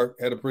Derek Carr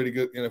had a pretty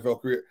good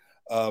NFL career.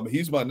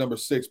 He's my number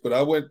 6. But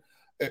I went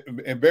 –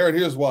 and Barrett,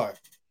 here's why.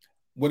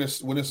 When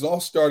it's all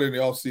started in the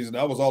offseason,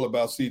 I was all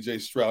about C.J.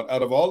 Stroud.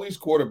 Out of all these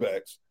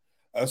quarterbacks,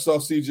 I saw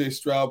C.J.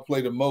 Stroud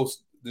play the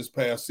most this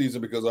past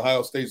season because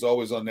Ohio State's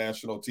always on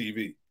national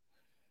TV.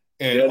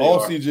 And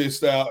all C.J.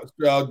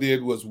 Stroud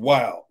did was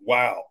wow,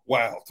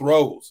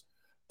 throws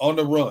on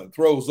the run,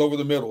 throws over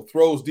the middle,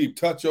 throws deep,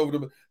 touch over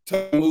the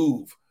touch,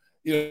 move.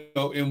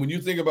 And when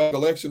you think about the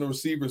collection of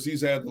receivers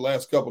he's had the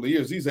last couple of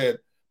years, he's had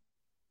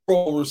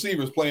pro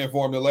receivers playing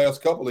for him the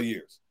last couple of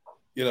years.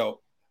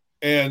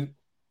 And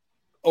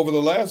over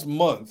the last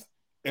month,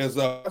 as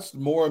I watched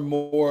more and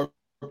more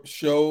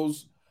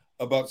shows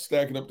about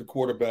stacking up the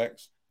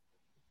quarterbacks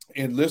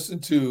and listen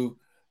to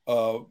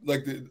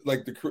like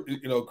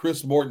the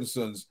Chris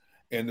Mortensons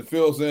and the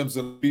Phil Sims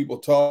and people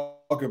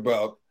talk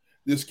about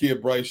this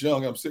kid Bryce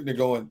Young, I'm sitting there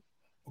going,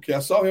 okay, I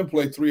saw him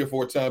play 3 or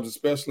 4 times,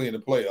 especially in the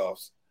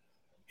playoffs.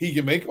 He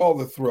can make all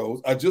the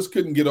throws. I just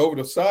couldn't get over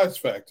the size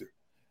factor.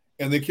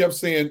 And they kept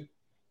saying,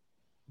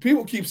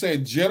 people keep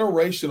saying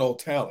generational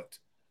talent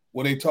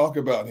when they talk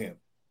about him.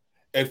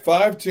 At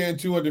 5'10",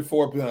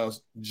 204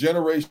 pounds,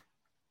 generational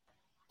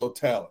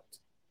talent.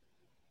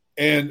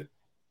 And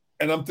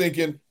I'm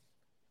thinking,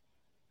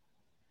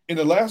 in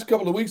the last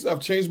couple of weeks,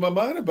 I've changed my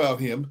mind about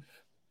him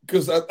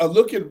because I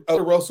look at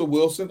Russell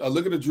Wilson, I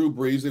look at the Drew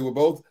Brees. They were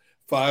both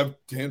 5'10",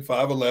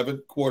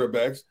 5'11"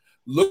 quarterbacks.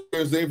 Look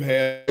as they've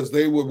had as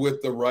they were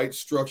with the right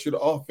structured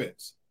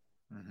offense.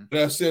 Mm-hmm. And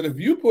I said, if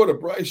you put a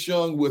Bryce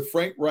Young with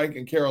Frank Reich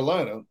in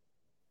Carolina,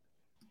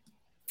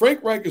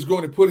 Frank Reich is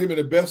going to put him in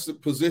the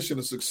best position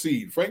to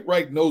succeed. Frank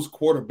Reich knows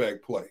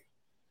quarterback play.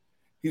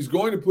 He's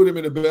going to put him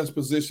in the best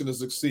position to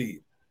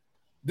succeed.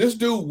 This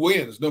dude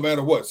wins no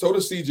matter what. So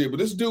does CJ, but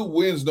this dude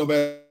wins no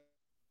matter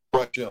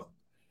what.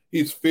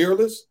 He's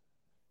fearless.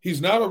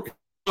 He's not a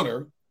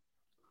runner.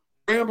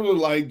 Scrambler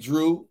like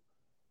Drew,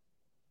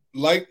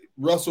 like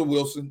Russell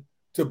Wilson,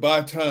 to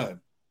buy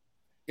time.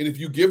 And if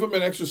you give him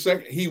an extra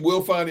second, he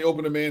will find the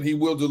opening man. He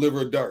will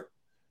deliver a dart.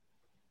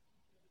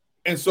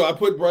 And so I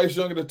put Bryce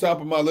Young at the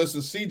top of my list,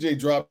 and CJ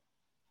dropped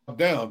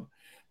down.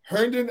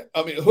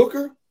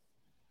 Hooker,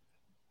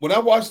 when I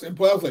watched him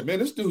play, I was like, man,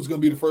 this dude's going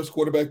to be the first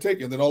quarterback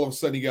taken. And then all of a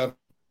sudden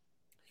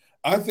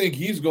I think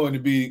he's going to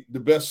be the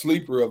best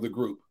sleeper of the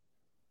group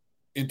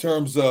in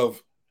terms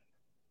of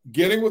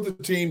getting with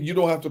the team. You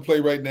don't have to play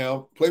right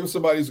now. Play with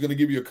somebody who's going to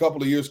give you a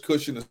couple of years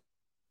cushion to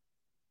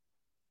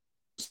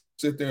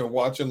sit there and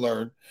watch and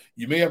learn.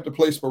 You may have to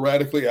play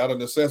sporadically out of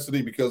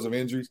necessity because of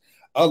injuries.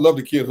 I love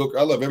the kid Hooker.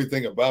 I love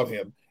everything about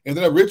him. And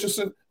then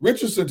Richardson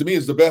to me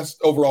is the best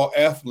overall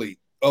athlete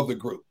of the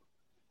group.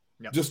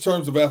 Yep. Just in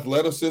terms of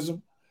athleticism.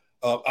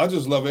 I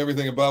just love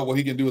everything about what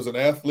he can do as an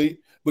athlete,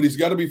 but he's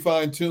got to be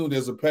fine-tuned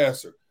as a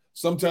passer.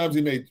 Sometimes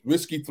he made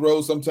risky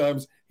throws.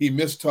 Sometimes he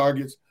missed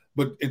targets.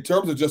 But in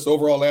terms of just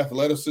overall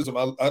athleticism,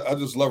 I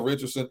just love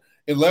Richardson.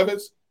 And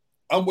Levis,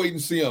 I'm waiting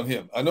to see on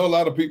him. I know a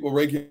lot of people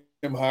rank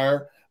him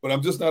higher, but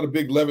I'm just not a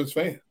big Levis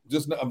fan.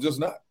 I'm just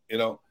not,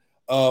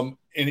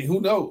 and who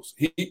knows?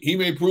 He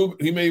may prove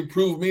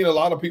me and a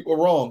lot of people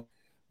wrong.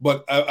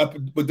 But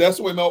but that's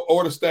the way my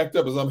order stacked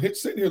up. As I'm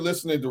sitting here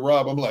listening to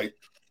Rob, I'm like,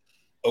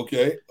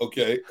 okay.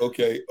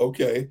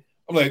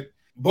 I'm like,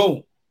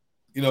 boom.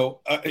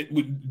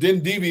 It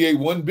didn't deviate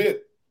one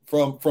bit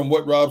from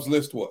what Rob's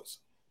list was.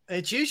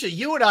 It's usually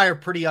you and I are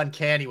pretty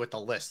uncanny with the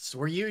lists.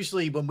 We're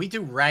usually, when we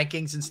do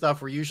rankings and stuff,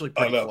 we're usually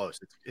pretty close.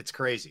 It's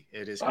crazy.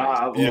 It is crazy.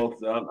 I'm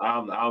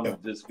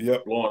just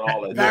blowing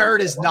all that.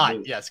 Barrett is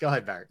not. Yes, go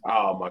ahead, Barrett.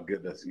 Oh my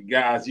goodness, you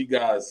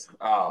guys.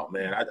 Oh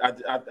man,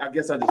 I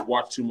guess I just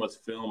watch too much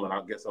film, and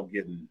I guess I'm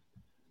getting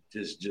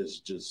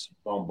just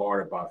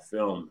bombarded by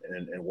film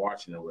and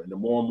watching it. And the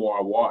more and more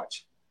I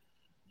watch,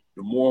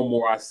 the more and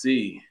more I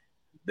see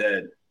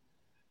that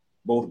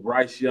both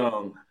Bryce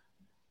Young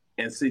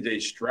and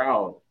CJ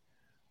Stroud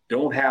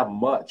don't have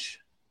much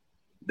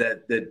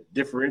that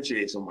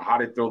differentiates them, how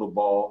they throw the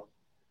ball,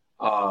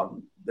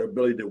 their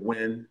ability to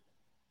win,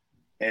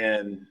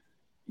 and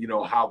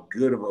how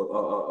good of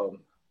a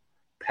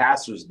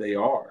passers they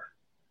are.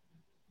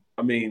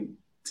 I mean,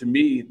 to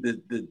me,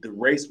 the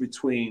race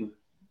between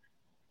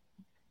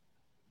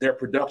their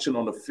production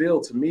on the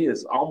field, to me,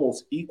 is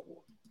almost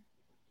equal.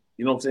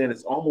 You know what I'm saying?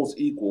 It's almost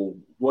equal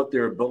what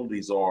their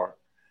abilities are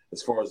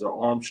as far as their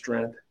arm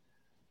strength,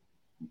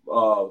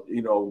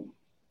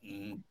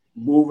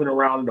 moving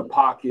around in the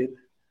pocket,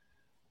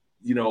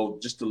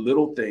 just the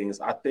little things.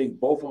 I think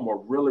both of them are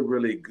really,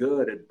 really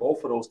good at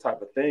both of those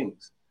type of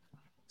things.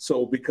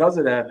 So because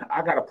of that,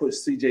 I got to put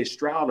CJ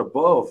Stroud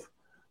above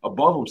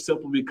him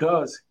simply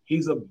because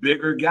he's a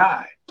bigger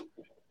guy,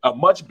 a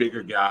much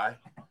bigger guy,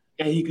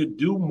 and he could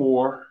do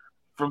more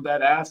from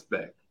that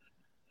aspect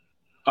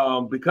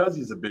because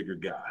he's a bigger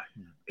guy.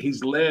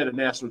 He's led a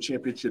national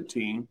championship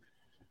team.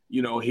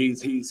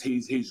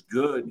 He's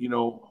good.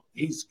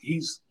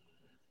 He's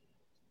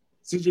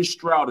CJ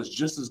Stroud is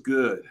just as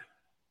good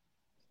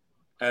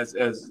as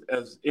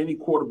any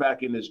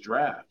quarterback in this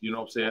draft. You know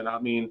what I'm saying? I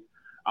mean,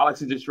 I like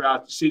CJ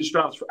Stroud. CJ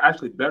Stroud's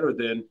actually better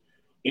than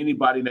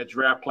anybody in that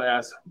draft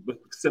class, with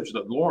the exception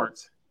of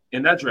Lawrence,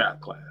 in that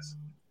draft class.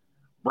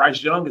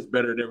 Bryce Young is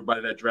better than everybody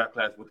in that draft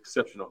class, with the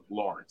exception of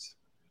Lawrence.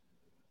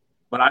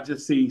 But I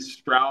just see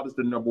Stroud as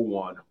the number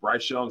one,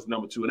 Bryce Young is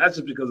number two. And that's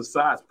just because of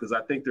size, because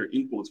I think they're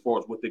equal as far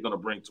as what they're going to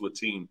bring to a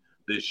team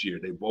this year.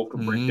 They both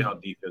can break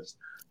down defense.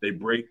 They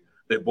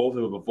both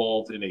have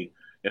evolved in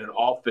an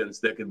offense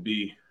that can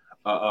be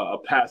a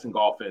passing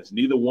offense.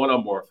 Neither one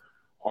of them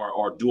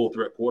are dual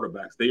threat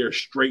quarterbacks. They are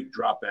straight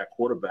drop back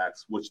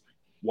quarterbacks, which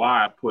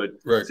why I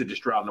put CJ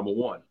Stroud number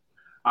one.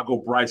 I go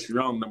Bryce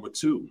Young number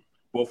two.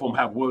 Both of them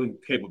have winning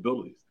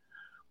capabilities.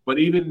 But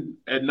even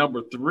at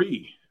number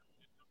three,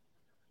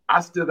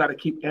 I still got to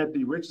keep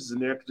Anthony Richardson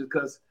there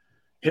because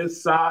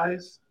his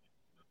size,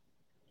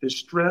 his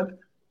strength,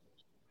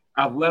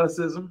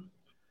 athleticism,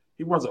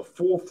 he runs a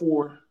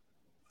 4.4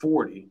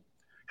 40,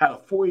 had a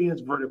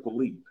 4-inch vertical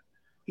leap.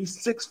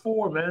 He's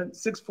 6'4", man,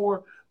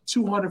 6'4",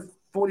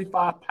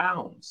 245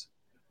 pounds,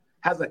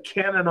 has a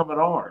cannon of an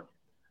arm.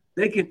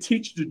 They can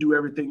teach you to do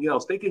everything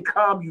else. They can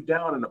calm you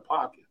down in the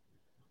pocket.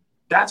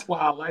 That's why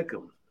I like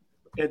him.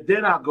 And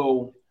then I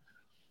go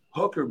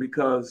Hooker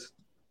because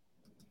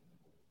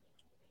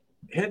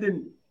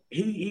Hendon,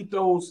 he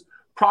throws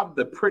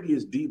probably the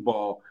prettiest deep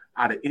ball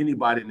out of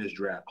anybody in this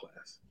draft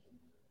class.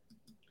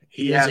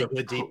 He is a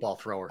good deep ball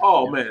thrower.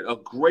 Oh, man, a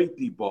great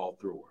deep ball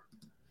thrower.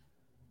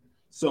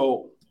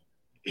 So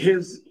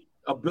his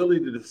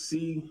ability to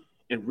see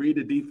and read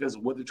the defense,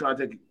 what they're trying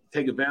to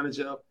take advantage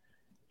of,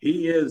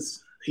 he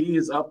is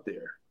up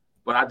there.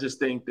 But I just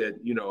think that,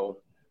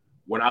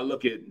 when I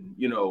look at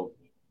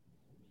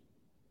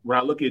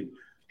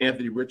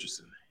Anthony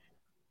Richardson,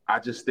 I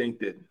just think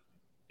that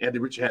Anthony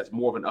Richardson has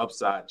more of an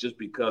upside just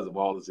because of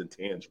all his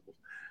intangibles.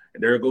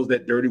 And there goes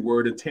that dirty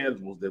word,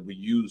 intangibles, that we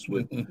use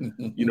with,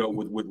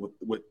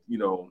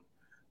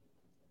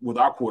 with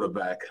our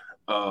quarterback.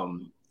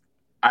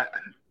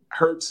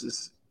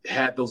 Hurts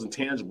had those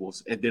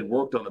intangibles and then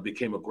worked on it,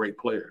 became a great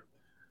player.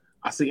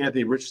 I see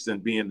Anthony Richardson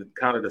being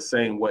kind of the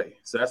same way.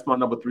 So that's my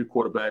number 3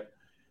 quarterback.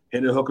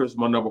 Hendon Hooker's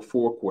my number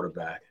 4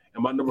 quarterback.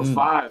 And my number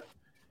 5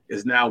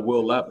 is now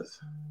Will Levis.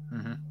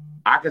 Mm-hmm.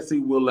 I can see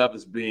Will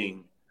Levis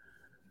being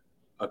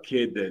a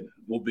kid that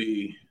will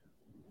be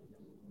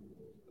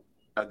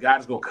a guy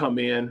that's going to come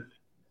in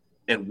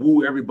and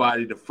woo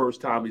everybody the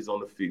first time he's on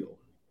the field.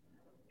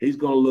 He's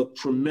going to look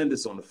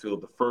tremendous on the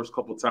field the first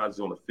couple of times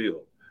he's on the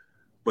field.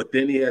 But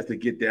then he has to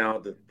get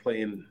down to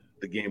playing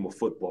the game of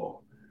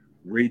football,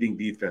 reading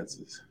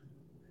defenses.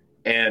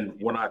 And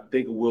when I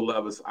think of Will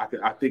Levis, I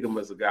think of him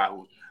as a guy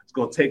who it's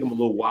going to take him a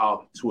little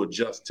while to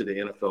adjust to the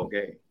NFL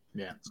game.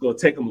 Yeah. It's going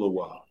to take him a little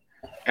while.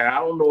 And I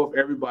don't know if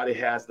everybody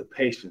has the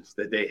patience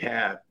that they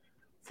have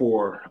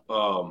for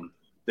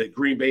that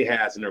Green Bay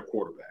has in their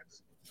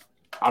quarterbacks.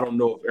 I don't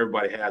know if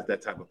everybody has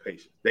that type of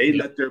patience. They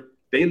let their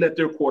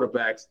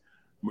quarterbacks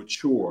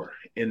mature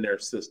in their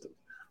system.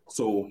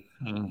 So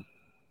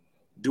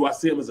do I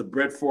see him as a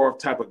Brett Favre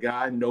type of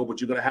guy? No,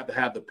 but you're going to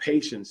have the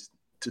patience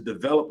to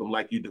develop him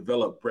like you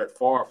developed Brett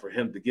Favre for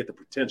him to get the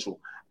potential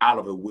out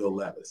of a Will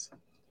Levis.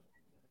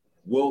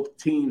 Will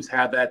teams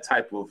have that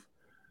type of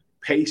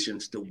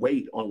patience to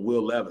wait on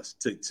Will Levis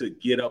to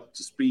get up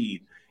to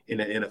speed in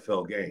the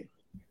NFL game?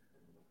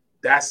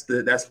 That's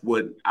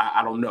what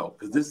I don't know,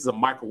 because this is a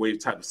microwave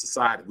type of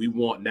society we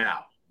want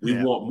now.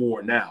 We want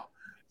more now.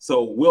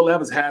 So Will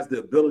Levis has the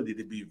ability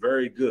to be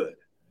very good,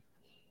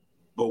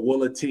 but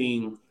will a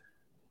team,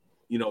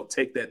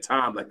 take that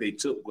time like they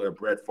took with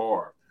Brett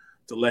Favre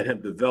to let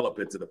him develop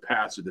into the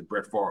passer that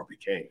Brett Favre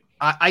became?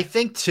 I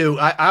think too.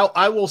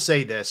 I will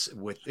say this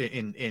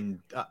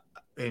in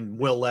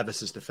Will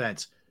Levis's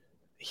defense,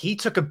 he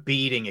took a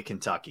beating at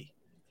Kentucky.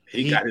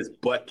 He got his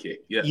butt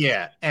kicked. Yeah.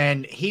 Yeah.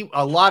 And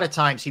a lot of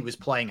times he was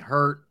playing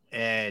hurt,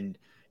 and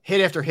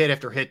hit after hit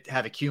after hit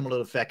have a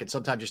cumulative effect. And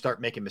sometimes you start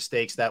making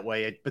mistakes that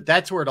way. But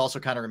that's where it also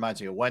kind of reminds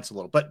me of Wentz a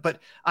little. But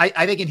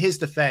I think in his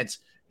defense,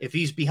 if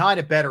he's behind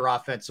a better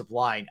offensive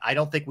line, I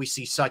don't think we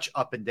see such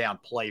up and down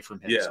play from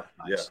him.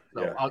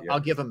 I'll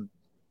give him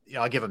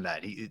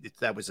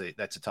that.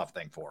 That's a tough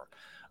thing for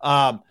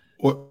him.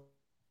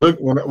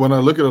 When I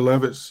look at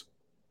Levis,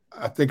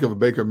 I think of a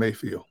Baker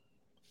Mayfield,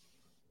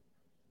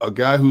 a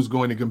guy who's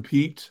going to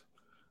compete,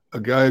 a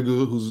guy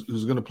who's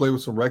going to play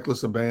with some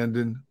reckless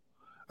abandon,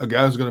 a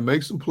guy who's going to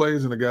make some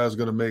plays, and a guy who's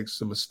going to make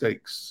some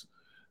mistakes.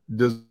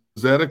 Does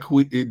that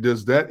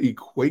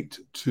equate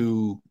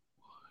to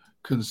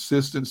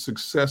consistent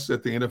success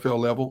at the NFL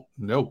level?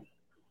 No.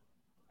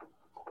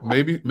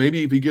 Maybe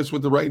if he gets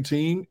with the right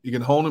team, you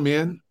can hone him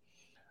in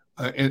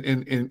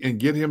and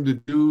get him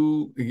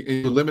to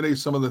eliminate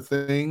some of the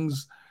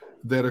things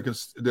that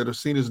are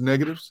seen as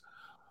negatives.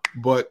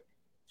 But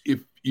if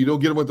you don't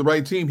get him with the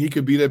right team, he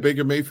could be that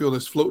Baker Mayfield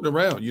that's floating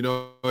around.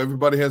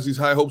 Everybody has these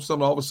high hopes.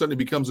 All of a sudden he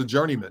becomes a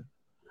journeyman.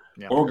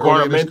 Yeah. Or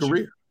Gardner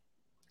Minshew.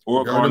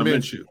 Or Gardner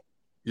Minshew.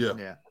 Yeah.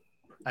 Yeah.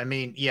 I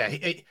mean, yeah,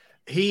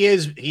 he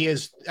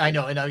is. I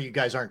know you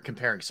guys aren't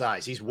comparing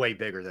size. He's way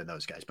bigger than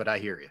those guys, but I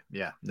hear you.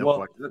 Yeah.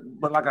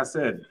 But like I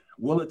said,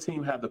 will a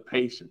team have the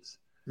patience?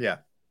 Yeah.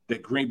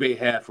 That Green Bay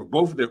had for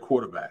both of their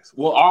quarterbacks?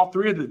 Well, all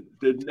three of the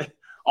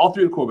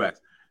quarterbacks,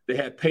 they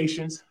had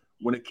patience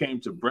when it came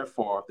to Brett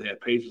Favre. They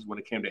had patience when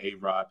it came to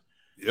A-Rod.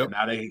 Yep. And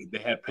now they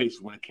had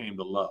patience when it came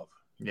to Love.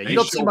 Yeah, you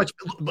don't see much.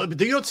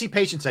 You don't see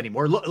patience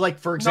anymore. Like,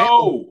 for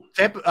example,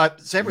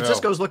 San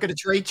Francisco's looking to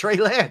trade Trey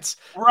Lance.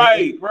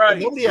 Right.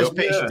 Nobody has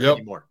patience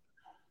anymore.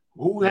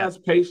 Who has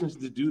patience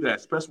to do that,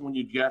 especially when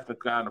you draft a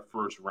guy in the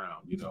first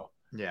round?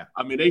 Yeah.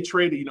 I mean, they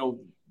traded.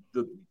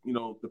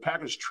 The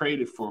Packers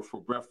traded for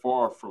Brett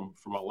Favre from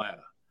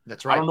Atlanta.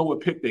 That's right. I don't know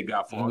what pick they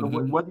got for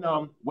him.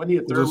 Wasn't he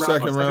a third round?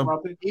 Second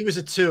round pick? He was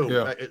a 2.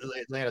 Yeah.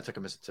 Atlanta took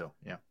him as a 2.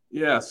 Yeah.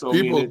 Yeah. So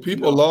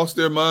people lost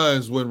their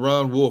minds when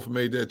Ron Wolf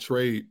made that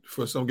trade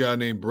for some guy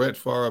named Brett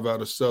Favre out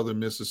of Southern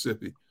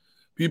Mississippi.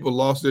 People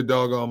lost their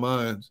doggone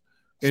minds,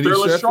 and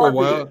he said for a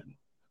while,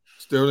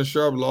 Sterling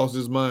Sharp lost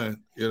his mind.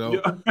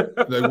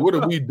 Like, what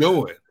are we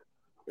doing?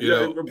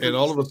 And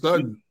all of a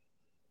sudden,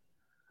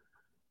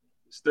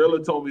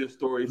 Sterling told me a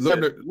story. He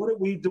said, "What are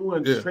we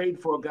doing? Trade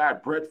for a guy,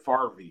 Brett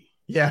Favre."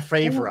 Yeah,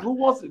 Favre. Who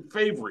wants it?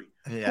 Favre.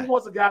 Yeah. Who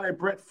wants a guy named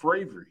Brett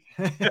Favre?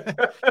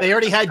 They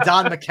already had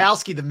Don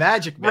Mikowski, the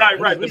Magic Man.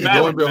 Right. And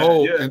lo and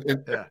behold, and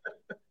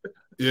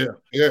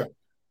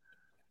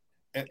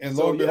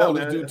lo and behold,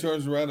 this dude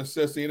turns around and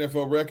sets the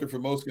NFL record for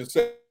most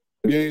consecutive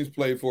games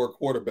played for a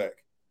quarterback.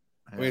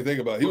 I mean,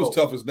 think about it. He was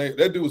tough as nails.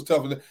 That dude was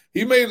tough as nails.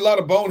 He made a lot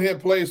of bonehead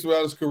plays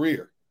throughout his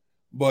career,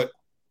 but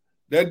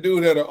that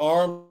dude had an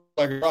arm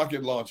like a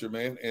rocket launcher,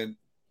 man, and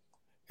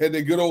had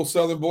that good old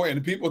Southern boy, and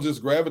the people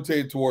just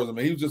gravitated towards him.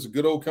 He was just a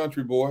good old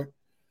country boy,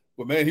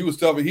 but man, he was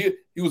tough. He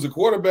was a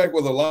quarterback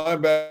with a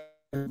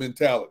linebacker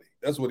mentality.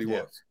 That's what he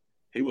was.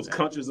 He was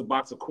country as a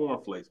box of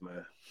cornflakes,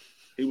 man.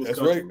 He was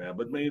country, man.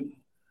 But man,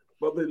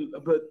 But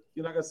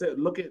like I said,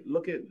 look at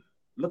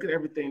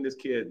everything this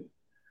kid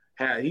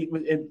had.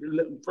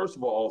 First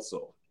of all,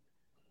 also,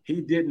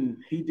 he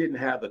didn't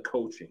have the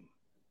coaching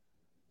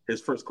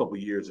his first couple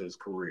of years of his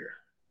career.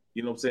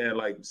 You know what I'm saying?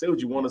 Like, say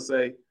what you want to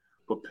say,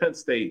 but Penn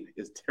State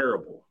is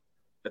terrible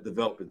at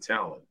developing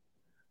talent.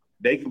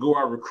 They can go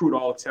out and recruit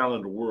all the talent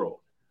in the world,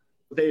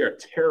 but they are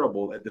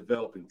terrible at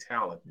developing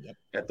talent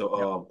at the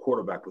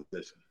quarterback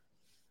position.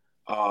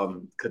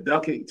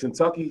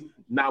 Kentucky,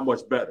 not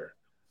much better.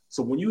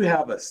 So when you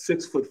have a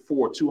 6'4",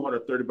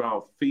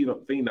 230-pound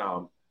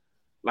phenom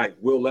like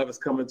Will Levis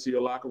come into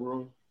your locker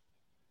room,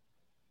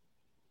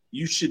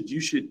 you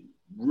should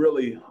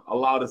really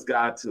allow this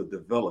guy to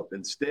develop.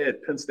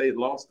 Instead, Penn State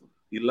lost him.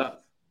 He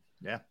left.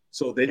 Yeah.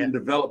 So they didn't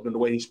develop in the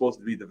way he's supposed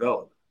to be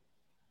developed.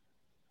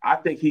 I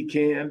think he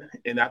can,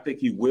 and I think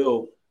he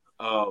will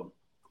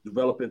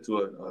develop into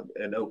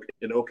an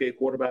okay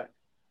quarterback.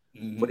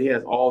 Mm-hmm. But he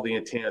has all the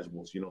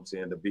intangibles, you know what I'm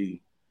saying, to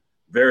be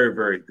very,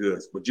 very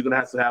good. But you're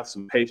going to have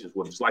some patience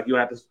with him. Just like you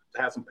have to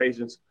have some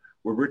patience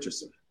with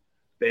Richardson.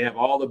 They have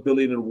all the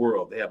ability in the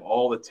world. They have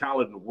all the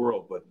talent in the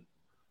world. But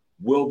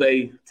will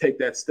they take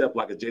that step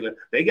like a Jalen?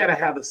 They got to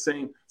have the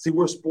same. See,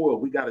 we're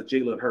spoiled. We got a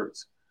Jalen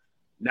Hurts.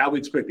 Now we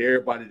expect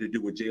everybody to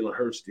do what Jalen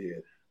Hurts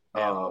did,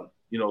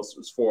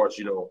 as far as,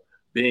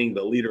 being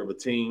the leader of a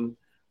team,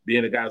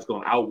 being the guy that's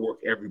going to outwork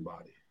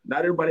everybody. Not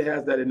everybody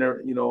has that in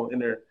their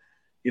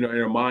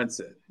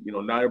mindset.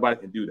 Not everybody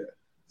can do that.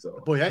 So,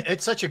 boy,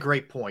 it's such a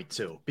great point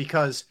too,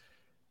 because,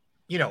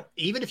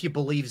 even if you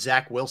believe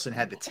Zach Wilson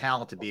had the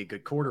talent to be a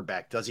good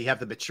quarterback, does he have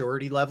the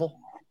maturity level?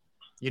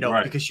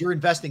 Right. Because you're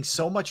investing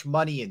so much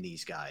money in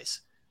these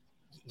guys,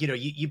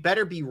 you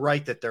better be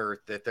right that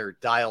they're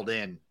dialed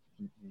in,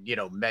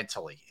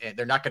 mentally, and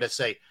they're not going to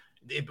say,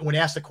 when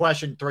asked the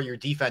question, throw your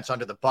defense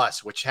under the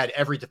bus, which had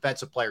every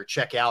defensive player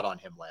check out on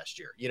him last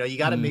year. You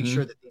got to make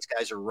sure that these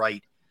guys are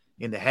right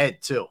in the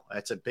head too.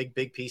 That's a big,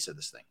 big piece of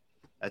this thing.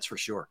 That's for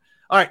sure.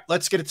 All right,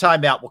 let's get a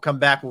timeout. We'll come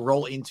back. We'll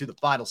roll into the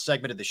final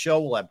segment of the show.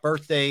 We'll have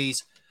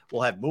birthdays.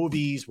 We'll have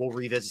movies. We'll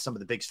revisit some of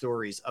the big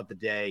stories of the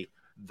day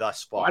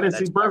thus far. I didn't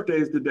see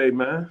birthdays today,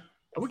 man.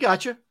 We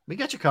got you. We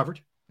got you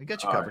covered.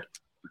 Right.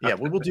 Yeah,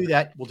 we will do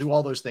that. We'll do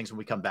all those things when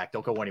we come back.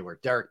 Don't go anywhere.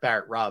 Derrick,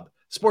 Barrett, Rob,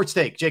 Sports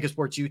Take, Jacob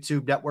Sports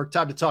YouTube Network.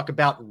 Time to talk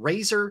about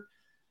Razor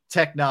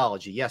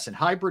technology. Yes, and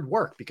hybrid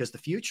work, because the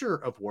future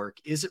of work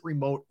isn't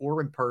remote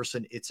or in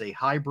person. It's a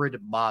hybrid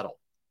model.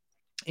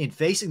 In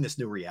facing this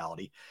new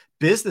reality,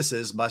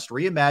 businesses must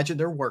reimagine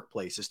their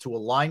workplaces to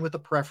align with the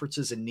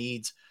preferences and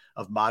needs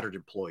of modern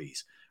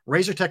employees.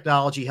 Razor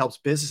technology helps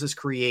businesses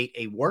create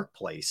a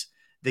workplace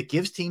that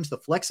gives teams the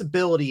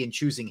flexibility in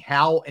choosing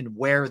how and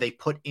where they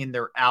put in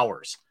their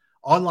hours.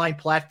 Online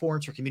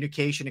platforms for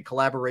communication and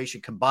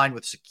collaboration combined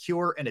with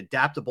secure and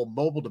adaptable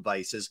mobile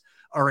devices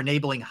are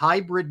enabling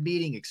hybrid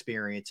meeting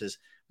experiences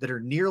that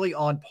are nearly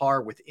on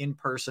par with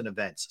in-person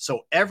events,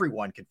 so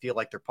everyone can feel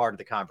like they're part of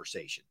the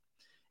conversation.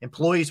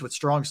 Employees with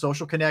strong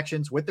social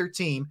connections with their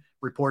team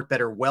report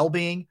better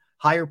well-being,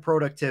 higher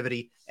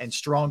productivity, and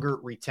stronger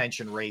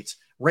retention rates.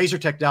 Razor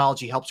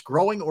technology helps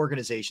growing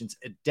organizations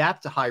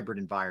adapt to hybrid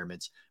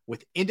environments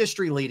with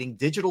industry-leading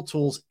digital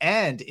tools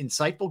and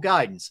insightful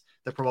guidance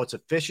that promotes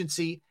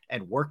efficiency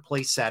and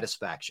workplace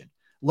satisfaction.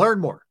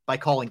 Learn more by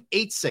calling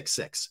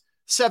 866-797-3282,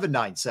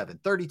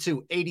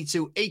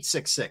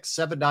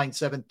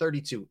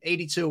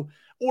 866-797-3282,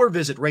 or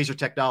visit Razor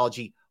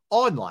Technology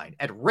online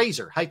at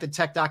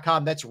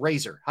razor-tech.com. That's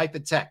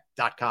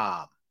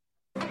razor-tech.com.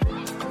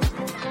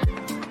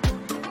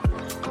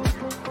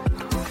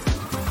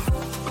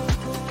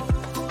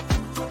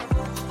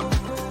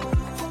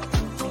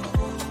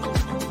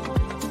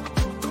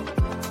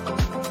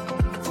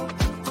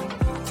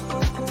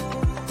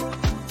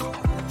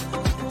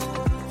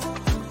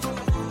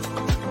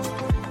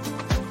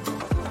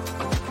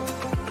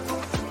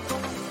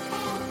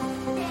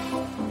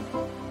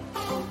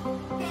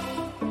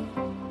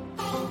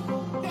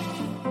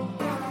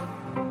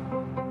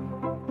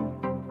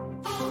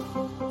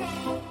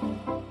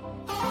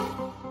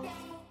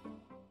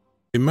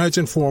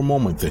 Imagine for a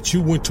moment that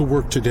you went to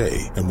work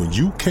today and when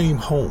you came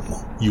home,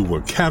 you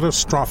were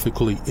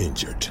catastrophically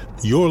injured.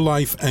 Your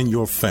life and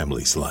your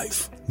family's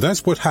life.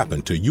 That's what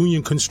happened to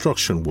union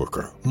construction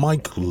worker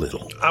Mike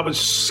Little. I was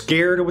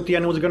scared of what the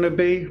end was going to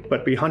be, but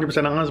to be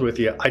 100% honest with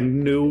you, I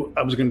knew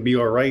I was going to be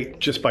all right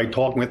just by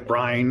talking with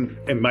Brian.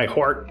 In my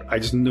heart, I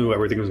just knew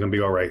everything was going to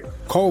be all right.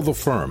 Call the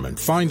firm and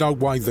find out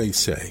why they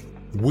say,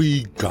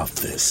 "We got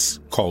this."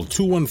 Call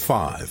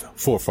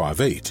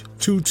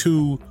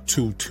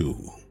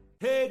 215-458-2222.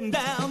 Heading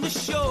down the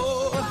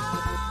shore,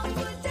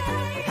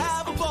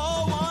 have a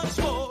ball once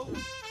more.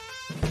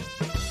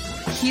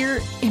 Here,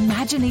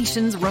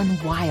 imaginations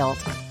run wild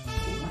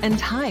and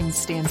time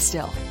stands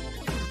still.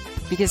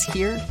 Because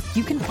here,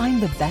 you can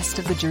find the best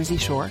of the Jersey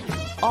Shore,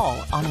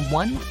 all on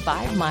one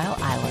 5-mile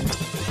island.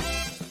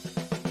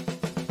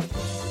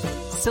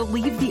 So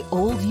leave the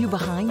old you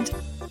behind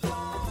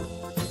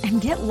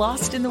and get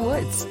lost in the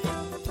woods.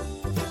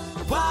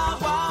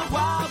 Wild, wild,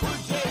 wild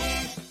wood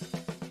days.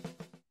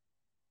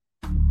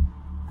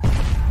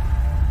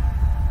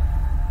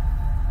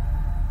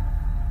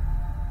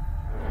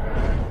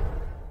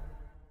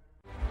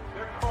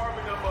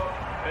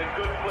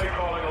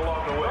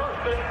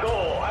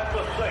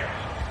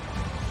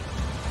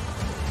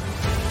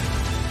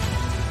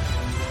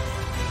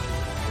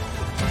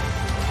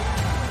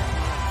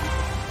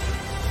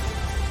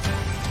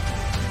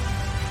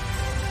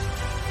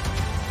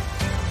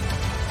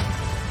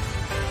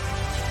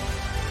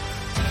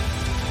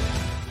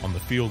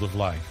 field of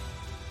life,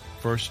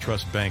 First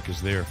Trust Bank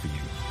is there for you.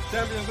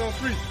 Champions on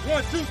three.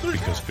 1, 2, 3.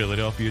 Because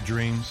Philadelphia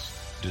dreams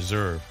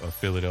deserve a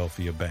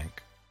Philadelphia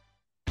bank.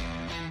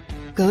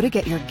 Go to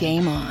get your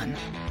game on.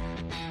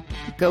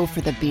 Go for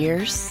the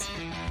beers.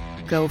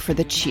 Go for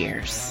the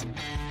cheers.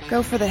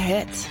 Go for the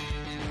hit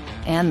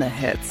and the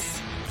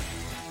hits.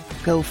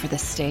 Go for the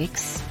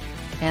stakes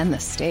and the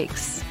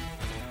stakes.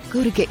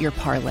 Go to get your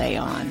parlay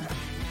on.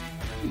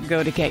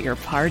 Go to get your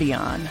party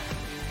on.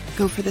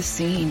 Go for the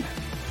scene.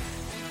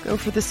 Go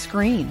for the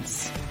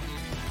screens.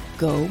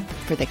 Go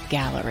for the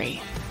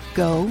gallery.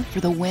 Go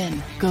for the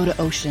win. Go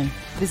to Ocean.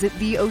 Visit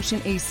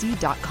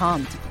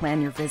theoceanac.com to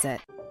plan your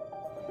visit.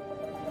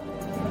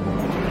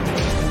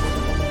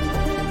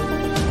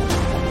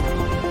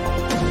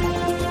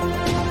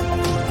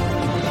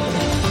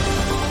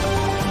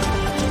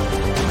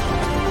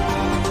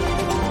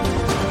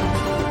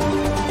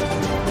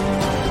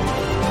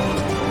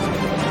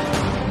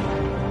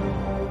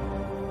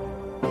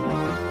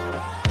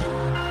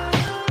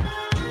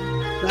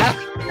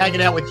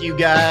 Hanging out with you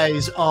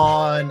guys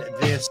on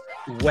this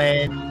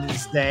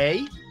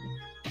Wednesday.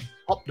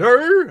 Up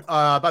there.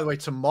 By the way,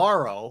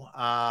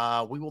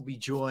 tomorrow we will be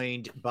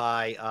joined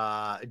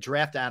by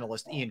draft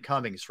analyst Ian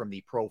Cummings from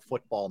the Pro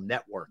Football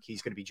Network.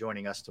 He's going to be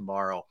joining us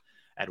tomorrow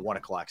at 1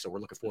 o'clock. So we're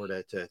looking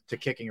forward to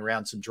kicking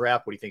around some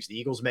draft, what he thinks the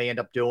Eagles may end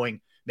up doing.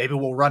 Maybe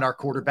we'll run our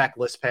quarterback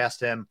list past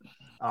him.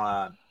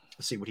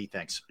 See what he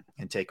thinks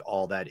and take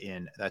all that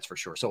in. That's for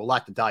sure. So a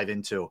lot to dive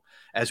into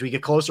as we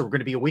get closer. We're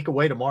going to be a week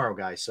away tomorrow,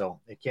 guys. So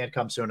it can't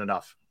come soon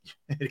enough.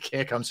 It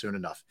can't come soon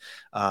enough.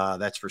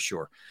 That's for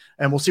sure.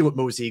 And we'll see what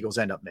moves the Eagles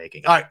end up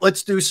making. All right,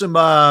 let's do some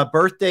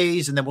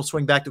birthdays, and then we'll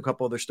swing back to a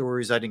couple other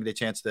stories I didn't get a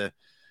chance to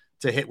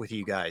hit with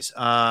you guys.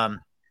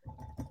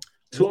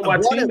 Two of my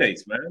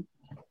teammates, man.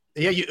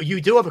 Yeah, you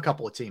do have a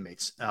couple of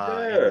teammates.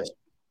 Yeah.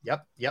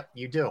 Yep,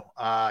 you do.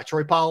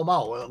 Troy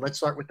Polamalu. Let's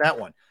start with that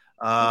one.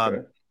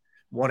 Okay.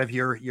 One of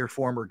your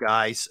former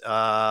guys.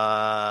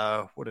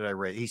 What did I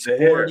rate? He's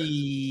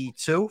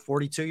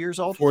 42 years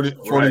old.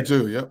 42, right.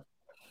 Yep.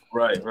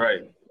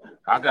 Right.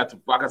 I got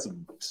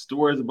some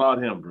stories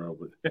about him, bro.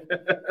 But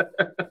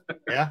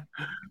yeah.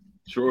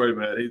 Troy,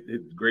 man, he's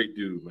a great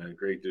dude, man.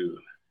 Great dude.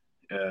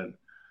 And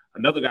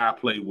another guy I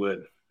played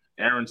with,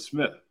 Aaron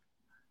Smith,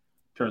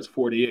 turns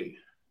 48.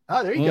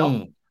 Oh, there you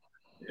go.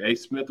 A.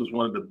 Smith was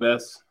one of the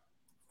best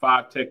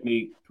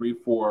 5-technique,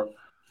 3-4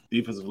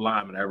 defensive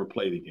linemen I ever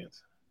played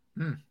against.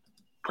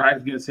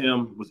 Practice against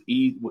him was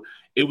easy.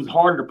 It was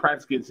harder to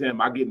practice against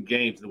him. I get in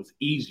games, and it was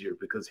easier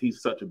because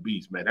he's such a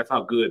beast, man. That's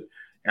how good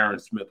Aaron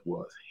Smith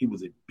was. He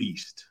was a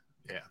beast.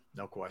 Yeah,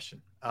 no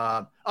question.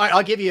 All right,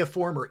 I'll give you a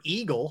former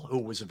Eagle who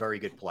was a very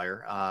good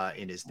player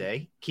in his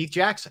day, Keith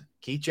Jackson.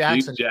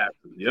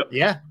 Yep.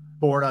 Yeah,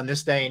 born on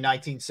this day in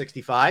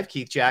 1965.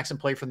 Keith Jackson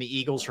played from the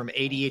Eagles from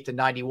 88 to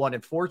 91.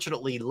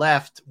 Unfortunately,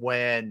 left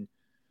when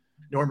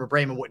Norman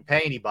Brayman wouldn't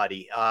pay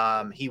anybody.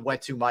 He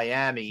went to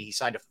Miami. He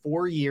signed a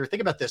 4-year.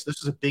 Think about this. This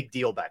was a big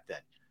deal back then.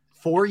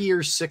 4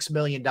 years, $6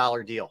 million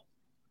deal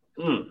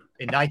in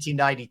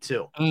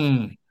 1992.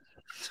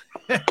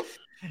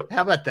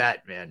 How about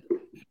that, man?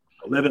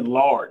 Living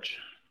large.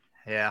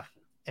 Yeah.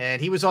 And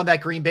he was on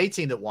that Green Bay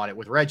team that won it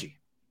with Reggie.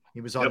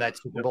 He was on that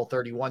Super Bowl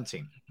 31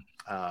 team,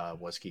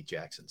 was Keith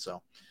Jackson.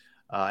 So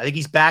I think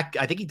he's back.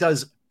 I think he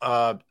does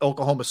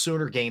Oklahoma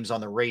Sooner games on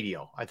the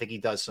radio. I think he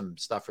does some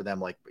stuff for them,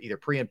 like either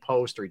pre and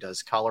post, or he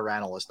does color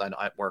analyst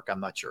at work.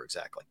 I'm not sure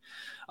exactly.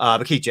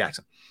 But Keith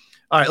Jackson.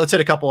 All right, let's hit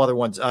a couple other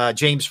ones.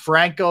 James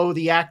Franco,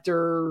 the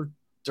actor,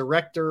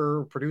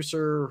 director,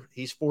 producer.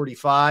 He's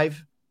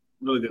 45.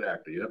 Really good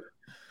actor. Yep.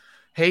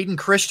 Hayden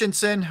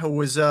Christensen, who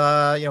was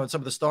in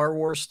some of the Star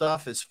Wars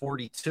stuff, is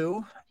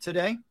 42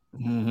 today.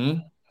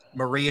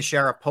 Maria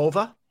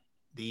Sharapova,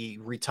 the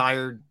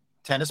retired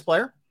tennis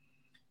player,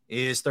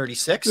 is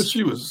 36.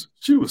 She was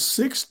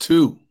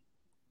 6'2".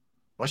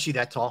 Was she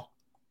that tall?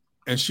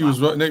 And she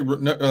was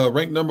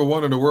ranked number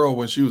 1 in the world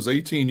when she was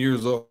 18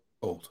 years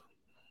old.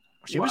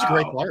 She was a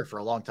great player for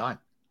a long time.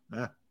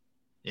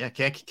 Yeah,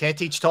 can't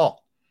teach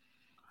tall.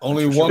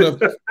 Only one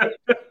of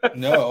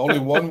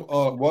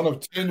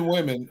 10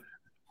 women.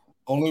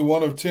 Only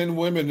one of 10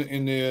 women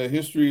in the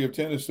history of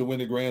tennis to win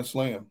the Grand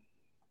Slam.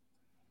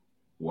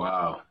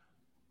 Wow.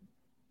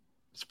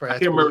 I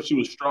can't remember if she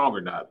was strong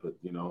or not, but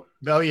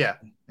Oh yeah,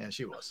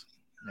 she was.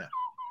 Yeah.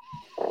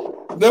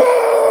 No.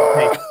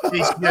 In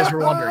case you guys were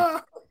wondering.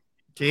 In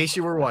case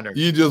you were wondering.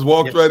 You just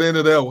walked right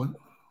into that one.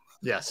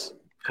 Yes,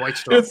 quite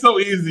strong. It's so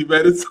easy,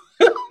 man. It's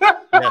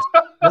yes.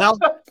 Well,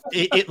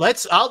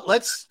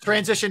 let's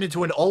transition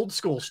into an old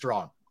school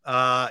strong.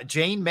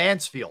 Jane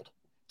Mansfield.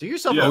 Do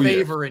yourself a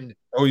favor and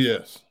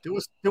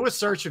do a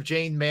search of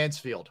Jane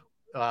Mansfield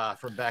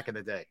from back in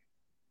the day.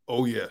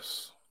 Oh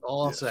yes.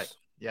 All I'll say.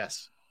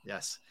 Yes.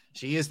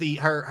 She is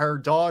her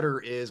daughter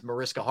is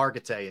Mariska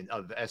Hargitay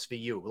of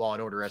SVU, Law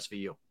and Order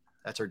SVU.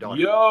 That's her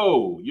daughter.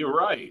 Yo, you're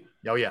right.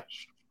 Oh yeah.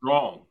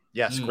 Strong.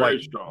 Yes,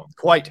 very strong.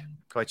 Quite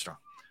strong.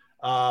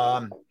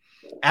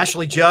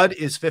 Ashley Judd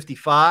is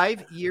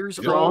 55 years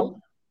old.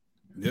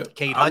 Yep.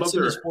 Kate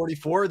Hudson is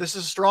 44. This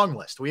is a strong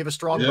list. We have a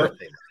strong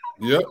birthday.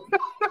 Yep.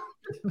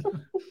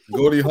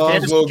 Goldie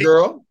Hawn's little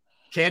girl.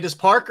 Candace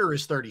Parker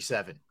is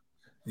 37.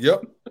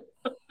 Yep.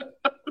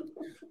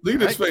 Look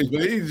at his face,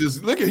 but he's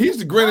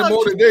grinning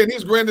more today, and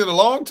he's grinning in a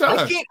long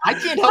time. I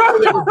can't help where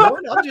they were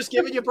born. I'm just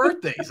giving you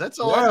birthdays. That's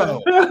all.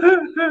 Wow.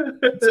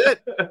 That's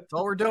it. That's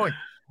all we're doing.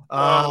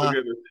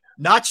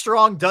 Not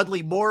strong.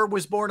 Dudley Moore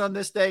was born on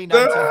this day,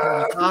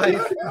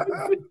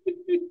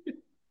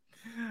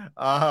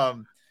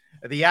 1945.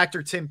 The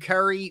actor Tim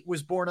Curry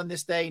was born on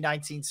this day,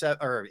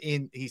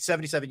 he's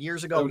 77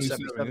 years ago. He's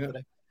 77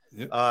 today.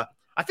 Yeah.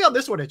 I found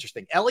this one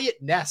interesting. Elliot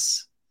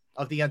Ness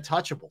of the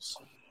Untouchables.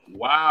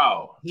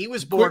 Wow. He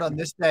was born on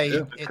this day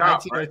in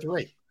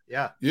 1903.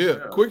 Right? Yeah.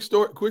 Quick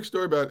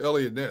story about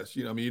Elliot Ness.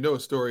 You know a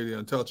story of the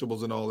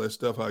Untouchables and all that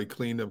stuff, how he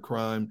cleaned up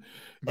crime.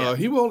 Yeah.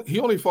 He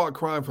only fought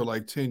crime for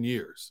like 10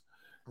 years.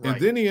 Right.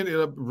 And then he ended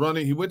up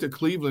running. He went to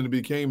Cleveland and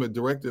became a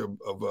director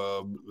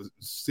of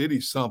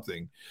city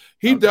something.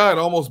 He died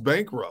almost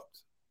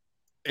bankrupt.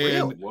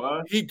 And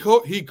he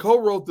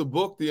co-wrote the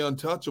book, The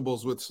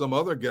Untouchables, with some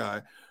other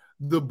guy.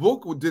 The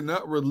book did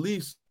not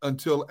release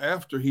until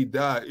after he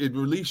died. It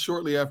released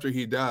shortly after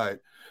he died.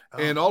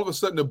 And all of a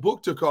sudden the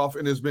book took off,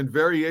 and there's been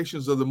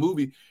variations of the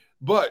movie.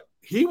 But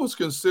he was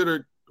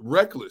considered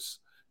reckless.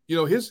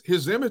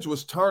 His image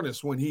was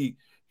tarnished when he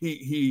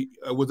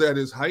was at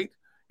his height.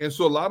 And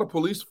so a lot of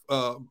police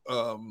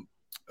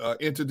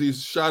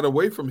entities shied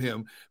away from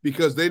him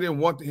because they didn't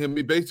want him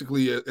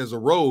basically as a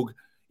rogue,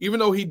 even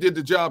though he did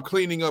the job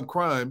cleaning up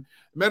crime.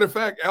 Matter of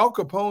fact, Al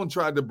Capone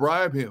tried to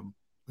bribe him.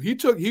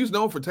 He's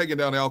known for taking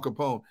down Al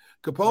Capone.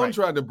 Capone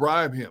tried to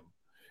bribe him,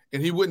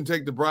 and he wouldn't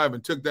take the bribe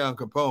and took down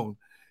Capone.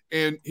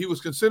 And he was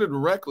considered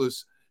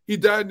reckless. He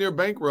died near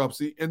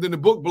bankruptcy, and then the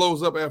book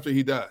blows up after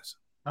he dies.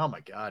 Oh,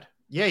 my God.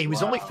 Yeah, he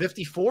was only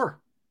 54.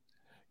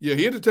 Yeah,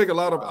 he had to take a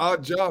lot of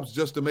odd jobs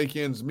just to make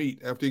ends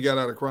meet after he got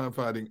out of crime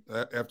fighting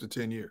after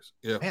 10 years.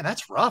 Yeah. Man,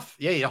 that's rough.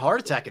 Yeah, he had a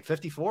heart attack at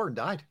 54 and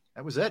died.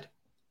 That was it.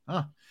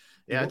 Huh.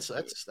 Yeah, that's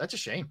a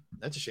shame.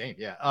 That's a shame.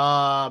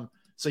 Yeah.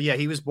 So yeah,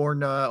 he was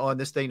born on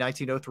this day,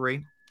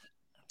 1903.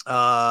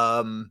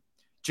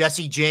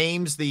 Jesse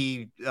James,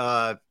 I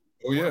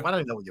don't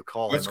even know what you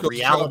call him.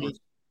 Reality.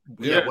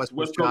 West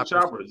Coast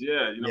Choppers.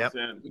 Yeah, what I'm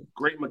saying?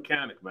 Great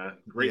mechanic, man.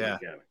 Great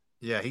mechanic.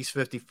 Yeah, he's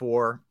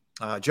 54.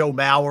 Joe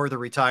Mauer, the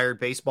retired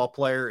baseball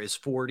player, is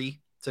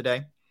 40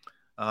 today.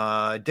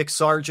 Dick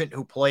Sargent,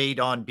 who played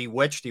on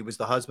Bewitched, he was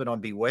the husband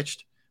on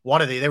Bewitched.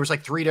 There was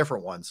like 3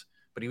 different ones,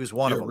 but he was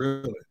one of them.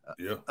 Really?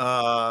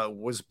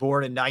 Was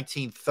born in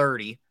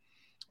 1930.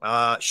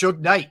 Suge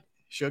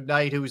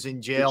Knight, who's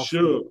in jail.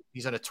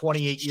 He's on a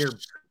 28-year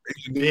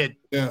bid.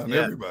 Yeah,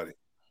 everybody.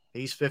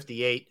 He's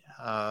 58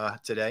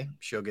 today.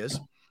 Suge is.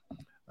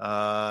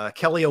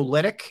 Kelly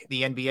Olynyk,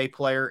 the NBA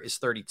player, is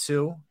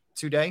 32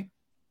 today.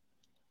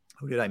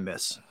 Who did I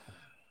miss?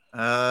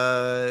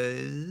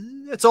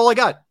 That's all I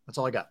got. What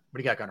do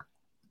you got, Gunner?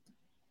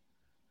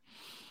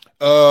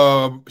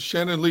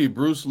 Shannon Lee,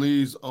 Bruce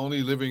Lee's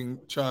only living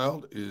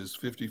child, is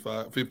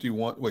 54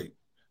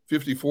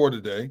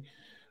 today.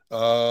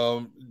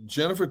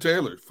 Jennifer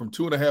Taylor from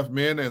 2.5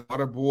 Men and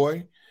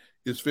Waterboy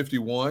is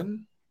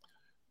 51.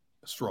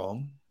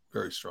 Strong,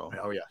 very strong.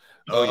 Oh yeah.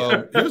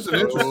 Here's an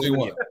interesting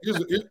one.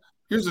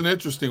 Here's an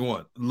interesting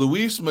one.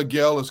 Luis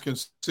Miguel is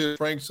considered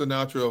Frank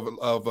Sinatra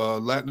of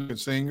Latin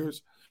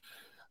singers.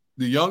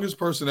 The youngest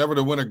person ever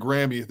to win a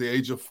Grammy at the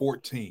age of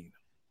 14.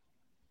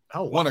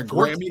 Oh, won a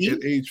 14? Grammy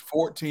at age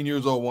 14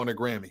 years old. Won a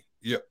Grammy.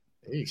 Yep.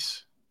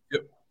 Jeez.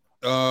 Yep.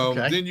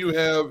 Then you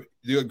have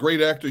the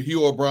great actor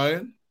Hugh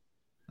O'Brien,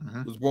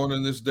 was born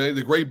on this day.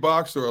 The great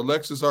boxer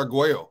Alexis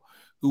Arguello,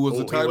 who was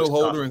the title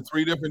holder in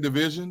 3 different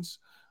divisions,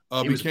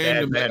 he was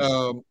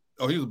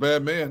a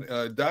bad man.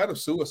 Died of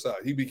suicide.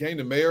 He became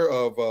the mayor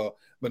of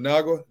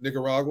Managua,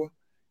 Nicaragua.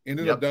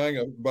 Ended up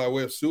dying by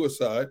way of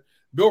suicide.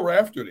 Bill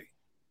Rafferty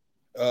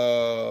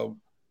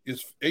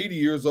is 80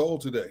 years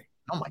old today.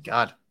 Oh, my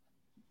God.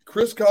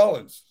 Chris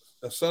Collins,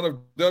 a son of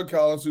Doug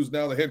Collins, who's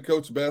now the head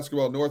coach of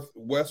basketball at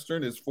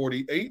Northwestern, is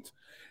 48.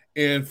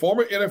 And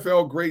former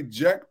NFL great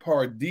Jack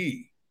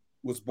Pardee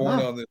was born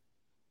on this.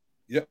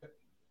 Yep.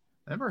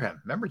 Remember him.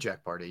 Remember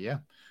Jack Pardee, yeah.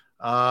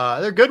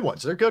 They're good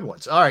ones.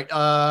 All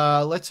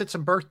right, let's hit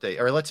some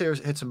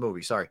hit some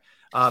movies. Sorry.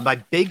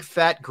 My Big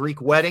Fat Greek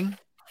Wedding,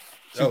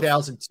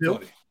 2002.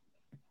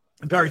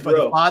 Very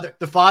funny.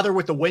 The father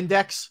with the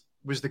Windex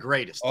was the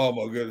greatest. Oh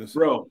my goodness,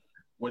 bro!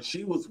 When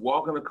she was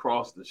walking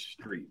across the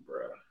street,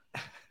 bro,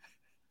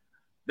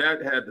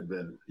 that had to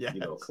been.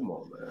 Come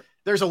on, man.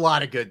 There's a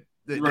lot of good,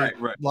 a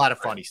lot of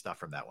funny stuff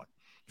from that one.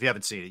 If you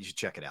haven't seen it, you should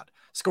check it out.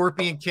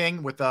 Scorpion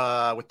King with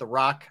the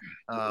Rock.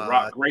 The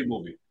Rock, great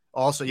movie.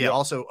 Also,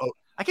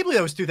 I can't believe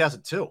that was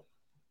 2002. I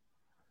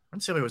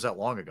didn't say it was that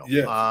long ago.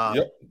 Yeah.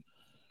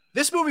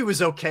 This movie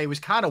was okay. It was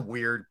kind of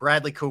weird.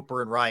 Bradley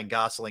Cooper and Ryan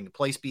Gosling.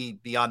 Place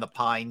Beyond the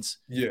Pines.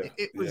 Yeah.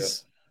 It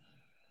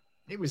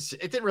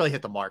didn't really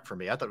hit the mark for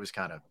me. I thought it was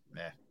kind of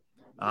meh.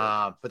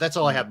 But that's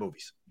all I have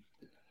movies.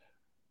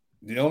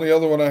 The only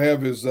other one I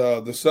have is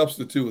The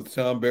Substitute with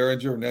Tom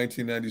Berenger in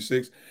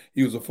 1996.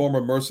 He was a former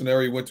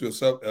mercenary. Went to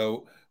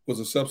was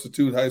a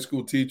substitute high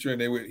school teacher,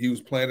 and he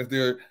was planted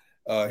there.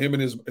 Him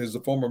and his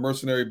former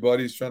mercenary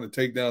buddies trying to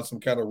take down some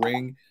kind of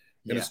ring,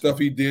 and the stuff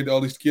he did.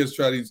 All these kids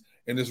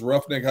in this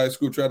roughneck high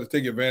school tried to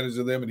take advantage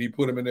of them, and he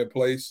put them in their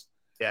place.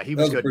 Yeah, he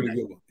was good. Pretty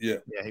good one. Yeah,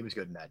 he was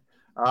good in that.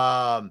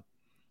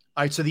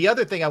 All right, so the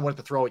other thing I wanted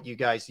to throw at you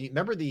guys, you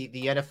remember the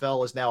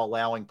NFL is now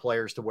allowing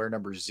players to wear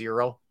number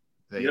 0.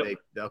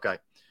 Okay.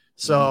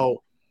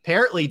 So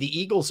apparently the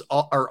Eagles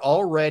are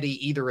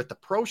already either at the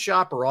pro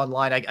shop or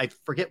online, I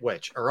forget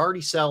which, are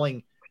already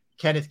selling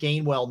Kenneth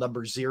Gainwell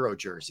number 0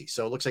 jersey.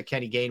 So it looks like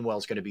Kenny Gainwell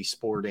is going to be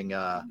sporting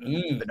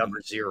the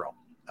number 0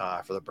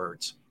 for the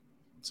Birds.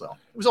 So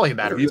it was only a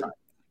matter of time.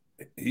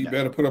 He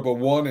better put up a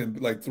 1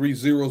 and like 3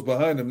 zeros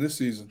behind him this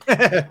season.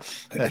 I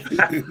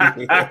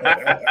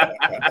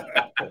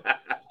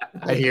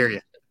hear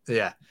you.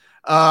 Yeah.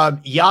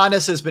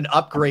 Giannis has been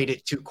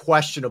upgraded to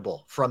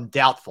questionable from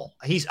doubtful.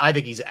 I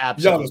think he's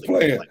absolutely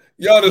playing.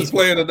 Giannis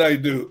playing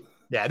tonight, dude.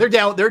 Yeah, they're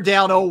down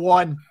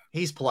 0-1.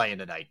 He's playing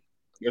tonight.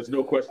 There's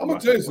no question. I'm gonna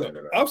tell you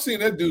something. I've seen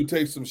that dude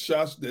take some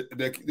shots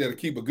that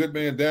keep a good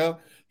man down.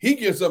 He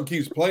gets up and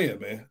keeps playing,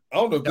 man. I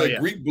don't know if that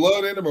Greek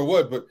blood in him or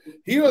what, but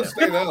he doesn't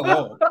stay down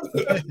long.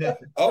 I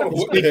don't know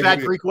what big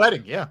fat Greek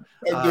wedding, yeah.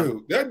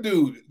 That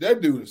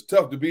dude is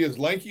tough to be as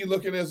lanky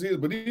looking as he is,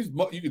 but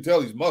you can tell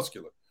he's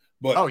muscular.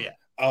 But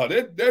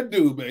that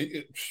dude,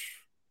 man.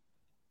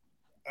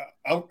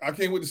 I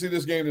can't wait to see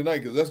this game tonight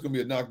because that's going to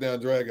be a knockdown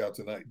drag out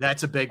tonight.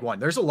 That's a big one.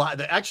 There's a lot.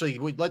 Actually,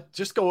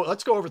 let's go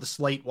over the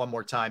slate one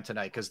more time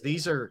tonight because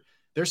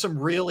there's some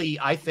really,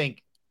 I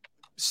think,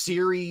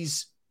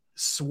 series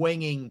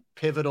swinging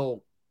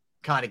pivotal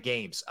kind of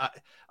games.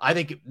 I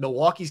think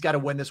Milwaukee's got to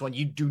win this one.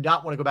 You do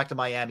not want to go back to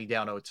Miami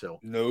down 0-2.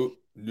 No.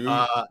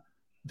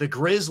 The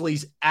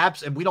Grizzlies,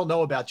 and we don't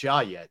know about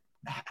Ja yet.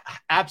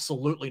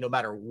 Absolutely, no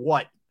matter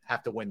what,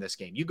 have to win this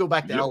game. You go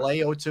back to LA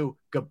 0-2,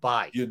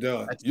 goodbye. You're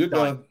done. You're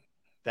done.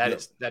 That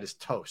is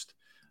toast.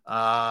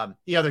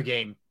 The other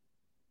game,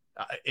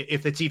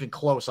 if it's even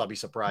close, I'll be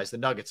surprised. The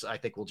Nuggets, I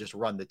think, will just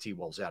run the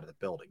T-Wolves out of the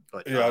building.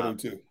 But I do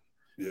too.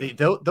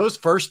 Yeah. Those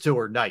first two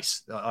are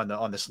nice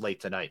on the slate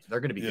tonight. They're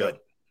going to be good.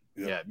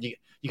 Yeah. You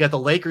got the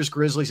Lakers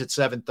Grizzlies at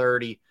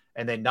 7:30,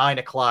 and then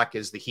 9:00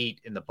 is the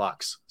Heat and the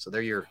Bucks. So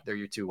they're your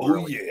two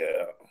early.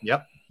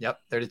 Yeah. Yep.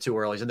 They're the two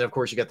earlies, and then of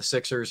course you got the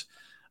Sixers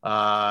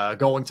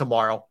going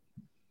tomorrow.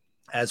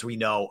 As we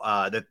know,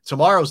 that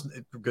tomorrow's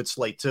a good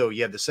slate too.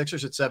 You have the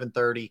Sixers at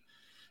 7:30.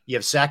 You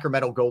have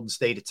Sacramento Golden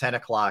State at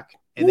 10:00,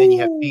 and then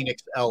you have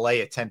Phoenix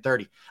LA at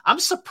 10:30. I'm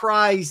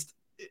surprised.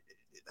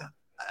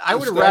 I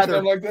would have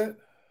rather like that.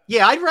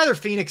 Yeah, I'd rather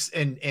Phoenix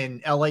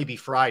and LA be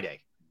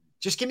Friday.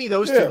 Just give me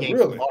those two games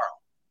tomorrow.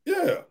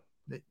 Yeah.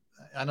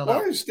 I don't know.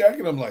 Why are you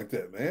stacking them like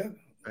that, man?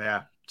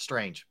 Yeah,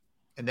 strange.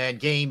 And then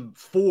game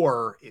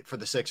 4 for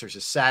the Sixers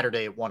is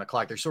Saturday at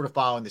 1:00. They're sort of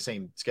following the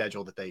same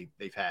schedule that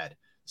they've had.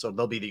 So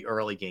they'll be the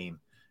early game.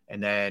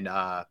 And then,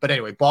 but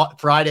anyway,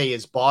 Friday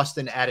is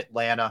Boston at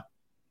Atlanta,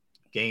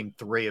 game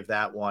 3 of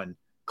that one.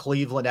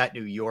 Cleveland at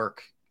New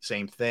York,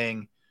 same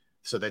thing.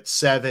 So that's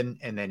 7,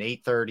 and then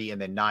 8:30,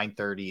 and then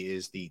 9:30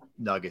 is the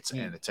Nuggets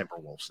and the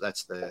Timberwolves.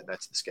 That's the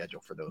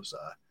schedule for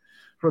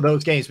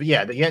those games. But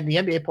yeah, the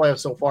NBA playoffs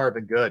so far have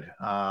been good.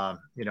 And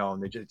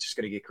they're just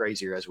going to get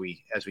crazier as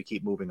we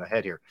keep moving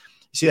ahead here.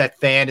 You see that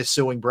fan is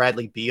suing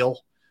Bradley Beal.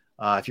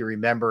 If you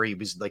remember, he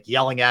was like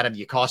yelling at him,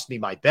 "You cost me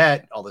my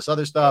bet," all this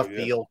other stuff.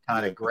 Beal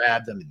kind of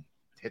grabbed him and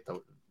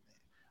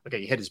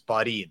he hit his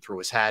buddy and threw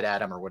his hat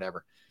at him or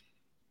whatever.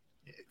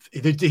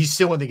 He's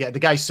suing the guy. The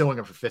guy's suing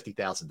him for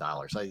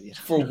 $50,000.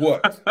 For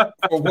what?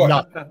 For what?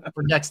 Nothing.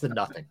 For next to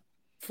nothing.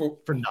 For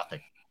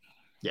nothing.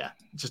 Yeah,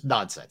 just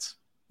nonsense.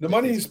 The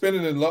money he's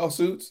spending in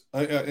lawsuits,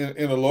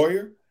 in a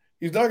lawyer,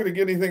 he's not going to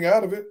get anything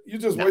out of it. You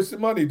just wasted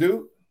money,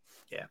 dude.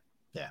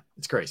 Yeah,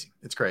 it's crazy.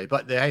 It's crazy.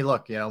 But hey,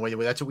 look,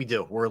 that's what we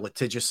do. We're a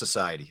litigious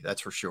society.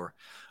 That's for sure.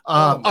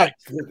 All right.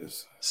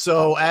 Goodness.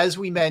 So as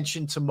we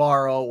mentioned,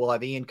 tomorrow we'll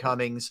have Ian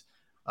Cummings,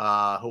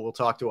 who will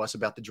talk to us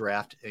about the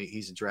draft.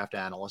 He's a draft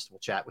analyst. We'll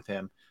chat with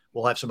him.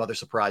 We'll have some other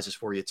surprises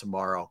for you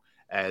tomorrow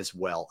as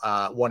well.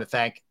 Want to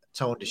thank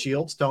Tone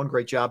DeShields. Tone,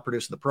 great job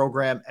producing the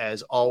program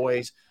as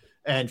always,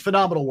 and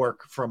phenomenal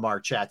work from our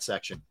chat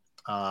section.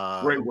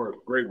 Great work.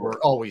 We're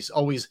always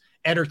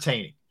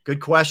entertaining.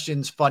 Good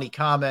questions, funny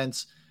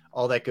comments,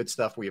 all that good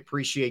stuff. We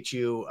appreciate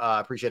you.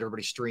 Appreciate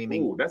everybody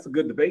streaming. Ooh, that's a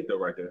good debate though,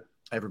 right there.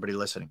 Everybody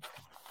listening.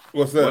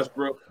 What's that?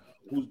 Westbrook.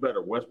 Who's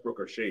better, Westbrook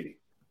or Shady?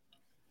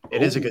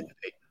 It is a good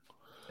debate.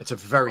 It's a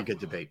very good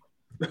debate.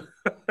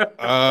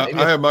 I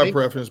have my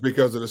preference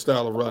because of the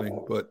style of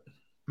running, but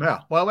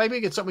yeah. Well, maybe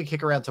it's something we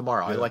kick around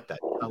tomorrow. Yeah.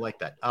 I like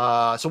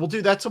that. So we'll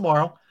do that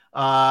tomorrow.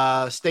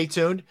 Stay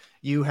tuned.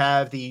 You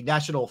have the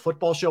National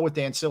Football Show with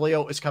Dan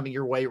Cilio is coming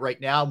your way right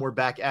now, and we're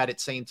back at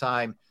it same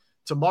time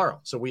tomorrow.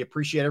 So we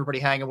appreciate everybody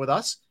hanging with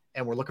us,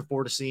 and we're looking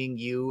forward to seeing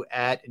you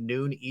at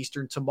noon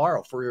Eastern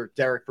tomorrow. For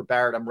Derrick, for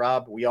Barrett, I'm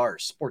Rob. We are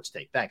Sports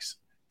Take. Thanks.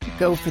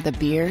 Go for the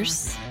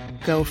beers.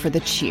 Go for the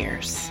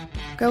cheers.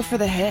 Go for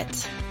the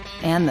hit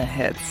and the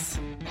hits.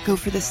 Go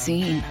for the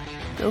scene.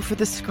 Go for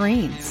the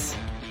screens.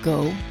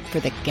 Go for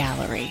the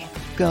gallery.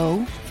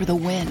 Go for the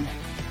win.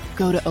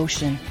 go to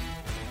Ocean.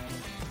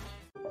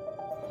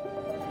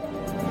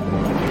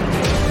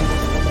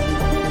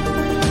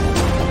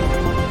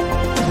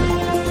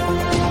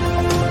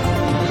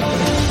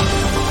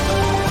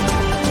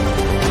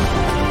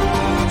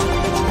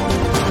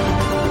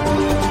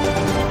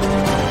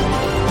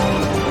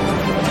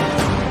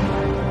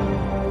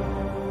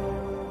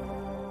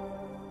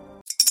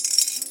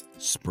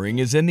 Spring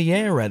is in the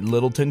air at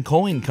Littleton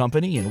Coin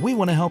Company, and we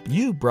want to help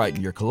you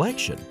brighten your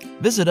collection.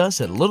 Visit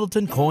us at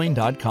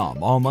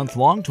littletoncoin.com all month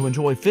long to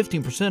enjoy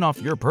 15%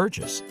 off your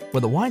purchase.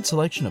 With a wide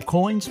selection of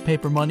coins,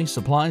 paper money,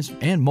 supplies,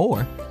 and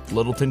more,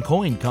 Littleton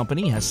Coin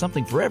Company has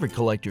something for every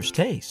collector's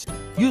taste.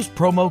 Use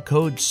promo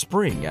code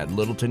SPRING at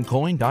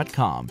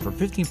littletoncoin.com for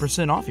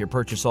 15% off your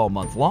purchase all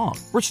month long.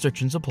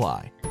 Restrictions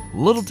apply.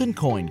 Littleton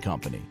Coin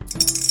Company.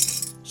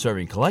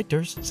 Serving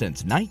collectors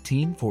since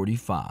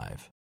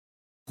 1945.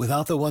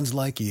 Without the ones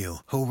like you,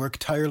 who work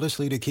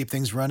tirelessly to keep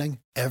things running,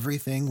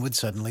 everything would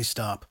suddenly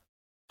stop.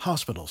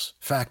 Hospitals,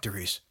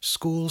 factories,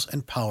 schools,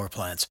 and power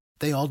plants,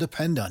 they all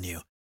depend on you.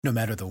 No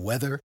matter the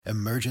weather,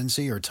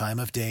 emergency, or time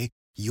of day,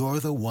 you're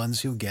the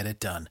ones who get it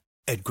done.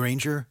 At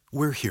Grainger,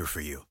 we're here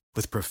for you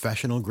with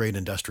professional-grade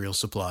industrial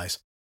supplies.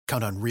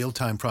 Count on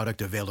real-time product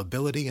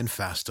availability and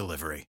fast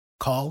delivery.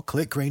 Call,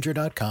 click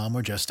Grainger.com,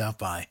 or just stop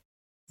by.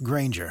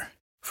 Grainger,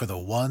 for the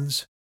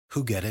ones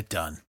who get it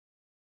done.